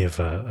doesn't give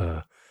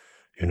a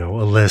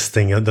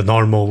listing, the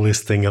normal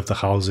listing of the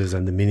houses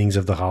and the meanings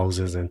of the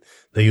houses and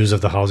the use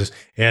of the houses,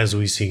 as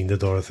we see in the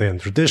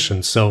Dorothean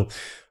tradition. So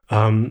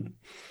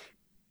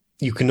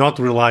you cannot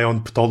rely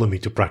on Ptolemy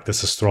to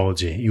practice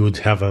astrology. You would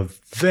have a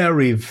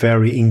very,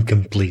 very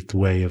incomplete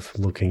way of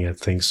looking at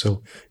things.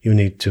 So you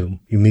need to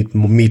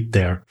meet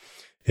there,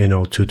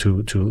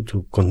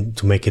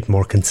 to make it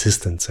more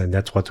consistent, and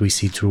that's what we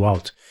see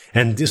throughout.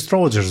 And the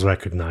astrologers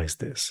recognize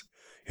this.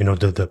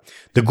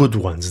 The good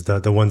ones,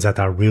 the ones that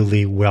are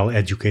really well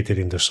educated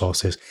in their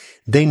sources,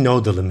 they know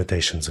the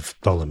limitations of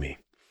Ptolemy.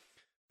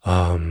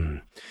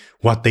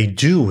 What they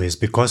do is,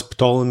 because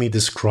Ptolemy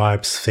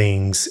describes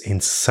things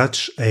in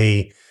such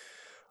a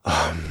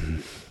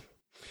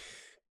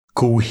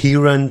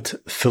coherent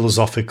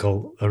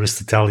philosophical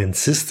Aristotelian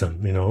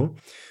system,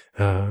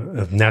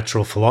 of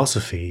natural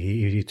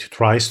philosophy, he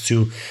tries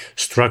to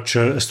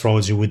structure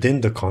astrology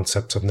within the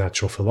concepts of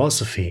natural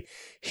philosophy.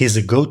 He's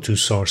a go-to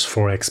source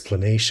for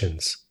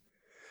explanations,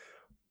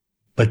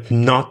 but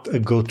not a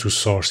go-to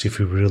source if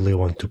you really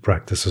want to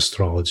practice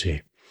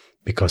astrology,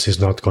 because he's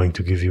not going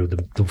to give you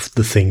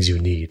the things you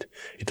need.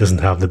 It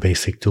doesn't have the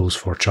basic tools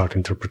for chart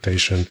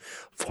interpretation,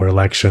 for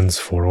elections,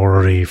 for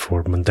orrery,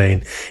 for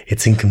mundane.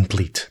 It's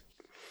incomplete.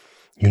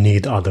 You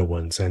need other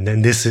ones, and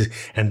then this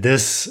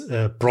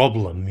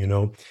problem,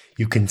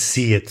 you can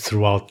see it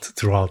throughout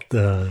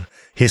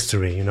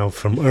history,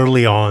 from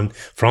early on,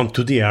 from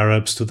to the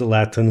Arabs, to the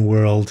Latin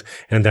world,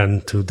 and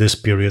then to this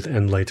period,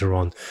 and later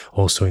on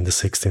also in the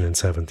 16th and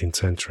 17th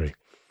century.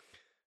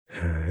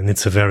 And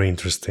it's a very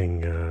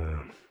interesting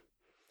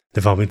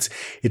development.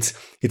 It's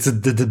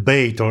the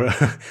debate or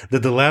the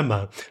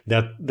dilemma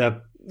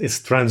that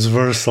is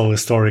transversal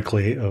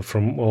historically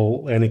from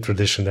any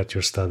tradition that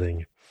you're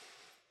studying.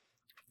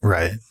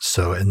 Right.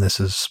 So, and this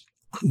is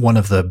one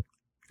of the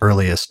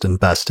earliest and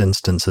best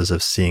instances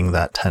of seeing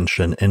that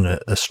tension in an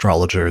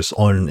astrologer's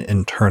own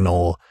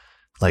internal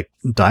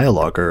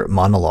dialogue or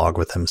monologue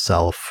with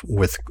himself,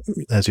 with,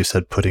 as you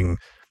said, putting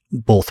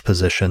both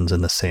positions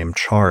in the same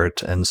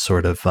chart and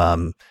sort of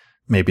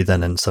maybe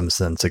then in some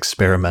sense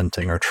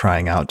experimenting or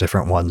trying out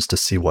different ones to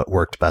see what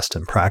worked best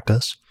in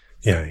practice.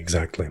 Yeah,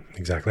 exactly.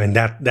 And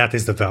that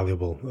is the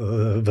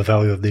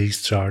value of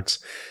these charts,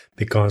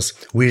 because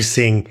we're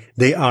seeing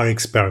they are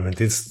experiment.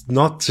 It's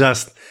not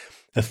just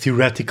a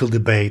theoretical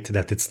debate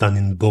that it's done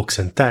in books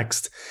and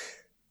text.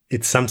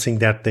 It's something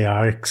that they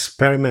are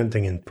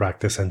experimenting in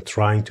practice and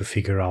trying to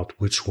figure out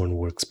which one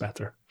works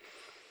better.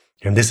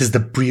 And this is the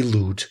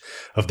prelude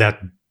of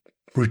that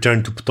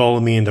return to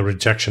Ptolemy and the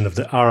rejection of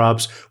the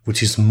Arabs,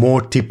 which is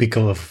more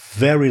typical of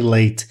very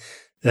late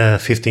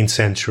 15th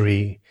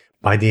century,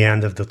 by the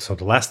end of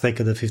the last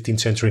decade of the 15th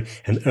century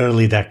and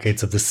early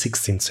decades of the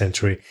 16th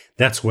century.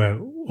 That's where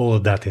all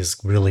of that is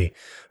really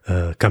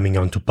coming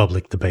onto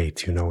public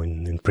debate,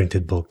 in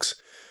printed books,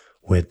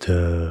 with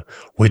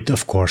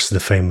of course the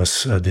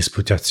famous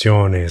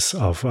disputationes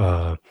of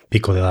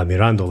Pico della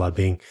Mirandola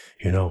being,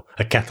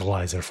 a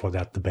catalyzer for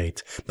that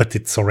debate. But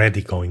it's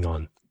already going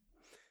on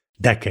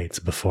decades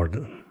before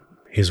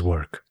his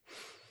work.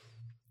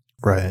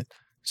 Right.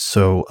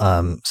 So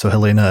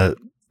Helena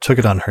took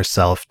it on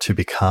herself to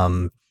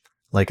become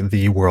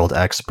the world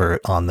expert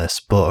on this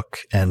book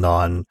and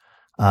on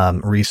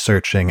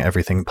researching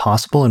everything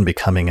possible and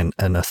becoming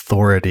an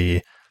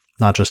authority,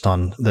 not just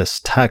on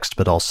this text,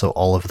 but also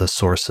all of the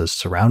sources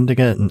surrounding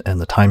it and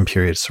the time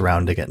period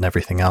surrounding it and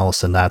everything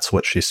else. And that's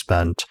what she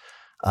spent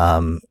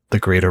the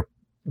greater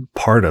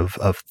part of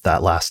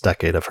that last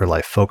decade of her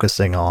life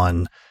focusing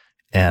on.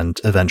 And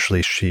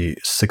eventually she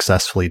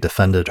successfully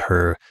defended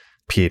her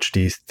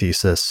PhD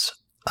thesis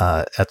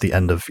at the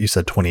end of, you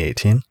said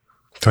 2018?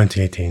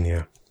 2018,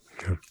 yeah.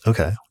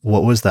 Okay.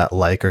 What was that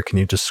like? Or can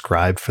you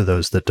describe for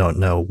those that don't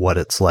know what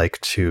it's like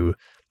to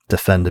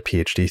defend a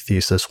PhD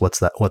thesis? What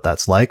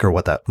that's like, or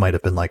what that might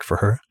have been like for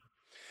her?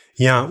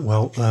 Yeah,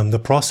 well,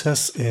 the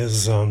process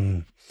is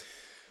you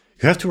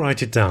have to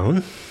write it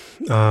down.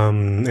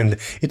 And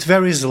it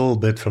varies a little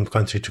bit from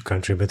country to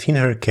country, but in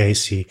her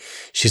case, she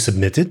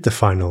submitted the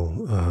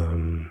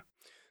final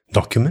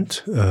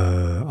document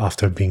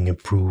after being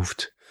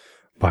approved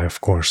by,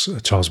 of course,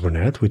 Charles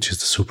Burnett, which is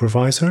the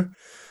supervisor.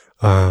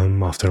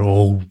 After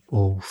all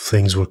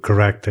things were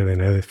corrected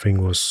and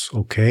everything was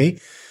okay,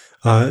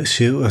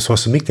 she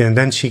was submitted, and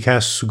then she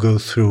has to go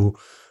through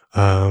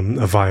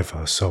a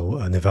viva, so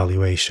an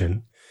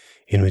evaluation,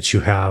 in which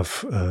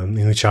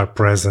in which are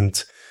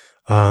present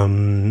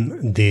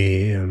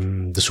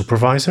the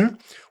supervisor,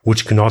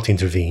 which cannot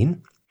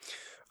intervene,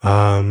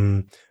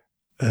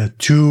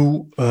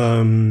 two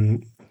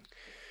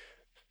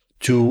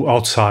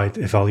outside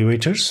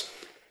evaluators,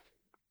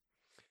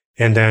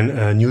 and then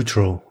a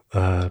neutral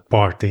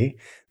party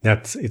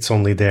That it's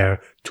only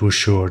there to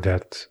assure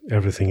that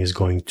everything is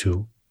going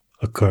to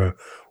occur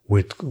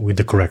with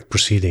the correct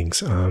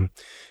proceedings.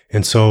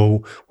 And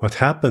so what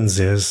happens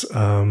is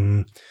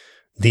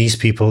these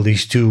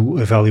two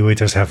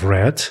evaluators have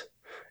read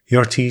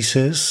your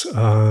thesis,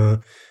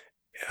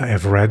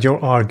 have read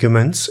your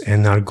arguments,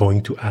 and are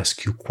going to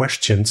ask you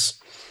questions,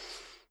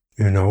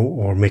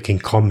 or making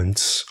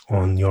comments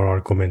on your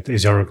argument.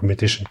 Is your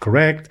argumentation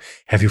correct?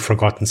 Have you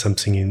forgotten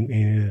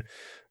something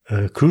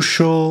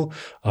crucial?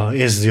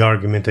 Is the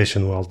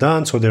argumentation well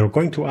done? So they're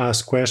going to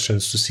ask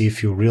questions to see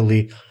if you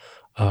really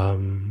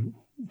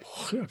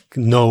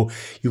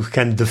you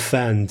can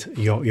defend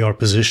your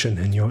position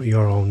and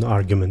your own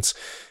arguments.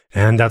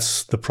 And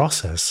that's the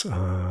process.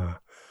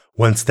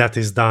 Once that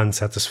is done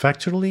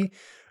satisfactorily,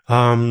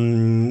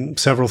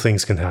 several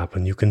things can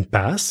happen. You can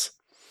pass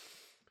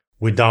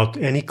without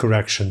any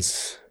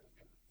corrections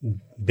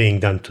being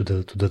done to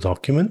the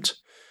document.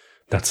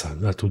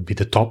 That would be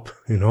the top,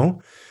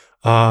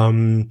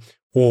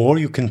 or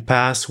you can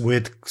pass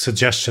with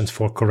suggestions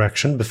for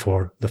correction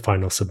before the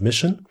final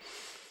submission,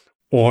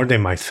 or they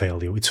might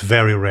fail you. It's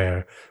very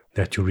rare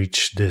that you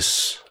reach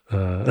this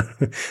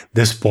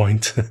this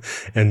point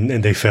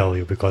and they fail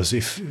you, because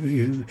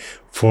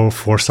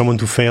for someone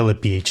to fail a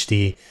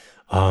PhD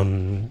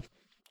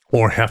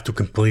or have to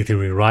completely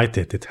rewrite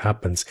it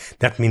happens.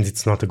 That means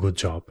it's not a good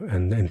job,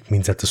 and it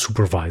means that the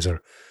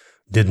supervisor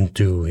didn't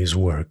do his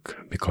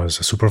work, because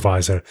a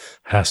supervisor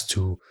has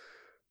to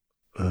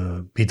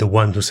be the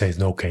one who says,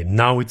 okay,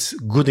 now it's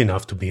good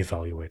enough to be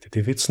evaluated.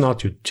 If it's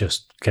not, you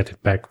just get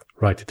it back,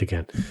 write it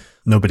again.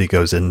 Nobody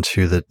goes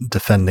into the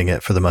defending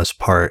it, for the most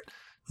part,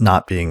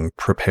 not being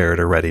prepared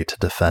or ready to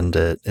defend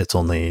it. It's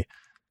only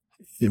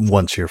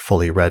once you're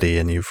fully ready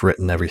and you've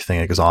written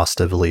everything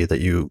exhaustively that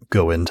you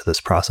go into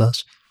this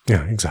process.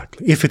 Yeah,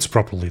 exactly. If it's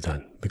properly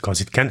done, because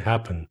it can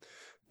happen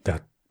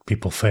that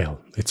people fail.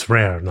 It's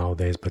rare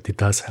nowadays, but it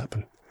does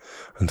happen,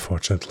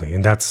 unfortunately.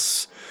 And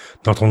that's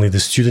not only the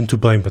student to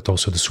blame, but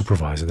also the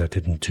supervisor that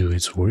didn't do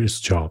his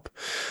job.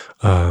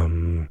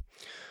 And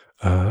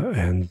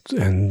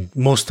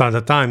most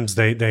other times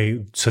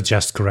they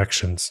suggest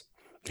corrections,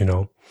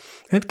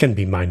 It can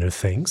be minor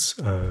things.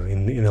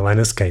 In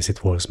Helena's case,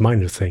 it was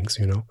minor things,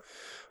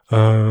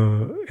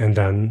 and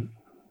then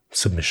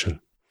submission.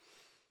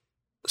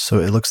 So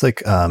it looks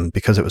like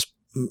because it was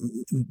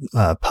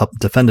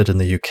defended in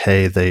the UK,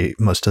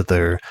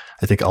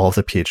 I think all of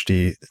the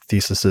PhD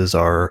theses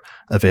are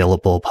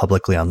available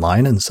publicly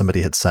online, and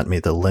somebody had sent me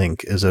the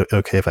link. Is it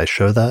okay if I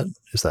show that?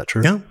 Is that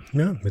true? Yeah,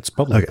 it's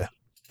public. Okay,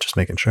 just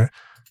making sure.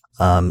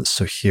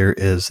 So here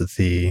is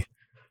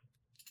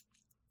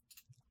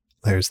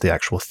there's the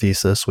actual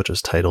thesis, which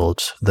is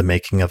titled "The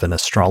Making of an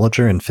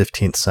Astrologer in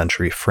 15th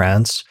Century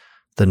France,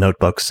 the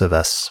Notebooks of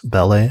S.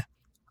 Belle,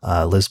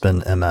 Lisbon,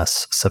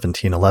 MS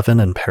 1711,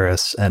 and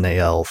Paris,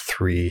 NAL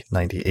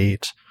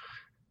 398,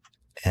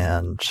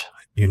 and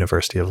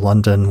University of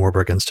London,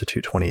 Warburg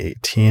Institute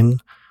 2018.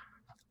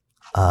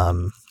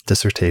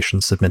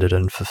 Dissertation submitted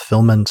in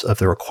fulfillment of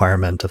the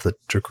requirement of the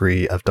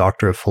degree of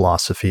Doctor of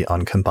Philosophy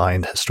on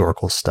Combined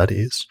Historical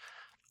Studies.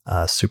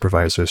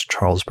 Supervisors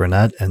Charles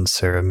Burnett and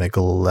Sarah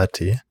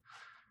Migoletti.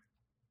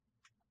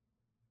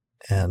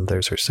 And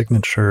there's her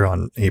signature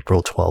on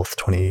April 12th,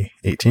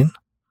 2018.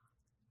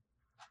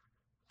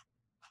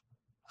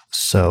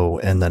 So,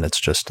 and then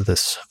it's just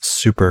this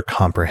super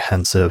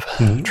comprehensive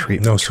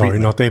treatment. No, sorry,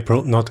 not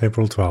April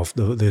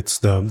 12th. It's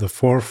the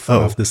 4th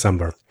of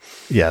December.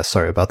 Yeah,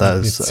 sorry about that.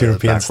 It's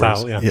European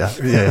backwards. style, yeah.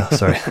 Yeah,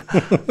 sorry.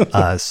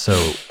 So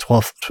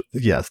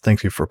 12th,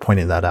 thank you for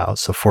pointing that out.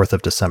 So 4th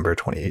of December,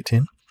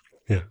 2018.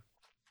 Yeah.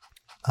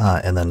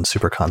 And then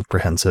super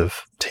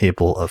comprehensive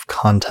table of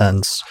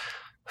contents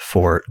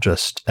for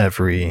just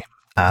every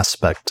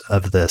aspect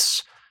of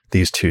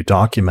these two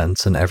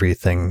documents and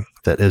everything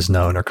that is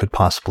known or could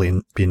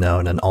possibly be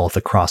known, and all of the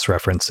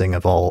cross-referencing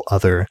of all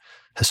other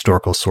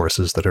historical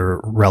sources that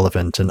are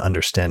relevant in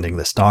understanding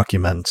this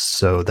document,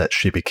 so that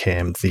she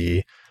became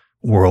the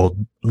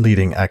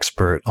world-leading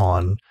expert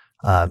on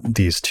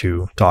these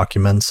two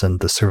documents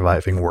and the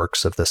surviving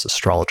works of this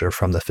astrologer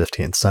from the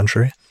 15th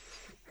century.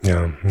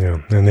 Yeah,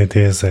 and it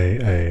is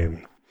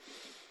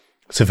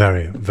it's a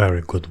very,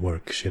 very good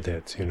work she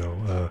did.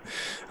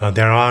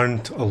 There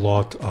aren't a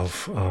lot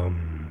of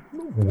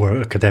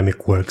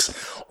academic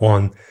works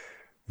on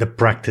the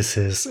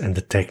practices and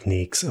the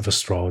techniques of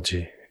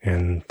astrology,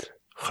 and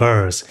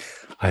hers,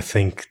 I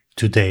think,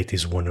 to date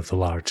is one of the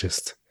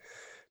largest,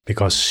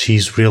 because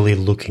she's really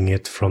looking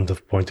at it from the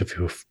point of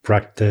view of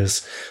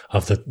practice,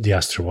 of the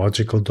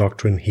astrological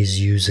doctrine he's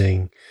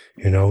using.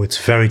 It's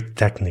very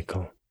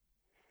technical.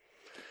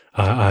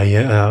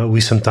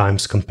 We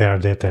sometimes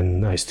compared it,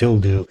 and I still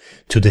do,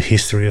 to the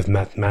history of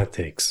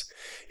mathematics.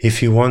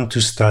 If you want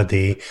to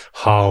study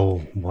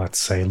how, let's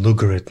say,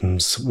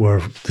 logarithms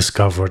were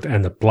discovered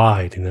and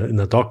applied in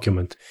a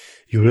document,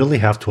 you really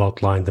have to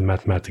outline the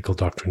mathematical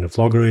doctrine of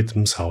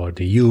logarithms, how are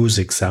they used,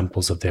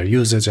 examples of their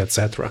usage,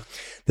 etc.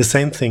 The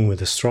same thing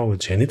with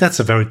astrology. And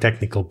that's a very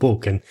technical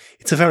book, and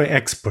it's a very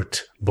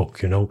expert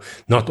book.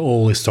 Not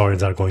all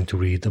historians are going to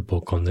read a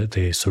book on the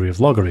history of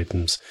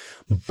logarithms.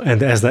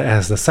 And as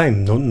the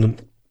same,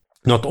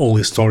 not all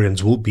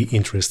historians will be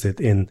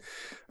interested in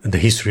the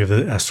history of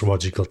the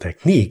astrological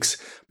techniques,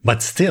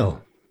 but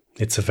still,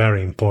 it's a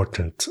very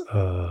important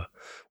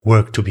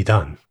work to be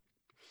done.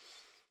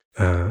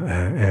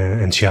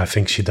 And I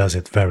think she does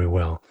it very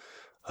well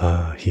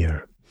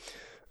here.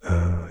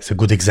 It's a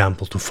good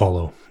example to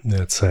follow,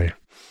 let's say.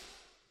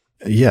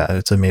 Yeah,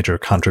 it's a major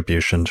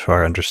contribution to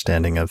our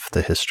understanding of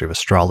the history of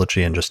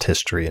astrology and just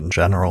history in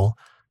general.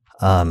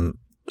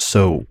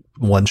 So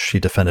once she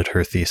defended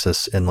her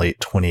thesis in late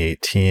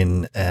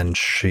 2018 and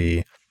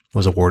she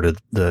was awarded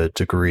the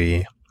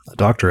degree,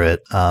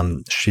 doctorate,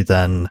 she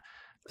then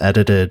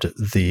edited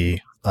the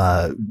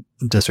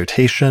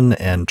dissertation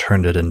and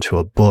turned it into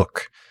a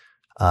book,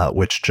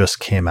 which just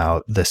came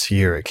out this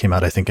year. It came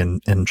out, I think,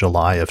 in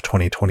July of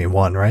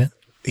 2021, right?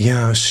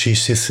 Yeah, she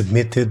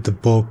submitted the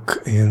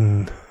book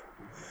in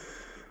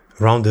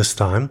around this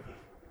time.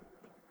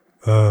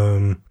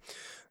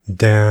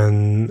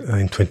 Then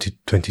in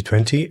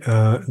 2020,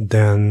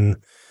 then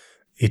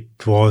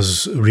it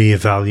was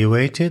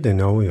reevaluated.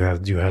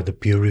 You had the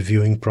peer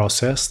reviewing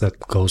process that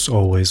goes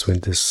always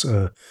with this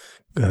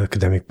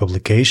academic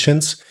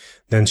publications.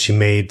 Then she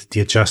made the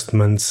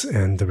adjustments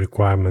and the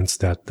requirements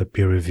that the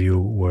peer review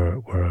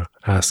were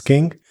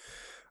asking.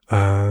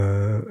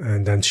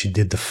 And then she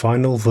did the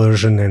final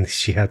version and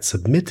she had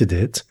submitted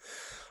it.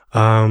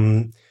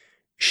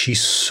 She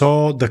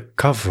saw the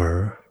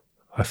cover,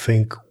 I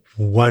think,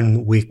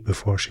 1 week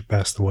before she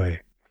passed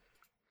away.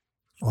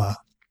 Wow.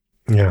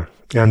 Yeah.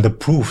 And the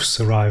proofs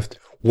arrived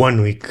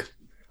 1 week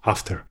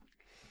after.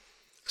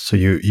 So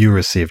you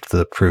received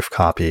the proof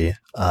copy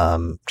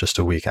just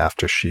a week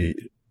after she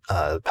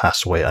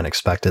passed away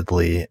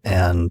unexpectedly,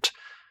 and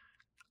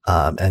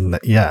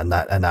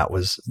that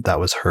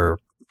was her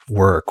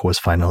work was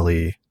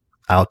finally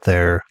out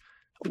there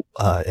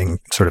and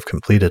sort of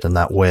completed in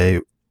that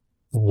way.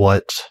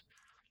 What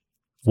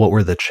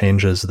were the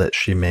changes that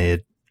she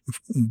made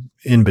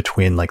in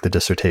between, like the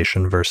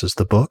dissertation versus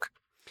the book?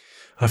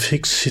 I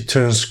think she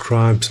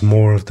transcribes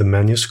more of the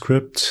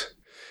manuscript,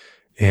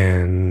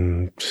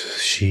 and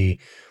she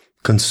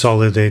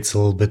consolidates a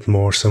little bit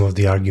more some of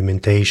the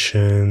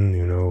argumentation,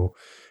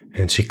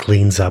 and she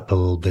cleans up a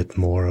little bit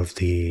more of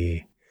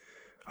the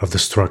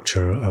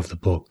structure of the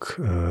book,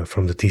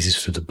 from the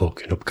thesis to the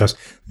book, because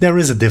there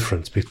is a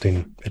difference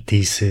between a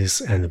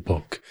thesis and a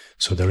book.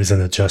 So there is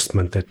an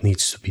adjustment that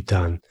needs to be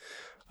done.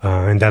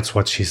 And that's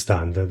what she's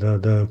done.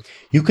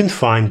 You can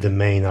find the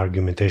main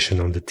argumentation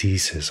on the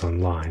thesis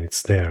online.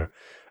 It's there.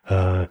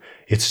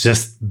 It's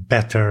just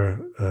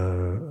better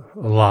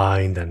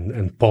aligned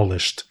and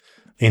polished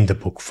in the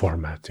book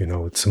format.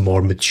 It's a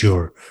more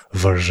mature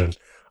version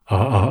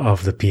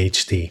of the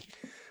PhD.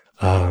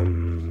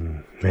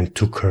 And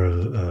took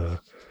her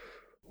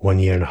 1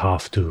 year and a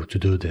half to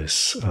do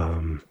this.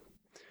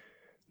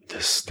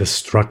 The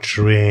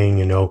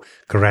structuring,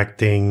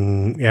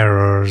 correcting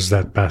errors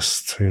that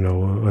passed,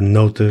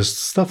 unnoticed,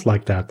 stuff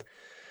like that.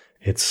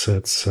 It's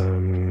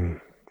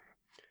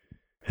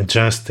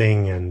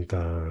adjusting and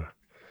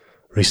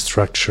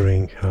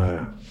restructuring.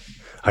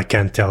 I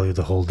can't tell you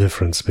the whole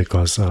difference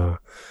because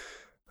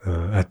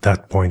at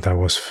that point I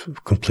was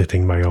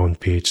completing my own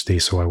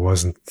PhD, so I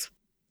wasn't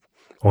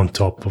on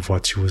top of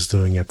what she was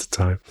doing at the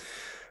time.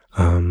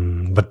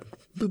 But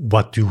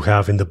what you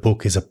have in the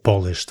book is a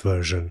polished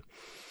version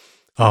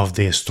of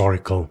the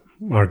historical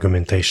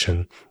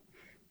argumentation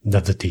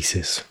of the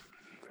thesis.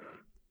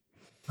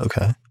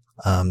 Okay.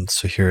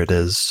 So here it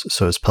is.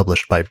 So it's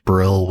published by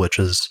Brill, which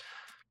is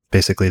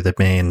basically the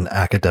main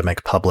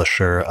academic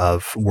publisher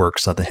of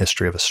works on the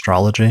history of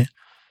astrology.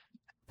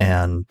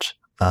 And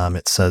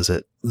it says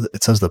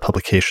the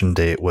publication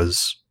date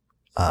was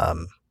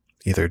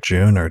either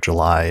June or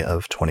July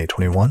of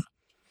 2021.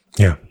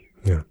 Yeah.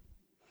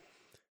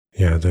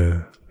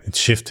 It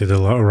shifted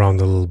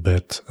around a little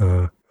bit,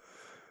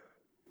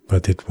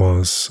 but it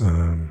was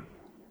in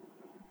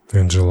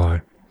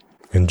July,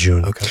 in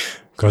June. Okay.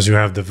 Because you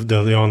have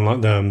the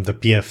online the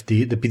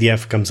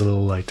PDF comes a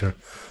little later,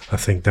 I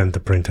think, than the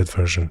printed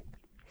version.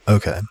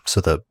 Okay,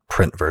 so the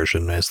print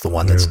version is the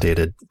one that's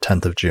dated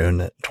 10th of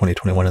June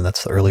 2021, and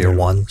that's the earlier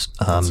one.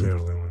 That's the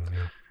early one.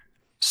 Yeah.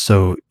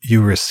 So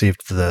you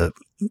received the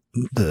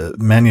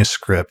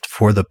manuscript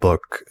for the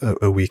book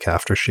a week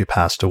after she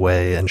passed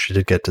away, and she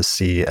did get to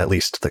see at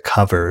least the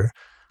cover,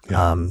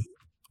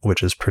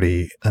 which is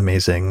pretty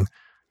amazing.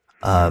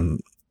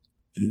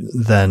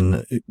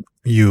 Then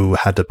you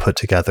had to put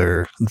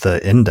together the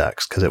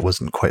index because it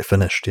wasn't quite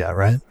finished yet,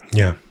 right?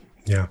 Yeah.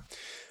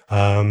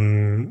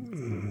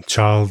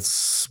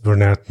 Charles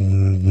Burnett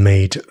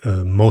made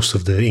most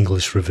of the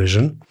English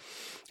revision,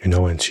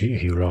 and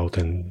he wrote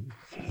and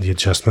the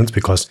adjustments,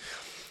 because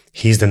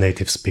he's the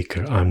native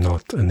speaker. I'm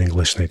not an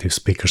English native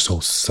speaker, so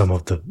some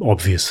of the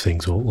obvious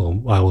things I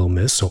will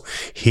miss. So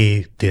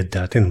he did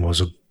that, and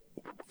was a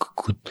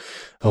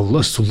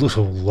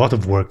lot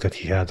of work that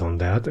he had on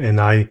that.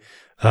 And I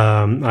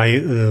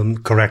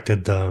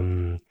corrected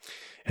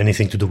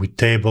anything to do with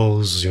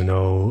tables,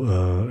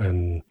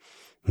 and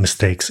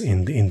mistakes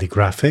in the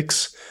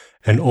graphics,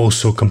 and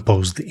also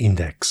composed the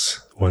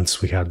index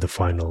once we had the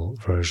final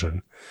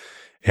version.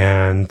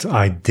 And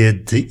I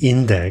did the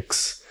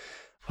index,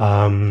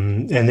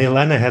 and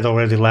Helena had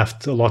already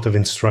left a lot of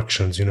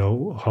instructions,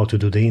 how to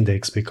do the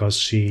index, because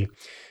she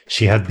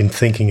had been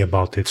thinking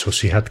about it. So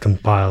she had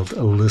compiled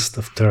a list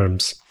of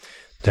terms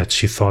that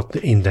she thought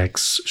the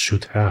index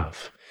should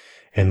have.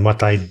 And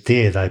what I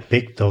did, I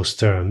picked those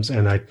terms,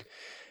 and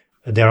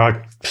there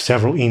are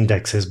several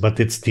indexes, but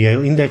it's the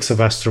index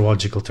of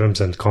astrological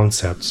terms and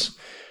concepts,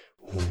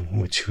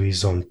 which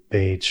is on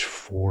page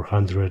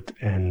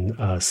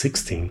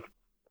 416.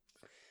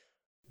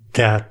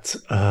 That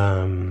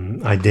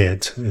I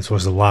did. It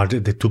was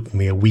it took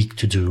me a week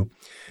to do.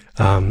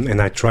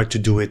 And I tried to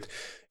do it.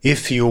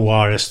 If you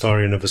are a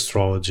historian of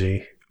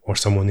astrology or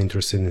someone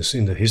interested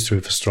in the history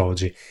of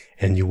astrology,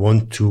 and you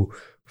want to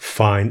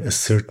find a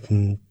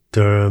certain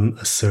term,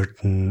 a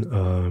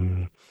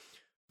certain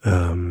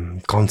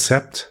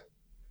concept,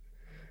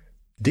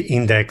 the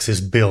index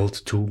is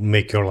built to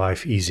make your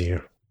life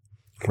easier.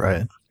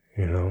 Right.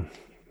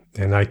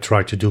 And I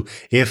try to do,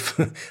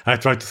 I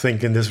try to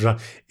think in this,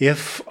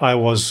 if I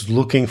was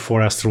looking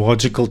for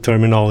astrological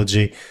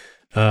terminology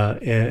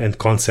and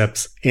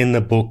concepts in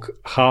the book,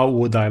 how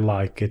would I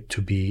like it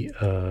to be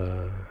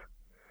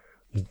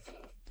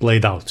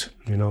laid out?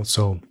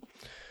 So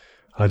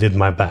I did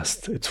my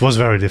best. It was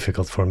very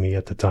difficult for me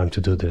at the time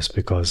to do this,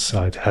 because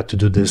I had to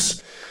do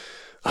this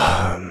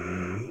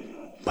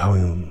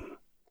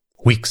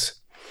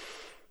weeks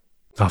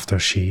after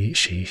she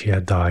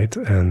had died,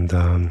 and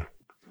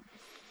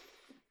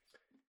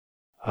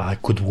I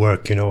could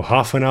work,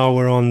 half an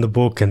hour on the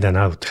book, and then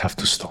I would have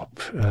to stop.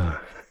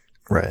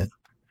 Right.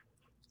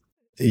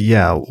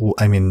 Yeah.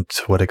 I mean,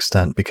 to what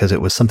extent? Because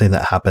it was something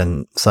that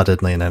happened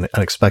suddenly and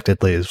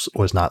unexpectedly,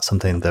 was not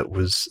something that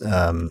was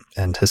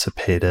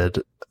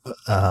anticipated.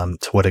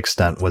 To what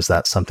extent was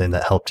that something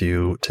that helped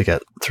you to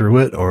get through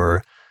it,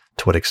 or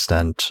to what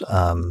extent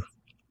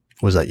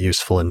was that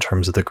useful in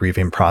terms of the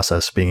grieving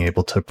process, being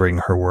able to bring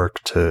her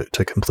work to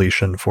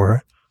completion for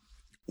her?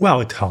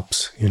 Well, it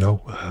helps,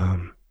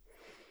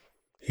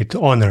 it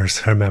honors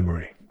her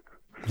memory.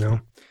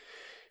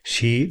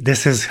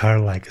 This is her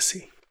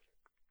legacy.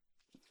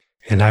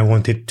 And I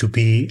want it to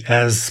be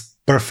as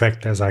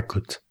perfect as I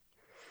could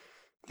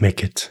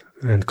make it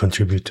and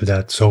contribute to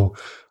that. So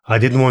I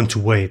didn't want to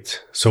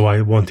wait. So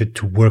I wanted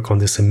to work on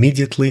this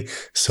immediately,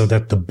 so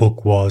that the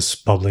book was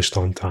published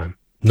on time.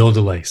 No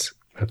delays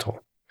at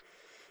all,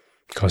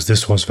 because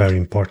this was very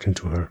important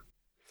to her.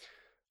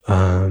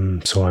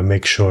 So I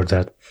make sure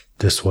that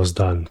this was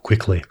done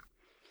quickly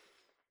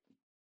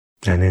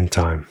and in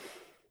time.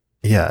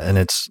 Yeah,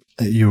 and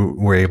you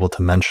were able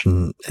to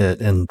mention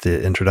it in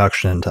the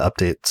introduction to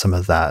update some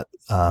of that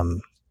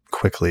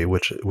quickly,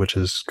 which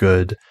is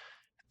good.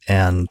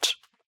 And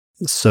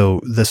so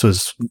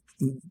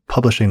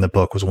publishing the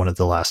book was one of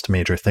the last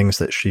major things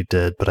that she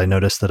did. But I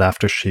noticed that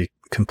after she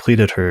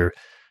completed her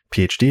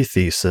PhD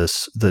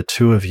thesis, the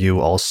two of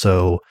you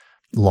also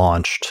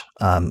launched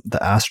the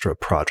Astra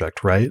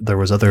project, right? There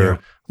was other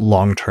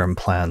long-term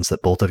plans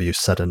that both of you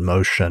set in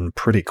motion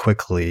pretty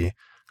quickly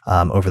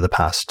over the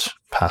past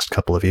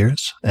couple of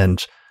years.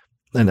 And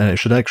I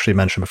should actually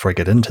mention, before I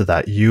get into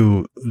that,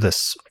 in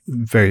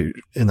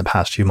the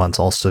past few months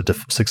also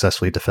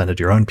successfully defended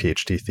your own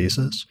PhD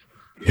thesis.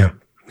 Yeah.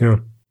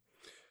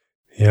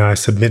 I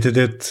submitted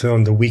it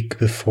on the week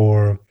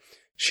before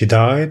she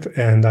died,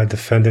 and I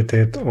defended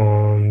it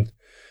on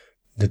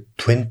the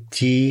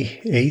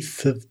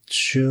 28th of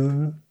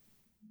June.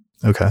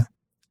 Okay.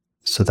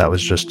 So that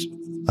was just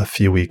a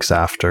few weeks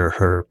after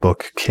her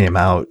book came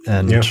out.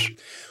 And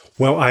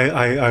well,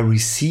 I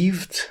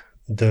received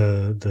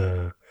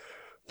the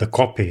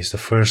copies, the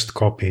first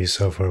copies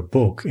of her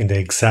book, in the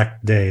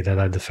exact day that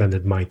I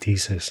defended my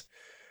thesis.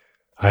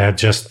 I had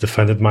just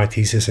defended my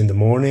thesis in the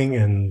morning,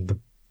 and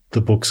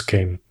the books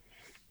came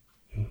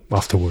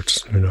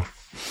afterwards,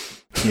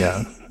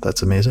 Yeah,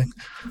 that's amazing.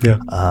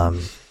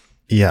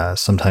 Yeah.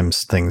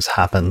 Sometimes things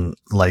happen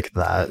like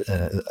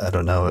that. I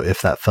don't know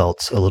if that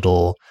felt a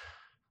little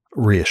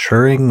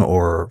reassuring,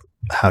 or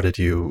how did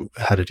you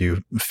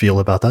feel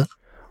about that?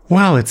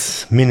 Well,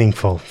 it's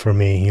meaningful for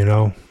me,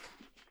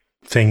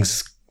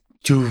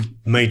 two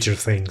major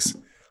things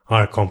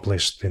are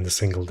accomplished in a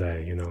single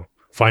day,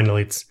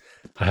 Finally,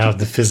 I have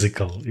the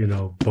physical,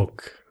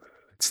 book.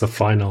 It's the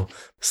final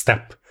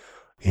step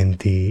in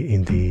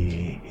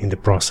the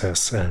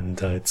process,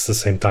 and it's the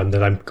same time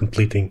that I'm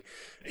completing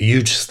a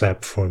huge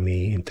step for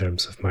me in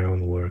terms of my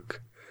own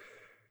work,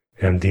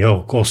 and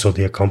also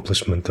the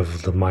accomplishment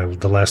of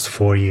the last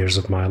 4 years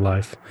of my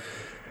life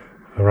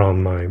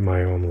around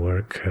my own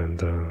work,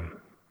 and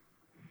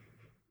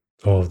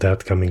all of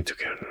that coming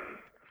together.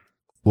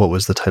 What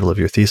was the title of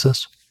your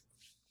thesis?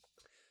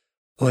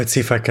 Let's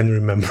see if I can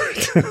remember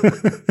it.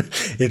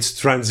 It's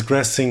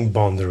Transgressing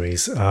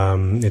Boundaries.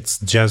 It's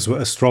Jesuit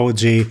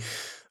astrology,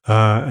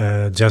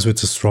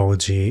 Jesuit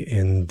astrology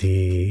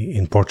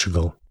in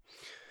Portugal.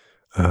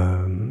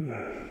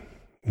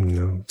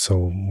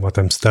 So what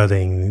I'm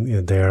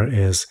studying there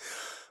is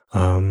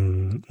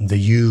the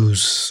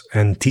use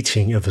and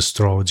teaching of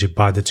astrology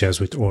by the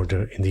Jesuit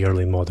order in the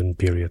early modern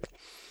period.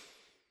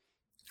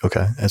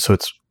 Okay, and so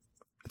it's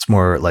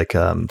more like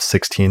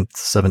 16th,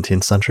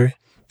 17th century?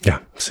 Yeah,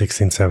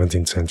 16th,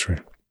 17th century.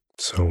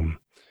 So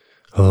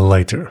a little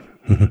later.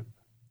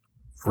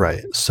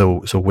 Right.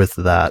 So with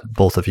that,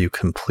 both of you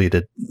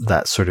completed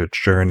that sort of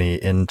journey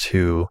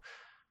into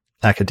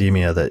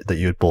academia that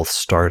you had both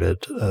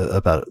started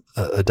about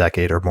a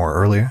decade or more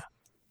earlier?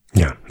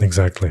 Yeah,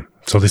 exactly.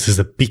 So this is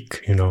the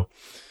peak, the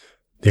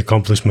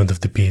accomplishment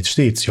of the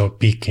PhD. It's your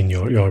peak in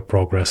your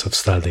progress of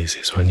studies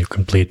is when you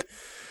complete,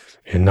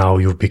 and now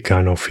you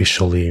become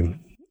officially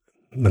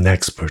an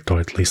expert, or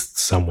at least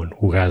someone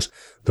who has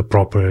the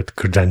proper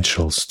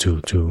credentials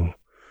to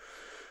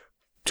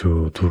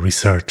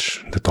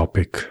research the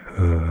topic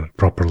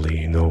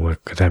properly,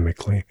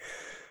 academically.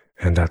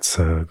 And that's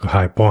a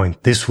high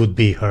point. This would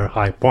be her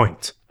high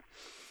point.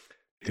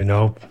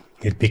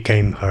 It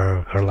became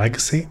her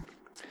legacy.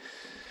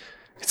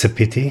 It's a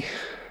pity.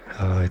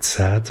 It's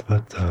sad,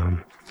 but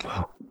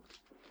well.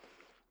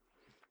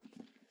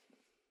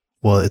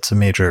 Well, it's a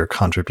major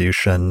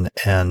contribution,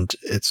 and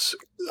it's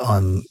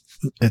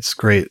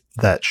great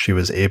that she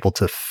was able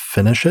to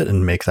finish it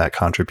and make that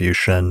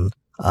contribution,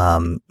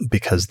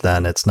 because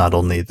then it's not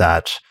only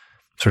that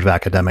sort of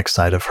academic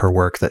side of her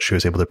work that she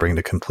was able to bring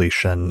to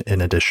completion, in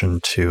addition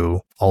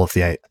to all of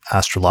the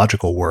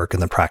astrological work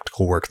and the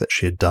practical work that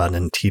she had done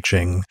in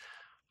teaching,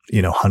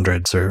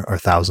 hundreds or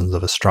thousands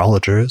of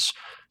astrologers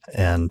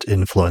and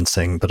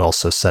influencing, but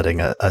also setting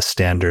a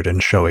standard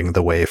and showing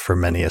the way for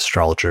many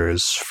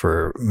astrologers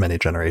for many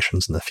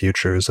generations in the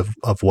futures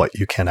of what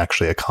you can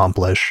actually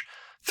accomplish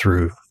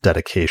through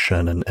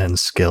dedication and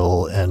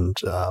skill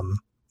and,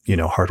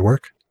 hard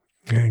work.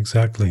 Yeah,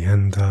 exactly.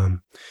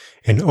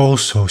 And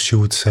also, she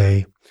would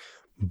say,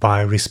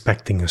 by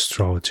respecting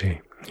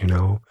astrology,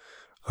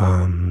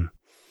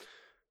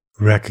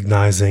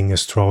 recognizing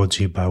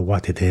astrology by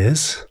what it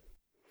is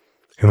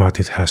and what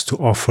it has to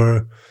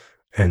offer,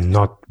 and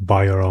not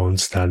by your own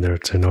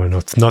standards,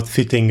 not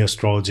fitting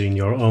astrology in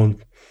your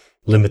own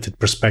limited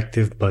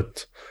perspective,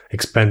 but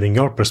expanding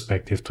your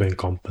perspective to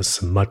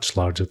encompass a much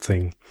larger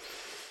thing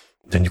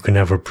than you can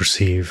ever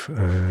perceive.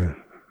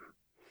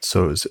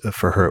 So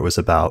for her, it was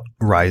about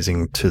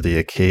rising to the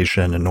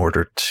occasion in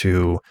order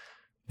to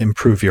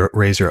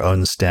raise your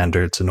own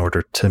standards in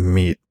order to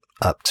meet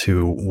up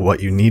to what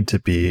you need to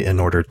be in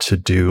order to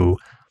do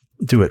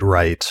it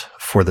right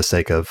for the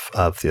sake of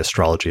the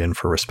astrology and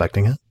for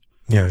respecting it.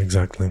 Yeah,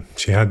 exactly.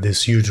 She had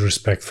this huge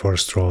respect for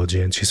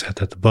astrology, and she said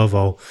that above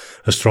all,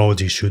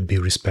 astrology should be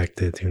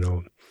respected.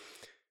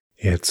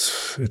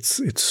 It's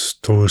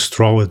to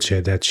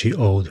astrology that she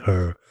owed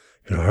her,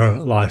 her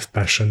life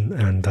passion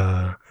and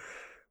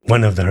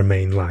one of her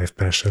main life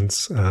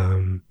passions.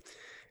 And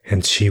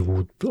she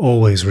would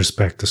always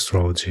respect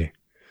astrology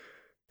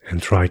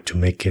and try to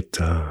make it,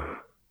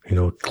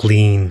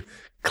 clean,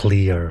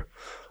 clear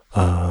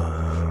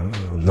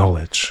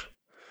knowledge,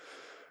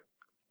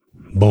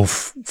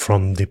 both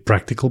from the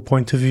practical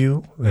point of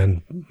view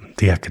and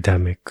the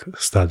academic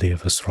study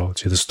of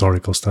astrology, the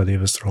historical study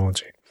of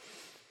astrology.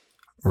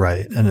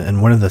 Right.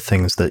 And one of the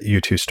things that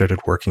you two started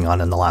working on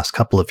in the last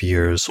couple of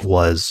years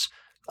was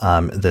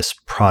this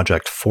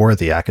project for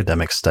the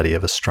academic study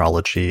of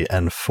astrology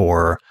and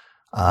for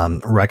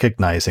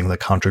recognizing the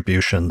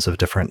contributions of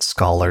different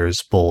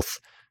scholars, both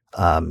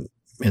in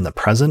the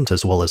present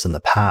as well as in the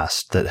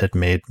past, that had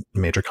made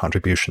major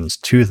contributions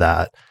to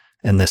that.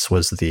 And this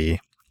was the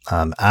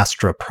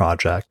Astra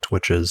project,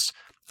 which is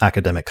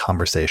academic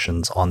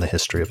conversations on the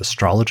history of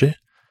astrology.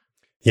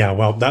 Yeah,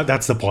 well,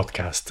 that's the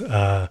podcast.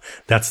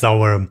 That's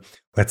our,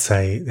 let's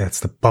say,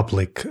 that's the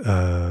public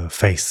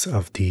face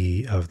of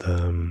the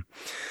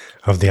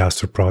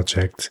Astra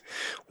project.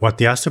 What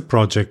the Astra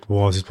project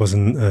was, it was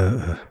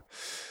an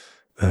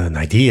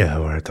idea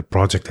or the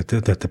project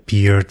that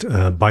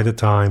appeared by the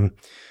time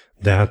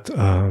that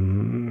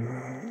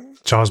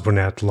Charles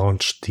Burnett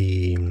launched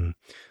the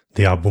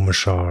Abu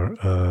Mashar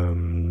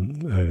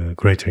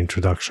Greater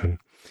Introduction.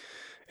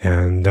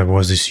 And there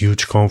was this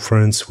huge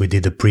conference. We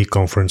did a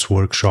pre-conference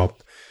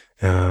workshop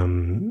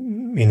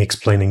in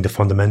explaining the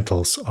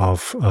fundamentals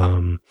of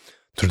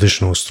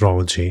traditional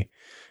astrology,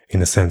 in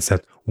the sense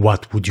that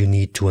what would you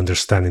need to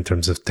understand in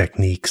terms of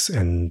techniques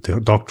and the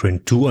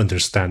doctrine to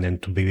understand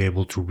and to be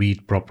able to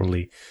read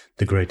properly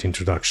the Great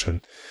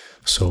Introduction.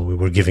 So we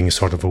were giving a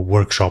sort of a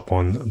workshop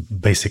on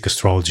basic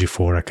astrology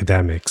for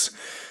academics.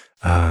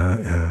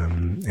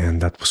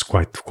 And that was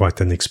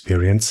quite an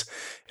experience.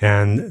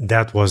 And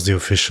that was the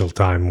official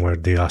time where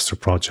the Astra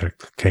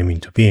project came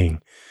into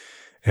being.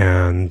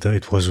 And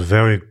it was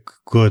very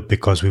good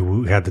because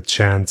we had the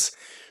chance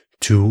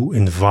to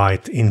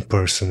invite in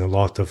person a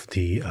lot of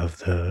the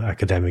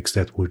academics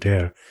that were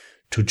there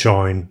to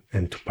join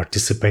and to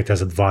participate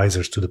as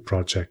advisors to the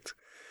project.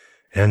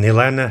 And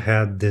Helena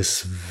had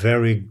this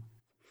very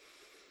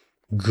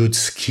good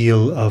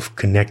skill of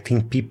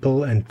connecting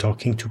people and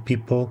talking to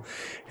people.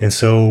 And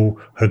so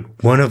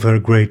one of her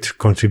great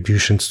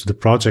contributions to the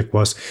project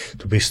was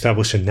to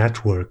establish a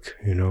network,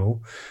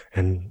 and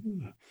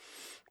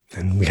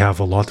we have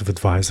a lot of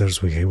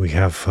advisors. We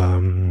have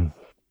a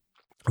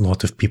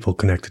lot of people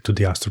connected to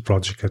the Astro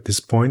project at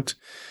this point.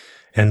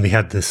 And we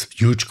had this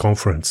huge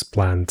conference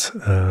planned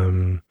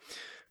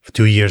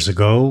 2 years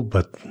ago,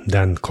 but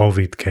then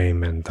COVID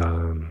came and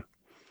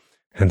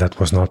that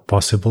was not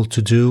possible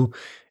to do.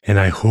 And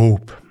I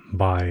hope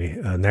by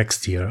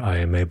next year I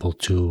am able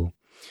to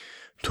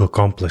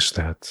accomplish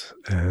that.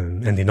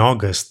 And in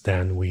August,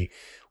 then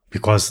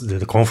because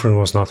the conference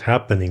was not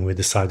happening, we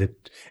decided,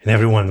 and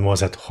everyone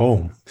was at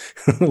home,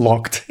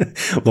 locked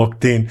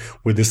in.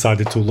 We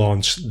decided to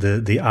launch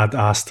the Ad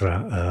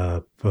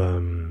Astra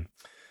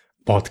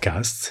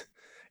podcast,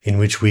 in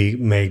which we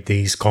made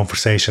these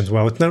conversations.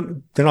 Well,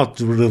 they're not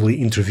really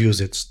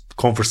interviews, it's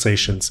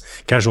conversations,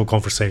 casual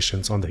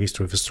conversations on the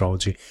history of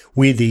astrology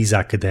with these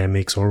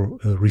academics or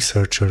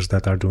researchers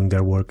that are doing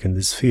their work in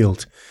this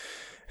field.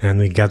 And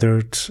we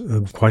gathered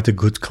quite a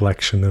good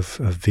collection of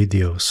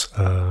videos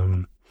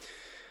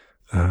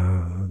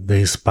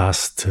this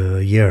past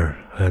year.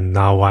 And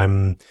now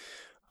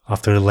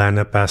after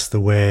Helena passed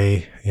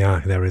away,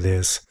 there it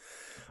is.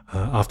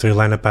 After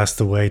Helena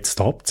passed away, it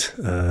stopped.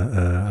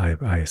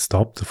 I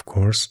stopped, of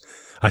course.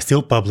 I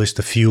still published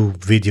a few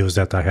videos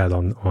that I had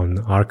on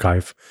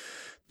archive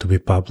to be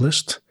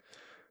published,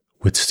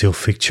 which still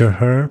feature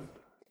her.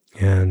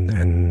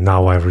 And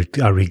now I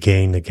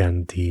regain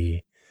again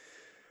the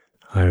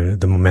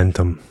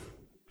momentum.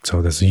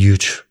 So there's a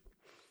huge.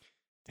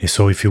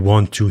 So if you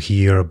want to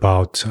hear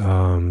about,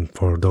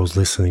 for those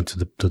listening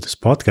to this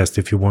podcast,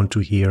 if you want to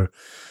hear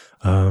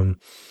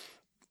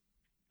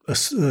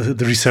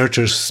the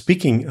researchers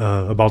speaking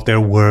about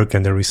their work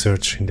and their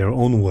research in their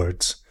own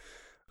words,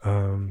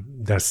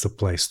 that's the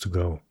place to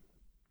go.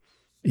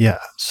 Yeah,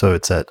 so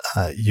it's at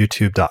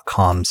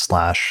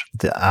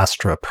youtube.com/the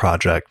Astra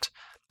Project,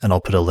 and I'll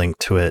put a link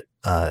to it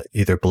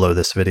either below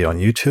this video on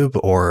YouTube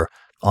or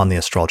on the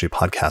Astrology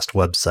Podcast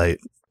website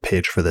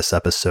page for this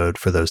episode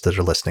for those that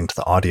are listening to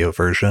the audio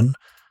version.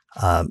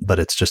 But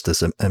it's just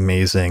this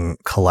amazing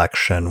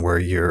collection where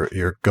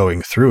you're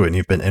going through and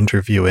you've been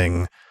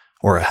interviewing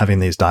or having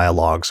these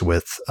dialogues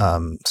with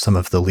some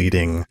of the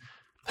leading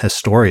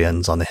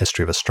historians on the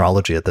history of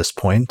astrology at this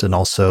point. And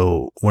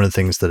also one of the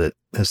things that it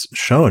has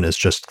shown is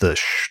just the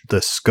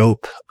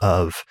scope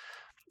of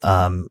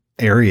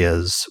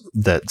areas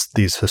that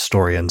these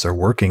historians are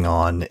working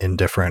on in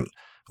different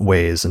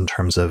ways, in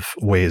terms of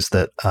ways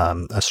that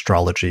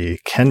astrology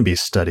can be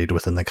studied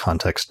within the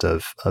context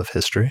of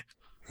history.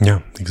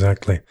 Yeah,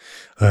 exactly.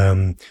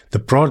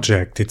 The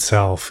project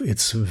itself,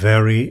 it's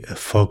very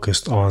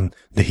focused on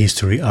the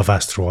history of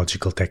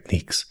astrological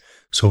techniques.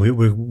 So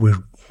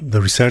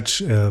the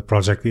research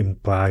project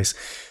implies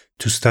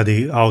to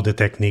study how the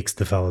techniques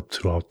developed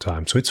throughout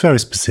time. So it's very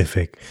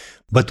specific.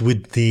 But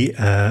with the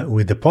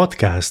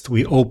podcast,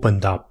 we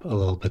opened up a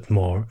little bit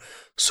more.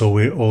 So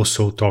we're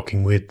also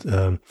talking with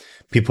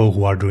people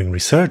who are doing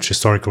research,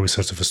 historical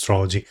research of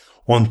astrology,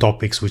 on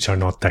topics which are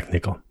not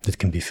technical. It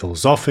can be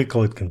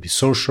philosophical, it can be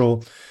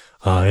social,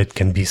 it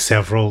can be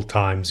several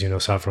times,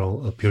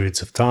 several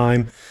periods of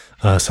time,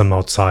 some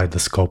outside the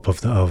scope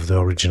of the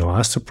original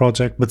Astro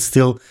project, but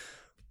still,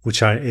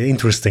 which are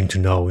interesting to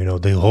know,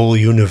 the whole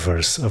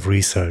universe of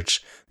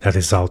research that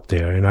is out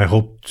there. And I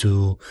hope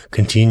to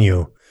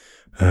continue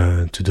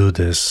to do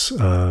this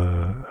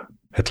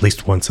at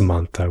least once a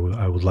month. I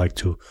would like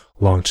to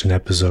launch an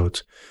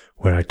episode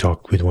where I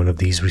talk with one of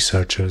these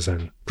researchers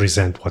and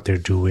present what they're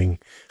doing,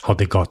 how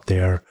they got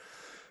there.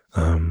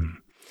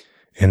 And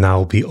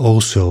I'll be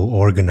also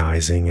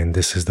organizing, and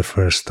this is the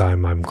first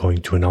time I'm going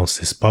to announce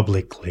this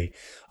publicly,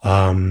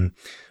 a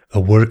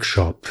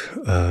workshop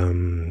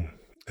on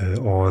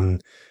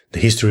the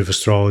history of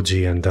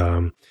astrology and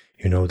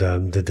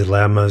the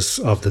dilemmas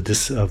of the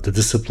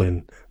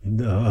discipline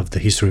of the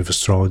history of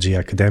astrology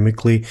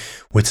academically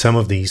with some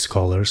of these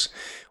scholars,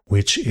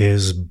 which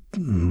is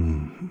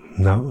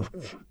now.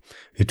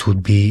 It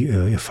would be,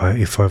 if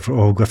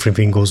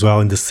everything goes well,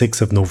 in the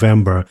 6th of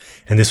November,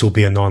 and this will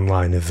be an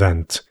online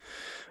event.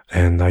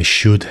 And I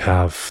should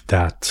have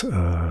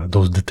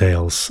those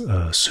details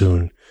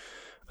soon.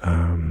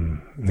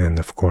 And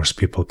of course,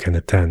 people can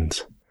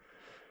attend.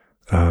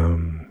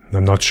 I'm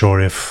not sure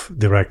if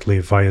directly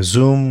via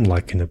Zoom,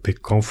 like in a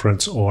big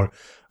conference, or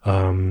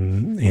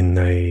in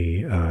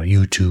a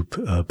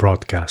YouTube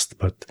broadcast,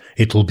 but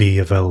it will be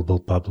available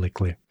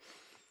publicly.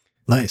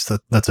 Nice.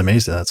 That's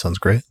amazing. That sounds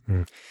great.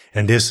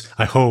 And this,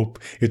 I hope,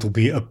 it will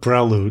be a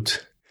prelude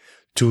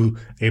to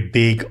a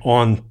big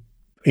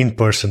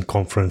in-person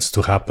conference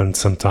to happen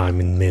sometime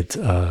in mid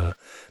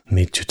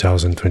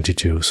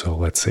 2022. So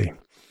let's see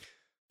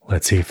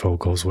if it all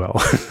goes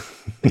well.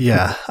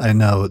 Yeah, I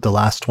know the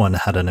last one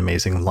had an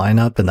amazing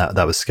lineup, and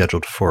that was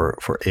scheduled for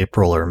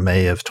April or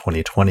May of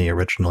 2020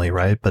 originally,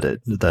 right? But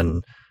it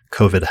then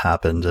COVID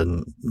happened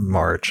in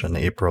March and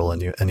April,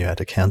 and you had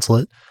to cancel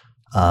it.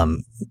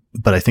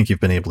 But I think you've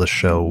been able to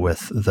show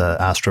with the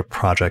Astra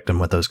project and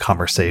with those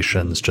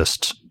conversations,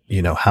 just,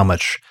 how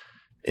much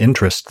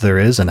interest there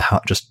is and how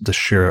just the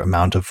sheer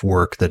amount of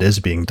work that is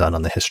being done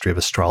on the history of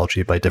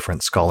astrology by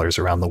different scholars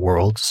around the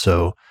world.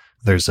 So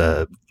there's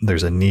a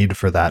need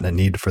for that and a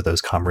need for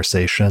those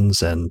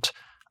conversations. And,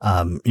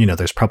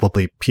 there's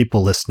probably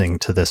people listening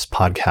to this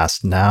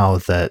podcast now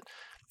that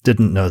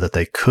didn't know that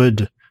they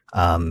could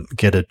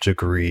get a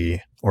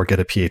degree or get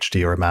a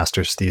PhD or a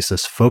master's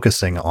thesis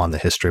focusing on the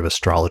history of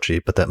astrology,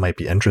 but that might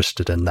be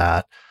interested in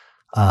that.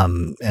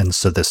 And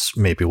so this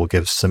maybe will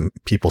give some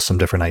people some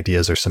different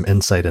ideas or some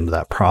insight into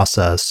that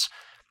process.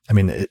 I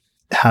mean,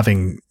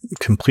 having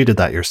completed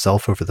that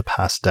yourself over the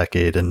past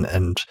decade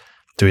and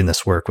doing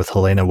this work with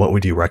Helena, what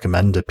would you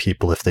recommend to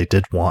people if they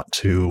did want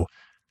to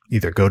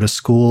either go to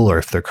school or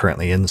if they're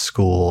currently in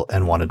school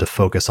and wanted to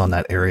focus on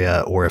that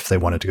area, or if they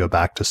wanted to go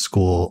back to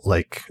school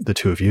like the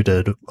two of you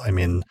did? I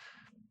mean,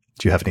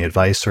 do you have any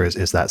advice, or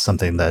is that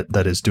something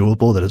that is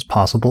doable, that is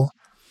possible?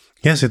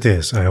 Yes, it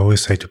is. I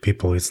always say to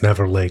people, it's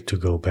never late to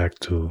go back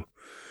to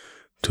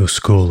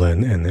school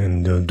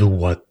and do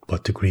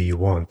what degree you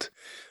want.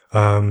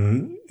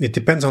 It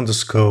depends on the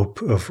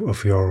scope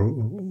of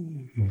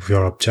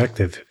your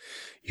objective.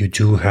 You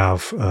do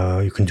have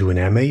you can do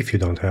an MA if you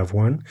don't have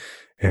one,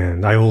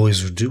 and I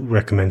always do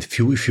recommend if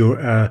you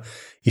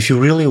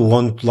really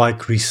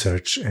like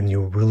research and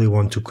you really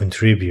want to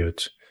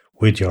contribute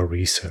with your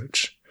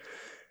research,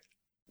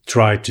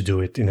 try to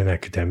do it in an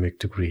academic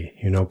degree,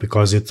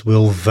 because it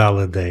will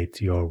validate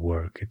your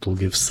work. It will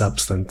give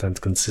substance and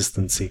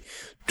consistency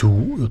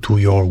to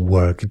your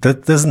work.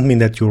 That doesn't mean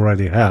that you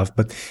already have,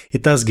 but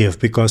it does give,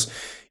 because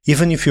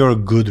even if you're a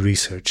good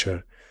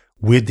researcher,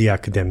 with the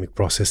academic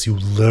process, you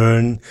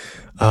learn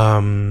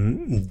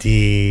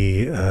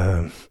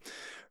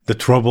the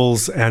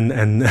troubles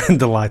and the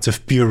delights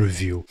of peer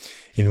review,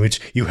 in which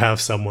you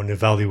have someone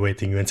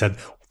evaluating you and said,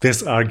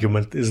 this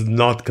argument is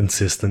not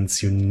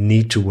consistent. You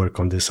need to work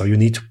on this, or you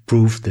need to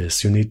prove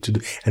this. You need to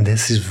do, and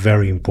this is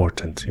very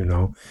important,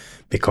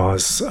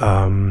 because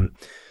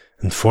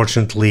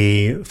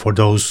unfortunately, for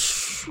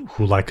those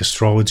who like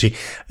astrology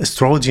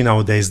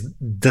nowadays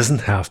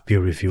doesn't have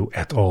peer review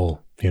at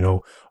all.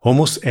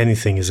 Almost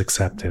anything is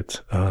accepted,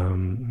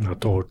 and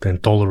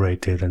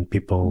tolerated, and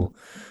people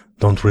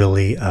don't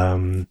really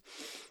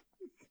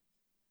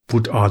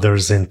put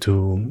others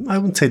into, I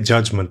wouldn't say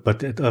judgment,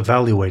 but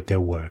evaluate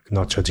their work,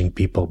 not judging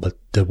people, but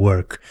the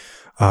work.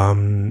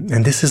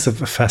 And this is a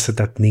facet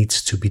that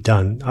needs to be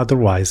done.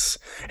 Otherwise,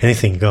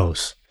 anything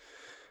goes.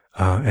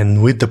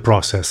 And with the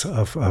process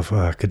of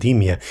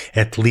academia,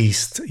 at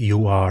least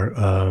you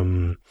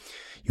have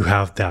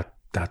that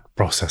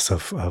process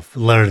of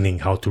learning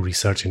how to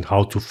research and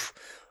how to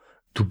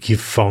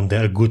give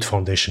a good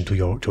foundation to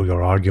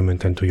your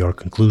argument and to your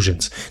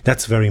conclusions.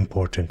 That's very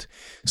important.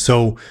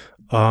 So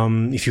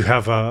if you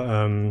have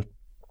a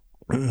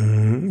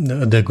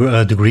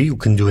degree, you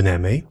can do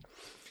an MA.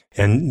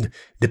 And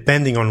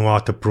depending on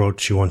what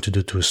approach you want to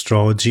do to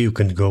astrology, you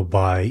can go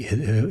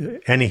by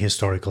any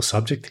historical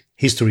subject.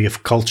 History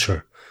of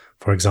culture,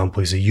 for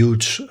example, is a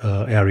huge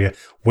area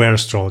where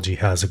astrology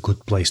has a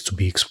good place to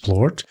be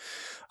explored.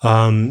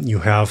 You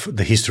have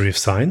the history of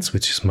science,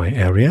 which is my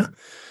area,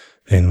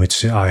 in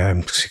which I am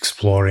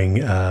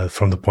exploring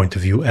from the point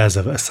of view as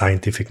a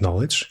scientific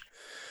knowledge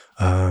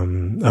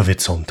of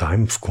its own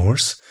time, of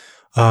course.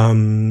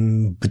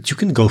 But you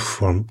can go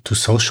to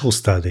social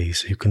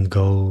studies. You can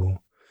go,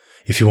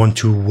 if you want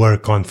to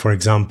work on, for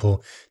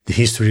example, the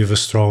history of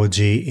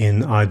astrology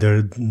in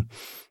either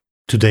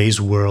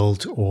today's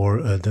world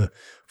or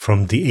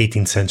from the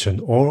 18th century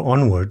or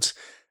onwards,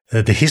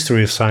 the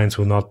history of science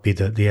will not be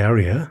the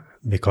area,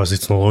 because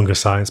it's no longer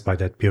science by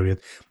that period,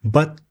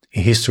 but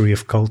history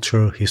of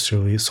culture,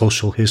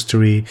 social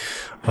history,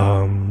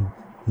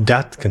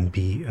 that can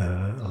be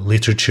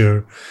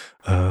literature,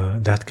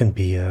 that can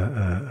be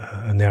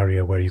an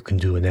area where you can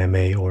do an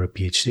MA or a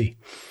PhD.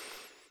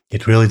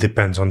 It really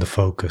depends on the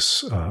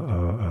focus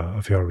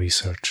of your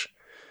research.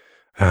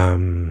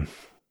 And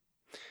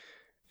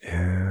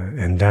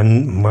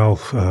then,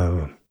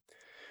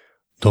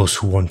 those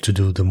who want to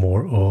do the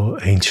more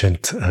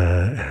ancient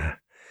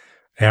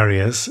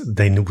areas,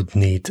 they would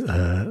need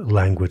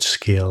language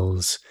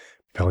skills,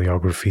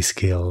 paleography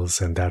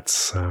skills, and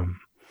that's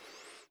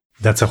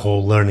a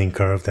whole learning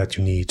curve that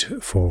you need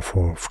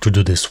to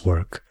do this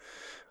work.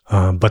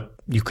 But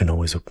you can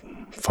always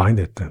find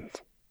it, and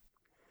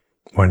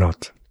why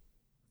not?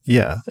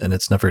 Yeah, and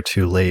it's never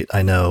too late.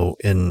 I know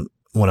in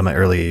one of my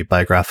early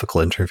biographical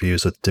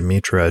interviews with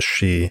Dimitra,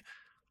 she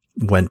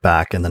went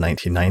back in the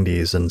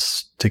 1990s and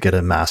to get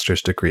a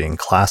master's degree in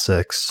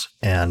classics,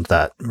 and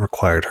that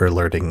required her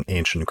learning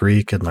ancient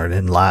Greek and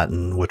learning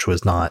Latin, which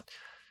was not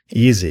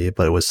easy,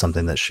 but it was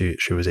something that she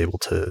was able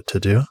to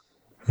do.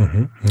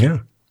 Mm-hmm.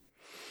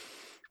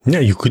 Yeah,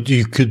 you could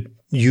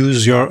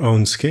use your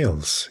own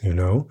skills.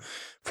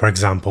 For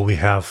example, we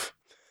have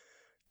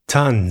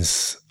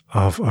tons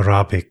of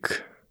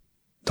Arabic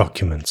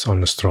documents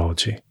on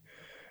astrology.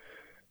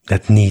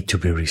 that need to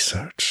be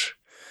researched.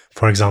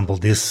 For example,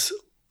 this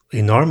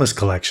enormous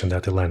collection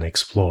that Helena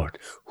explored,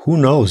 who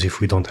knows if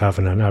we don't have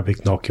an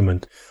Arabic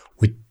document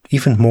with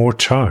even more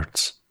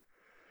charts?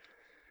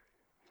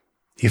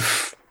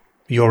 If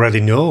you already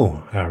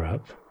know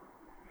Arab,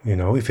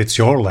 if it's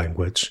your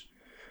language,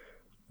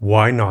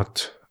 why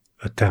not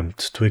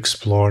attempt to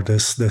explore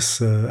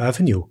this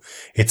avenue?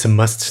 It's a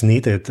must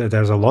needed.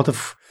 There's a lot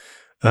of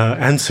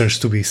answers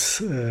to be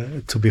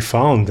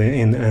found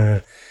in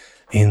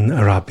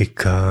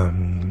Arabic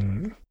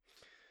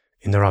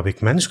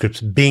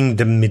manuscripts, being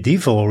the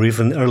medieval or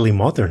even early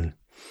modern.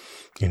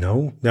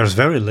 There's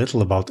very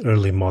little about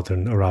early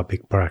modern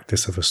Arabic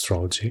practice of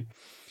astrology.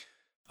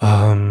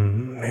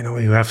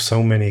 You have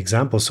so many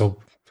examples. So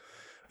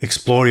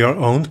explore your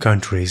own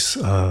country's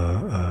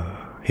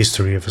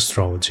history of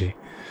astrology.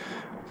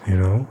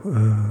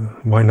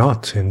 Why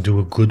not? And do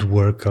a good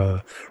work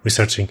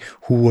researching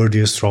who were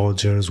the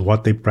astrologers,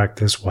 what they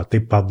practiced, what they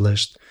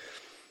published.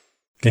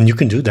 And you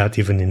can do that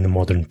even in the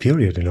modern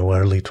period,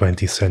 early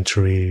 20th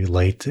century,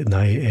 late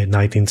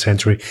 19th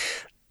century.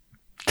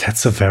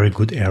 That's a very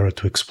good era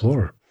to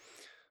explore.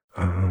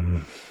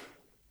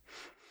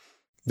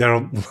 There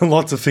are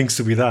lots of things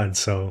to be done.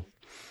 So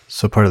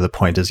part of the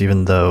point is,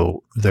 even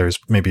though there's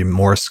maybe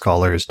more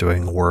scholars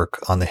doing work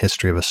on the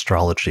history of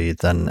astrology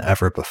than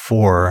ever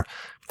before,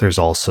 there's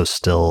also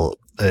still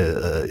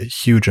a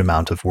huge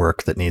amount of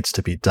work that needs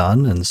to be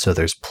done. And so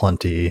there's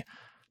plenty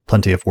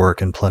of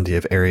work and plenty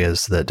of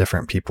areas that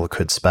different people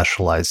could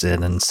specialize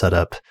in and set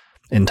up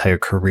entire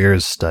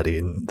careers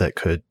studying that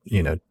could,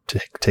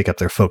 take up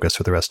their focus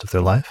for the rest of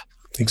their life.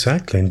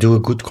 Exactly. And do a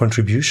good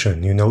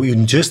contribution.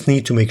 You just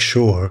need to make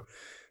sure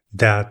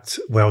that,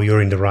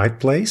 you're in the right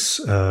place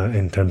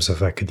in terms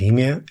of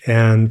academia,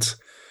 and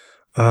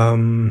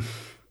that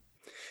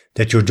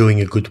you're doing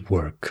a good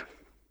work.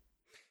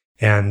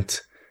 And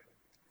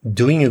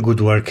doing a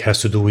good work has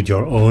to do with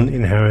your own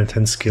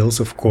inherent skills,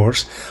 of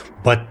course,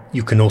 but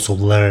you can also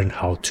learn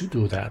how to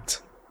do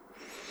that.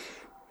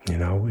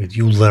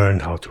 You learn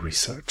how to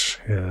research.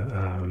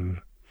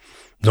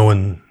 No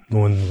one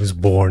was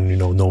born,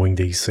 knowing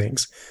these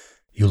things.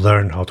 You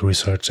learn how to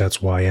research.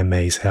 That's why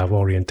MAs have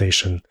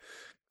orientation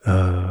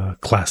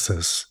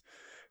classes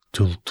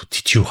to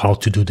teach you how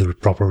to do the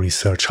proper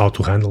research, how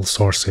to handle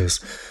sources,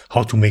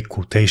 how to make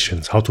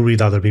quotations, how to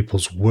read other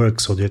people's work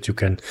so that you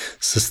can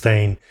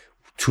sustain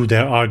through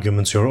their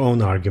arguments your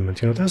own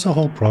argument. There's a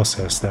whole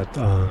process that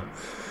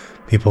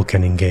people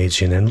can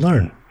engage in and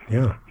learn.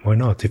 Yeah, why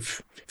not?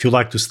 If you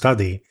like to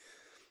study,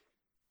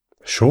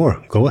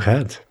 sure, go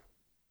ahead.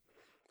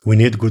 We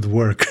need good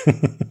work.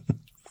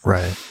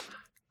 Right.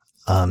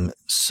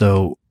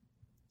 So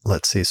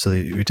let's see. So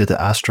you did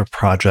the Astro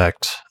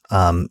project.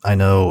 I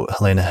know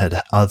Helena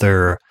had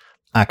other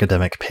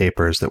academic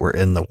papers that were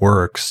in the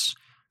works,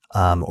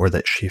 or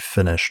that she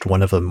finished.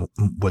 One of them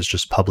was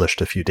just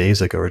published a few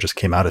days ago, or just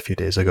came out a few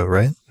days ago,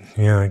 right?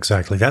 Yeah,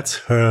 exactly. That's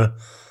her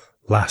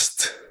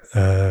last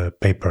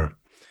paper.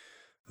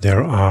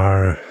 There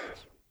are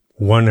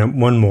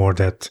one more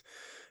that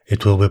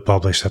it will be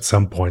published at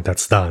some point.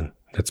 That's done.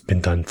 That's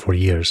been done for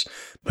years.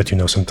 But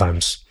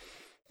sometimes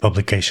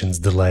publications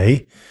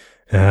delay.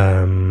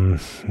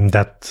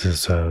 That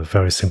is a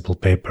very simple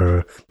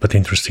paper, but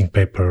interesting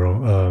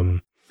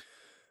paper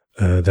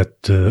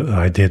that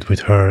I did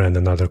with her and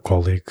another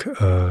colleague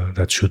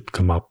that should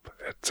come up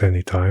at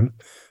any time,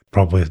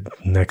 probably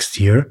next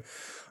year.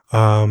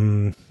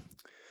 But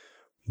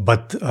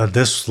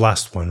this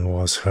last one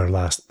was her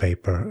last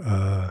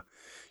paper.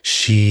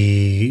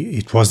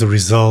 It was the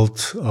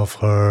result of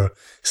her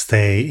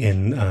stay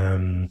in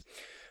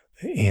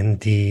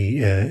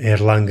the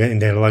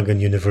Erlangen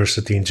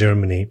University in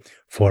Germany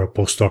for a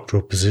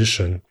postdoctoral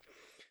position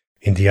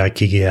in the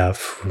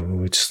IKGF,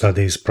 which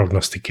studies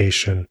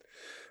prognostication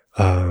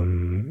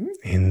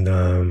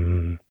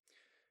in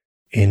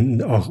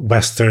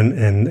Western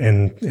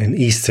and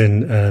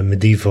Eastern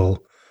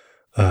medieval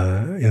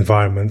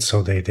environments.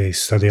 So they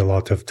study a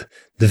lot of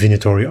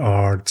divinatory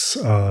arts,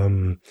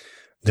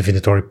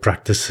 divinatory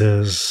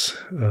practices.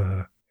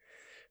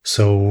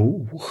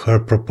 So her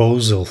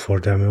proposal for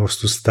them was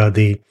to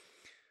study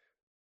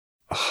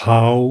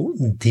how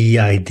the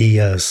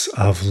ideas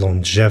of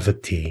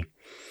longevity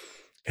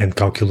and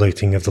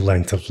calculating of the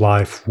length of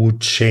life would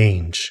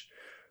change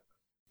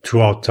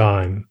throughout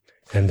time.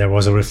 And there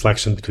was a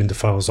reflection between the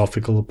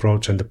philosophical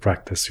approach and the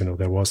practice.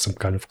 There was some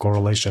kind of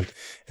correlation.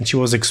 And she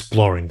was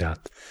exploring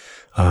that.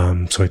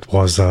 So it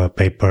was a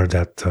paper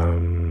that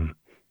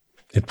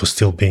it was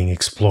still being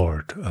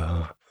explored.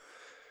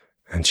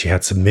 And she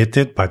had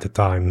submitted by the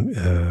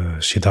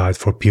time she died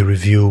for peer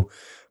review,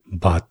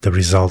 but the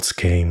results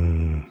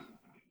came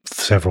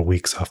several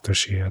weeks after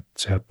she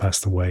had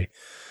passed away.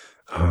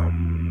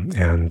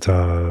 And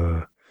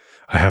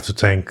I have to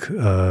thank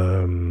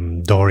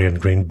Dorian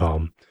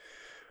Greenbaum,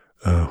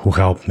 who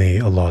helped me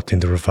a lot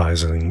in the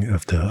revising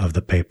of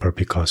the paper,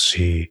 because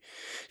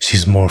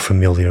she's more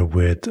familiar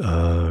with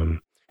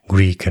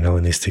Greek and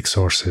Hellenistic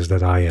sources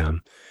than I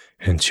am,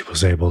 and she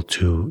was able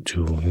to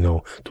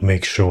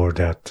make sure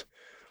that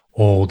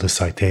all the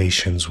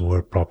citations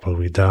were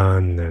properly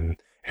done and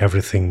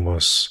everything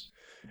was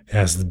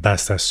as the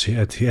best as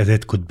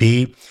it could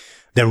be.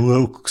 There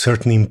were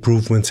certain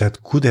improvements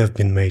that could have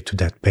been made to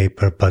that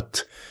paper,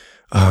 but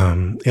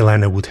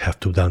Helena would have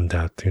to have done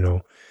that.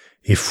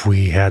 If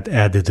we had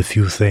added a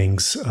few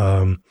things,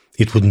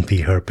 it wouldn't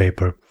be her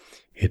paper.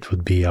 It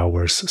would be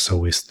ours. So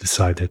we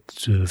decided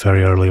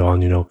very early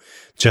on,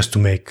 just to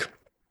make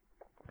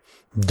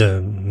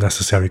the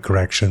necessary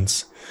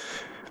corrections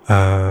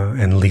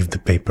and leave the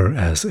paper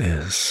as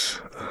is.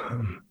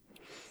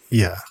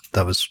 Yeah,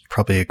 that was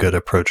probably a good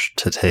approach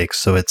to take.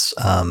 So it's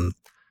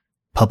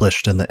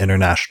published in the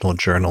International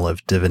Journal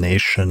of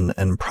Divination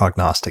and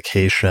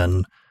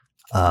Prognostication,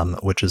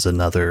 which is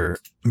another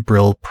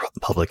Brill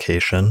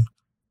publication.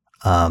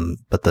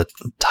 But the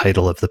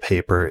title of the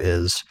paper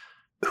is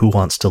Who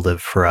Wants to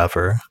Live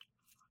Forever?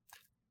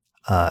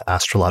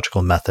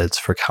 Astrological Methods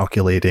for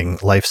Calculating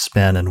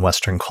Lifespan in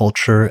Western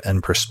Culture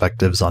and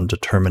Perspectives on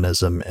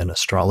Determinism in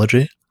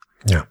Astrology.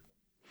 Yeah.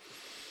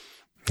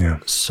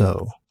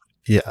 So,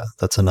 yeah,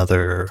 that's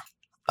another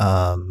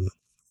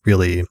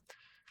really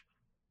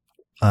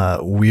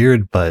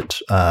weird but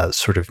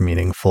sort of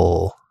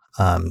meaningful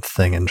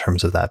thing in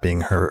terms of that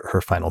being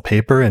her final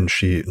paper. And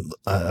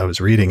I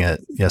was reading it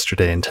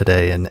yesterday and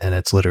today, and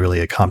it's literally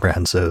a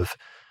comprehensive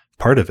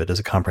part of it is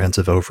a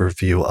comprehensive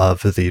overview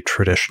of the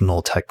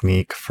traditional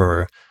technique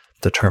for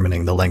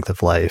determining the length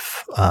of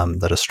life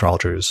that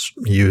astrologers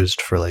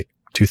used for like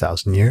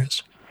 2,000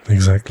 years.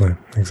 Exactly.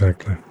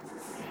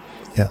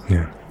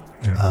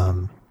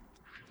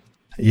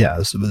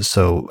 Yeah.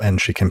 So,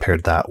 and she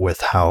compared that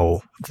with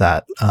how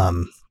that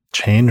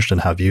changed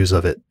and how views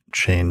of it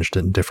changed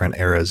in different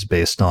eras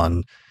based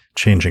on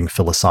changing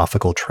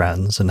philosophical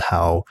trends and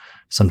how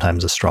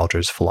sometimes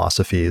astrologers'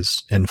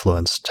 philosophies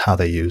influenced how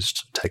they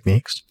used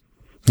techniques.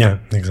 Yeah,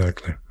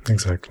 exactly.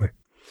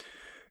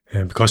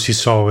 And because she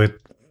saw it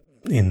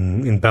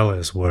in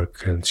Bella's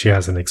work, and she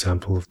has an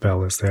example of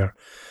Bella's there.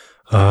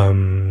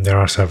 There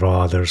are several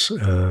others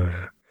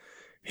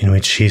in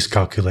which she's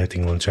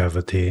calculating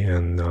longevity,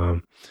 and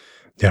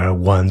there are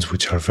ones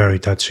which are very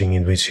touching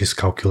in which he's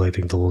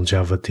calculating the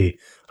longevity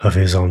of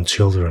his own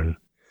children.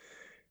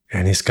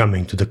 And he's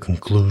coming to the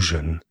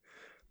conclusion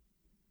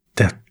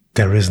that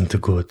there isn't a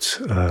good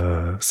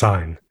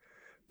sign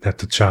that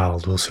the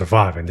child will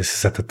survive. And this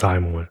is at the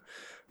time when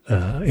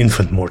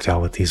infant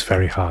mortality is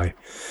very high.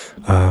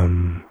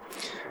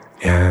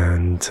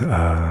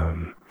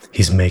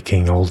 He's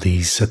making all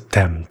these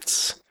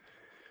attempts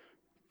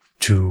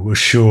to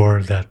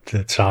assure that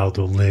the child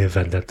will live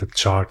and that the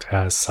chart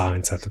has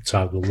signs that the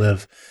child will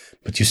live.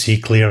 But you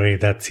see clearly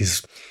that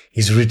he's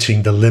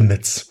reaching the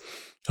limits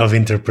of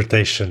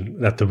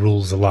interpretation that the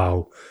rules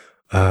allow.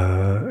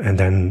 And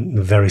then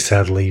very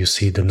sadly, you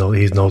see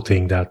he's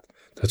noting that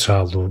the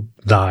child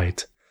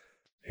died,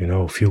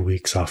 a few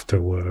weeks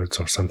afterwards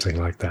or something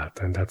like that.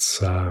 And that's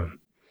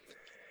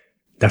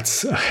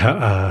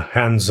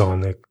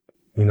hands-on,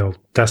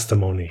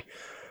 testimony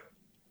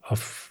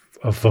of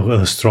an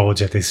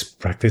astrologer that is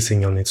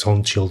practicing on its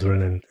own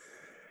children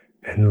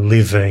and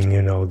living,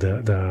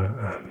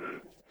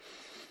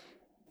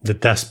 the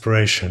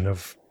desperation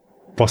of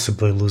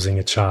possibly losing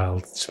a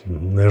child,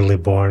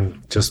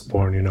 just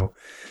born,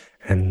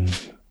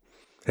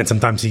 and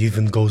sometimes he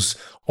even goes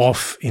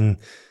off in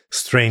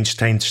strange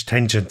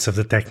tangents of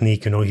the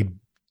technique. He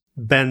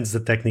bends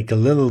the technique a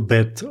little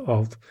bit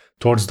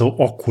towards the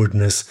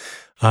awkwardness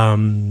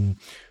to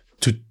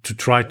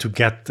try to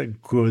get a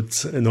good,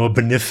 a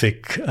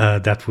benefic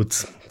that would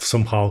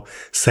somehow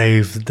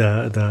save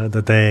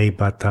the day.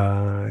 But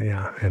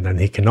and then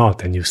he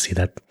cannot, and you see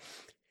that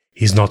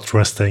he's not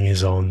trusting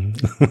his own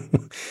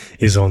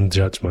his own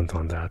judgment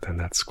on that, and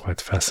that's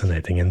quite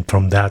fascinating. And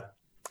from that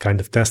kind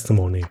of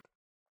testimony,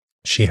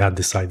 she had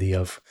this idea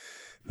of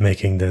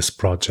making this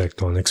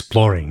project on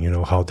exploring,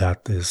 how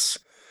that is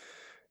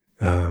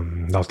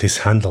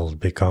handled,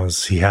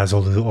 because he has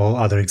all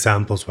other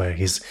examples where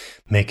he's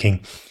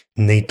making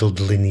natal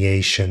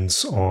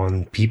delineations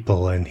on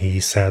people, and he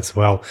says,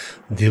 well,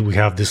 we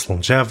have this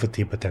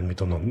longevity, but then we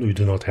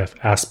do not have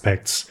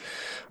aspects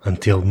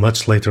until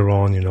much later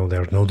on.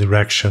 There's no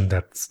direction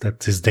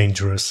that is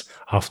dangerous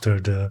after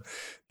the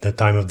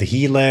time of the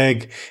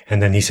helag.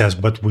 And then he says,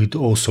 but with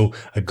also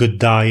a good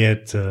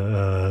diet,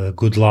 a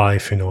good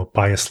life, a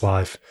pious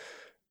life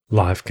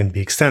can be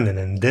extended.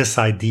 And this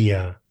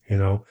idea,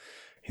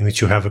 in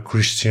which you have a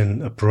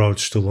Christian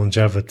approach to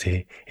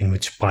longevity, in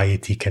which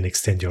piety can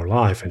extend your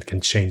life and can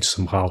change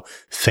somehow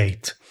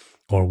fate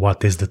or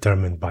what is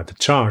determined by the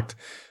chart.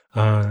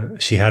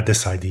 She had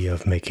this idea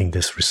of making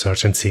this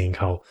research and seeing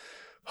how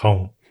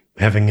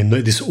having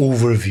this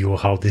overview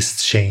of how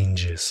this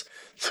changes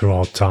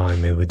throughout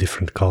time and with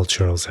different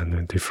cultures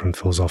and different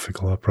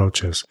philosophical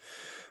approaches.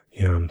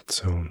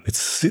 So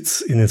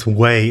it's in its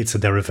way, it's a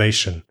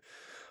derivation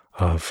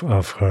of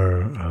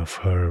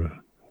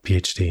her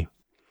PhD.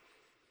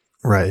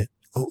 Right.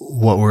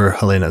 What were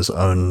Helena's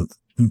own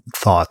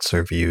thoughts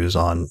or views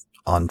on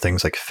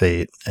things like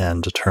fate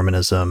and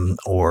determinism,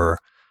 or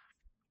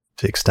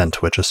the extent to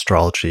which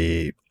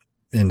astrology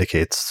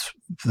indicates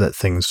that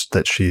things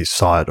that she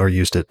saw it or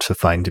used it to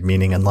find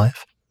meaning in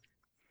life?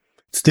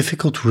 It's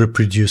difficult to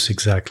reproduce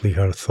exactly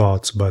her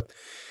thoughts, but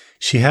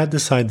she had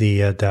this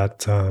idea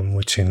that, in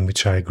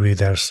which I agree,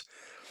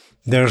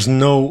 there's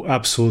no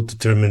absolute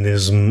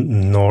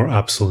determinism nor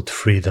absolute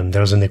freedom.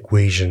 There's an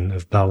equation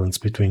of balance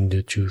between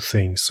the two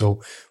things.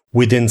 So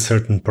within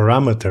certain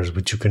parameters,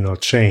 which you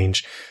cannot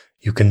change,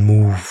 you can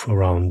move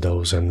around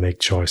those and make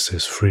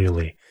choices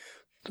freely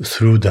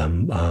through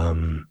them.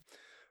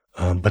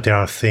 But there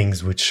are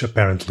things which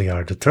apparently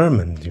are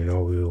determined.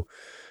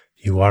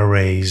 You are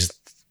raised.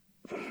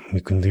 We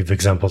can give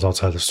examples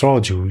outside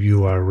astrology.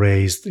 You are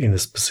raised in a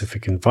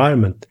specific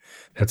environment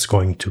that's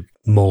going to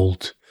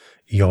mold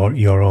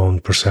your own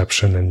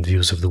perception and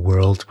views of the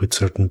world, with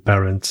certain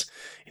parents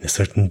in a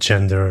certain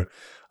gender,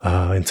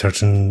 in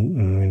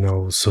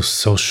certain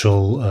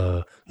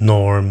social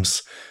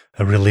norms,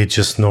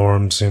 religious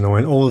norms, and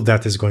all of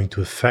that is going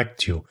to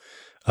affect you,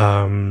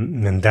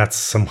 and that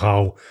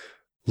somehow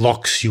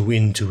locks you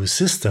into a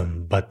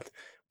system. But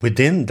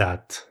within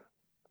that,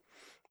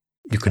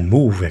 you can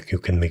move, you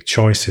can make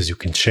choices, you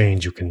can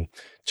change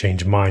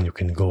mind, you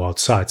can go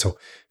outside. So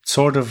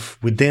sort of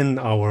within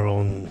our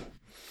own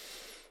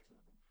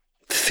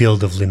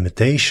field of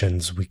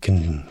limitations, we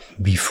can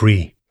be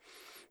free.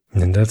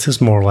 And that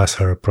is more or less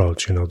her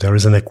approach. There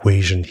is an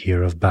equation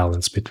here of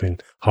balance between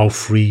how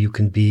free you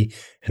can be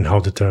and how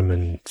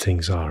determined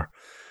things are.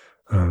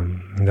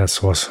 And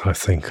that's what I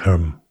think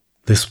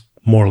this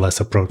more or less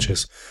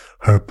approaches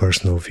her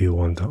personal view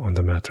on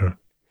the matter.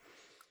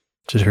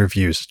 Did her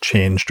views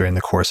change during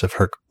the course of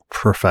her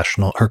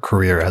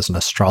career as an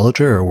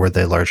astrologer, or were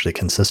they largely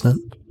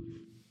consistent?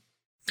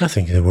 I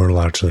think they were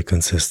largely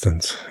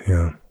consistent,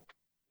 yeah.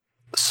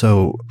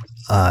 So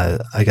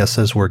I guess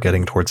as we're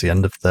getting towards the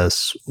end of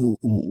this,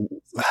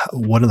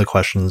 one of the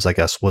questions, I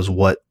guess, was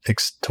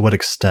to what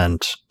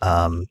extent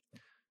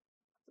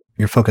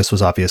your focus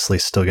was obviously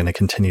still going to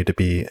continue to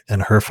be,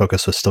 and her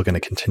focus was still going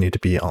to continue to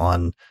be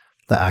on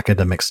the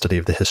academic study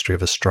of the history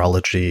of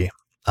astrology.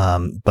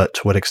 But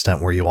to what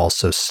extent were you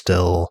also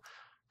still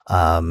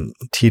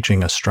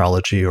teaching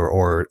astrology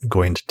or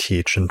going to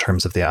teach in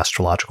terms of the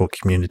astrological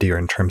community or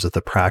in terms of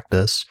the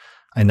practice?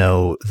 I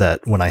know that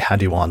when I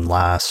had you on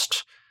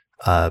last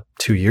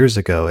 2 years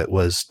ago, it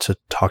was to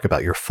talk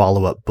about your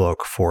follow-up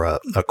book for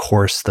a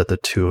course that the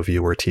two of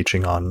you were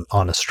teaching on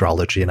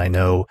astrology. And I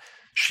know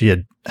she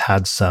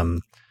had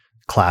some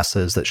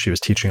classes that she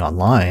was teaching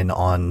online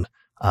on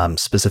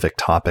specific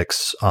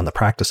topics on the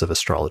practice of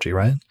astrology,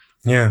 right?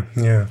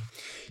 Yeah.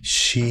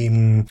 She,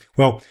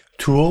 well,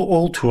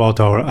 throughout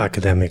our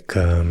academic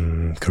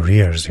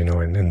careers,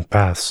 and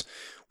paths,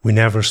 we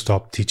never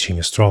stopped teaching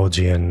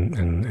astrology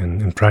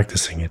and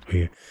practicing it.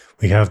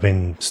 We have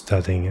been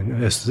studying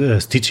and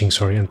teaching,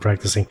 and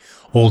practicing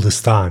all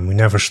this time. We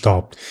never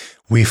stopped.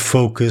 We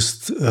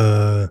focused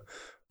a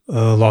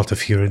lot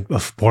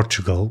of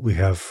Portugal.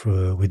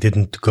 We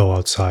didn't go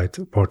outside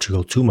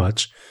Portugal too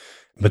much,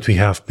 but we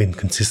have been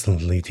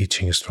consistently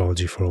teaching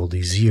astrology for all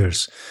these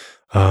years.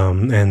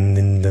 And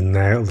in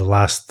the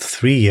last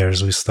 3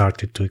 years, we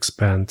started to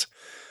expand.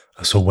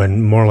 So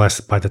when more or less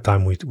by the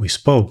time we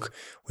spoke,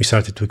 we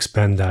started to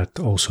expand that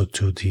also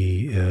to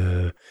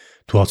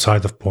to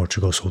outside of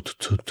Portugal, so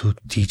to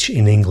teach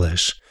in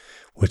English,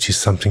 which is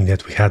something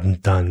that we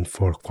hadn't done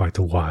for quite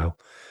a while.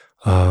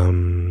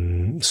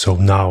 So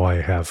now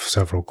I have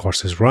several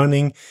courses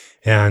running,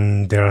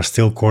 and there are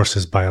still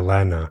courses by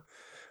Helena.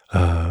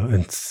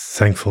 And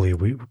thankfully,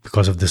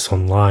 because of this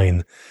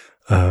online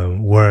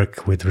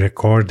work with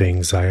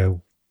recordings, I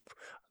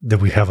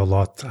have a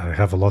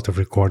lot of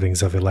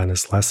recordings of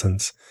Helena's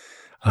lessons,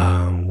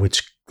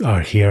 which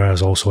are here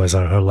as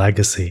her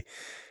legacy,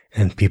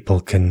 and people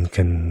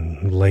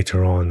can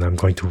later on. I'm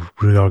going to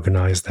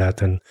reorganize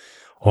that and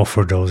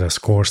offer those as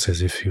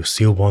courses. If you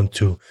still want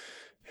to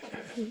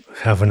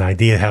have an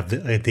idea, have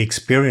the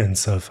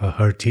experience of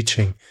her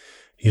teaching,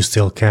 you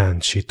still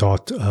can. She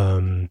taught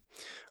an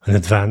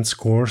advanced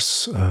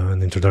course,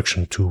 an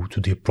introduction to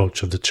the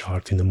approach of the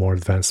chart in a more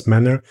advanced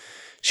manner.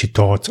 She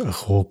taught a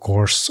whole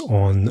course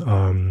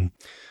on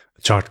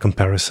chart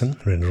comparison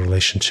in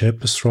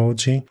relationship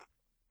astrology,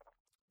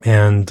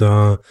 and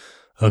a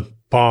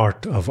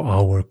part of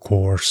our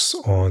course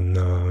on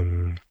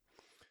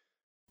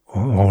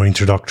our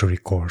introductory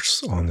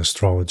course on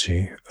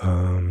astrology.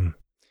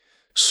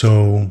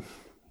 So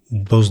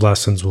those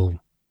lessons will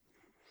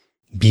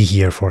be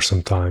here for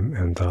some time,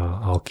 and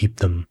I'll keep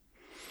them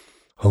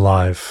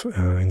alive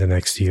in the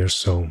next year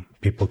so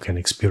people can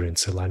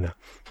experience Helena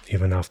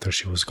even after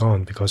she was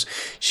gone, because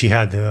she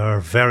had her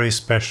very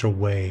special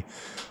way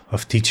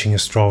of teaching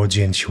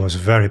astrology, and she was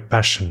very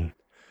passionate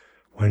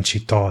when she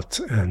taught,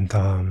 and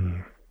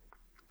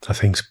I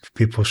think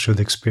people should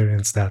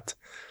experience that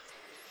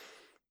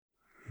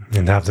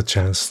and have the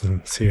chance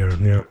to see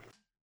her.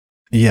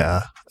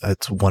 Yeah,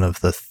 it's one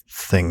of the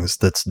things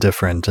that's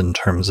different in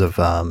terms of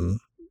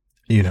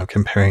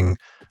comparing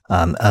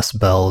S.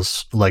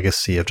 Bell's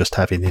legacy of just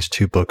having these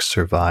two books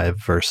survive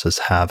versus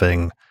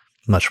having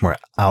much more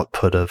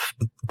output of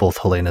both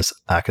Helena's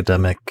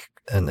academic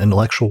and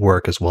intellectual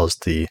work as well as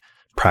the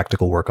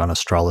practical work on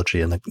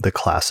astrology and the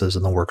classes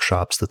and the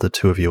workshops that the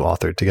two of you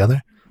authored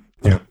together.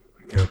 Yeah,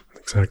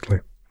 exactly.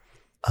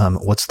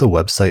 What's the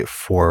website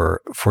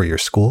for your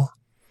school?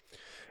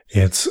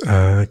 It's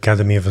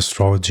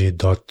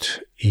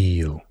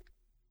academyofastrology.eu.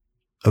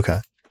 Okay.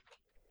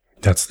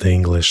 That's the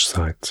English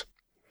site.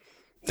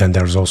 Then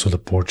there's also the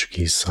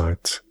Portuguese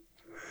site,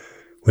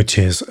 which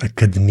is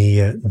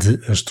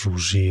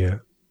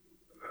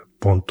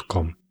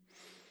academiadeastrologia.com.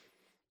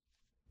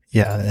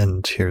 Yeah,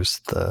 and here's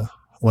the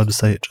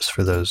website just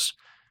for those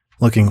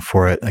looking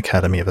for it,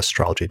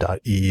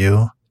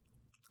 academyofastrology.eu.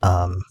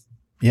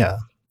 Yeah.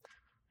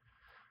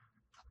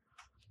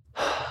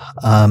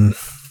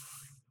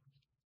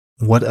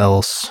 What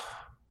else,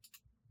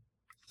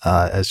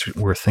 as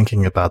we're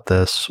thinking about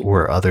this,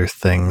 were other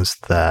things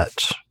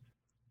that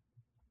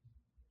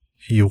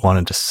you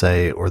wanted to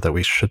say or that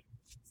we should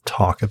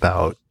talk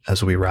about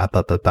as we wrap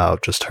up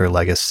about just her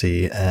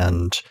legacy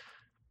and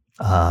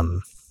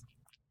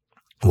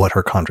what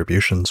her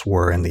contributions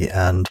were in the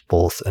end,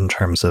 both in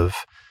terms of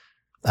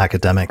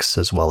academics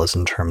as well as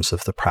in terms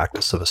of the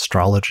practice of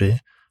astrology?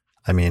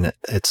 I mean,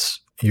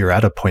 you're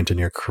at a point in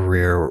your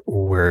career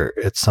where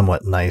it's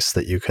somewhat nice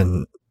that you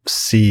can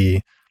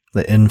see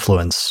the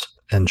influence,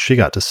 and she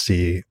got to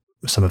see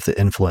some of the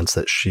influence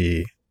that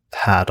she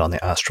had on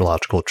the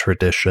astrological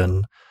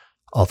tradition,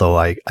 although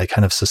I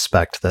kind of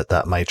suspect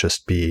that might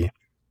just be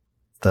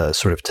the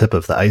sort of tip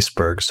of the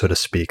iceberg, so to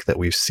speak, that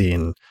we've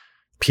seen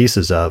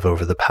pieces of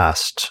over the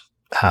past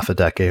half a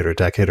decade or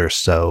decade or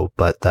so,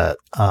 but that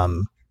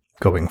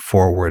going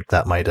forward,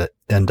 that might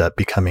end up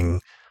becoming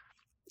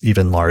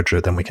even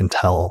larger than we can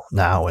tell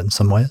now in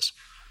some ways.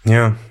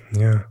 Yeah.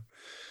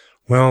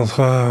 Well,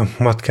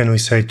 what can we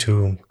say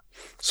to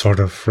sort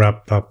of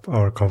wrap up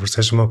our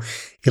conversation? Well,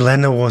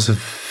 Helena was a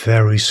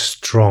very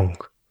strong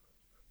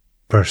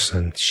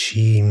person.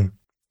 She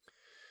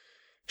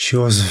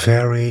had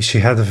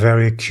a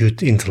very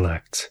acute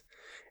intellect,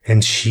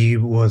 and she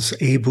was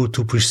able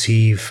to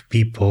perceive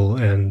people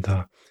and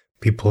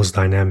people's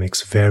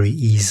dynamics very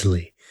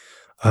easily.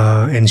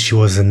 And she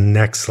was an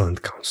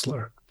excellent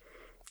counselor.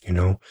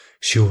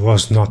 She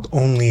was not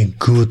only a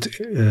good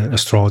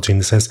astrologer in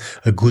the sense,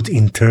 a good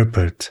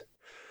interpreter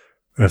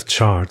of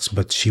charts,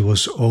 but she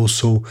was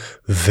also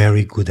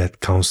very good at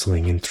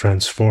counseling and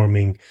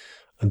transforming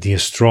the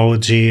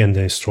astrology and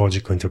the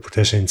astrological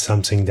interpretation in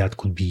something that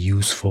could be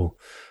useful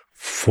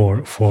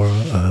for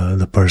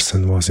the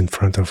person who was in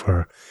front of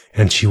her.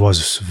 And she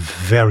was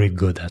very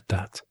good at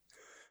that.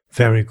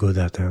 Very good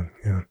at that,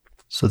 yeah.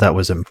 So that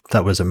was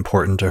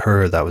important to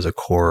her. That was a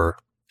core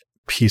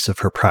piece of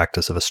her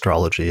practice of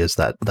astrology, is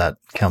that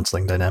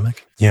counseling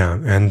dynamic. Yeah,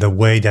 and the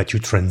way that you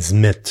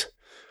transmit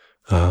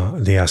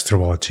the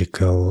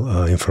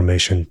astrological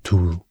information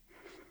to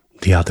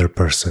the other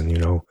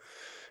person,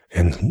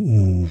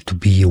 and to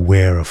be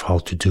aware of how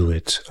to do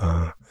it.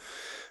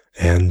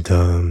 And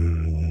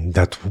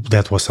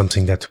that was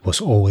something that was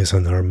always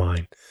on her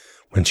mind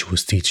when she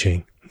was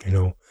teaching,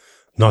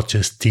 not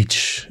just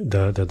teach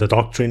the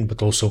doctrine,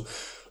 but also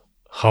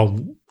how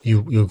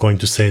you're going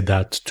to say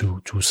that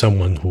to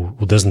someone who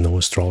doesn't know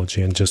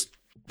astrology and just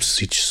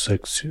searches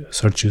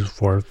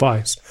for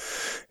advice.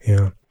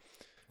 Yeah.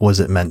 Was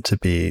it meant to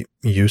be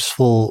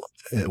useful?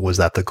 Was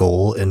that the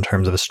goal in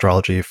terms of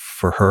astrology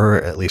for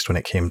her, at least when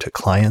it came to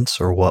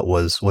clients, or what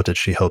did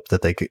she hope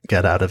that they could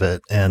get out of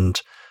it? And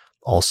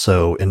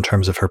also in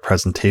terms of her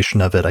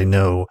presentation of it, I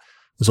know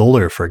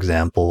Zoller, for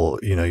example,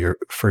 your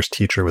first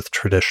teacher with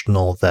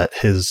traditional, that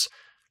his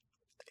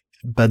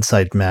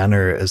bedside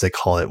manner, as they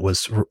call it,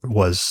 was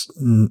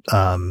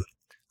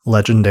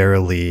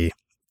legendarily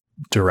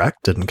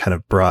direct and kind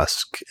of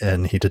brusque,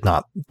 and he did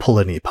not pull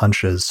any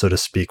punches, so to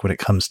speak, when it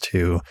comes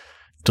to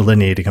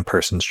delineating a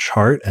person's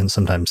chart and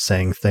sometimes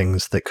saying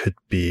things that could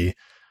be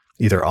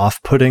either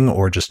off-putting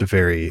or just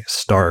very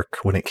stark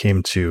when it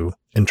came to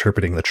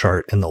interpreting the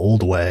chart in the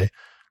old way.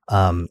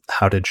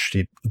 How did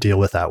she deal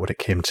with that when it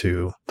came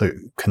to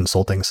the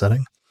consulting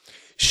setting?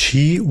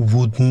 She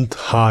wouldn't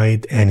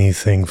hide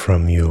anything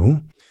from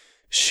you.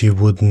 She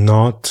would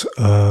not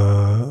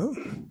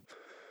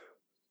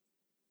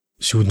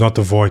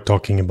avoid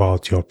talking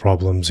about your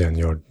problems and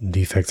your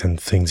defects and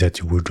things that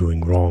you were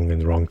doing wrong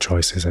and wrong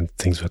choices and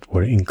things that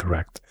were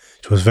incorrect.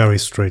 She was very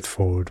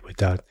straightforward with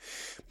that.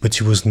 But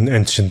she was an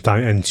ancient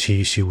time, and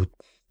she would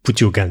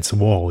put you against the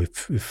wall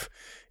if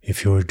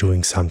you were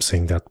doing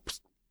something that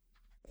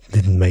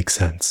didn't make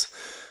sense.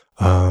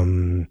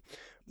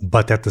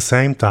 But at the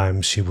same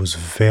time, she was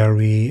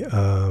very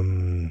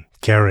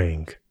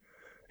caring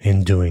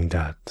in doing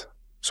that.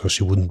 So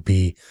she wouldn't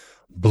be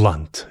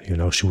blunt,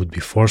 she would be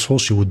forceful,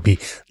 she would be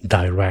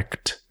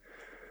direct,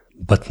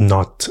 but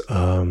not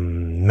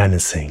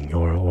menacing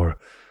or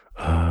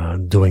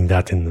doing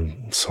that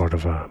in sort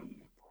of a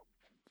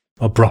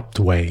abrupt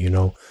way,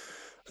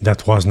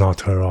 That was not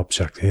her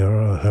object.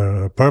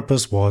 Her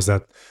purpose was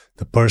that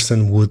the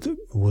person would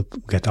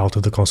get out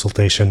of the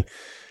consultation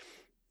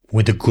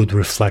with a good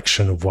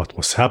reflection of what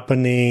was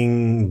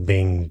happening,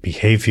 being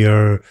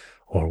behavior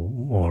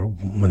or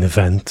an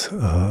event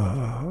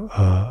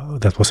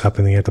that was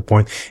happening at the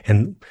point,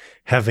 and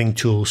having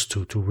tools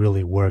to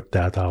really work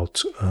that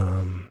out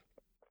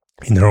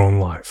in her own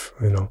life.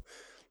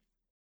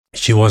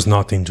 She was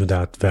not into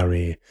that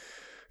very,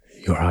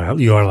 you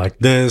are like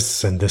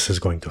this, and this is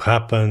going to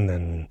happen,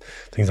 and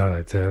things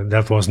like that.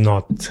 That was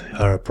not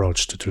her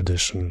approach to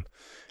tradition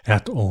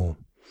at all,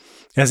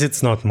 as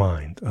it's not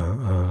mine.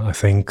 I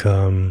think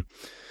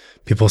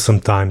people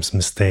sometimes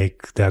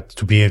mistake that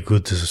to be a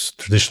good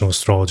traditional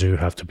astrologer, you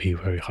have to be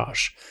very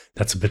harsh.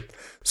 That's a bit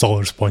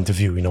Zolar's point of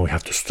view. We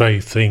have to say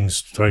things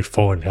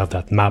straightforward, have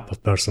that map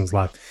of person's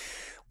life.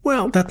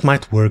 Well, that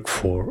might work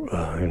for,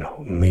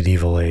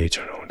 medieval age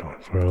or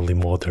for early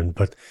modern,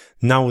 but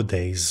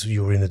nowadays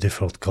you're in a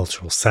different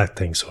cultural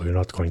setting, so you're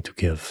not going to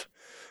give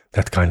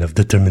that kind of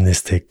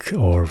deterministic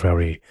or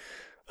very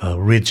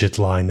rigid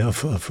line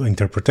of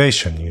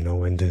interpretation,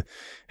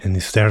 and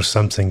if there's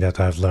something that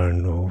I've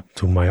learned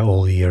to my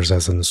all years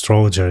as an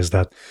astrologer is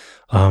that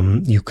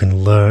you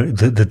can learn,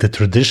 the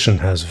tradition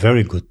has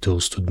very good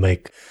tools to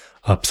make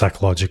a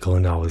psychological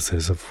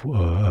analysis of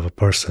a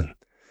person.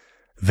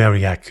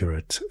 Very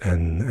accurate,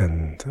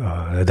 and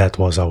that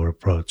was our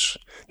approach.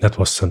 That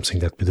was something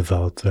that we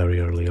developed very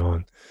early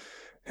on,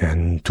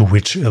 and to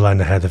which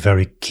Helena had a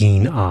very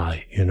keen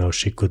eye.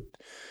 She could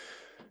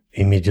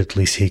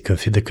immediately see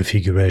the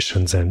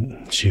configurations,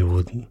 and she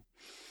would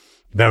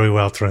very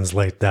well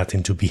translate that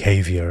into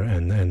behavior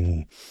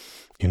and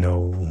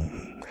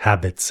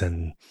habits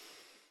and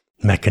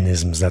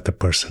mechanisms that the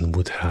person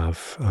would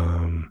have.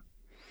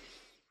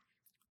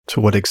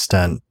 To what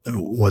extent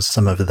was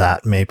some of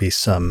that maybe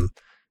some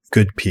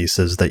good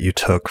pieces that you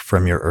took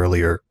from your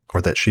earlier,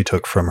 or that she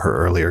took from her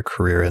earlier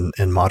career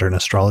in modern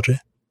astrology?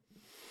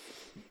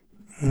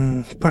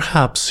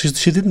 Perhaps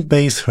she didn't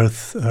base her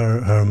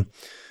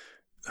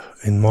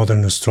in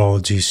modern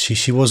astrology.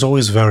 She was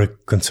always very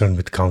concerned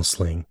with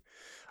counseling.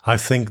 I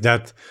think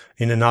that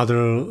in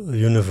another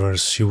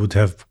universe she would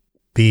have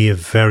be a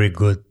very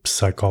good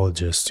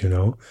psychologist.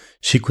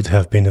 She could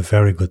have been a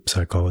very good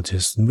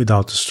psychologist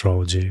without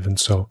astrology, even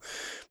so,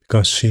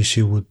 because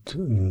she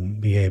would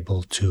be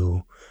able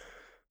to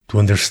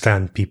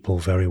understand people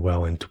very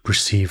well and to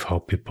perceive how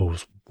people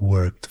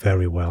worked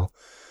very well.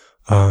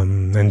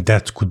 And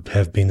that could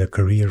have been a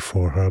career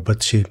for her,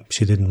 but she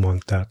didn't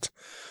want that.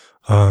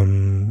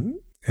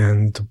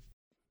 And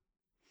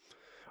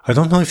I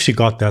don't know if she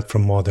got that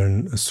from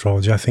modern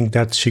astrology. I think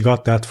that she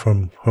got that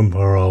from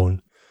her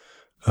own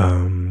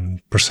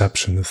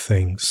perception of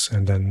things.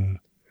 And then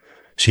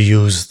she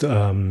used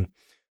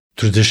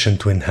tradition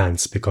to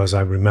enhance, because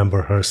I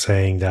remember her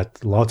saying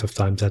that a lot of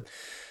times that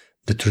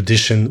the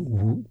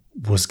tradition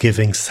was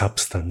giving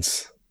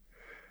substance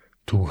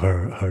to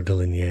her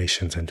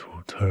delineations and to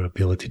her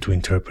ability to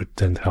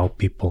interpret and help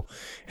people,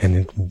 and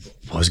it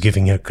was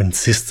giving her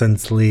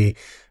consistently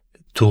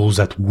tools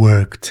that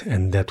worked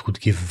and that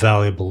would give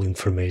valuable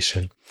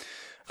information.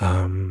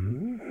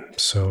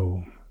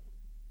 So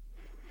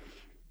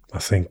I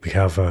think we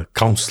have a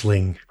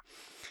counseling,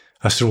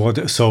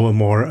 so a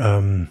more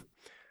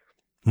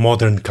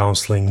modern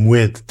counseling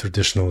with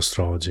traditional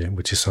astrology,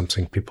 which is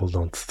something people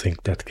don't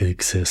think that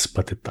exists,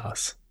 but it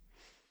does.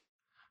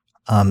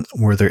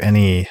 Were there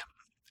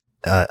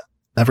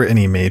ever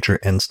any major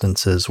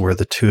instances where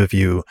the two of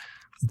you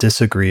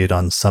disagreed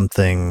on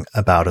something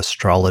about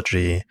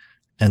astrology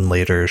and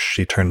later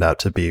she turned out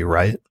to be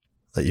right,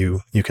 that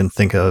you can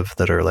think of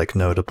that are like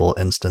notable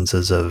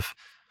instances of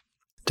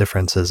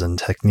differences in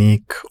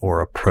technique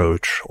or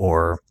approach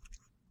or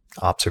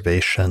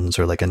observations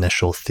or like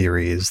initial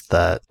theories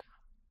that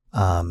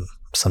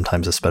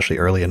sometimes, especially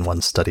early in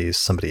one's studies,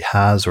 somebody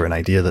has, or an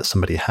idea that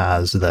somebody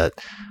has that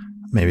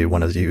maybe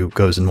one of you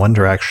goes in one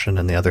direction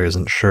and the other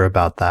isn't sure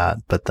about that,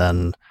 but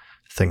then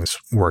things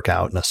work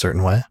out in a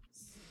certain way?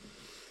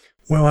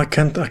 Well, I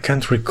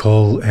can't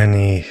recall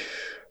any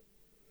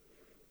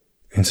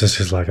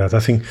instances like that. I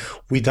think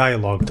we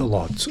dialogued a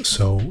lot,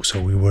 so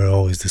we were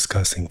always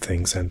discussing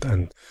things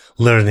and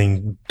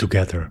learning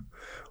together.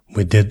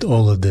 We did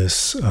all of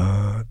this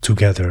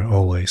together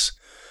always,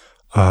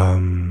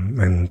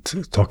 and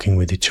talking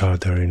with each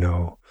other, in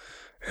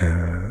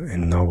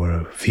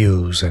our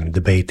views and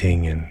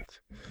debating and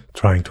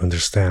trying to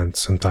understand.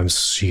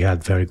 Sometimes she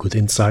had very good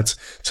insights.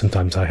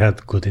 Sometimes I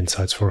had good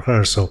insights for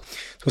her. So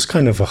it was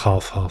kind of a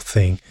half-half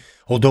thing.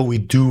 Although we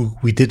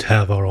did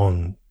have our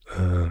own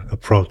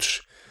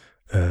approach.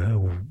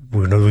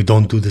 We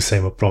don't do the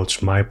same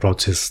approach. My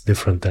approach is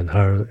different than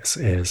hers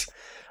is.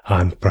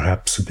 I'm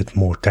perhaps a bit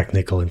more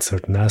technical in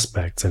certain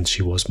aspects, and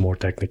she was more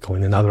technical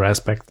in another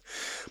aspect.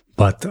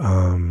 But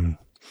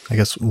I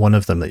guess one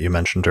of them that you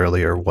mentioned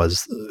earlier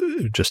was,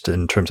 just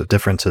in terms of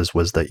differences,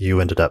 was that you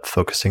ended up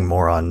focusing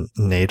more on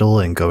natal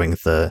and going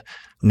the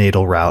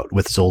natal route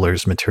with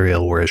Zolar's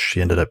material, whereas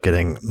she ended up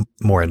getting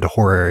more into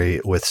horary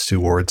with Sue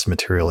Ward's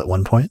material at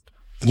one point.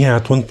 Yeah,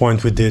 at one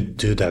point we did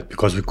do that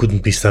because we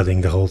couldn't be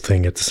studying the whole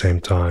thing at the same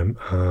time.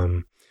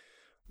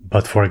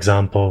 But for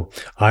example,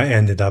 I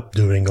ended up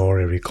doing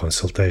horary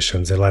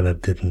consultations. Helena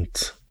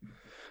didn't.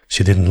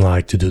 she didn't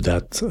like to do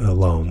that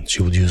alone.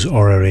 She would use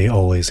orrery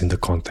always in the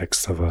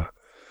context of a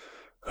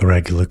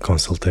regular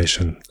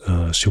consultation.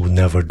 She would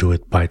never do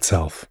it by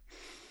itself.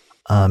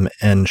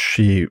 And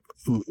she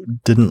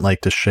didn't like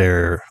to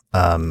share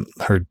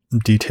her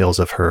details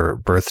of her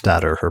birth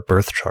data or her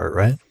birth chart,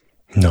 right?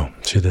 No,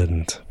 she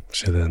didn't.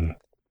 She didn't.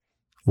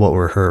 What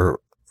were her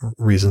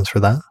reasons for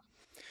that?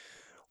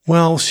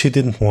 Well, she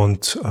didn't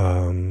want.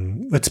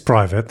 It's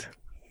private.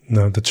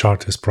 No, the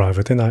chart is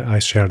private, and I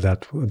share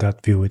that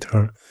view with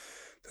her.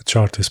 The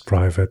chart is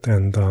private,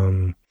 and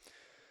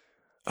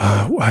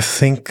I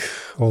think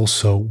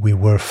also we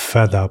were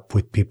fed up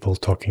with people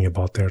talking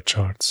about their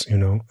charts,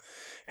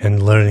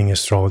 and learning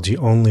astrology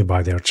only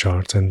by their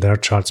charts, and their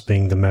charts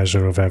being the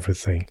measure of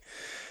everything.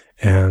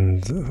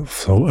 And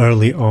so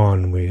early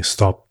on, we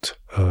stopped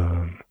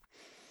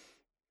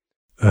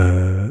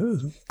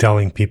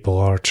telling people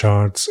our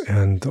charts,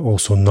 and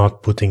also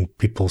not putting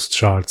people's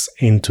charts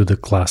into the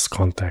class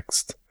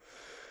context.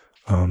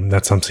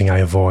 That's something I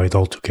avoid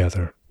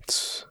altogether.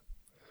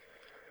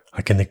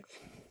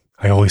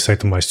 I always say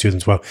to my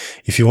students, well,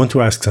 if you want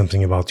to ask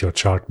something about your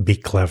chart, be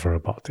clever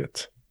about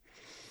it.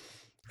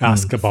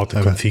 Ask about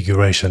the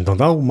configuration.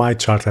 Don't, my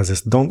chart has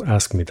this. Don't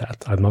ask me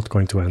that. I'm not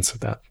going to answer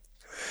that.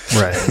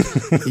 Right.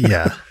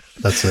 Yeah.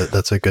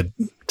 That's a good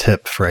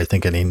tip for, I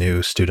think, any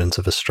new students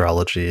of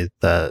astrology,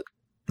 that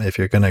if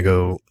you're going to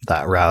go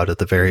that route, at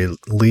the very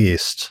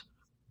least,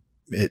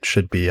 it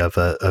should be of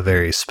a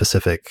very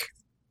specific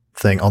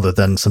thing. Although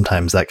then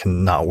sometimes that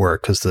can not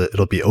work because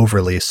it'll be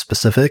overly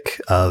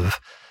specific of,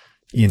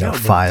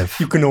 five.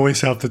 You can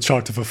always have the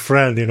chart of a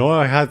friend.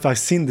 I've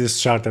seen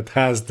this chart that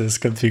has this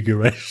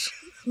configuration.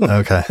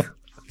 Okay.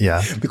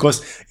 Yeah.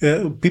 Because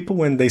people,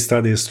 when they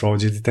study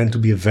astrology, they tend to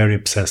be very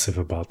obsessive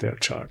about their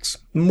charts.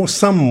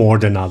 Some more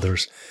than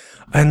others.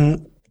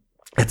 And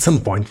at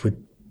some point, we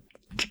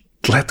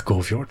let go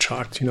of your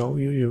chart.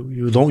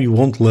 You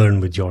won't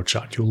learn with your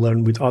chart. You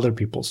learn with other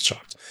people's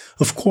charts.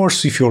 Of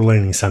course, if you're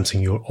learning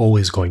something, you're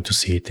always going to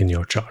see it in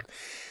your chart.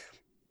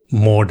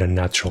 More than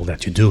natural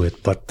that you do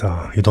it, but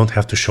you don't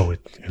have to show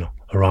it,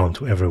 around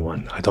to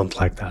everyone. I don't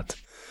like that.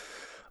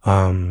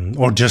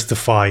 Or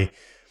justify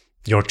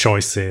your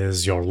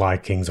choices, your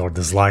likings or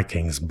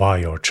dislikings by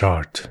your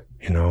chart.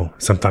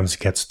 Sometimes it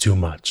gets too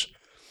much.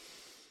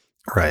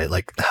 Right,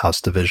 like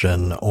house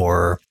division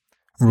or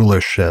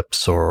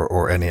rulerships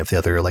or any of the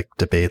other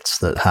debates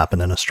that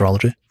happen in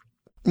astrology.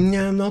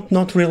 Yeah,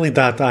 not really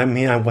that. I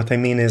mean, what I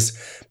mean is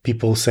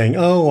people saying,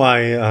 "Oh,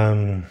 I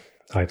don't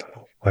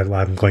know.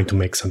 I'm going to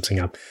make something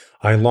up.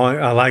 I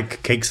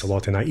like cakes a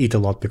lot and I eat a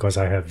lot because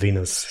I have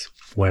Venus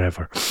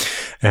wherever,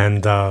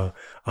 and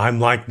I'm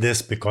like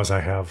this because I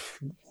have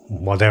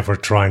whatever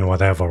trine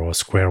whatever or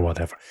square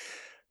whatever."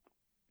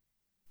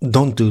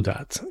 Don't do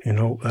that.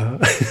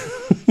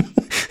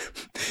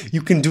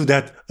 You can do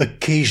that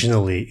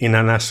occasionally in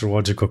an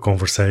astrological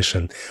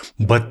conversation,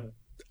 but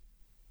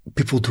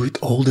people do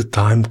it all the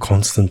time,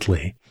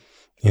 constantly,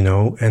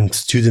 and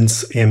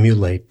students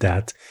emulate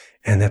that.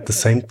 And at the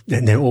same,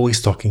 and they're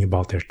always talking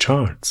about their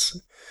charts.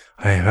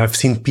 I have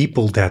seen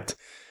people that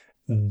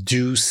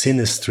do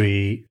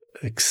synastry,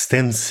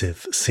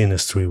 extensive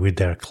synastry with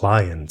their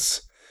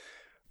clients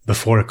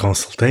before a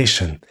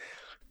consultation.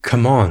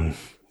 Come on,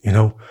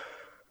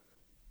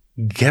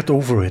 get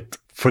over it.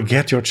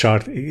 Forget your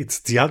chart. It's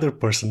the other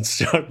person's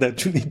chart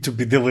that you need to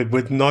be dealing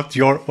with, not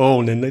your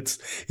own. And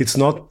it's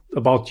not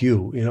about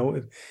you,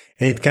 and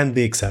it can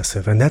be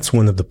excessive. And that's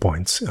one of the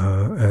points.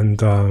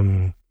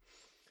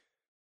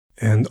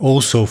 And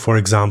also, for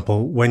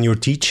example, when you're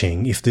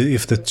teaching, if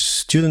the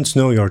students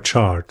know your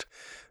chart,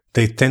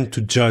 they tend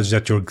to judge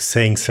that you're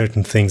saying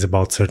certain things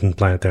about certain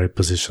planetary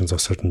positions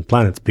of certain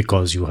planets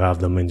because you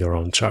have them in your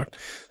own chart.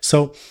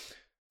 So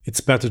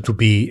it's better to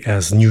be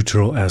as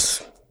neutral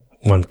as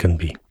one can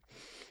be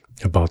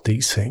about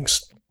these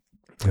things.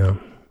 Yeah.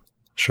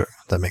 Sure.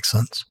 That makes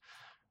sense.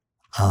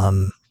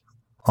 All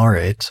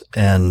right.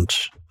 And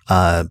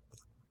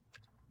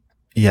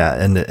yeah,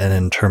 and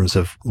in terms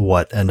of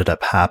what ended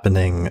up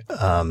happening,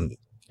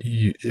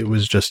 it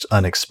was just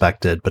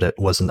unexpected, but it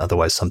wasn't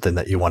otherwise something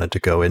that you wanted to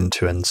go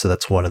into. And so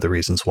that's one of the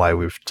reasons why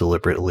we've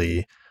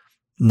deliberately,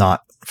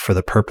 not for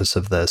the purpose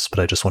of this, but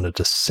I just wanted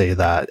to say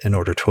that in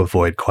order to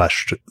avoid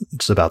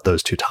questions about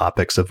those two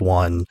topics of,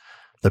 one,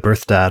 the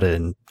birth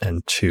data,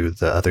 and two,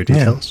 the other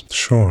details. Yeah,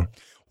 sure.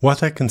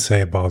 What I can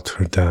say about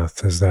her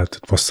death is that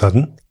it was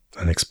sudden,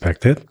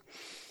 unexpected,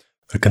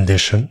 a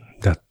condition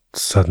that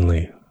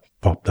suddenly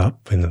popped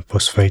up and it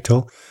was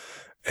fatal.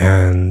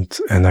 And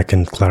I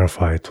can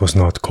clarify it was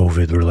not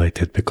COVID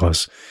related,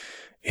 because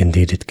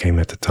indeed it came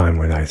at a time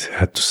when I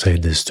had to say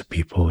this to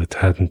people. It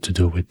hadn't to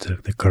do with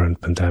the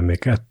current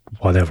pandemic at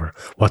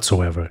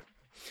whatsoever.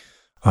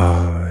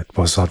 It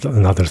was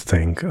another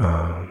thing.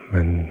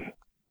 And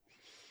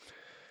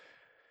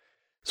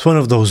it's one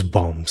of those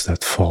bombs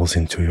that falls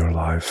into your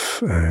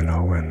life,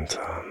 and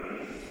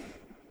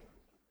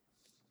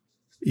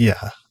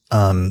yeah.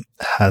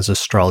 Has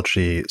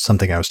astrology,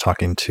 something I was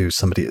talking to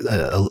somebody,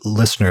 a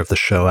listener of the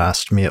show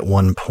asked me at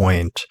one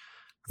point,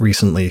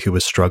 recently who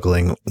was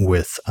struggling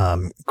with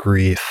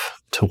grief,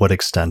 to what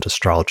extent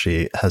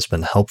astrology has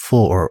been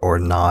helpful or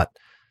not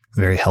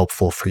very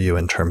helpful for you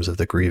in terms of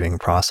the grieving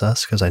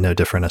process? Because I know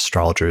different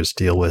astrologers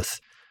deal with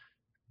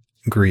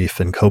grief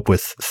and cope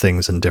with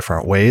things in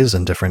different ways,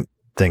 and different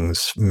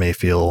things may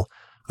feel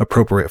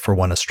appropriate for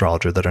one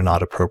astrologer that are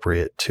not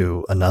appropriate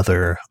to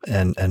another,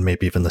 and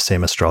maybe even the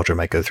same astrologer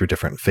might go through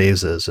different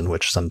phases in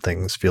which some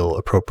things feel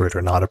appropriate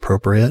or not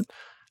appropriate.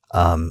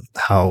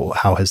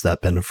 How has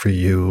that been for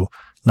you,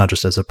 not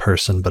just as a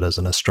person but as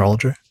an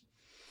astrologer?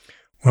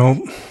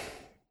 Well,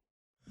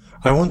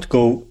 I won't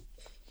go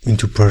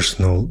into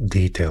personal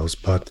details,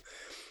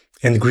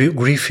 and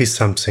grief is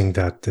something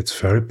that it's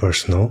very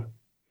personal.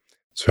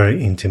 It's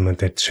very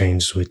intimate. It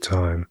changes with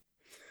time.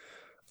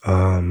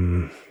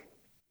 And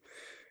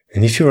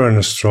if you're an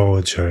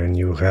astrologer and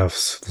you have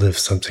lived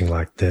something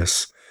like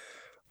this,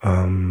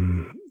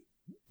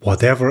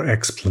 whatever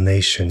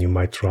explanation you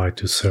might try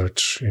to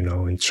search,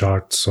 in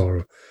charts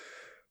or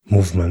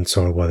movements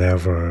or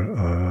whatever,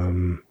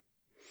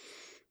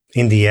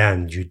 in the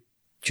end, you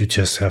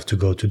just have to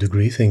go to the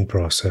grieving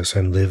process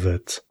and live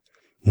it,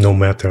 no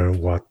matter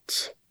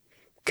what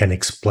can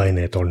explain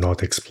it or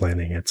not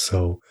explaining it.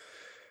 So,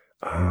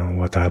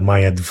 my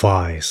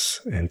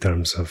advice in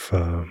terms of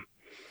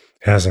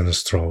as an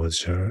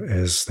astrologer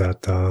is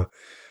that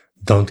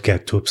don't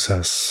get too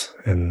obsessed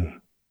in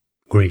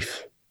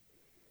grief.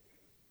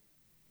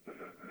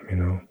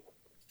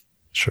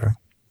 Sure.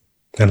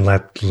 And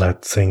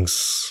let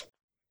things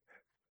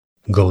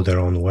go their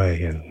own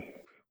way and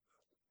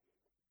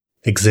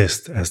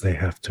exist as they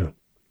have to.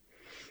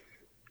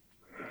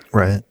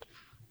 Right.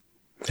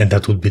 And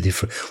that will be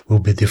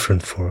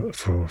different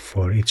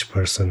for each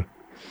person.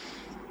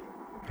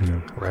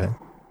 Right.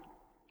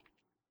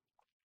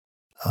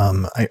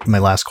 My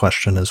last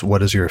question is,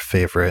 what is your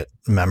favorite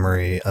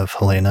memory of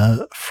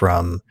Helena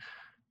from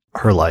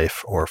her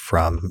life or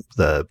from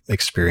the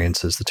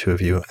experiences the two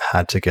of you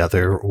had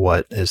together?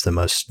 What is the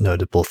most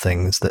notable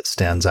things that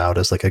stands out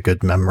as like a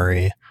good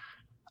memory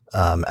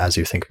as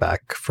you think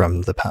back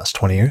from the past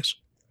 20 years?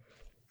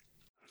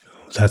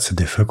 That's a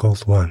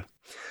difficult one.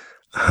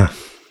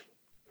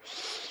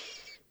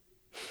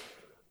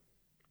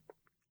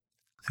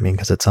 I mean,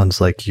 because it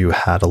sounds like you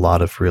had a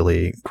lot of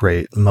really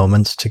great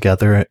moments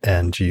together,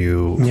 and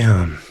you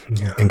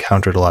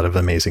encountered a lot of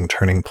amazing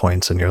turning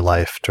points in your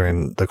life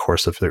during the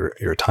course of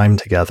your time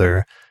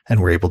together, and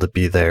were able to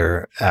be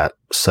there at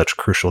such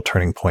crucial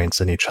turning points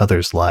in each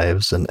other's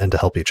lives and to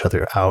help each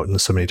other out in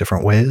so many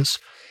different ways.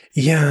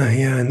 Yeah,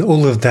 and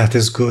all of that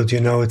is good.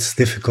 It's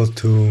difficult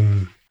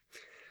to...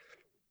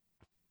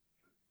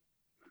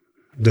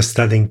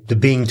 The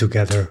being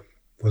together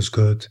was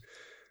good.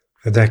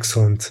 And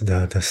excellent.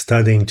 The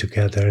studying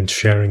together and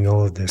sharing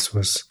all of this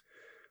was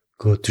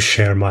good, to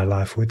share my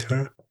life with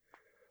her.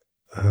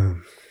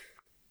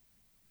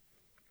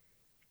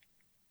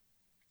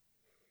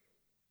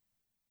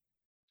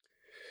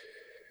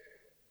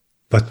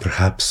 But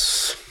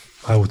perhaps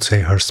I would say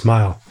her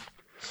smile,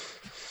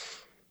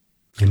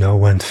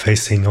 when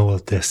facing all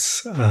of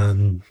this,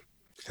 and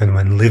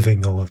when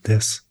living all of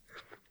this.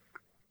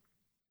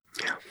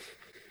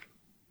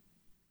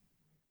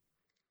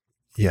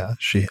 Yeah,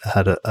 she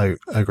had a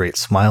great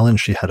smile, and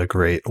she had a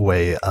great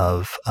way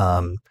of,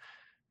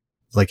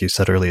 like you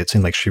said earlier, it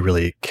seemed like she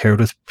really cared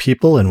with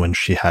people. And when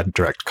she had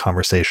direct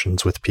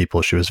conversations with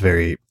people, she was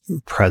very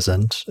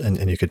present,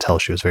 and you could tell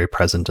she was very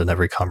present in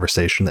every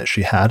conversation that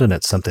she had. And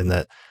it's something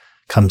that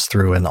comes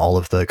through in all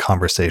of the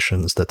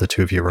conversations that the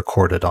two of you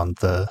recorded on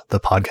the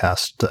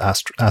podcast, the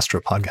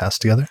Astro podcast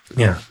together.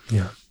 Yeah.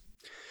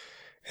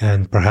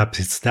 And perhaps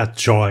it's that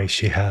joy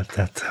she had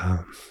that...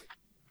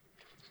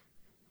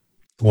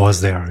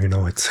 was there,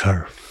 it's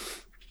her.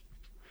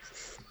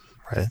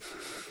 Right.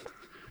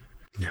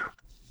 Yeah.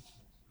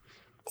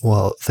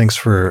 Well, thanks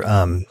for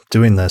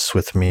doing this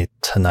with me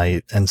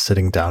tonight and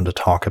sitting down to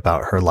talk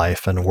about her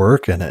life and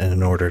work, and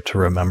in order to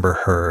remember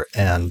her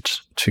and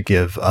to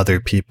give other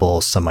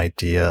people some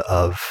idea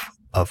of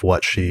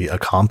what she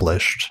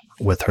accomplished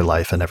with her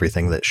life and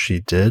everything that she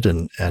did,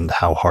 and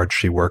how hard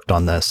she worked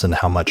on this, and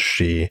how much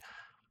she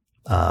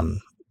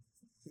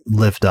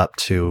lived up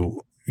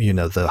to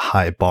the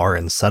high bar,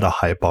 and set a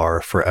high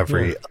bar for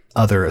every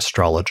other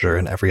astrologer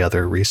and every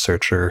other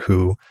researcher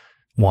who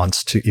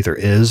wants to either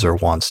is or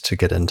wants to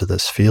get into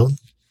this field.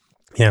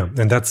 Yeah,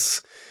 and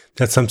that's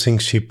something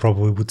she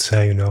probably would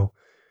say,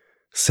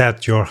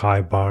 set your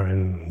high bar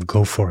and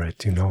go for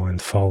it,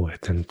 and follow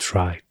it and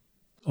try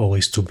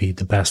always to be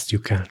the best you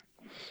can.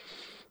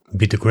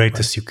 Be the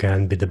greatest you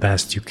can, be the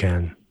best you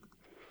can.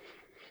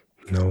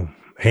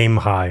 Aim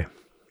high.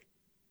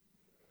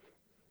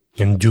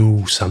 And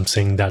do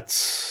something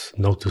that's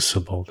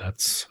noticeable,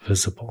 that's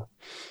visible.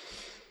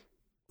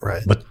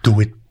 Right. But do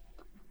it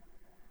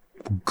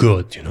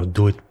good,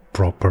 do it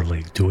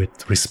properly, do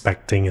it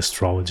respecting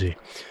astrology,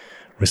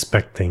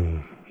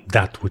 respecting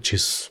that which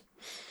is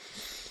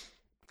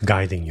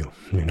guiding you,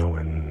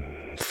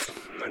 and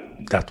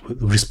that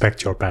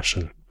respect your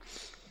passion.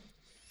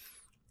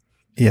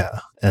 Yeah,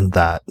 and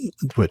that,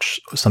 which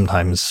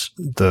sometimes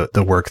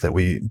the work that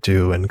we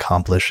do and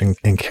accomplish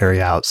and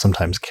carry out,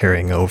 sometimes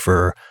carrying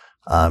over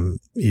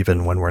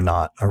even when we're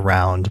not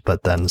around,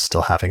 but then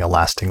still having a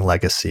lasting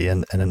legacy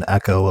and an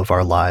echo of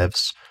our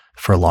lives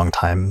for a long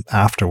time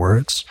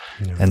afterwards.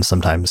 Yeah. And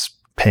sometimes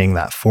paying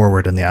that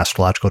forward in the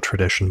astrological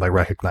tradition by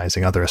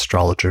recognizing other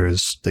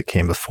astrologers that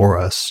came before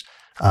us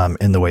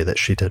in the way that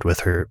she did with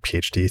her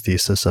PhD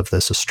thesis of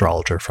this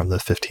astrologer from the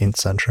 15th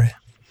century.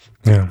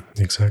 Yeah,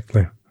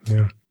 exactly.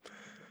 Yeah.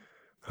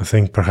 I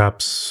think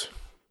perhaps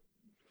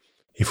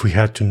if we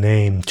had to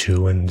name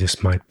two, and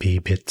this might be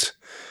a bit,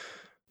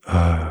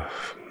 I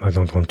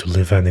don't want to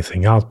leave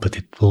anything out, but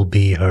it will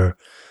be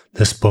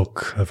this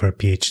book of her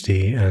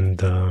PhD and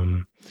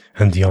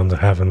Beyond the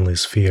Heavenly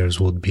Spheres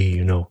would be,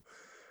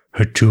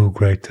 her two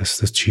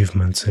greatest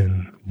achievements,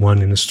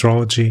 one in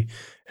astrology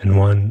and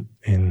one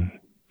in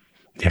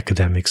the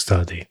academic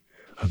study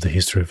of the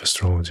history of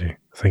astrology.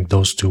 I think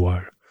those two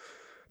are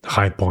the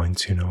high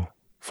points,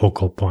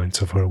 focal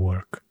points of her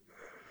work.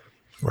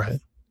 Right.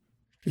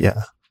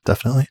 Yeah,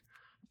 definitely.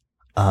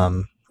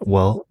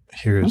 Well,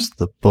 here's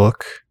the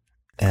book,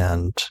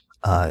 and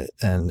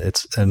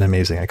it's an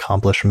amazing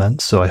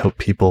accomplishment. So I hope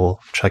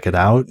people check it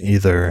out.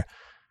 Either,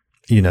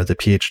 the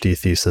PhD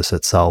thesis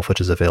itself,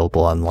 which is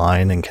available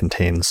online and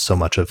contains so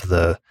much of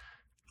the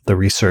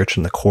research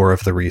and the core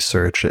of the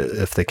research,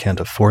 if they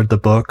can't afford the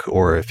book,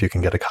 or if you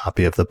can get a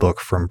copy of the book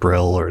from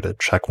Brill or to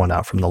check one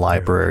out from the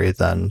library,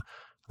 then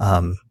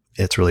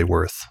it's really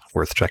worth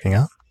checking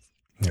out.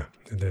 Yeah,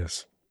 it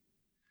is.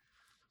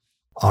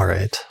 All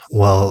right.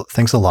 Well,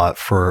 thanks a lot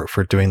for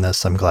doing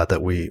this. I'm glad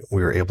that we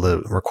were able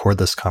to record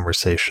this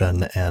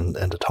conversation and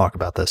to talk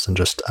about this. And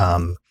just,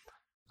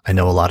 I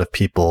know a lot of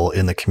people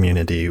in the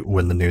community,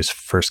 when the news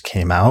first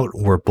came out,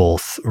 were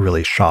both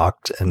really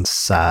shocked and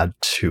sad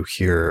to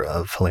hear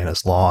of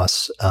Helena's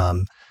loss,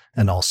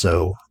 and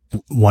also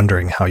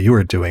wondering how you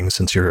are doing,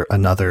 since you're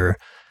another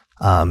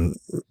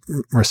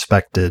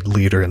respected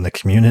leader in the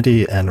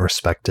community and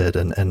respected,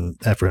 and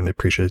everyone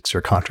appreciates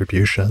your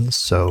contributions.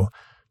 So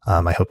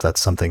I hope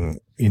that's something,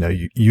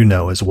 you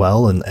know as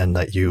well, and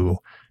that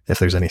if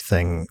there's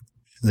anything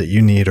that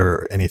you need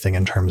or anything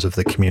in terms of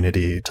the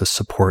community to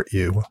support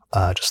you,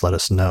 just let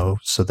us know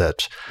so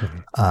that,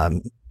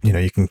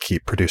 you can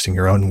keep producing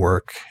your own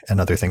work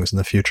and other things in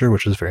the future,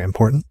 which is very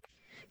important.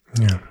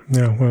 Yeah.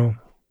 Well,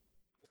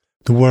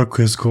 the work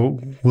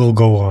will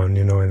go on,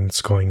 and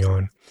it's going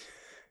on.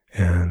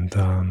 And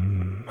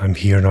I'm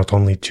here not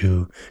only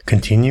to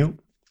continue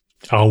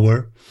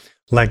our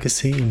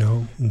legacy,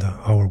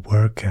 our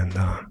work, and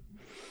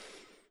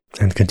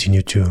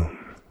continue to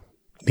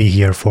be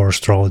here for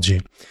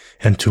astrology,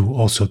 and to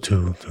also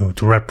to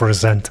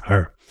represent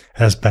her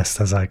as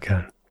best as I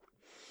can.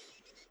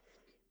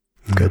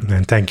 Good.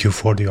 And thank you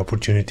for the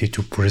opportunity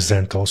to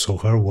present also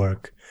her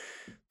work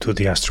to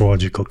the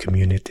astrological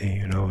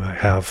community.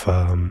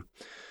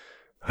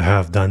 I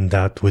have done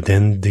that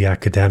within the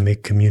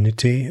academic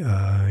community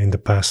in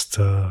the past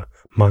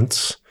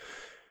months.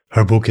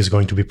 Her book is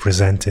going to be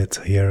presented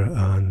here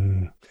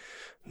on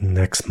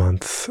next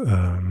month.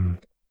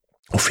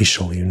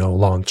 Official,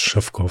 launch.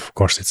 Of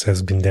course, it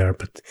has been there,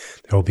 but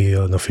there will be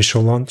an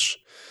official launch,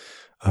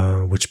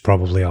 which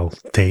probably I'll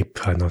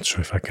tape. I'm not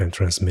sure if I can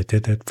transmit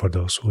it for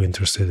those who are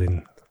interested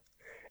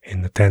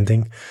in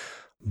attending.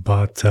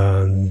 But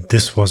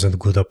this was a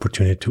good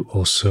opportunity to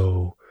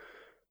also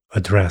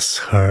address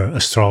her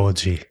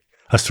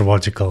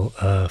astrological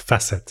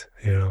facet,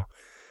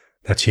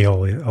 that she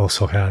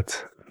also had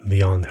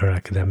beyond her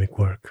academic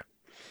work.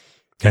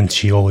 And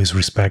she always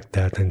respect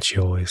that, and she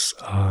always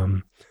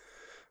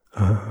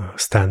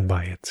stand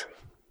by it.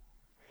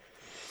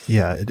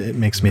 Yeah, it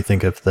makes me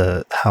think of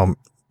how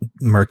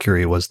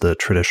Mercury was the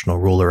traditional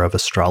ruler of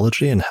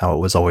astrology, and how it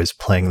was always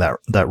playing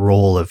that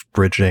role of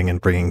bridging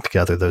and bringing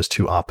together those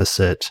two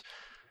opposite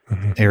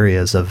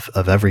areas of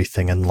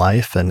everything in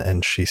life.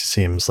 And she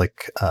seems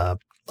like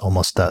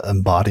almost the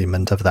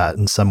embodiment of that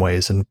in some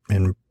ways,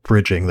 in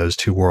bridging those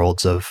two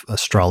worlds of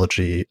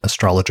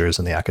astrologers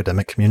in the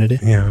academic community.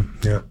 Yeah,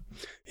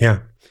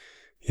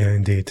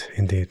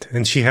 indeed.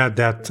 And she had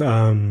that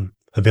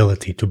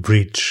ability to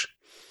bridge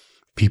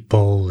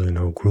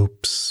people,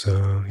 groups.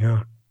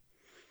 Yeah.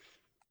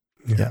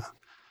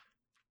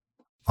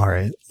 All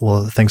right.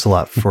 Well, thanks a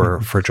lot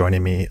for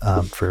joining me,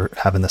 for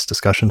having this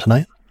discussion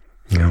tonight.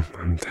 Yeah,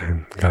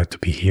 I'm glad to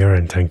be here,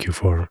 and thank you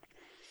for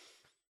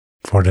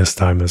this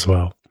time as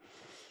well.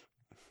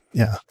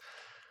 Yeah.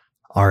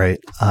 All right.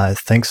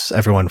 Thanks,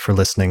 everyone, for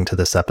listening to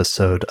this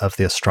episode of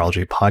the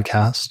Astrology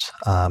Podcast.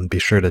 Be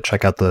sure to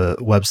check out the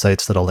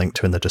websites that I'll link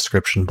to in the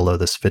description below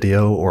this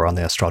video, or on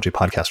the Astrology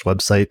Podcast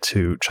website,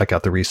 to check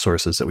out the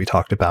resources that we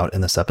talked about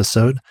in this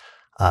episode.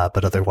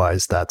 But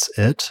otherwise, that's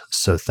it.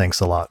 So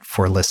thanks a lot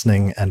for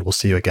listening, and we'll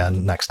see you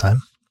again next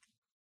time.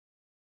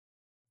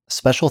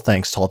 Special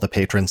thanks to all the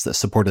patrons that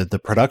supported the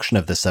production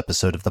of this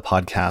episode of the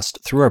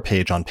podcast through our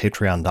page on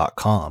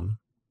patreon.com.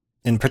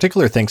 In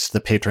particular, thanks to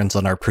the patrons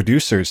on our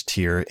producers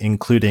tier,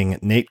 including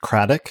Nate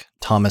Craddock,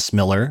 Thomas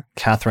Miller,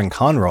 Catherine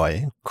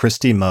Conroy,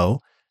 Christy Moe,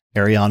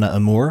 Ariana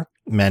Amour,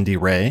 Mandy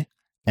Ray,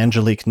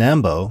 Angelique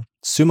Nambo,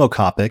 Sumo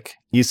Kopic,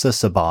 Issa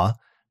Sabah,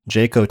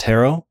 Jake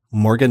Otero,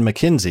 Morgan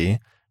McKinsey,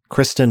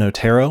 Kristen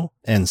Otero,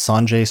 and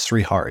Sanjay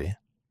Srihari.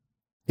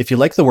 If you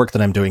like the work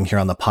that I'm doing here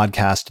on the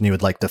podcast and you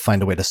would like to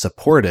find a way to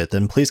support it,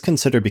 then please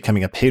consider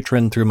becoming a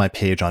patron through my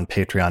page on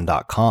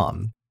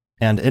patreon.com.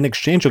 And in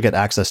exchange, you'll get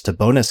access to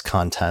bonus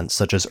content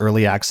such as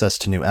early access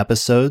to new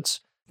episodes,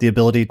 the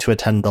ability to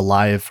attend the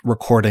live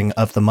recording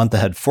of the month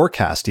ahead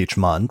forecast each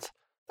month,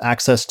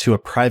 access to a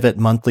private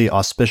monthly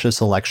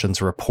auspicious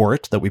elections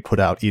report that we put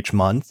out each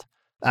month,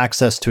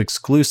 access to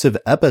exclusive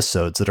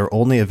episodes that are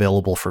only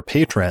available for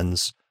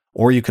patrons,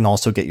 or you can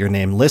also get your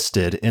name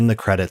listed in the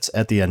credits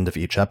at the end of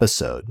each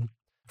episode.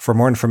 For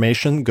more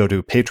information, go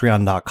to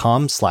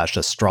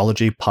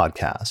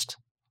patreon.com/astrologypodcast.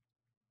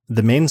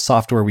 The main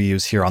software we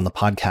use here on the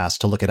podcast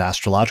to look at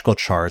astrological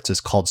charts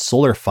is called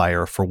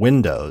SolarFire for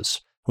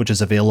Windows, which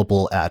is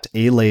available at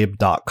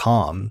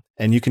alabe.com,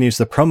 and you can use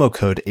the promo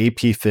code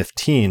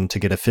AP15 to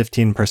get a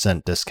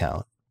 15%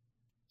 discount.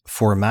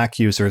 For Mac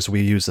users,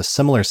 we use a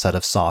similar set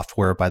of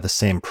software by the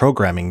same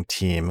programming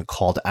team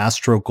called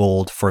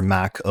AstroGold for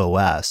Mac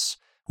OS,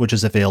 which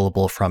is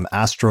available from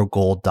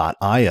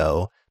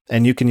astrogold.io,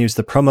 and you can use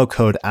the promo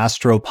code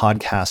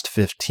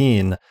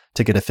AstroPodcast15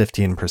 to get a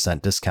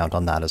 15% discount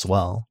on that as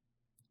well.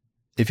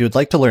 If you would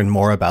like to learn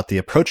more about the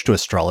approach to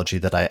astrology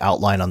that I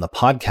outline on the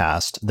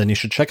podcast, then you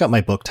should check out my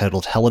book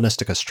titled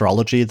Hellenistic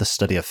Astrology, The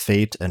Study of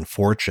Fate and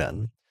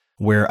Fortune,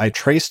 where I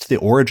traced the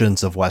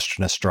origins of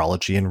Western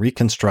astrology and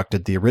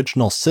reconstructed the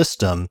original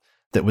system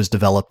that was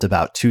developed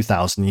about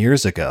 2,000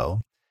 years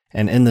ago.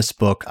 And in this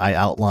book, I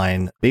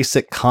outline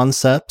basic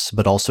concepts,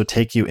 but also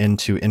take you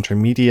into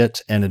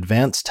intermediate and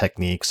advanced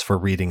techniques for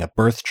reading a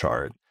birth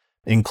chart,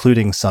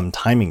 including some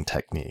timing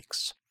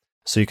techniques.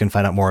 So you can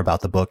find out more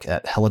about the book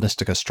at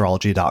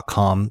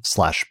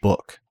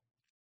HellenisticAstrology.com/book.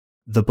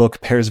 The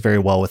book pairs very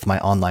well with my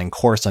online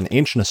course on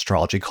ancient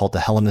astrology called the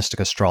Hellenistic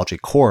Astrology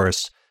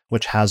Course,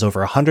 which has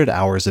over 100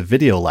 hours of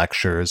video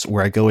lectures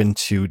where I go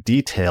into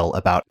detail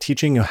about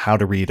teaching you how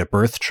to read a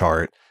birth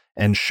chart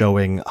and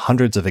showing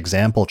hundreds of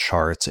example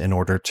charts in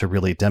order to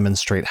really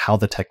demonstrate how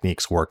the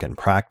techniques work in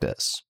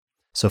practice.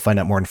 So find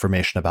out more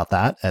information about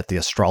that at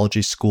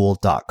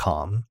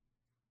theastrologyschool.com.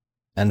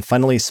 And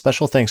finally,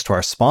 special thanks to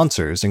our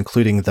sponsors,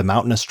 including the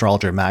Mountain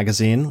Astrologer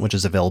magazine, which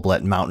is available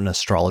at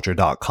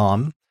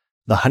mountainastrologer.com,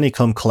 the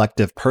Honeycomb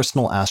Collective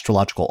Personal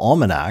Astrological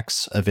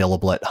Almanacs,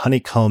 available at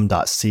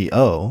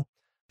honeycomb.co,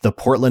 the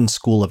Portland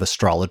School of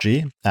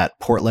Astrology at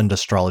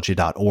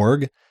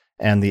portlandastrology.org,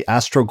 and the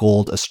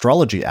AstroGold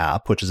Astrology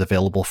app, which is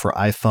available for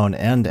iPhone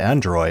and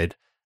Android.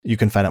 You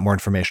can find out more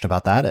information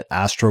about that at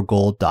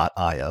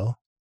astrogold.io.